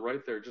one on the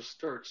right there just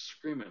starts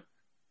screaming,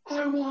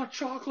 I want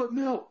chocolate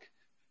milk!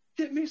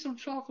 Get me some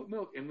chocolate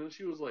milk! And then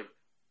she was like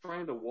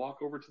trying to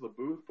walk over to the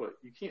booth, but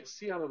you can't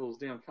see out of those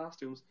damn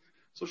costumes.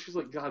 So she's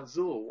like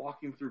Godzilla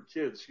walking through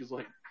kids. She's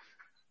like,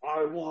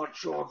 I want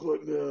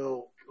chocolate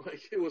milk!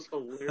 Like, it was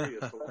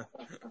hilarious.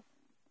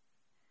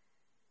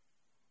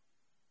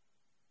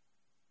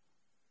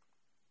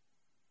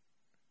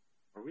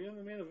 Are we in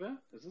the main event?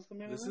 Is this the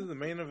main event? This is the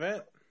main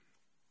event.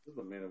 This is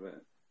the main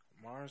event.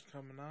 Mars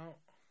coming out.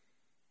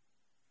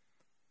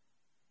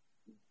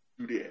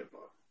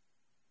 Dudeva.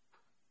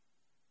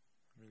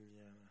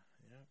 Miliana.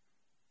 Yep.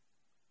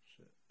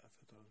 Shit. I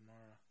thought that was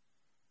Mara.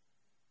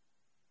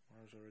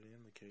 Mara's already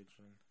in the cage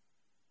then.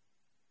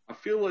 I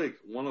feel like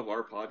one of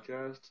our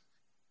podcasts,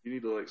 you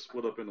need to like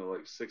split up into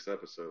like 6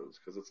 episodes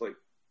because it's like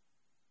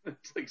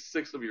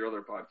 6 of your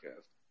other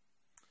podcasts.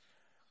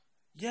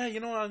 Yeah, you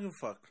know what? I don't give a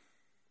fuck.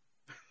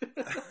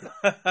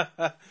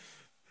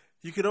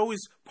 You could always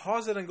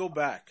pause it and go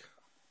back.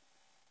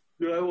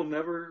 Dude, I will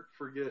never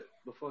forget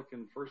the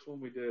fucking first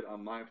one we did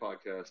on my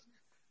podcast.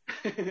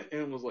 And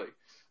I was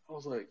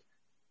like,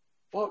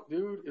 fuck,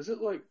 dude, is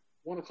it like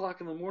 1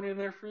 o'clock in the morning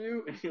there for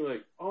you? And you're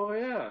like, oh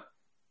yeah,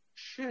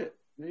 shit.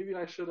 Maybe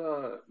I should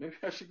go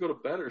to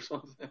bed or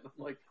something. I'm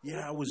like,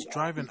 yeah, I was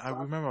driving. I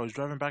remember I was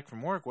driving back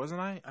from work,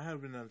 wasn't I? I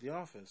had been at the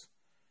office.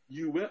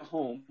 You went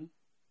home,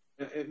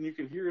 and you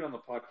can hear it on the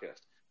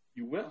podcast.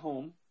 You went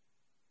home,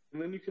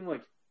 and then you can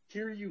like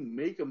hear you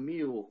make a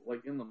meal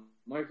like in the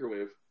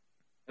microwave,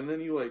 and then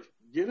you like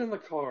get in the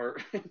car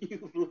and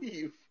you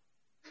leave,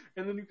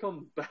 and then you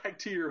come back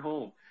to your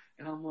home.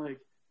 And I'm like,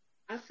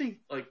 I think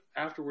like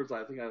afterwards,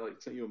 I think I like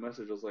sent you a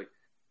message. I was like,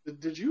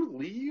 did you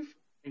leave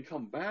and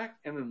come back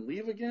and then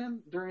leave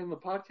again during the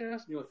podcast?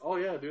 And you're like, oh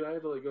yeah, dude, I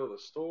had to like go to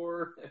the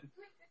store. And...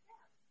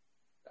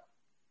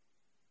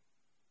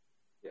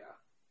 yeah,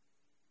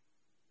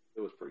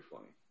 it was pretty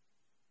funny.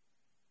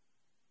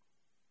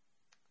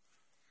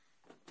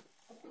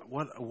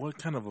 What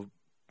kind of a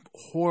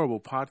horrible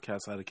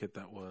podcast etiquette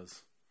that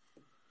was.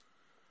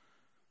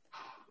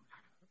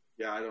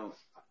 Yeah,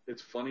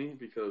 it's funny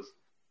because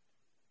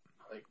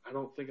like I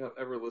don't think I've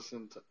ever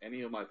listened to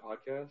any of my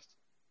podcasts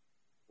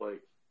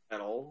like at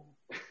all.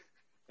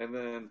 And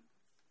then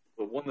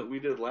the one that we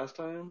did last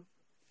time,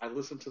 I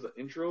listened to the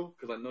intro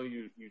because I know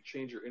you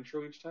change your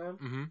intro each time.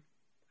 Mm-hmm.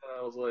 And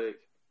I was like,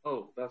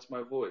 oh, that's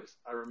my voice.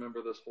 I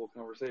remember this whole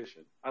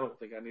conversation. I don't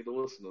think I need to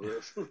listen to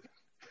this.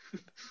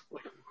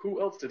 Like,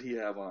 who else did he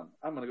have on?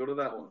 I'm going to go to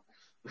that one.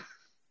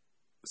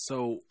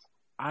 So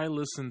I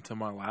listened to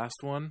my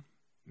last one,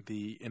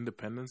 the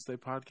Independence Day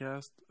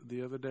podcast,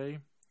 the other day.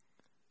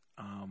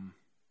 And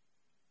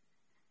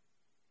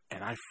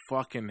I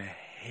fucking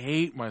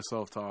hate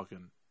myself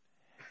talking.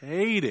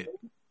 Hate it.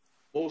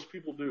 Most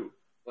people do.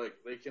 Like,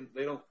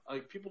 they don't,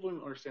 like, people don't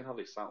even understand how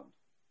they sound.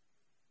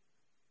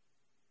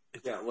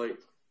 Yeah, like,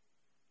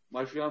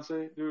 my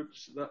fiance, dude,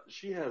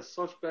 she has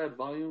such bad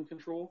volume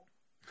control.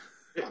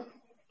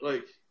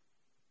 Like,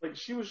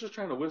 she was just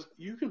trying to whisper.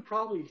 You can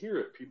probably hear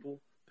it,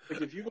 people.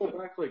 Like, if you go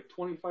back, like,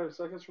 25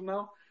 seconds from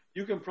now,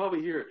 you can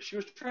probably hear it. She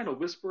was trying to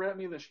whisper at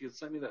me that she had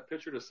sent me that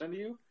picture to send to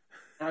you.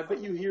 And I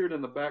bet you hear it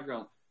in the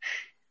background.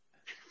 Hey,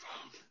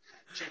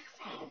 check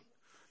your phone.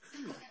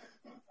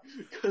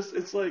 Because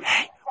it's like...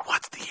 Hey,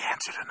 what's the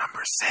answer to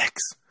number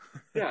 6?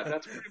 Yeah,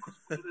 that's pretty much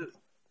what it is.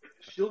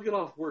 She'll get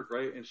off work,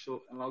 right? And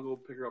I'll go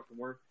pick her up from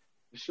work.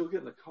 And she'll get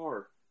in the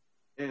car.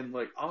 And,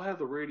 like, I'll have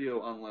the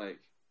radio on, like,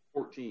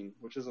 14,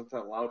 which isn't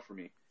that loud for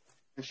me.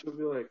 And she'll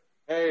be like,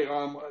 hey,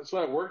 so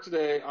at work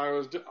today,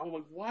 I'm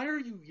like, why are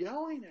you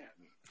yelling at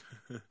me?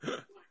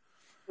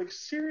 Like,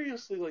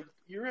 seriously, like,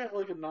 you're at,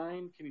 like, a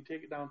 9. Can you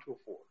take it down to a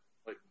 4?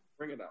 Like,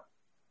 bring it down.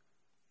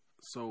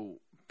 So,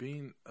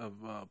 being of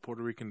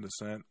Puerto Rican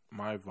descent,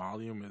 my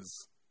volume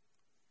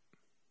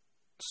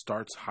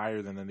starts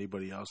higher than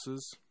anybody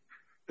else's.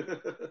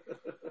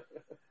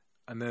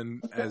 And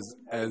then as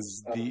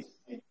the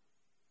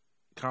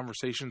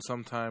conversation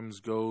sometimes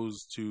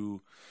goes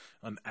to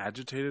an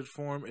agitated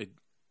form,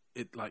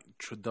 it like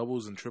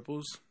doubles and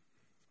triples.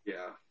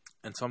 Yeah.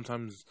 And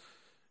sometimes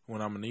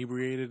when I'm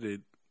inebriated,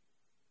 it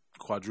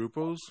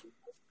quadruples.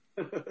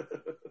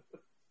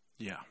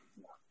 Yeah.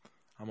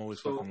 I'm always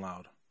fucking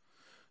loud.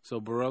 So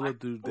Barella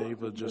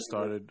Dudeva just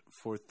started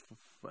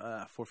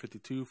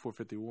 452,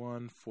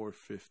 451,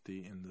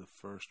 450 in the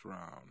first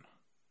round.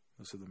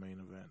 This is the main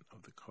event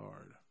of the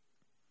card.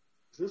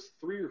 Is this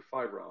 3 or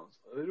 5 rounds?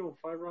 Are they doing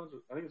 5 rounds?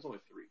 I think it's only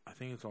 3. I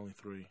think it's only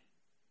 3.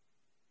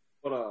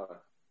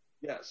 But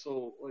yeah.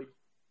 So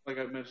like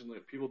I mentioned,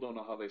 like, people don't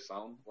know how they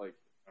sound. Like,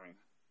 I mean,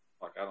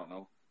 fuck, I don't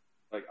know.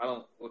 Like,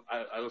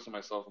 I listen to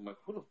myself. I'm like,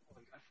 who the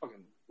fuck? I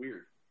fucking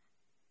weird.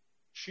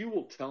 She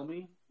will tell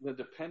me that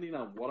depending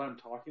on what I'm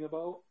talking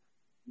about,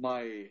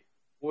 my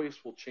voice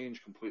will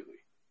change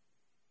completely.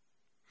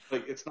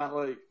 Like, it's not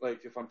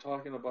like if I'm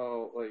talking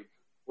about, like,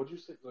 what'd you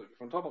say? Like, if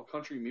I'm talking about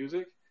country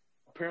music,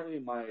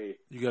 apparently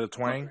you got a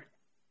twang?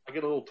 I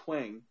get a little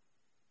twang.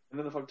 And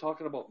then if I'm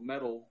talking about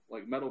metal,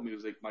 like metal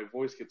music, my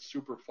voice gets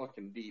super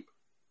fucking deep.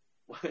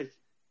 Like,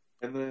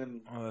 and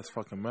then... Oh, that's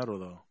fucking metal,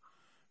 though.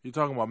 You're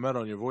talking about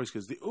metal and your voice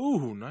gets deep.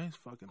 Ooh, nice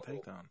fucking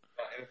takedown.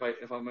 And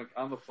if I'm like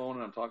on the phone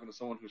and I'm talking to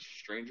someone who's a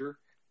stranger,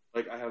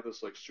 like, I have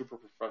this, like, super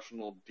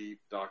professional, deep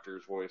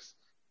doctor's voice.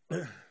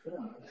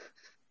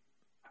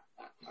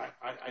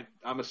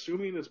 I'm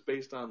assuming it's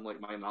based on, like,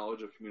 my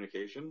knowledge of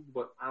communication,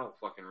 but I don't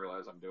fucking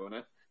realize I'm doing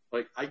it.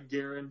 Like, I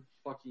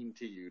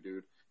guarantee you,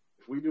 dude,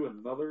 if we do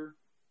another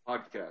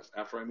podcast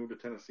after I move to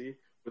Tennessee,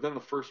 within the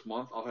first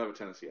month, I'll have a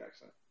Tennessee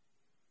accent.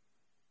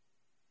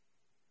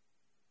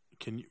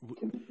 Can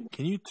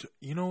you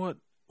you know what?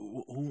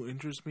 Who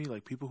interests me?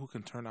 Like, people who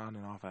can turn on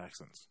and off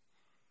accents.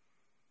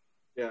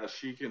 Yeah,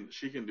 she can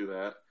do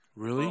that.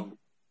 Really?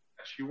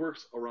 She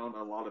works around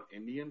a lot of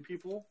Indian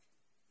people,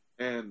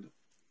 and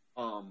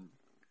I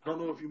don't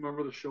know if you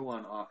remember the show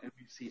on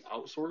NBC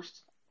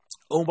Outsourced.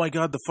 Oh my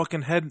god,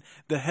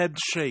 the head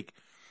shake.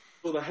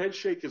 So the head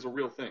shake is a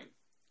real thing.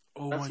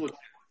 Oh That's my what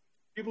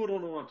people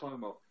don't know what I'm talking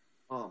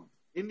about.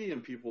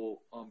 Indian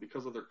people,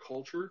 because of their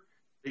culture,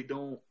 they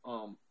don't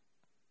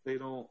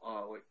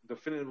like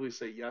definitively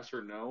say yes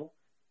or no.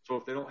 So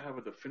if they don't have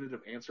a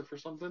definitive answer for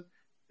something,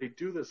 they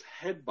do this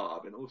head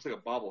bob, and it looks like a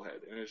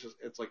bobblehead, and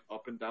it's like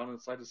up and down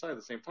and side to side at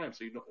the same time.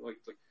 So you know, like,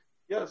 it's like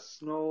yes,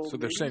 no. So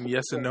they're saying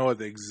yes and no at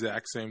the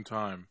exact same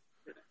time.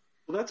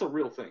 Well, that's a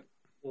real thing.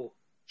 Well,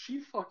 she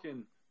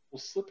fucking will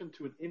slip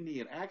into an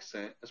Indian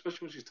accent,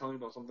 especially when she's telling me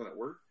about something at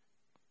work.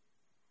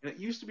 And it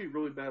used to be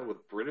really bad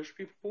with British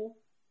people,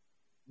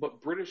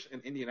 but British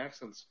and Indian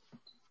accents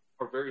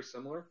are very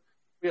similar.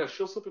 Yeah,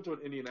 she'll slip into an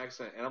Indian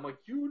accent, and I'm like,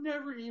 you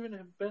never even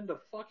have been to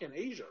fucking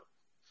Asia.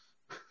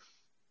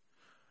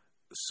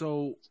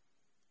 So,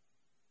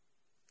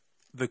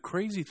 the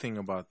crazy thing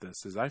about this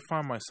is I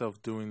find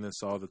myself doing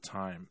this all the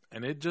time,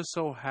 and it just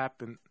so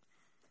happened,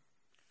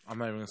 I'm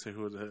not even going to say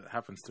who it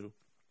happens to,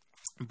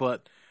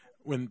 but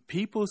when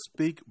people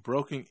speak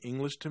broken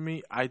English to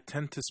me, I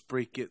tend to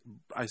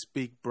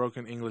speak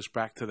broken English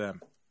back to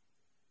them.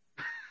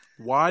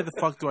 Why the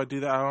fuck do I do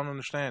that? I don't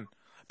understand.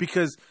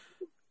 Because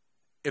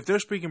if they're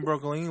speaking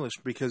broken English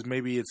because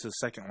maybe it's a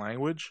second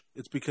language,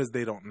 it's because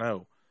they don't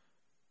know.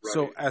 Right.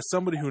 So as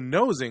somebody who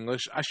knows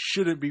English, I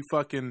shouldn't be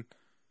fucking,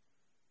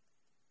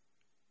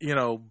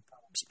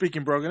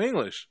 speaking broken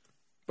English.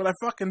 But I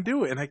fucking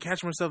do it, and I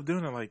catch myself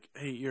doing it like,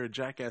 hey, you're a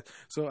jackass.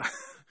 So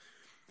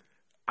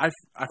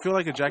I feel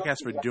like a jackass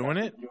for doing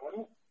it,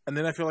 and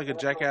then I feel like a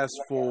jackass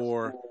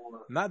for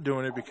not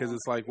doing it because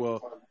it's like,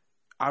 well,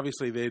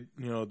 obviously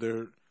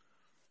their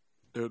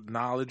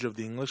knowledge of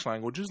the English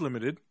language is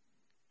limited,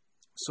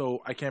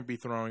 so I can't be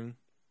throwing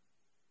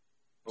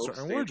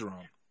certain words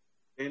around.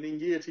 Standing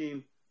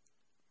guillotine.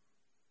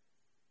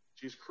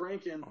 She's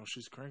cranking. Oh,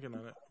 she's cranking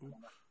on it. Ooh.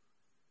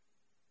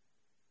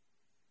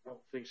 I don't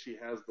think she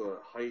has the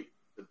height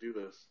to do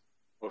this.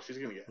 Oh, she's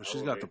gonna get. Well,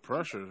 she's got the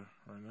pressure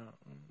right now.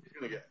 She's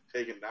gonna get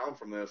taken down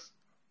from this.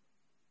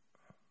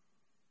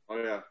 Oh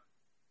yeah,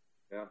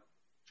 yeah.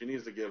 She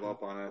needs to give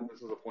up on it.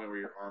 This is a point where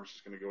your arm's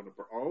just gonna go into.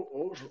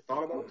 Oh, she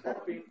thought about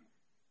tapping.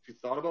 She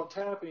thought about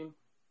tapping.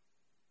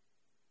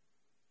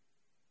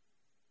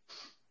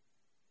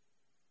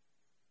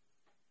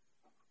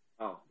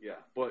 Oh yeah,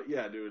 but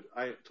yeah, dude,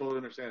 I totally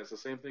understand. It's the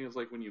same thing as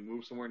like when you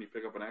move somewhere and you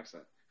pick up an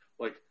accent.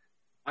 Like,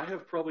 I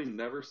have probably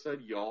never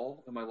said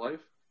y'all in my life.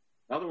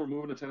 Now that we're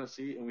moving to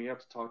Tennessee and we have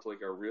to talk to like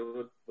the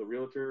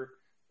realtor,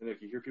 and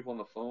like you hear people on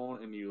the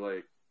phone and you're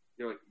like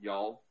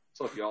y'all,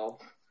 what's up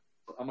y'all?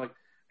 I'm like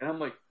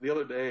the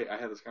other day I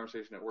had this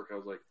conversation at work. I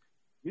was like,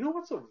 you know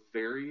what's a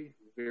very,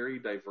 very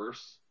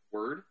diverse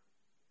word?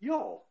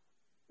 Y'all.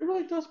 It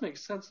really does make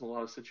sense in a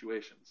lot of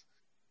situations.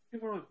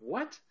 People are like,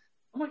 what?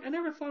 I'm like, I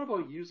never thought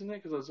about using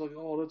it because I was like,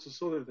 oh, that's a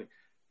southern thing.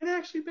 It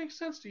actually makes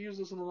sense to use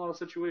this in a lot of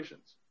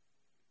situations.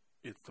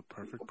 It's the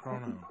perfect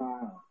pronoun.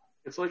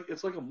 It's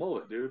like a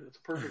mullet, dude. It's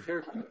a perfect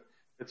haircut.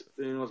 It's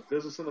it's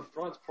business in the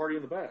front, it's party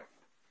in the back.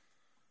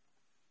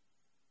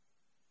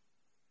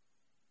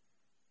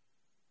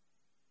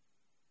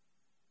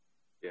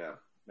 Yeah,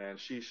 man,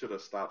 she should have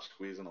stopped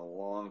squeezing a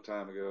long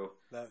time ago.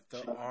 That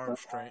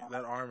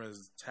arm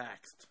is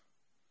taxed.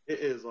 It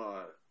is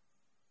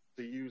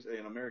to use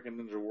an American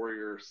Ninja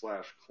Warrior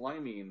 /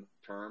 climbing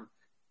term,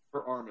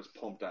 her arm is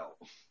pumped out.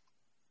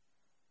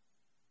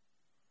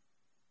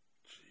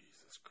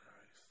 Jesus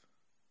Christ.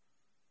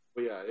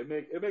 But yeah,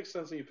 it makes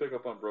sense when you pick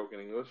up on broken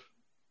English.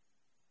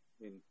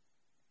 I mean,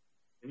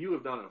 and you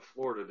live down in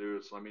Florida,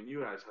 dude, so I mean,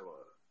 you guys have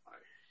a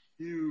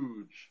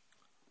huge...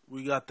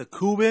 We got the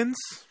Cubans.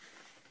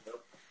 Yep.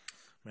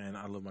 Man,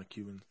 I love my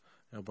Cubans.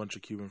 I have a bunch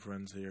of Cuban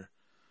friends here.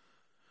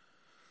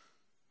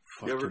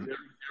 You ever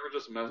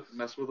just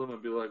mess with them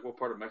and be like, "What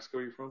part of Mexico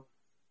are you from?"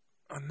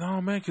 No,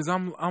 man, because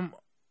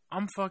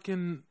I'm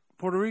fucking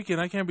Puerto Rican.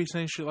 I can't be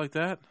saying shit like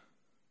that.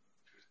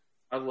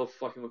 I love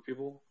fucking with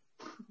people.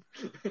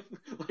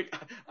 Like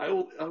I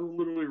will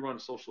literally run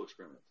social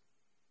experiments.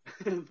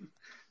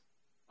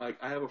 Like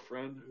I have a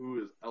friend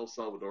who is El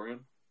Salvadorian,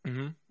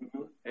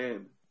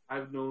 and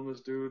I've known this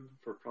dude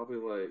for probably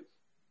like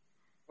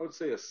I would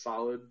say a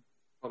solid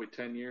probably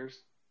 10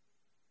 years,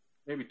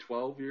 maybe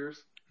 12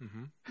 years.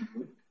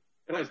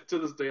 And to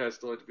this day, I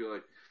still like to be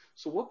like,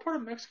 so what part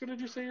of Mexico did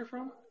you say you're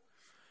from?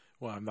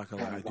 Well, I'm not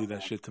going to lie. I do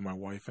that shit to my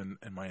wife and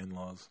my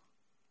in-laws.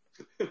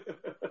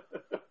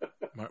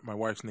 my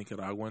wife's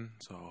Nicaraguan,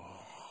 so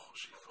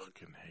she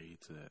fucking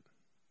hates it.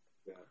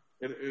 Yeah.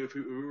 And if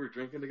we were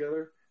drinking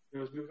together, be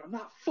like, I'm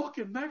not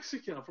fucking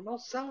Mexican. I'm from El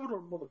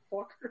Salvador,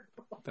 motherfucker.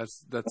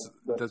 That's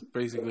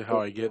basically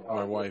how I get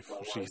my wife.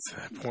 She gets to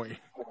that point.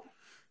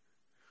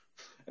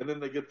 And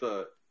then they get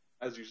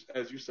as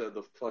you said,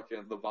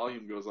 the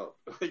volume goes up.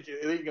 Like,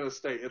 it ain't gonna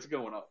stay. It's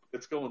going up.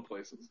 It's going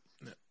places.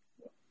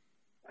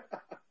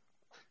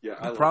 Yeah.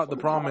 The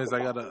problem is I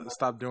gotta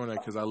stop doing it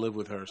because I live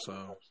with her.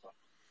 So.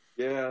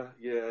 Yeah.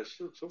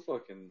 She'll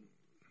fucking.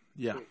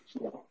 Yeah.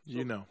 She'll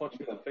punch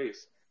you in the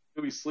face.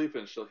 You'll be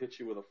sleeping. She'll hit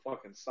you with a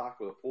fucking sock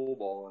with a pool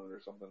ball in it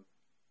or something.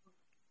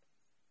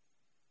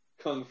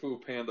 Kung Fu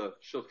Panda.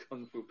 She'll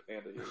Kung Fu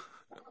Panda you.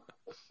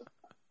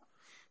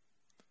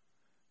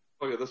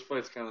 Okay, this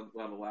fight's kind of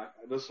on the lack.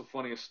 This is the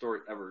funniest story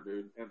ever,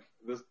 dude. And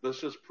this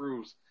just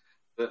proves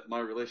that my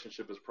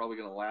relationship is probably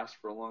going to last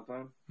for a long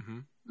time.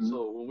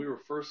 So when we were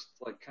first,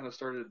 like, kind of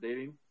started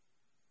dating,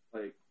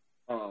 like,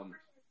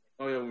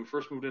 when we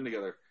first moved in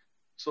together,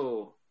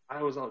 so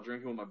I was out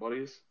drinking with my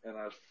buddies, and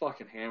I was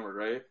fucking hammered,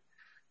 right?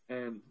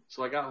 And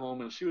so I got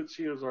home, and she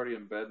was already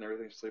in bed and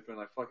everything, sleeping,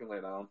 and I fucking lay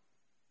down.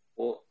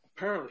 Well,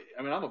 apparently,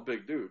 I mean, I'm a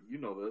big dude. You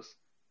know this.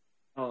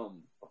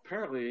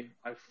 Apparently,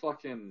 I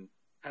fucking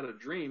had a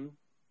dream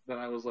that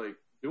I was, like,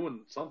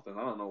 doing something.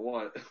 I don't know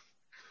what.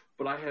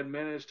 But I had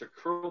managed to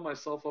curl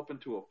myself up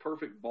into a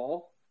perfect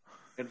ball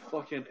and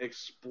fucking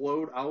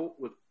explode out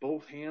with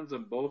both hands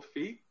and both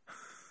feet.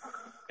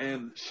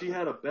 And she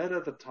had a bed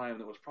at the time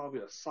that was probably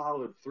a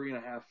solid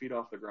 3.5 feet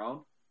off the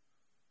ground.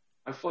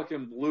 I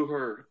fucking blew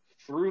her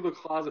through the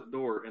closet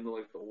door into,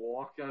 like, the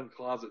walk-in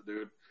closet,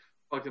 dude.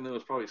 Fucking, it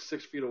was probably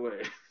 6 feet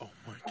away. Oh,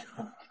 my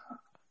God.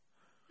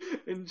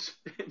 And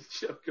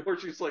she, of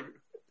course, she's like,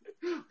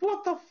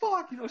 what the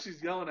fuck?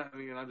 She's yelling at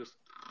me, and I'm just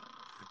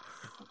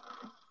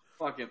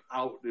fucking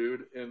out,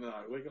 dude. And then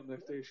I wake up the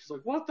next day, she's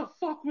like, what the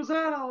fuck was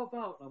that all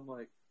about? And I'm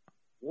like,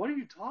 what are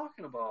you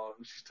talking about?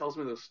 And she tells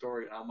me this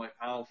story, and I'm like,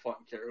 I don't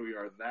fucking care who you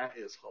are. That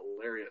is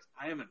hilarious.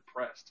 I am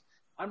impressed.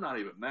 I'm not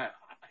even mad.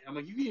 I'm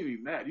like, you can't even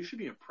be mad. You should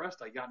be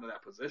impressed I got into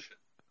that position.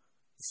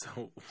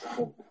 So,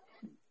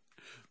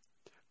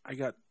 I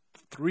got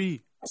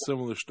 3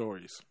 similar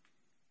stories.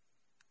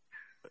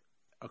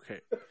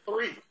 Okay.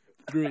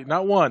 3.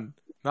 Not 1,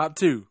 not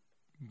 2,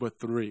 but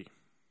 3.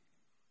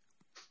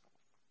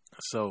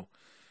 So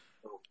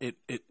it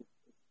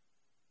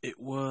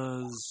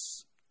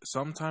was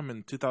sometime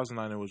in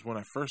 2009. It was when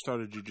I first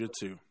started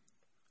jiu-jitsu.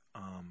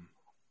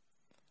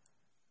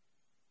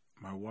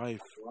 My wife,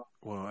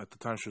 well, at the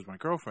time she was my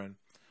girlfriend,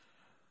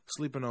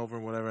 sleeping over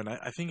and whatever. And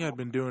I think I'd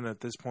been doing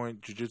at this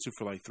point jiu-jitsu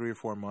for like 3 or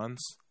 4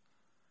 months.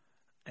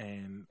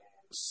 And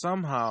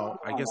somehow,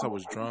 I guess I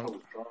was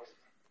drunk.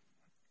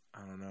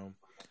 I don't know.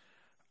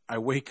 I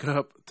wake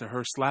up to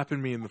her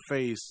slapping me in the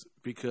face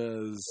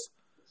because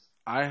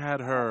I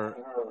had her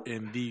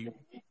in the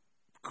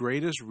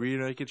greatest rear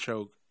naked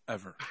choke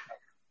ever.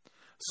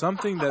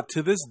 Something that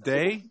to this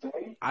day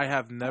I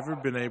have never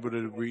been able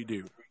to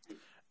redo.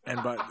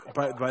 And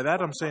by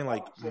that I'm saying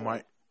like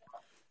my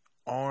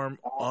arm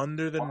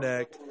under the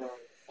neck,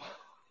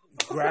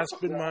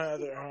 grasping my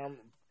other arm,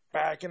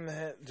 back in the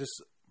head,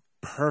 just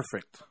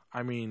perfect.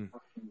 I mean,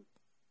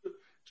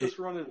 just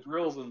running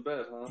drills in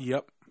bed, huh?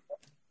 Yep.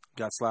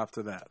 Got slapped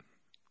to that.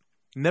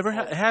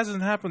 It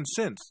hasn't happened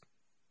since.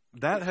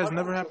 That has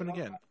never happened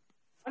again.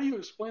 How do you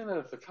explain that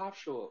if the cops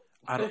show up?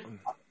 I don't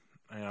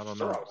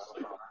know.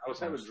 I was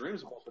having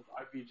dreams about the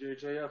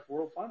IBJJF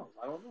World Finals.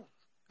 I don't know.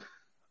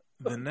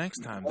 The next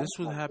time, this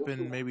would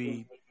happen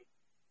maybe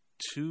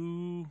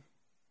 3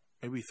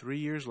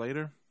 years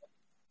later.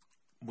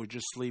 We're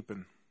just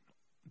sleeping.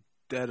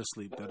 Dead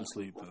asleep.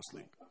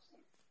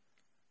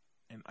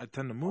 And I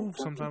tend to move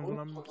sometimes when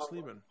I'm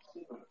sleeping.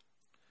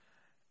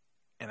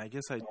 And I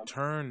guess I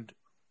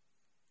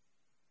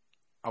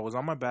was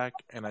on my back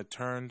and I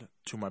turned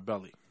to my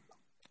belly.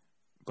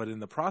 But in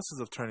the process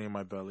of turning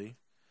my belly,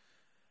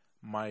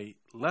 my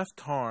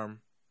left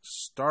arm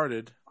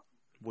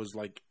was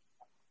like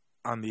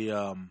on the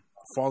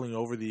falling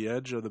over the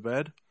edge of the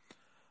bed.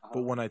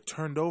 But when I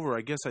turned over,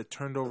 I guess I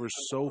turned over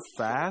so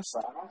fast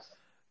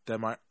that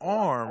my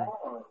arm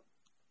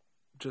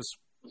just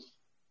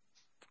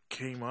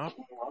came up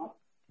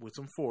with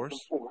some force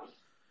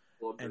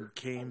and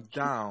came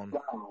down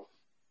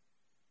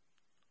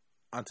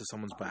onto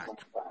someone's back.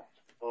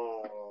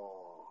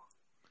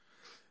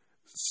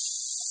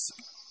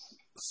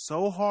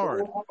 So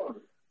hard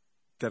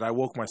that I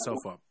woke myself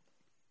up.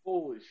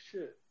 Holy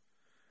shit.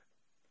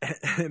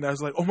 And I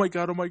was like, oh my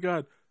God.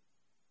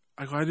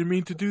 I didn't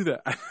mean to do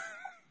that.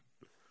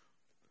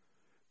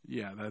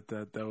 Yeah,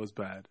 that was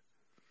bad.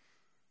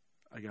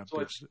 I got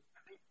bitched.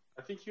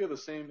 I think you have the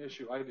same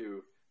issue I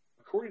do.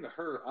 According to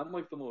her, I'm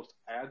like the most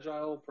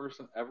agile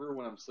person ever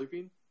when I'm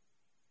sleeping.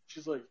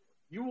 She's like,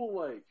 you will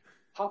like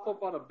pop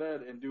up out of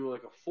bed and do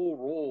like a full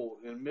roll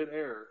in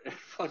midair and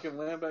fucking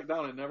land back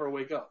down and never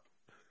wake up.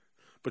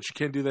 But you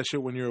can't do that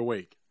shit when you're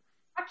awake.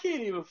 I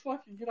can't even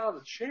fucking get out of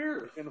the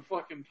chair in a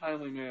fucking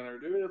timely manner,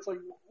 dude. It's like,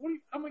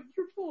 I'm like,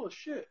 you're full of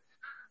shit.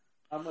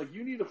 I'm like,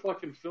 you need to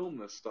fucking film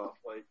this stuff.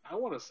 Like, I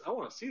want to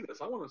see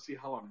this. I want to see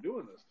how I'm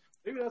doing this.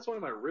 Maybe that's why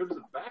my ribs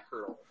and back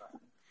hurt all the time.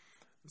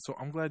 So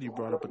I'm glad you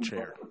brought up a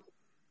chair.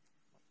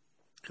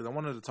 Because I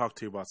wanted to talk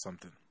to you about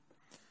something.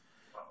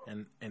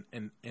 And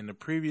in the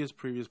previous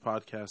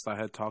podcast, I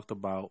had talked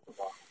about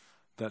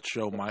that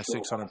show, My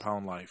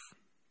 600-Pound Life.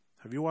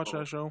 Have you watched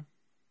that show?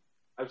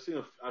 I've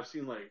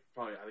seen like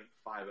probably I think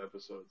 5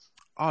 episodes.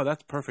 Oh,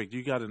 that's perfect.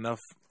 You got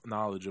enough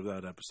knowledge of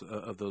that episode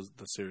of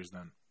the series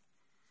then.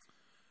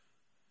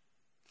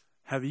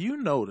 Have you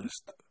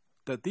noticed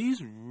that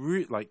these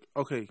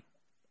okay,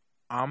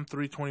 I'm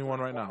 321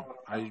 right now.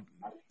 I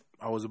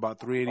was about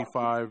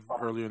 385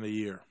 earlier in the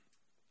year.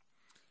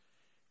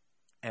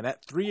 And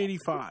at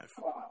 385,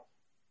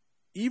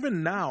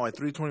 even now at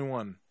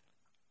 321,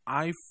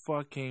 I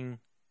fucking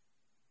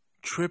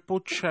triple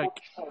check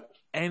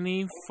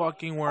any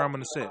fucking where I'm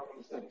going to sit.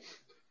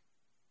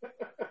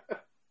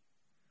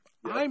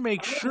 I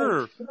make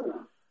sure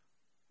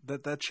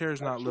that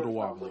chair's not little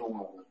wobbly.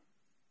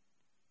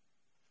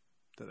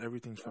 That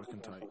everything's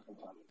fucking tight.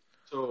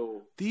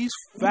 So these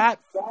fat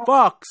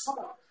fucks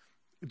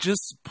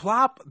just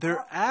plop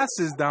their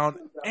asses down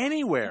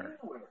anywhere.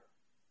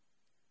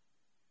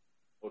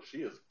 Oh, she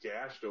is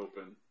gashed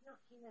open.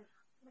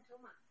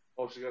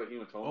 Oh, she got a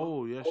hematoma.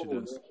 Oh, yeah, she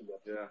does.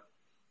 Yeah.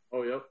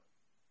 Oh, yep.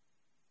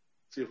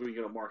 See if we can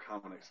get a Mark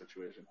Hominick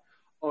situation.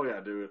 Oh,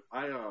 yeah, dude.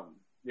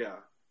 Yeah.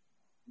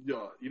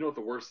 You know what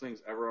the worst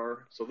things ever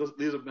are? So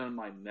these have been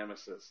my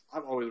nemesis.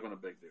 I've always been a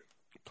big dude.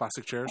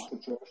 Plastic chairs?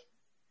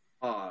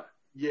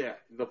 Yeah,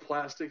 the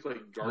plastic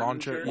like garden lawn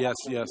chair. chair.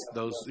 Yes,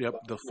 those. Yep,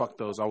 fuck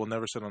those. I will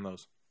never sit on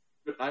those.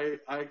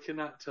 I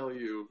cannot tell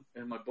you,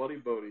 and my buddy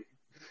Bodie,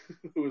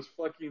 who is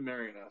fucking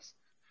marrying us,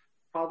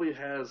 probably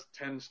has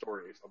 10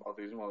 stories about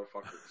these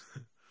motherfuckers.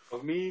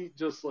 Of me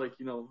just like,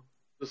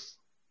 just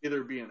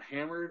either being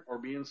hammered or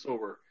being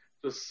sober.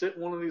 Just sit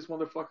one of these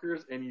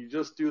motherfuckers and you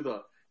just do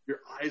your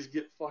eyes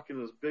get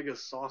fucking as big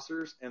as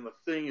saucers and the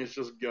thing is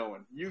just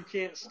going. You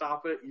can't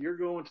stop it. You're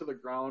going to the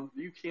ground.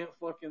 You can't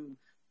fucking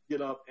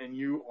get up and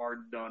you are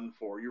done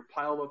for. You're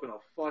piled up in a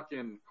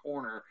fucking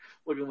corner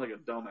looking like a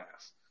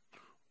dumbass.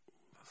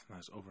 That's a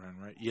nice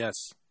overhand, right? Yes.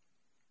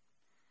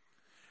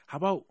 How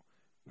about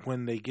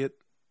when they get,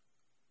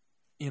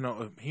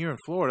 here in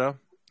Florida,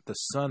 the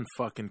sun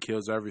fucking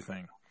kills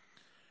everything,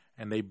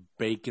 and they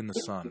bake in the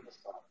sun.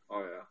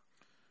 Oh yeah.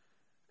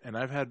 And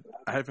I've had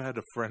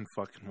a friend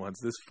fucking once.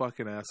 This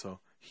fucking asshole.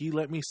 He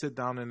let me sit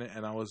down in it,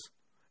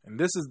 and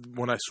this is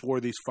when I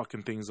swore these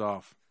fucking things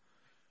off.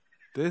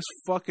 This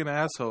fucking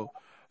asshole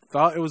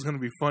thought it was gonna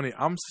be funny.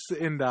 I'm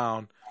sitting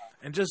down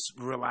and just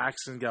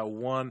relaxing. Got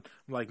one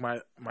like my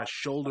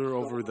shoulder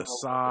over the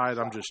side.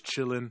 I'm just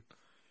chilling.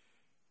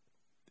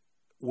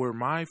 Where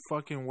my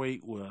fucking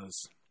weight was,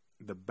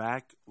 the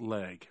back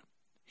leg,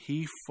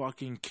 he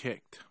fucking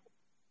kicked.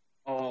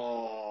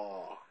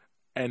 Oh.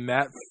 And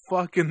that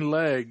fucking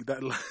leg,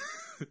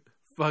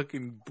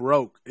 fucking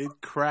broke.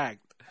 It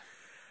cracked.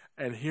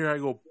 And here I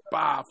go,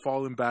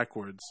 falling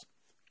backwards.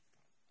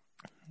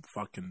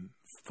 Fucking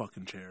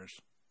chairs.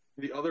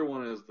 The other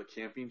one is the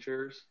camping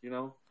chairs,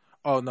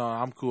 Oh, no,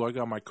 I'm cool. I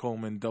got my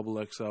Coleman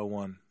XXL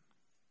one.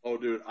 Oh,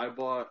 dude, I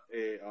bought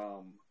a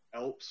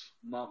Alps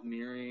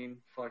mountaineering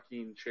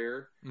fucking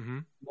chair. Mm-hmm.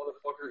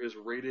 Motherfucker is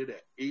rated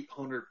at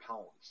 800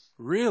 pounds.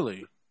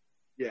 Really?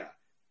 Yeah.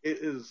 It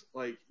is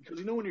like,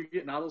 because when you're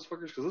getting out of those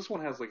fuckers, because this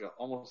one has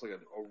almost like a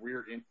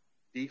rear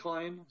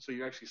decline, so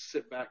you actually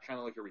sit back kind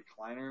of like a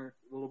recliner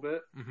a little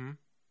bit. Mm-hmm.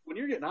 When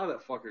you're getting out of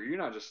that fucker, you're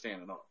not just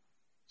standing up.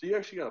 So you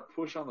actually got to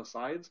push on the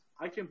sides.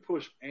 I can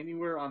push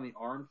anywhere on the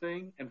arm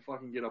thing and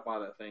fucking get up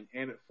out of that thing,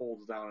 and it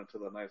folds down into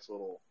the nice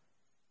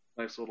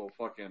little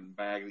fucking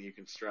bag that you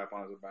can strap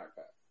on as a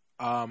backpack.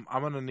 I'm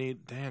gonna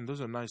need. Damn,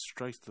 those are nice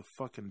strikes to the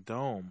fucking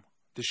dome.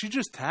 Did she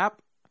just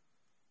tap?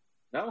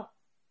 No.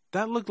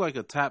 That looked like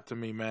a tap to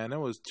me, man. That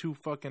was 2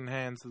 fucking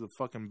hands to the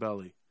fucking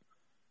belly.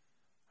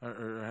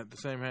 Or the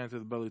same hand to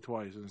the belly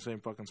twice in the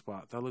same fucking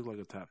spot. That looked like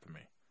a tap to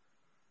me.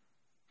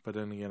 But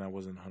then again, I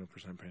wasn't 100%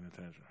 paying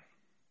attention.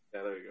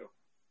 Yeah, there you go.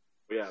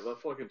 But yeah,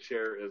 that fucking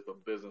chair is the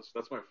business.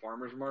 That's my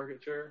farmer's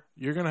market chair.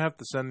 You're gonna have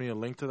to send me a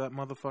link to that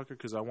motherfucker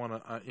because I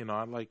want to.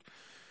 I like.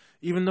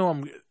 Even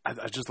though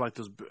I just like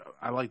those.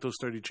 I like those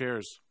sturdy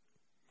chairs.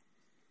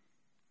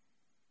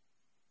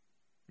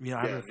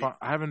 Yeah,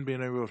 I haven't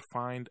been able to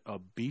find a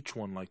beach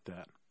one like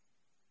that.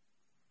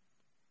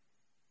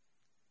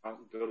 I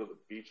don't go to the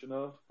beach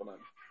enough, but I'm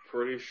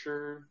pretty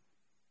sure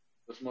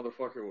this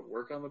motherfucker would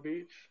work on the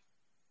beach.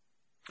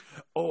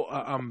 Oh,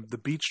 the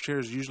beach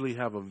chairs usually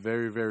have a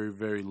very, very,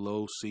 very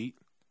low seat.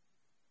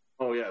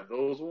 Oh yeah,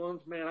 those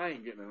ones, man, I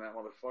ain't getting in that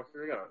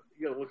motherfucker.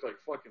 You gotta look like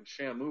fucking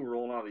Shamu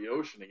rolling out of the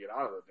ocean to get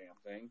out of the damn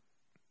thing.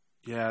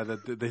 Yeah,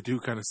 they do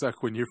kind of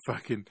suck when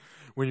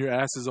when your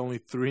ass is only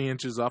 3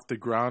 inches off the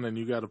ground and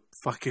you gotta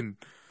fucking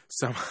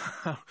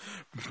somehow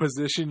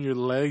position your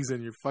legs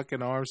and your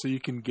fucking arms so you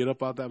can get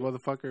up out that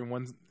motherfucker in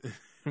one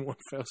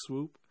fell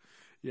swoop.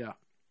 Yeah.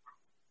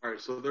 All right,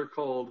 so they're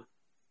called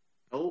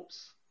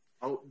Alps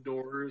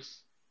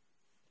Outdoors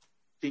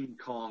King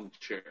Kong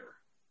chair.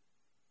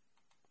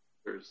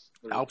 There's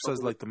Alps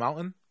as like the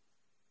mountain?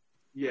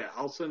 Yeah,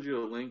 I'll send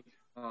you a link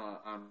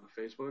on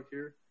Facebook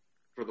here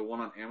for the one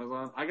on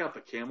Amazon. I got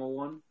the camel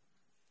one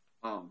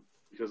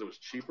because it was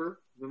cheaper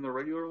than the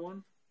regular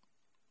one.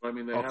 But, I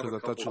mean, they have because I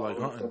thought you like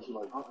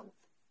hunting.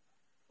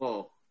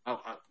 Well,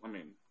 I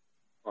mean,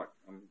 fuck,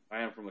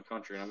 I am from the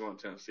country and I'm going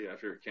to Tennessee. I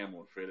figured camel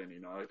would fit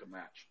in, I like to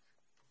match.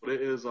 But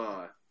it is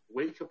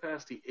weight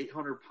capacity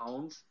 800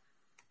 pounds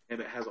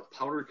and it has a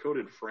powder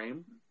coated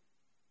frame.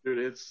 Dude,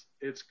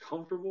 it's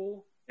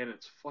comfortable and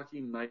it's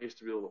fucking nice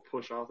to be able to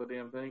push off the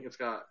damn thing. It's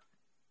got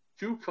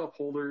 2 cup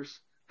holders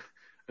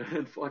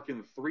and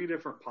fucking 3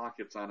 different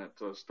pockets on it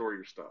to store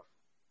your stuff.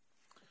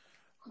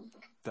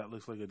 That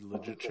looks like a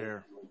legit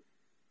chair.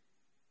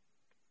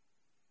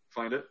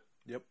 Find it?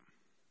 Yep.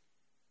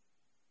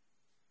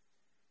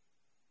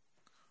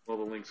 Well,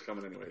 the link's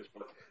coming anyways.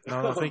 But...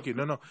 No, thank you.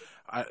 No.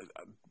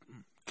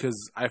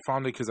 Because I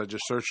found it because I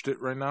just searched it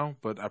right now,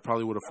 but I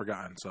probably would have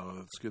forgotten.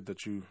 So it's good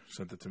that you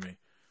sent it to me.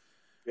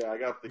 Yeah, I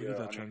got the... Look at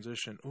that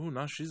transition. Ooh,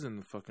 now she's in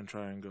the fucking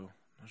triangle.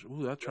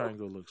 Ooh, that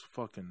triangle looks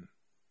fucking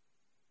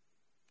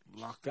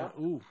locked out.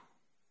 Ooh.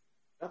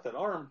 Got that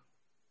arm.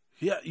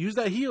 Yeah, use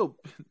that heel.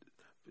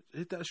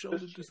 Hit that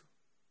shoulder.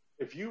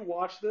 If you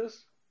watch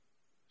this,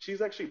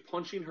 she's actually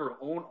punching her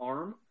own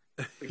arm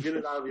to get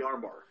it out of the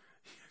arm bar.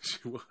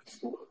 She was.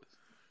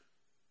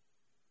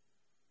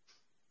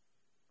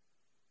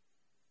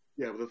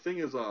 Yeah, but the thing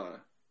is,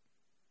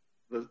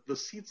 the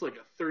seat's like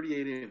a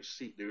 38-inch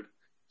seat, dude.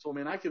 So,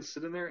 man, I could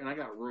sit in there and I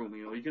got room.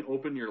 You can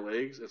open your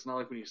legs. It's not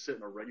like when you sit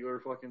in a regular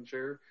fucking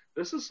chair.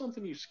 This is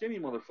something you skinny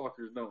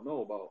motherfuckers don't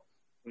know about.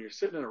 When you're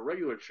sitting in a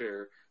regular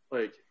chair,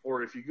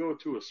 or if you go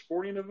to a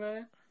sporting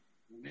event,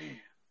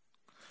 man.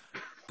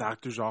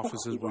 Doctors'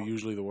 offices were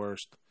usually the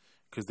worst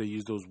because they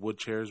use those wood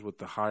chairs with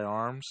the high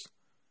arms.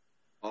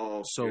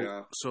 Oh,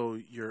 yeah. So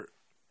you're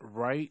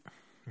right.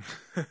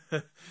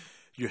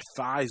 Your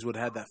thighs would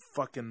have that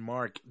fucking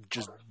mark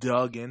just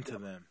dug into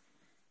them.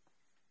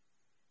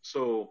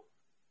 So,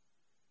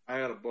 I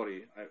had a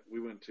buddy.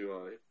 We went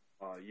to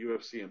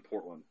UFC in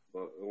Portland,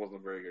 but it wasn't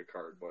a very good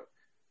card. But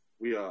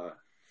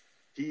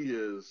he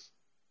is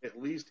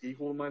at least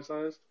equal to my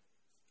size,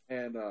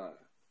 and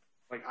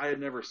like I had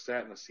never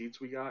sat in the seats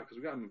we got because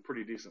we got them in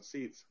pretty decent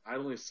seats. I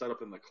only sat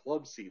up in the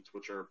club seats,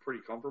 which are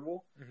pretty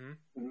comfortable.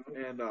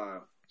 Mm-hmm. And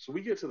so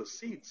we get to the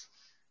seats,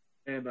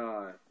 and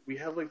we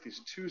have like these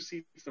two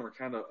seats that were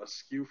kind of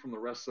askew from the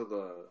rest of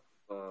the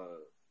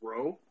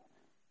row,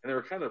 and they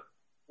were kind of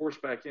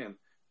forced back in.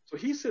 So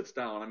he sits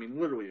down. I mean,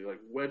 literally, like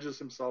wedges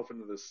himself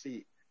into this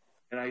seat,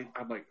 and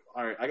I'm like,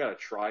 all right, I gotta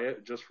try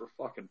it just for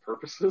fucking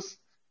purposes.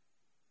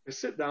 I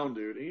sit down,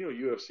 dude, and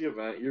UFC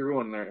event, you're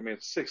going there. I mean,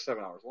 it's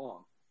 6-7 hours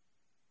long.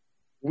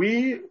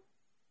 We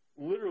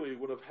literally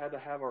would have had to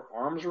have our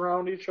arms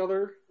around each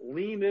other,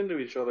 leaned into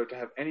each other to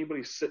have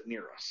anybody sit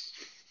near us.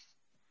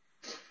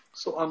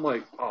 So I'm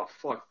like, oh,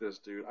 fuck this,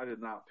 dude. I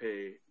did not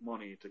pay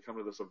money to come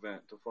to this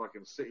event to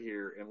fucking sit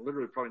here and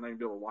literally probably not even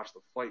be able to watch the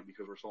fight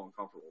because we're so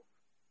uncomfortable.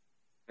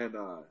 And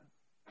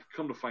I've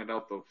come to find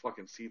out the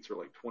fucking seats are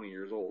like 20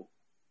 years old.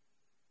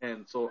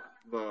 And so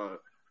the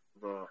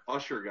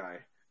usher guy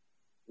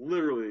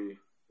literally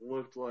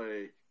looked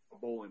like a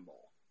bowling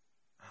ball.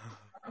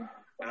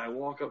 And I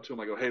walk up to him,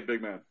 I go, hey,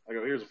 big man. I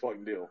go, here's the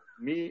fucking deal.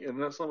 Me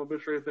and that son of a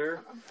bitch right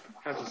there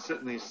have to sit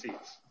in these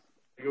seats.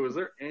 I go, is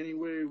there any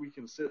way we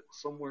can sit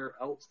somewhere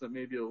else that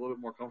may be a little bit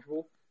more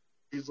comfortable?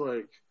 He's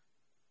like,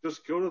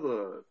 just go to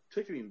the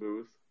ticketing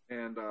booth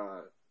and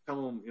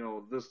tell him,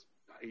 this,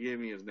 he gave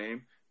me his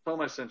name. Tell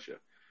him I sent you.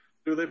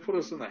 Dude, they put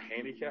us in the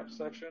handicap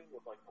section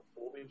with like the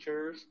folding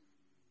chairs.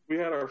 We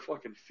had our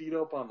fucking feet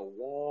up on the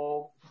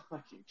wall,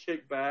 fucking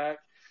kick back.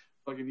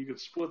 Fucking, you could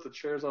split the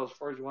chairs out as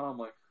far as you want. I'm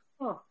like,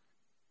 huh.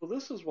 Well,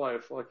 this is why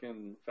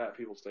fucking fat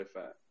people stay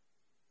fat.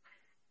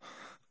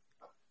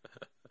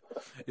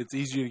 It's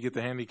easier to get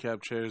the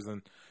handicap chairs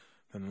than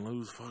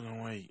lose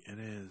fucking weight. It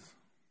is.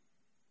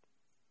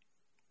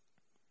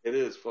 It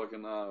is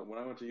fucking. When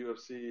I went to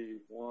UFC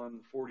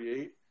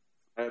 148,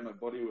 I had my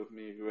buddy with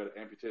me who had an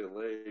amputated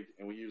leg,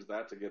 and we used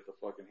that to get the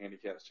fucking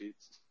handicap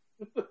seats.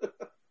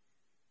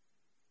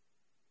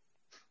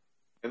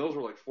 And those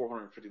were like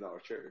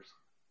 $450 chairs.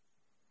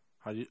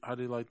 How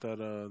do you like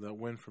that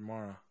win for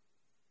Mara?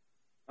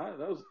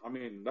 That was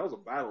a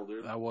battle,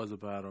 dude. That was a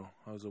battle.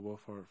 That was a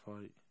well-fought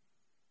fight.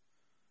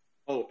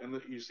 Oh, and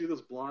you see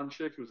this blonde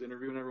chick who's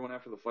interviewing everyone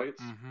after the fights?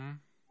 Mm-hmm.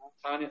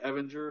 Tanya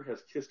Evinger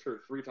has kissed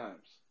her 3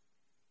 times.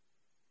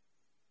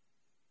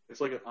 It's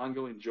like an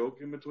ongoing joke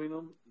in between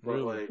them. But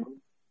Really? like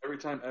every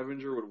time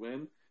Evinger would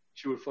win,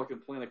 she would fucking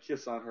plant a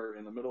kiss on her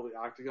in the middle of the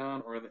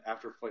octagon or in the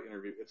after-fight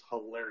interview. It's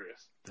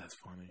hilarious. That's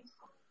funny.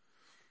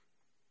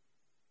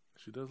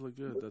 She does look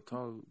good. That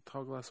tall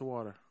glass of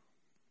water.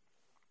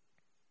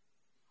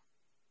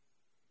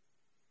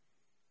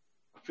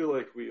 I feel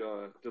like we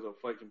did a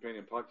Fight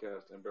Companion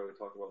podcast and barely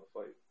talked about the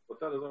fight, but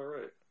that is all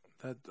right.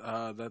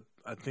 That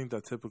I think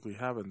that typically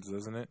happens,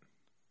 doesn't it?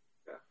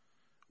 Yeah.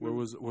 Where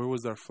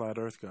was our flat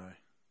Earth guy?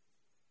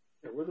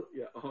 Yeah,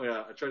 oh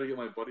yeah. I tried to get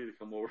my buddy to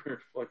come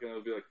over. Fucking, I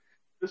would be like,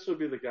 this would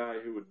be the guy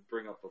who would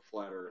bring up the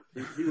flat Earth.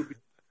 He would be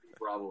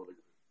Bravo of the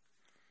group.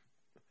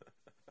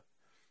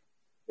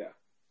 Yeah.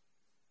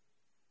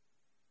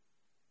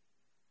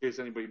 In case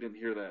anybody didn't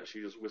hear that,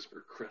 she just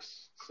whispered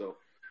Chris. So,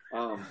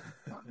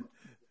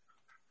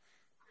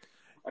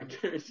 I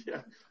guarantee,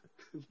 yeah.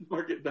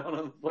 Mark it down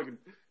on the fucking.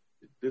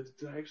 Did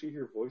I actually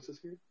hear voices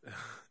here?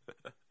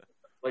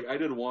 Like we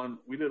did one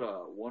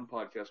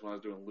podcast when I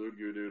was doing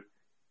Lugu, dude,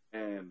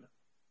 and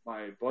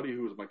my buddy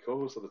who was my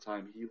co-host at the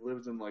time, he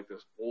lived in like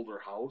this older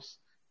house,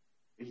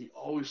 and he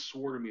always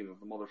swore to me that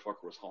the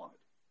motherfucker was haunted.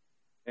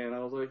 And I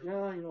was like,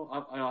 yeah,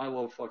 I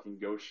love fucking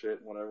ghost shit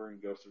and whatever and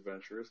ghost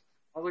adventures.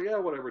 I was like, yeah,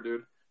 whatever,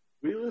 dude.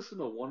 We listened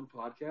to one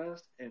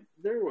podcast, and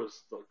there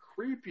was the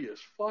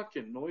creepiest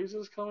fucking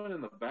noises coming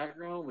in the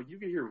background. Like, you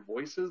could hear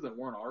voices that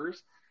weren't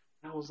ours.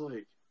 And I was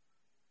like,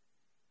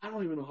 I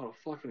don't even know how to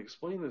fucking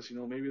explain this.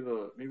 Maybe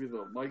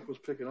the mic was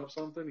picking up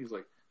something. He's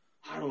like,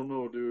 I don't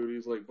know, dude.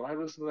 He's like, but I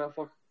listened to that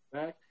fucking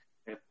back,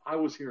 and I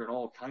was hearing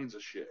all kinds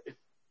of shit.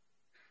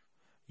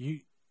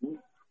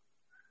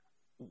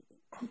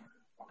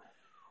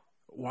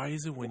 Why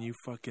is it when you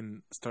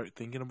fucking start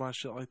thinking about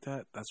shit like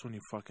that, that's when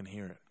you fucking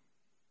hear it?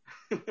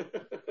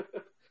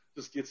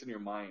 Just gets in your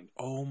mind.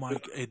 Oh my!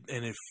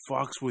 And it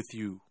fucks with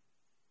you.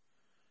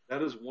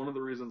 That is one of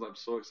the reasons I'm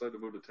so excited to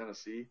move to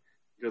Tennessee,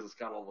 because it's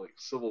got all the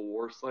Civil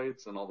War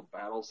sites and all the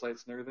battle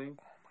sites and everything.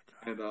 Oh my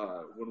god!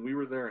 And when we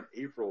were there in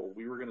April,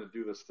 we were going to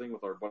do this thing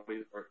with our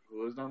buddy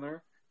who lives down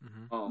there.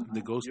 Mm-hmm.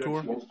 The ghost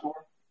tour.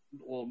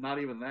 Well, not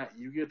even that.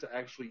 You get to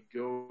actually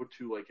go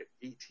to like an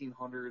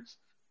 1800s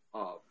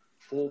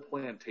full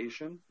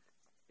plantation,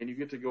 and you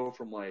get to go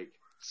from like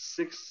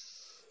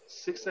 6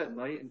 at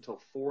night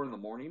until 4 in the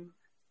morning,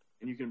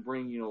 and you can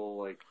bring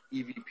like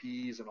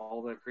EVPs and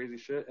all that crazy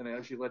shit, and they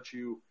actually let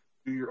you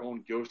do your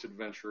own ghost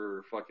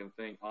adventure fucking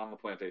thing on the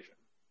plantation.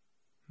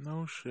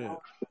 No shit.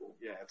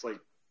 Yeah, it's like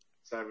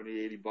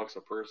 $70-$80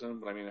 a person,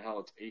 but I mean,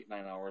 hell, it's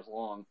 8-9 hours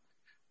long.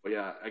 But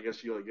yeah, I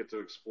guess you get to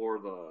explore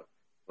the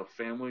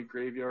family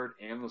graveyard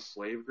and the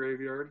slave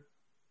graveyard.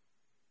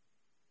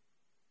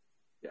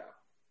 Yeah,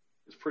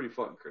 it's pretty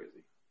fucking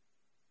crazy.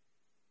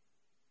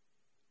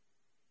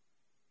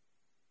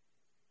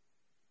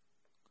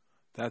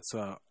 That's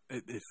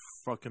it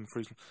fucking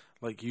freaks me.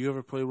 Like, you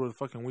ever played with a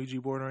fucking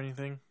Ouija board or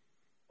anything?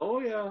 Oh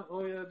yeah,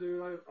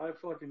 dude. I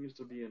fucking used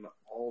to be into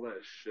all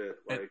that shit.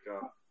 Like,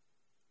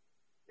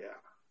 yeah.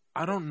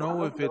 I don't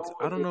know if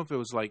it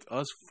was like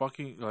us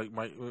fucking, like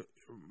my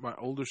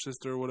older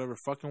sister or whatever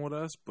fucking with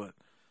us, but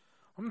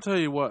I'm gonna tell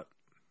you what,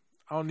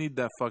 I don't need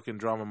that fucking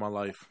drama in my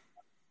life.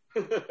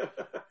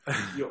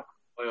 Yo,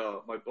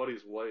 my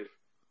buddy's wife,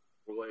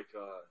 we're like,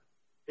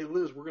 hey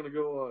Liz, we're gonna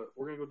go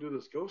do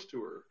this ghost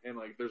tour, and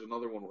like, there's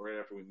another one right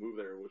after we move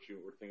there, which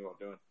we're thinking about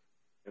doing.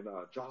 And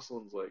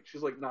Jocelyn's like,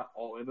 she's like not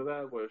all into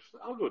that, but she's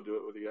like, I'll go do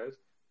it with you guys.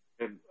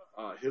 And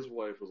his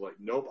wife was like,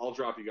 nope, I'll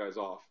drop you guys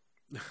off.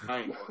 I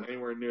ain't going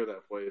anywhere near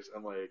that place.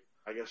 And like,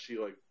 I guess she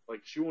like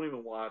she won't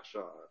even watch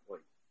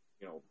like,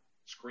 you know,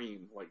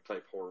 Scream like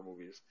type horror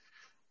movies.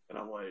 And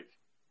I'm like,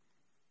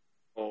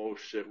 oh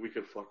shit, we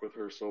could fuck with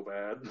her so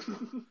bad.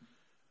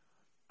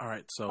 All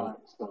right, so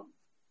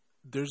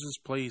there's this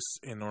place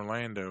in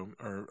Orlando,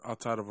 or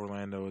outside of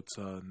Orlando. It's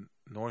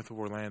north of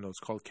Orlando. It's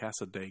called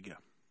Casadega.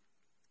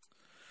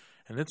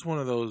 And it's one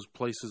of those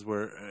places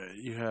where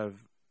you have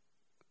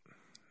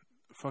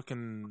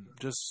fucking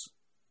just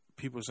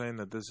people saying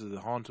that this is a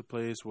haunted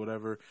place,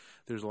 whatever.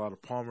 There's a lot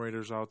of palm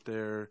raiders out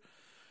there,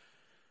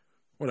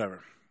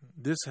 whatever.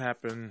 This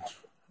happened,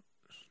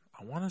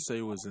 I want to say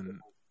it was in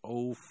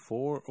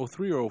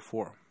 03 or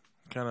 04,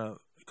 kind of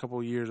a couple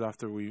of years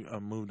after we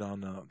moved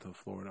on to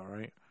Florida,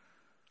 right?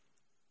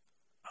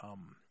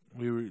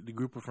 We were the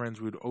group of friends.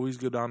 We'd always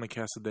go down to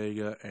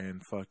Casadega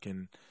and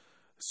fucking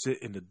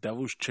sit in the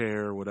devil's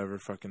chair or whatever,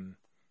 fucking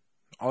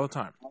all the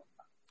time.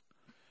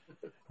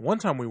 One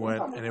time we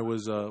went, and it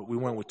was we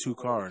went with two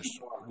cars.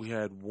 We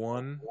had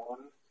one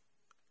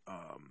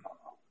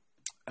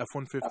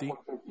F-150.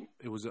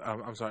 It was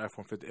I'm sorry,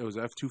 F-150. It was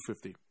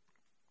F-250,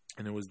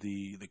 and it was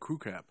the crew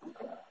cab.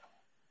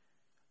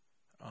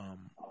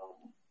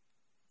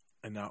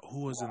 And now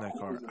who was in that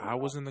car? I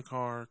was in the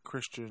car,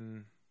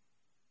 Christian,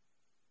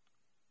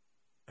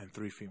 and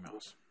 3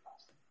 females.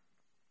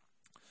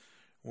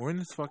 We're in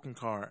this fucking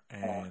car,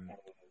 and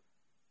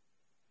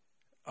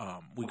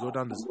we go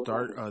down this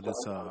dirt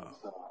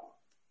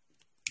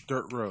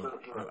road.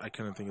 I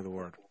couldn't think of the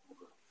word.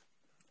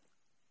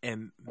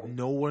 And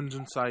no one's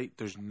in sight.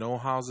 There's no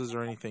houses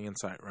or anything in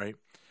sight, right?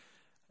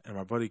 And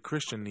my buddy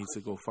Christian needs to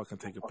go fucking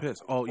take a piss.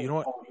 Oh, you know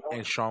what?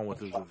 And Sean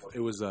with us.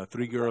 It was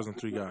 3 girls and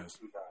 3 guys.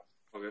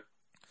 Okay.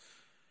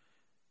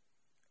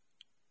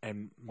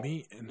 And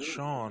me and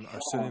Sean are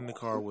sitting in the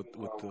car with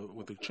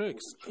the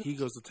chicks. He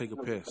goes to take a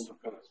piss.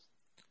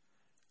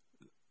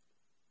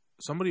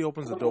 Somebody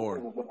opens the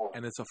door,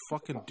 and it's a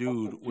fucking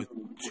dude with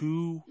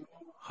 2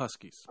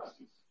 huskies.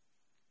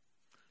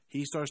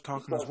 He starts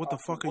talking to us, what the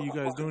fuck are you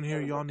guys doing here?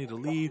 Y'all need to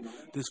leave.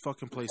 This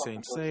fucking place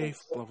ain't safe.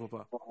 Blah, blah,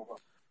 blah.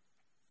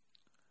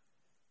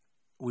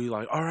 We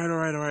like, all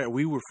right.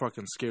 We were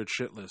fucking scared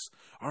shitless.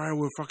 All right,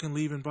 we're fucking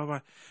leaving.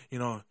 Bye-bye. You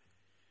know,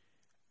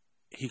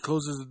 he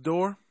closes the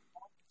door.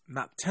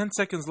 Not 10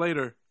 seconds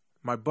later,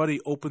 my buddy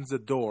opens the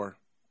door.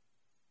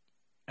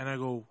 And I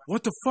go,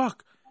 what the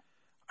fuck?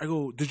 I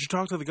go, did you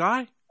talk to the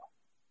guy?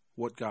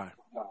 What guy?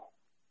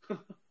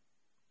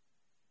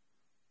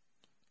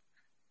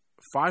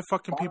 5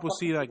 fucking people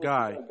see that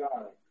guy.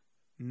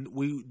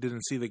 We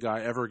didn't see the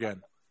guy ever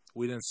again.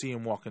 We didn't see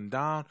him walking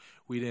down.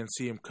 We didn't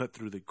see him cut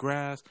through the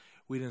grass.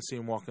 We didn't see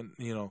him walking,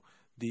 you know,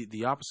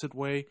 the opposite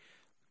way.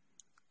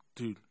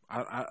 Dude,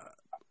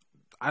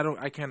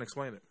 I can't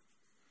explain it.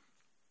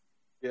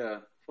 Yeah,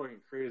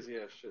 fucking crazy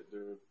ass shit,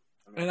 dude.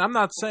 And I'm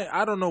not saying,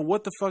 I don't know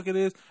what the fuck it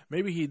is.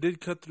 Maybe he did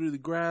cut through the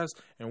grass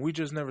and we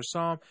just never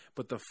saw him.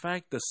 But the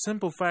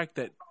simple fact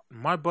that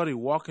my buddy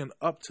walking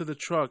up to the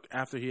truck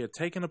after he had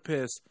taken a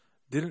piss,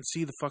 didn't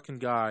see the fucking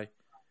guy,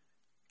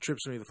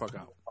 trips me the fuck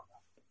out.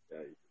 Yeah,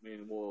 I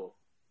mean, well,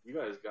 you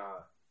guys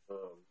got the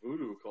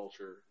voodoo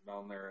culture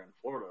down there in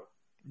Florida.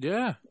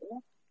 Yeah.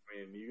 I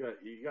mean,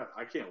 you got.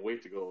 I can't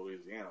wait to go to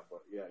Louisiana,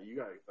 but yeah, you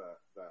got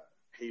that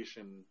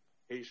Haitian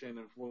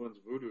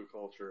influenced voodoo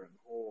culture, and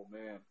oh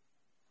man.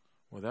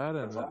 Well, that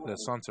and the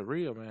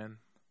Santeria, man.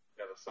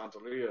 Yeah, the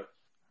Santeria.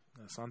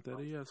 The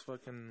Santeria is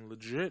fucking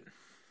legit.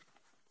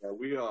 Yeah,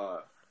 we're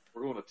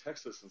going to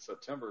Texas in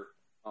September,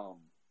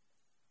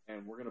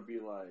 and we're gonna be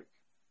like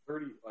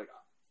 30. Like,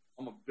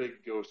 I'm a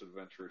big Ghost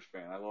Adventures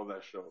fan. I love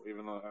that show,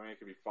 even though I mean it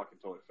could be fucking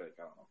totally fake.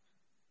 I don't know,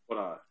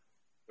 but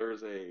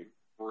there's a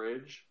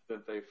bridge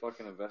that they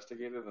fucking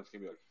investigated that's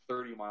gonna be like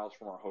 30 miles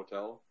from our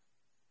hotel,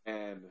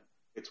 and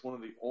it's one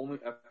of the only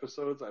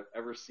episodes I've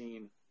ever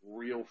seen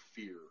real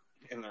fear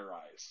in their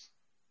eyes.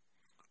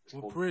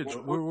 What bridge?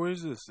 Where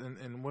is this?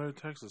 In where,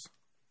 Texas?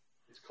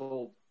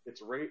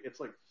 It's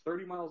like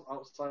 30 miles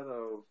outside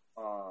of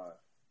where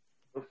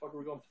the fuck are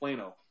we going?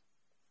 Plano,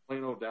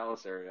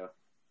 Dallas area.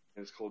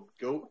 And it's called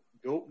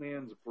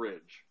Goatman's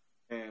Bridge.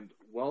 And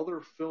while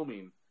they're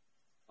filming,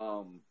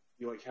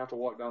 you like have to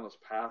walk down this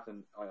path,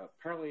 and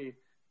apparently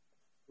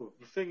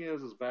the thing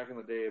is back in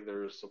the day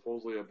there's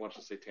supposedly a bunch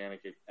of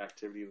satanic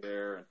activity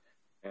there,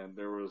 and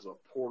there was a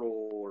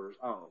portal or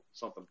I don't know,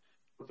 something.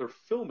 But they're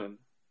filming,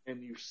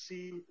 and you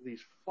see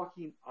these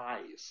fucking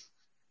eyes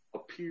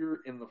appear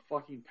in the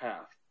fucking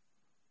path.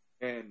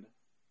 And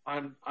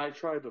I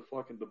tried to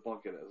fucking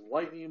debunk it as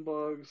lightning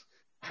bugs.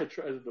 I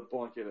tried to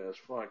debunk it as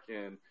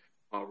fucking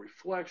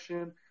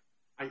reflection.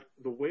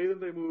 The way that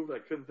they moved, I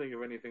couldn't think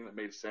of anything that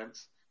made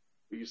sense.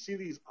 But you see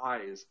these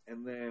eyes,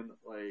 and then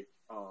like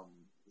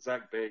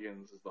Zach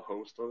Bagans is the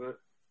host of it,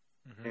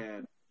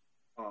 and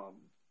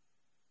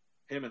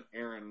him and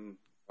Aaron,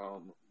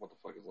 what the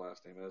fuck his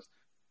last name is,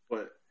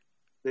 but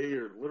they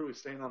are literally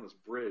standing on this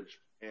bridge,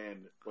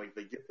 and like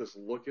they get this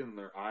look in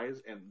their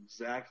eyes, and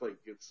Zach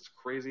like gets this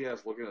crazy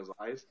ass look in his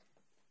eyes,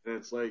 and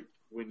it's like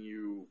when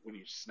you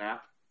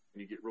snap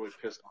and you get really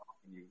pissed off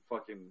and you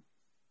fucking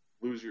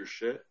lose your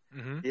shit.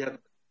 He had the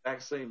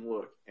exact same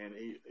look, and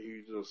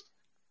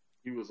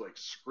he was like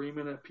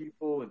screaming at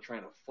people and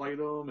trying to fight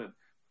them and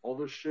all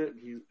this shit,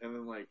 and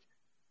then like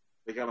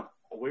they got him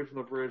away from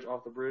the bridge,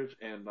 off the bridge,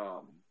 and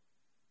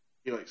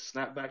he like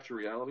snapped back to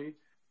reality.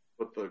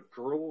 But the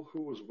girl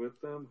who was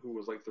with them, who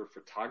was like their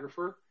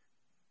photographer,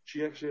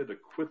 she actually had to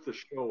quit the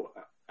show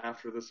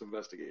after this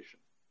investigation.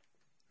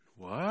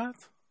 What?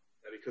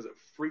 Yeah, because it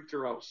freaked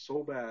her out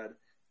so bad,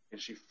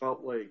 and she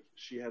felt like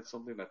she had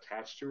something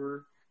attached to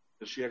her,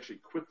 and she actually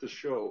quit the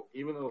show,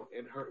 even though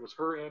it was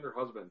her and her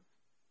husband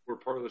who were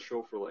part of the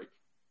show for like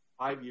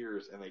 5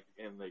 years, and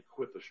they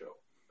quit the show,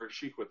 or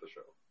she quit the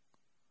show.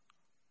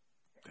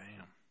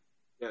 Damn.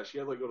 Yeah, she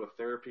had to go to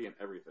therapy and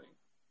everything.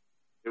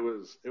 It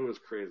was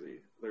crazy.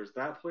 There's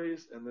that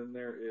place, and then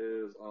there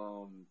is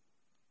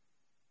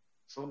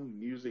some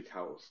music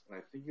house, and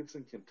I think it's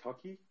in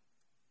Kentucky,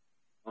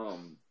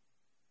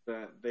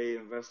 that they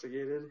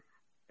investigated,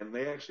 and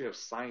they actually have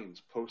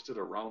signs posted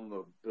around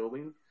the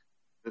building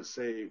that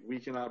say, "We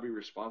cannot be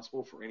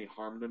responsible for any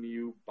harm to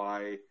you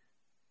by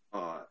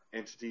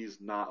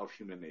entities not of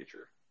human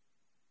nature."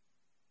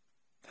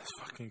 That's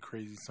fucking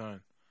crazy,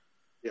 son.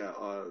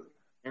 Yeah,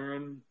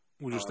 Aaron.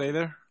 Would you stay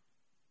there?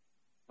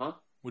 Huh?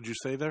 Would you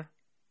stay there?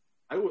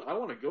 I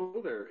want to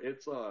go there.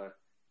 It's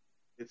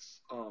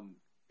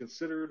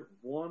considered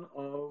one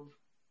of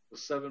the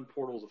 7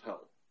 portals of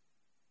hell.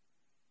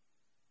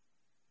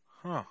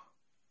 Huh.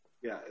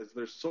 Yeah,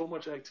 there's so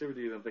much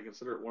activity that they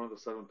consider it one of the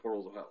 7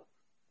 portals of hell.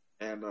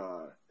 And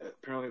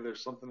apparently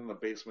there's something in the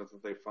basement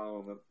that they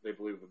found that they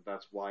believe that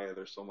that's why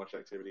there's so much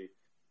activity.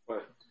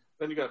 But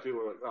then you got people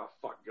who are like, oh,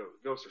 fuck,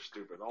 ghosts are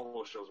stupid. All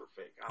those shows are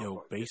fake.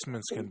 Yo,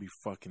 basements can be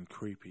fucking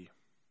creepy.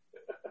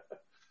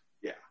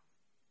 Yeah.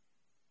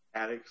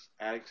 Attics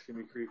can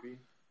be creepy.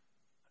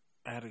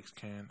 Attics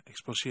can,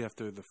 especially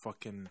after the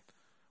fucking,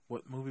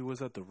 what movie was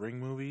that? The Ring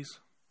movies?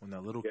 When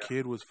that little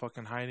kid was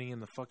fucking hiding in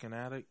the fucking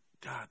attic?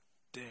 God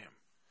damn.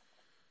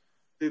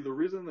 See, the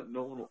reason that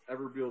no one will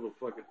ever be able to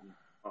fucking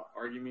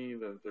argue me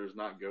that there's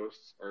not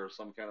ghosts or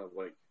some kind of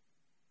like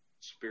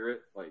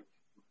spirit, like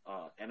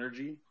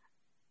energy.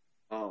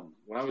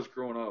 When I was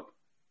growing up,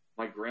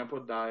 my grandpa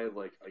died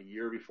like a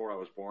year before I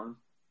was born,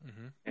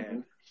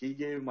 and he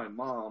gave my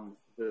mom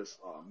this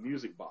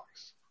music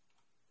box.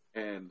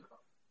 And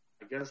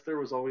I guess there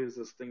was always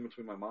this thing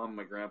between my mom and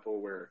my grandpa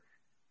where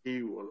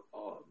he was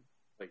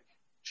like,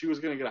 she was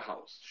gonna get a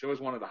house. She always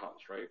wanted a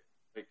house, right?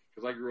 Like,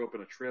 because I grew up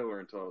in a trailer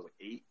until I was like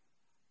 8,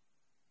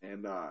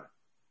 and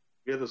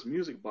we had this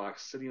music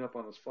box sitting up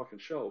on this fucking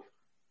shelf,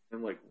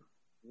 and like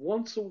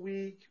once a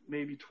week,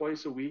 maybe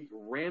twice a week,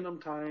 random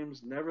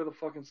times, never the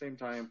fucking same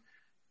time,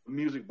 the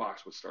music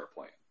box would start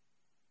playing.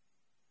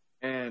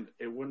 And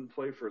it wouldn't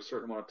play for a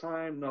certain amount of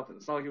time, nothing.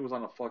 It's not like it was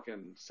on a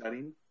fucking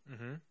setting.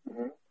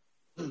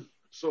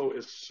 So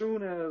as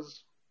soon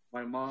as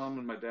my mom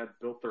and my dad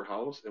built their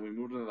house and we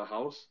moved into the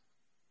house,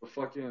 the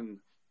fucking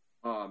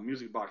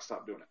music box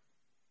stopped doing it.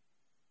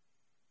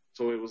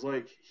 So it was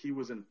like he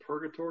was in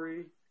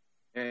purgatory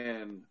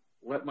and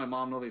let my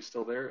mom know that he's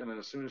still there, and then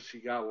as soon as she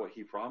got what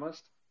he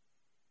promised,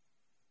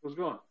 it was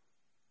gone.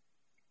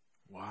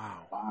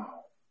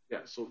 Wow. Yeah,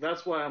 so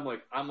that's why I'm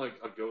like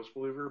a ghost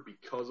believer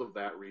because of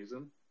that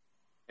reason.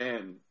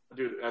 And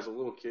dude, as a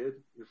little kid,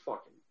 you're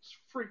fucking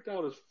freaked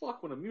out as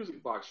fuck when a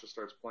music box just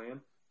starts playing.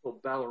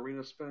 Little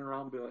ballerina spinning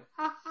around and be like,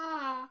 ha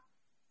ha.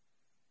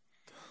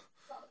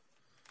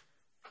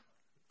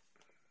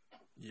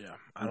 Yeah,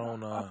 I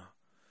don't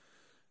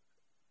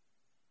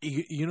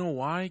You know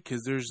why?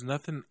 Because there's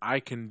nothing I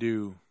can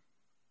do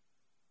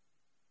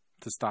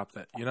to stop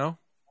that, you know?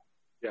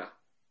 Yeah.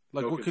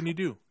 Like, what can you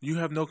do? You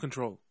have no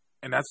control.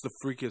 And that's the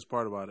freakiest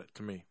part about it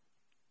to me.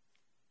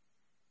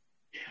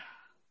 Yeah.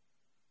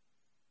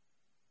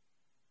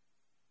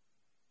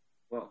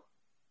 Well,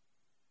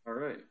 all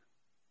right.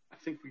 I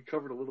think we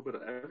covered a little bit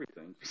of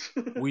everything.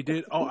 We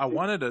did. Oh, I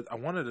wanted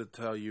to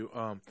tell you.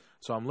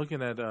 So I'm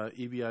looking at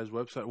EBI's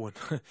website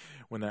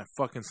when that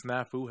fucking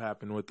snafu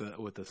happened with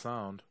the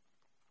sound.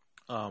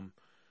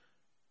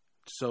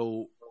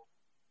 So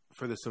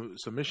for the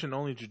submission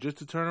only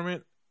jiu-jitsu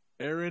tournament,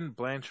 Erin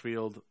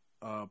Blanchfield,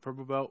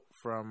 purple belt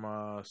from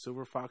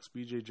Silver Fox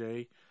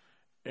BJJ,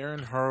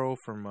 Erin Hurl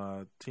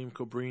from Team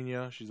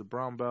Cobrinha, she's a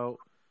brown belt,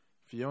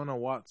 Fiona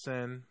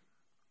Watson,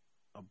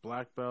 a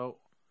black belt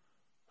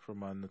from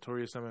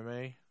Notorious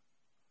MMA,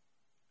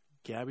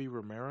 Gabby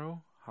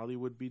Romero,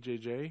 Hollywood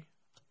BJJ,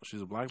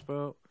 she's a black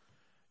belt,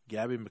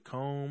 Gabby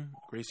McComb,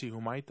 Gracie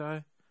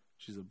Humaitai.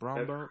 She's a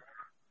brown belt.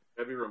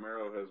 Debbie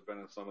Romero has been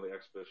in some of the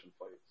exhibition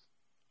fights.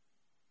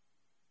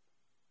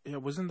 Yeah,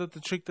 wasn't that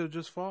the chick that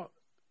just fought?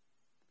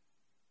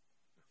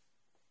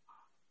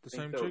 The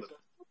same chick?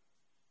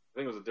 I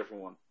think it was a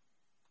different one.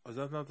 Oh, is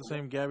that not the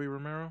same Gabby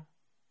Romero?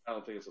 I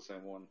don't think it's the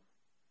same one.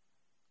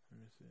 Let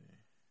me see.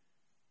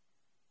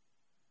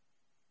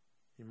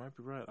 You might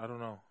be right. I don't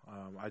know.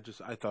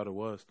 I thought it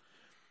was.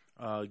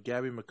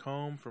 Gabby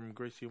McComb from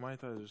Gracie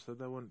Humaitai. I just said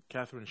that one.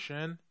 Catherine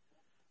Shen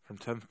from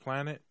 10th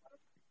Planet.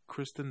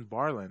 Kristen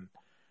Barlin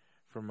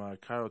from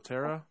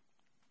Kyotera.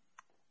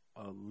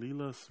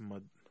 Leela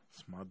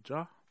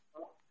Smadja,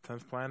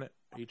 10th Planet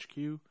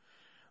HQ.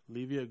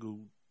 Livia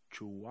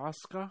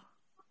Guchuwaska,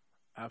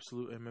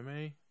 Absolute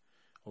MMA.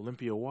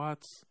 Olympia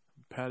Watts,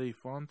 Patty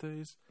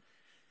Fontes,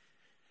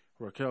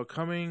 Raquel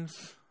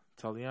Cummings,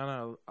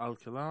 Taliana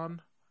Alquilan,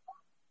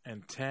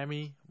 and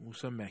Tammy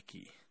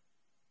Musameki.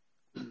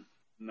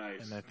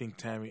 Nice. And I think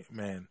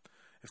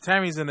if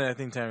Tammy's in it, I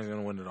think Tammy's going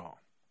to win it all.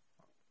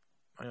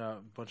 I got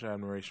a bunch of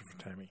admiration for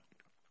Tammy.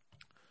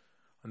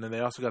 And then they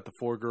also got the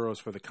 4 girls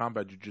for the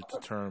combat jiu-jitsu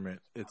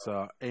tournament. It's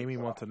Amy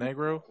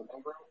Montenegro,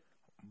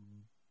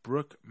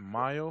 Brooke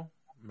Mayo,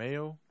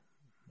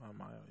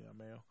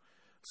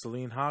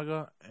 Celine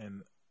Haga,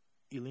 and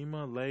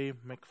Elima Leigh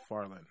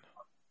McFarlane.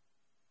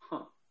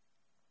 Huh.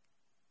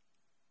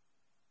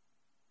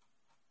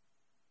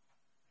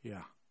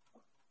 Yeah.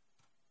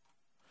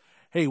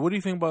 Hey, what do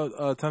you think about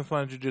 10th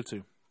Planet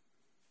Jiu-Jitsu?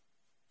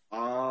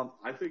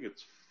 I think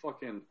it's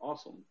fucking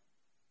awesome.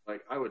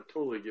 Like, I would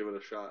totally give it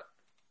a shot.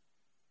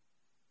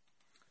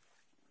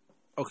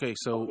 Okay,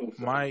 so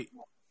my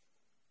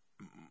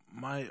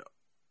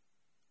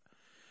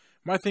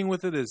thing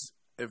with it is,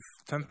 if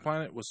 10th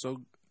Planet was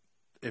so,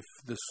 if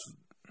this,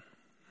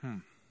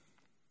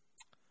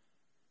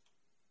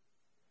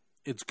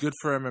 it's good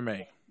for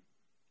MMA,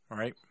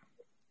 right?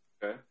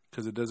 Okay.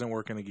 Because it doesn't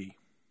work in a gi.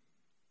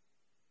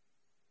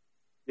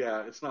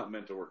 Yeah, it's not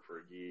meant to work for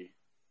a gi.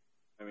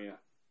 I mean,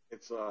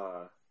 it's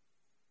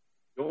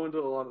going to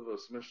a lot of the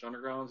submission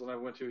undergrounds that I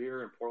went to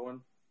here in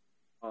Portland.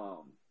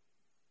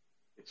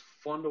 It's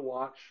fun to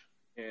watch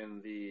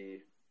in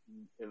the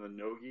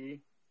no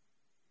gi.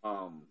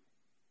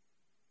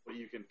 But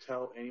you can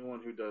tell anyone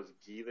who does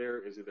gi there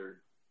is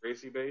either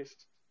Gracie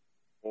based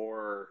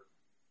or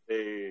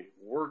they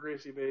were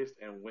Gracie based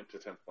and went to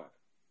 10th Planet.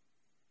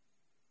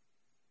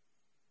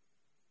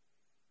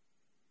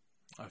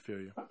 I feel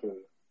you.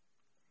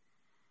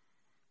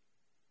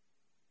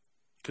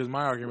 Because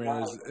my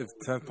argument is, if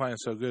 10th Planet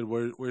is so good,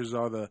 where's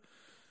all the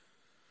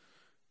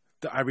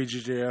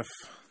IBJJF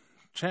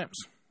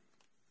champs?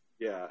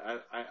 Yeah,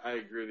 I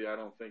agree with you. I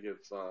don't think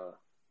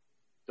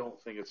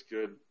it's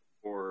good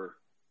for.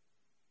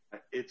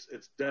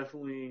 It's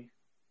definitely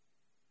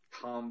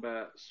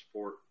combat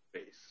sport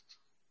based.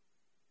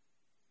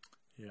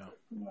 Yeah.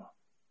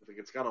 I think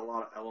it's got a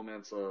lot of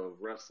elements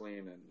of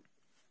wrestling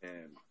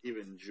and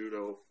even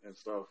judo and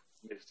stuff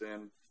mixed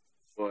in,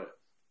 but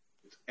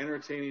it's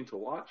entertaining to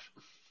watch,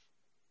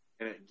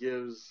 and it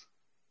gives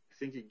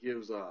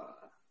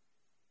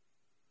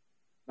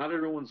not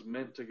everyone's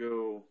meant to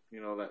go,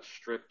 that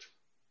strict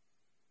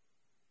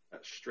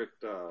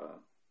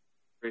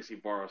Gracie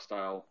Barra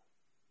style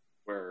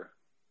where,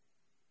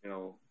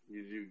 you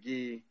do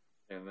gi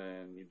and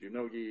then you do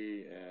no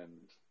gi,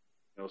 and,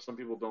 some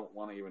people don't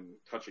want to even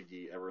touch a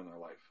gi ever in their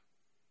life.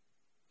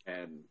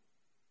 And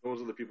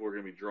those are the people who are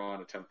going to be drawn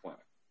to 10th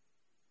Planet.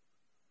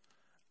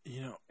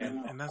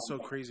 And that's so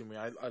crazy to me.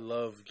 I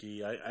love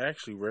gi. I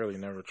actually rarely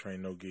never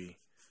train no gi.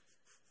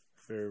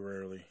 Very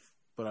rarely.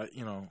 But I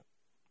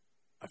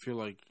feel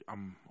like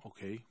I'm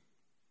okay.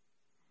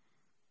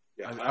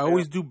 Yeah, I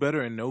always do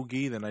better in no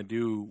gi than I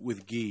do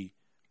with gi,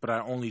 but I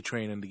only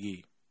train in the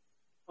gi.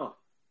 Huh.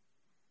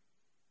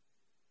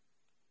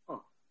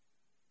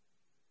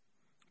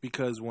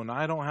 Because when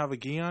I don't have a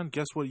gi on,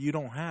 guess what you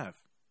don't have?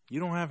 You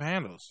don't have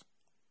handles.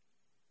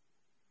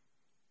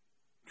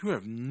 You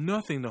have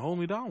nothing to hold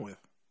me down with.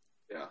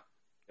 Yeah.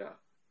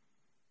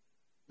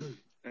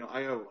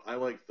 I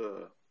like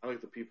the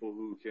people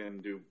who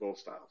can do both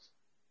styles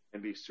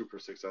and be super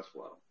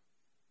successful at them.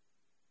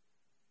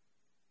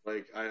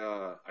 Like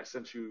I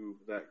sent you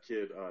that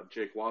kid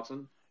Jake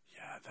Watson.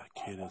 Yeah, that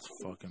kid is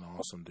fucking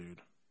awesome,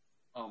 dude.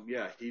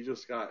 Yeah, he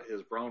just got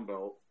his brown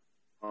belt.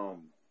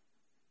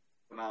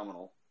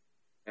 Phenomenal.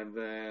 And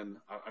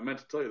then I meant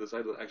to tell you this. I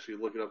had to actually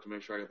look it up to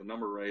make sure I got the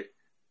number right.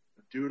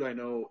 A dude I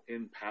know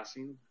in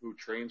passing who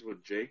trains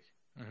with Jake.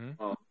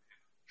 Mm-hmm.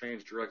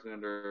 Trains directly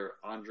under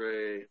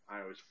Andre.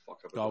 I always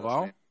fuck up his Galval?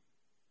 last name.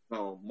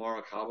 No,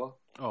 Maracaba.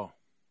 Oh.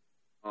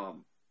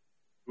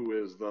 Who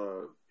is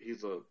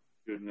he's a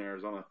dude in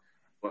Arizona,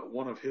 but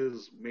one of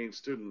his main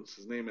students,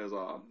 his name is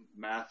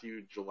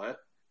Matthew Gillette.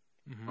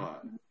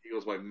 Mm-hmm. He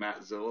goes by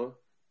Matt Zilla.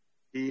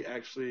 He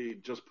actually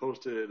just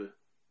posted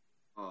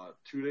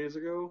 2 days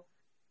ago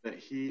that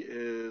he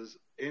is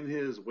in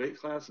his weight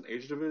class and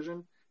age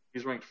division.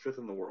 He's ranked 5th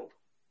in the world.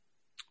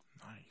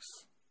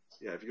 Nice.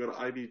 Yeah, if you go to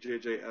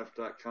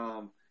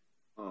ibjjf.com,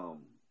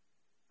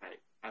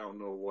 I don't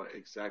know what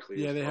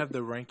exactly. Yeah, they have the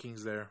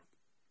rankings there.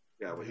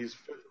 Yeah, but he's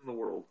 5th in the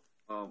world.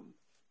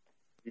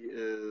 He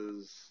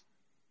is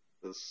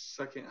the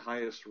 2nd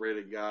highest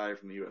rated guy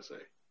from the USA.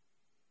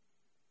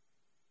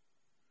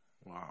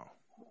 Wow.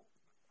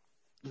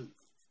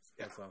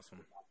 That's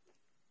awesome.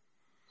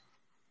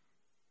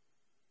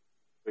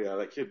 But yeah,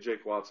 that kid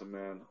Jake Watson,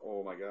 man.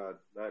 Oh my God,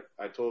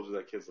 I told you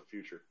that kid's the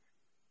future.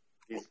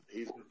 He's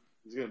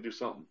gonna do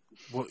something.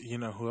 Well, you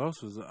know who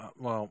else was?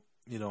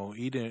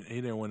 He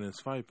didn't win his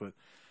fight, but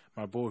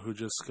my boy who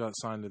just got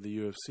signed to the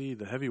UFC,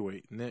 the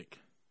heavyweight Nick.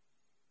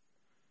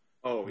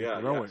 Oh Nick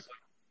yeah, Rowick.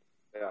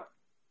 yeah.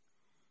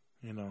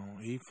 You know,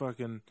 he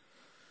fucking,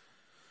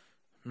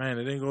 man,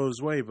 it didn't go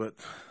his way, but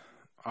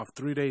off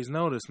 3 days'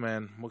 notice,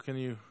 man, what can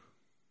you?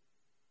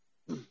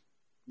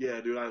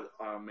 Yeah, dude, I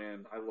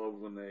love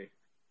when they,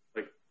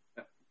 like,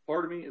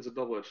 part of me is a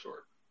double-edged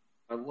sword.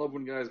 I love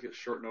when guys get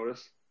short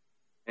notice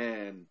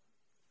and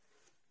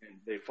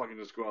they fucking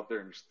just go out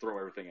there and just throw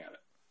everything at it.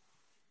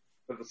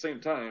 But at the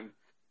same time,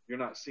 you're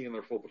not seeing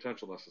their full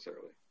potential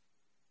necessarily.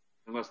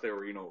 Unless they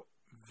were,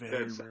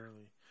 Very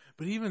rarely.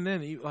 But even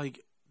then, you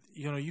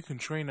can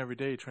train every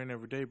day,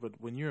 but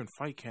when you're in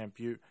fight camp,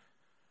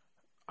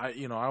 I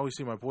always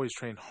see my boys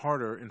train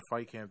harder in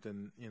fight camp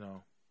than,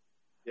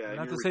 Yeah,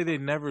 not to say they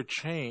never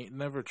train.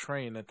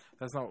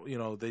 That's not,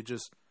 they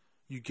just,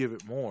 you give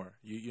it more.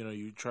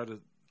 You try to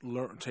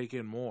take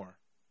in more.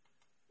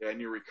 Yeah, and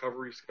your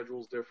recovery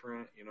schedule's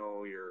different.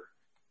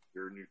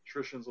 Your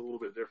nutrition's a little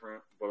bit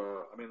different. But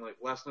like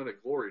last night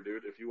at Glory,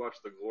 dude. If you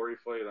watched the Glory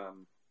fight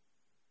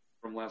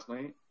from last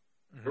night,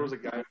 mm-hmm. There was a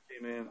guy who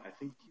came in. I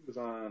think he was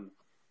on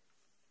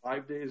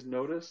 5 days'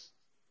 notice,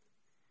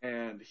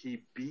 and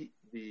he beat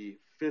the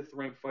 5th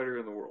ranked fighter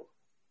in the world.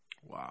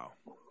 Wow,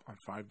 on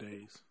 5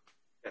 days.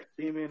 Yeah,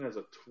 came in as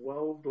a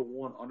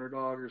 12-1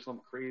 underdog or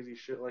some crazy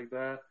shit like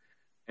that,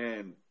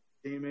 and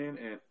came in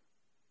and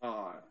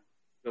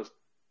just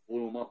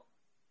blew him up.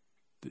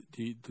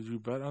 Did you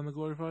bet on the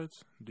Glory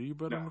fights? Do you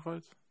bet on the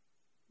fights?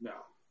 No.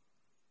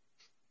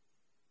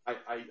 I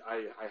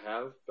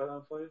have bet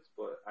on fights,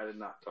 but I did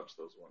not touch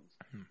those ones.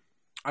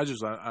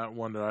 I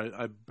wonder.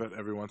 I bet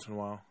every once in a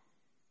while.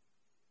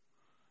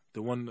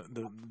 The one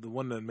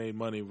that made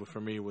money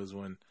for me was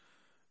when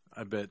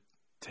I bet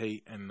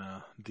Tate and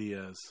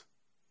Diaz.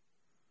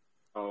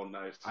 Oh,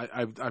 nice.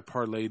 I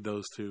parlayed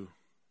those two.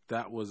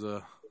 That was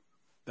a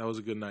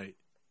good night.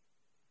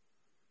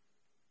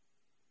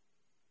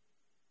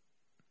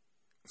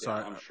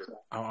 Sorry, I'm sure.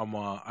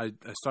 I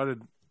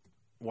started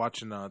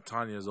watching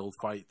Tanya's old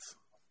fights.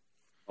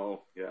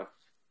 Oh yeah.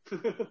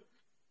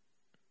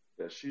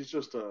 Yeah, she's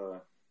just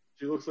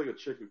she looks like a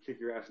chick who'd kick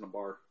your ass in a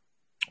bar.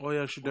 Oh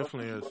yeah, she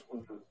definitely is.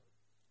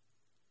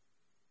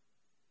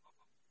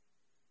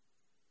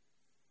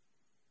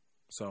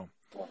 So,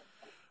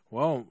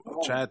 well,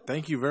 Chad,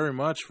 thank you very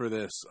much for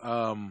this.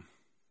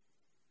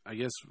 I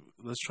guess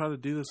let's try to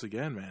do this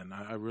again, man.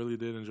 I really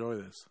did enjoy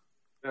this.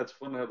 Yeah, it's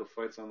fun to have the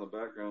fights on the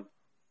background.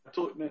 I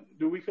told you, man,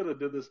 dude, we could have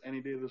did this any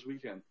day this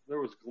weekend.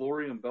 There was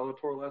Glory and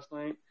Bellator last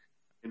night,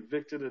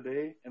 Invicta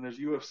today, and there's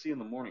UFC in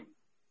the morning.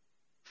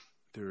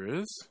 There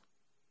is?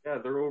 Yeah,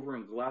 they're over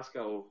in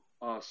Glasgow,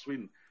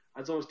 Sweden.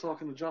 As I was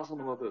talking to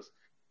Jocelyn about this,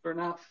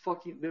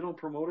 they don't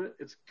promote it.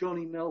 It's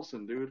Gunny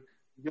Nelson, dude.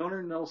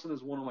 Gunnar Nelson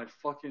is one of my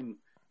fucking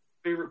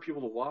favorite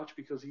people to watch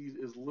because he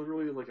is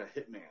literally like a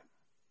hitman.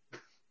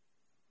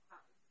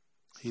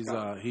 He's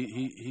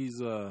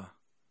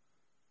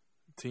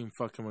team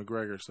fucking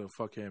McGregor, so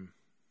fuck him.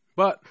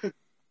 But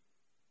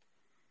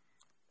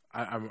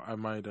I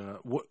might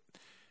what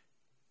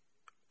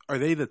are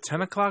they, the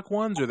 10 o'clock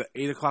ones or the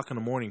 8 o'clock in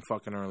the morning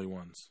fucking early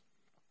ones?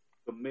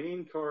 The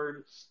main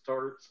card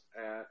starts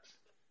at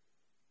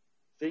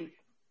I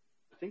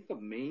think the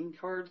main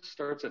card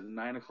starts at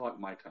 9 o'clock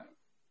my time.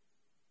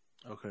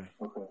 Okay.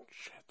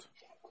 Shit.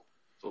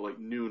 So like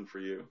noon for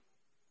you.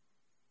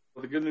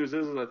 But the good news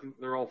is I think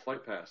they're all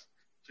Fight Pass,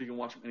 so you can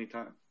watch them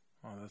anytime.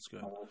 Oh, that's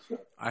good.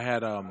 I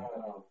had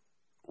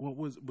what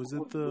was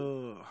it,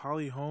 the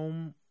Holly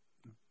Holm,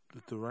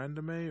 the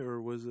Randome,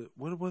 or was it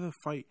what the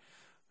fight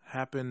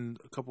happened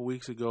a couple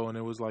weeks ago and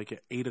it was like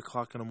at 8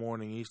 o'clock in the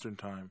morning Eastern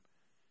time?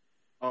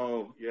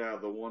 Oh yeah,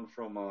 the one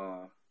from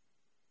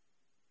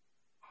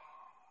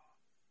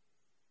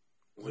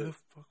where the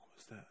fuck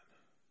was that?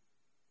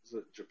 Is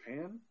it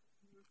Japan?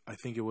 I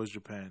think it was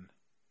Japan.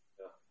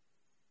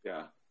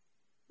 Yeah.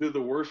 Dude,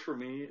 the worst for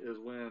me is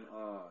when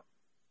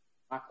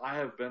I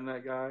have been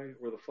that guy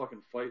where the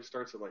fucking fight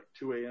starts at like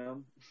 2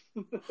 a.m.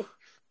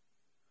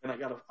 and I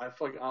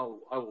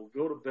will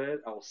go to bed,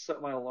 I will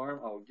set my alarm,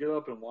 I will get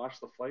up and watch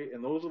the fight,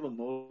 and those are the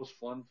most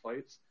fun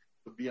fights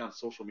to be on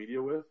social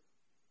media with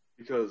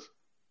because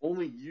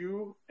only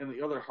you and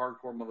the other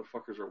hardcore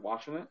motherfuckers are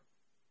watching it.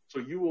 So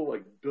you will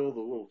like build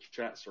a little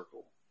chat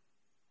circle.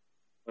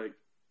 Like,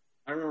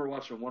 I remember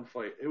watching one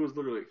fight. It was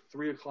literally like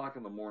 3 o'clock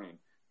in the morning,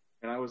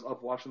 and I was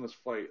up watching this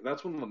fight.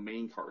 That's when the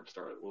main card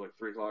started. It was like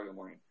 3 o'clock in the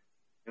morning,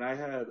 and I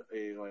had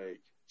a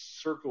like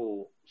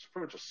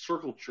pretty much a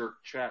circle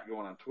jerk chat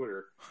going on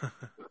Twitter.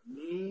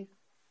 Me,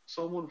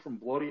 someone from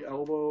Bloody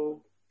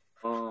Elbow,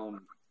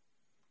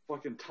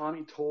 fucking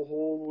Tommy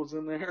Toehold was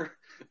in there,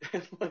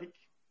 and like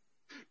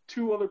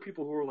 2 other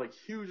people who were like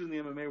huge in the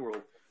MMA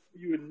world.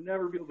 You would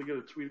never be able to get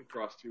a tweet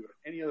across to at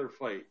any other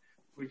fight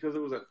because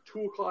it was at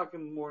 2 o'clock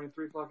in the morning,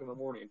 3 o'clock in the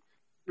morning.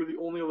 You're the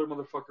only other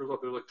motherfuckers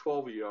up there. Like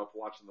 12 of you up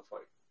watching the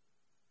fight.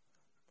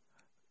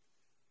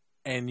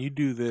 And you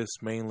do this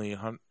mainly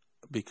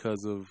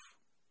because of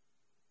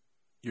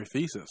your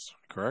thesis,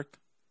 correct?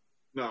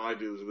 No, I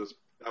do this.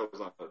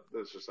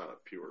 That's just not a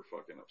pure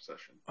fucking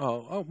obsession.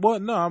 Oh, well,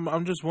 no,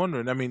 I'm just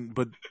wondering. I mean,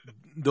 but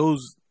do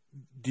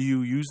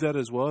you use that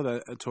as well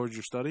towards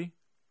your study?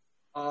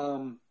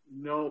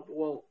 No.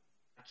 Well,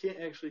 I can't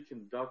actually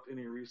conduct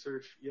any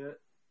research yet,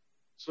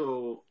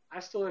 so I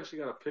still actually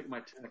got to pick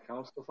my 10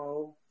 accounts to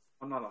follow.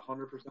 I'm not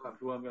 100% on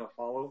who I'm going to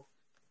follow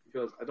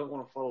because I don't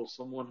want to follow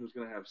someone who's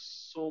going to have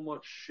so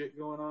much shit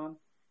going on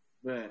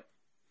that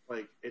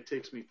like it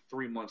takes me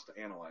 3 months to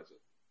analyze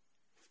it.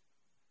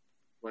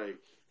 Like,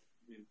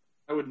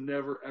 I would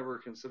never ever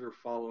consider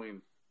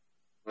following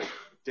like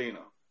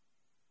Dana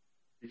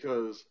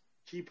because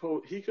he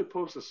could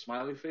post a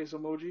smiley face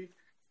emoji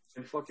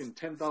and fucking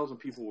 10,000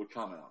 people would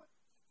comment on it.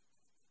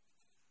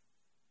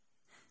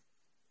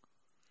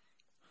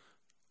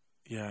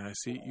 Yeah, I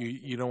see.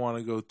 You don't want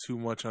to go too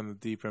much on the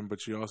deep end,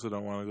 but you also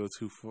don't want to go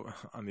too far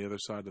on the other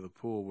side of the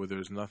pool where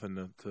there's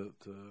nothing to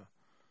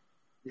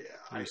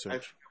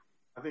research.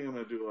 I think I'm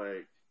going to do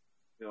like,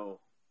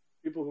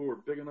 people who are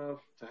big enough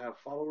to have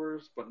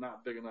followers, but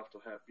not big enough to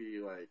be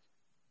like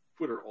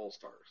Twitter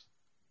all-stars.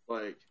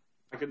 Like,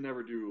 I could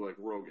never do like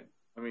Rogan.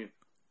 I mean,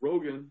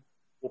 Rogan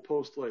will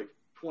post like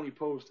 20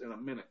 posts in a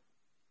minute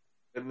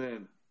and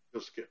then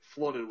just get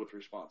flooded with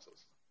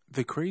responses.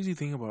 The crazy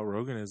thing about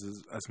Rogan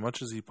is as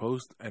much as he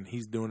posts and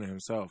he's doing it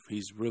himself,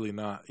 he's really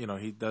not,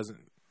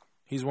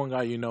 he's one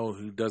guy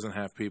who doesn't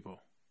have people.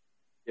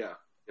 Yeah.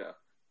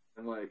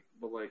 And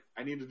but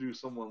I need to do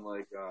someone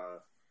like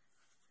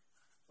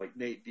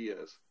Nate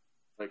Diaz,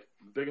 like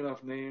big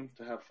enough name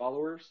to have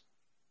followers,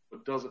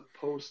 but doesn't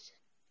post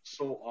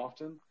so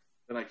often,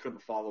 then I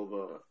couldn't follow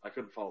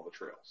the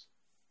trails.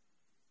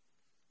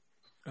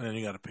 And then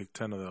you got to pick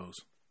 10 of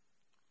those.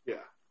 Yeah.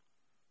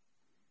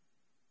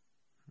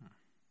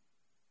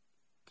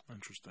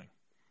 Interesting.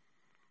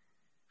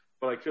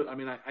 But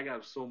I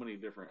got so many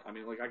different.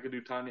 I could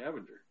do Tanya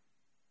Evinger.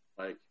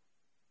 Like,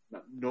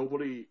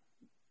 nobody,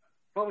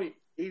 probably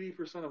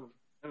 80% of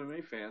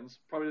MMA fans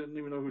probably didn't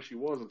even know who she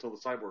was until the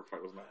Cyborg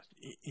fight was announced.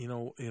 You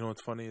know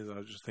what's funny is I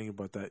was just thinking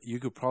about that. You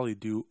could probably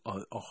do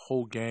a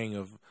whole gang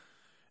of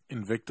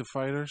Invicta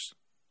fighters.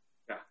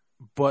 Yeah.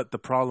 But the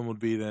problem would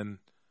be then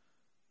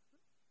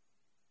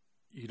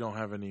you don't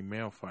have any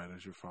male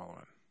fighters you're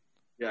following.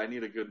 Yeah, I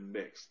need a good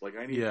mix. Like,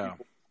 I need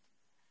people.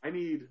 I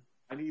need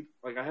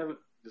like, I haven't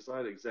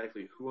decided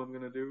exactly who I'm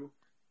going to do,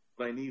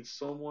 but I need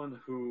someone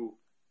who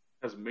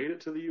has made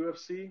it to the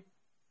UFC.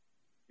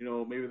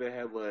 Maybe they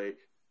had like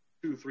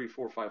 2, 3,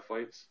 4, 5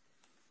 fights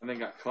and then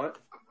got cut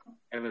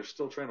and they're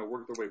still trying to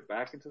work their way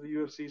back into the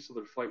UFC. So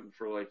they're fighting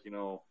for like,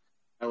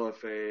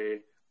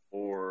 LFA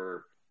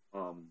or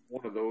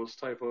one of those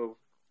type of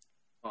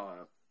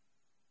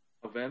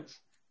events.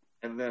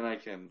 And then I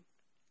can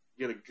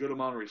get a good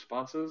amount of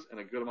responses and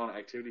a good amount of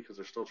activity because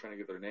they're still trying to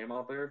get their name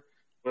out there,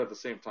 but at the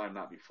same time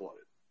not be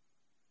flooded.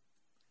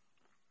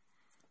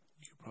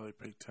 You could probably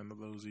pick 10 of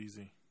those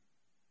easy.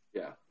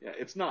 Yeah,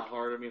 it's not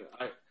hard.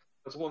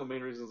 That's one of the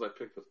main reasons I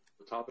picked the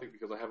topic,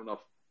 because I have enough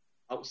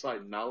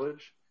outside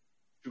knowledge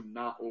to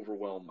not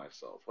overwhelm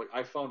myself. Like,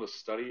 I found a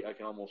study I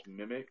can almost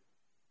mimic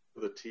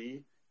to the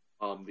T.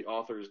 The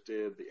authors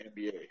did the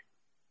NBA,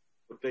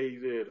 but they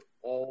did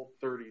all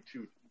 32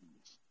 teams.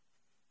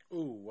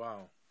 Oh,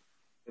 wow.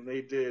 And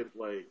they did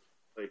like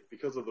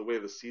because of the way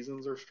the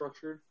seasons are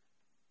structured,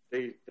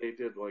 they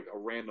did like a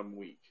random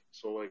week.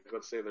 So like,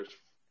 let's say there's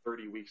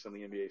 30 weeks in the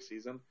NBA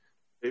season.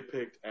 They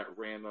picked at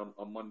random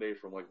a Monday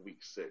from like week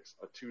 6,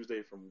 a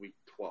Tuesday from week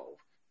 12,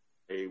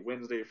 a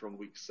Wednesday from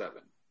week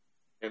 7.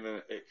 And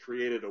then it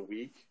created a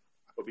week,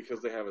 but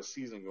because they have a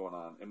season going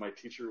on. And my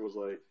teacher was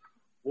like,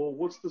 well,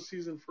 what's the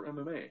season for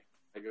MMA?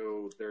 I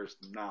go, there's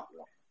not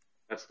one.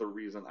 That's the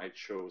reason I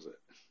chose it.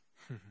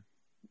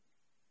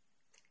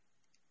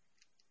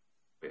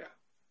 But yeah.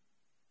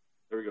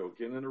 There we go.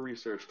 Getting into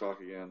research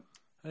talk again.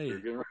 Hey. We're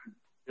getting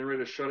ready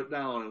to shut it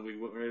down, and we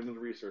went right into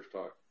research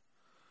talk.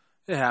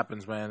 It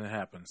happens, man. It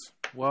happens.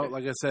 Well,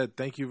 like I said,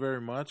 thank you very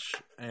much.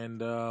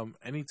 And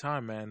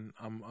anytime, man.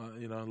 I'd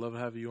love to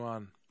have you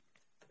on.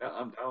 Yeah,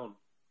 I'm down.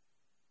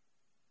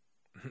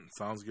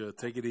 Sounds good.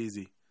 Take it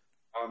easy.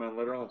 All right, man.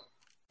 Later on.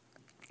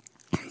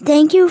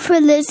 Thank you for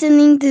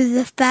listening to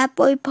the Fat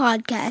Boy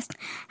Podcast.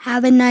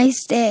 Have a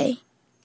nice day.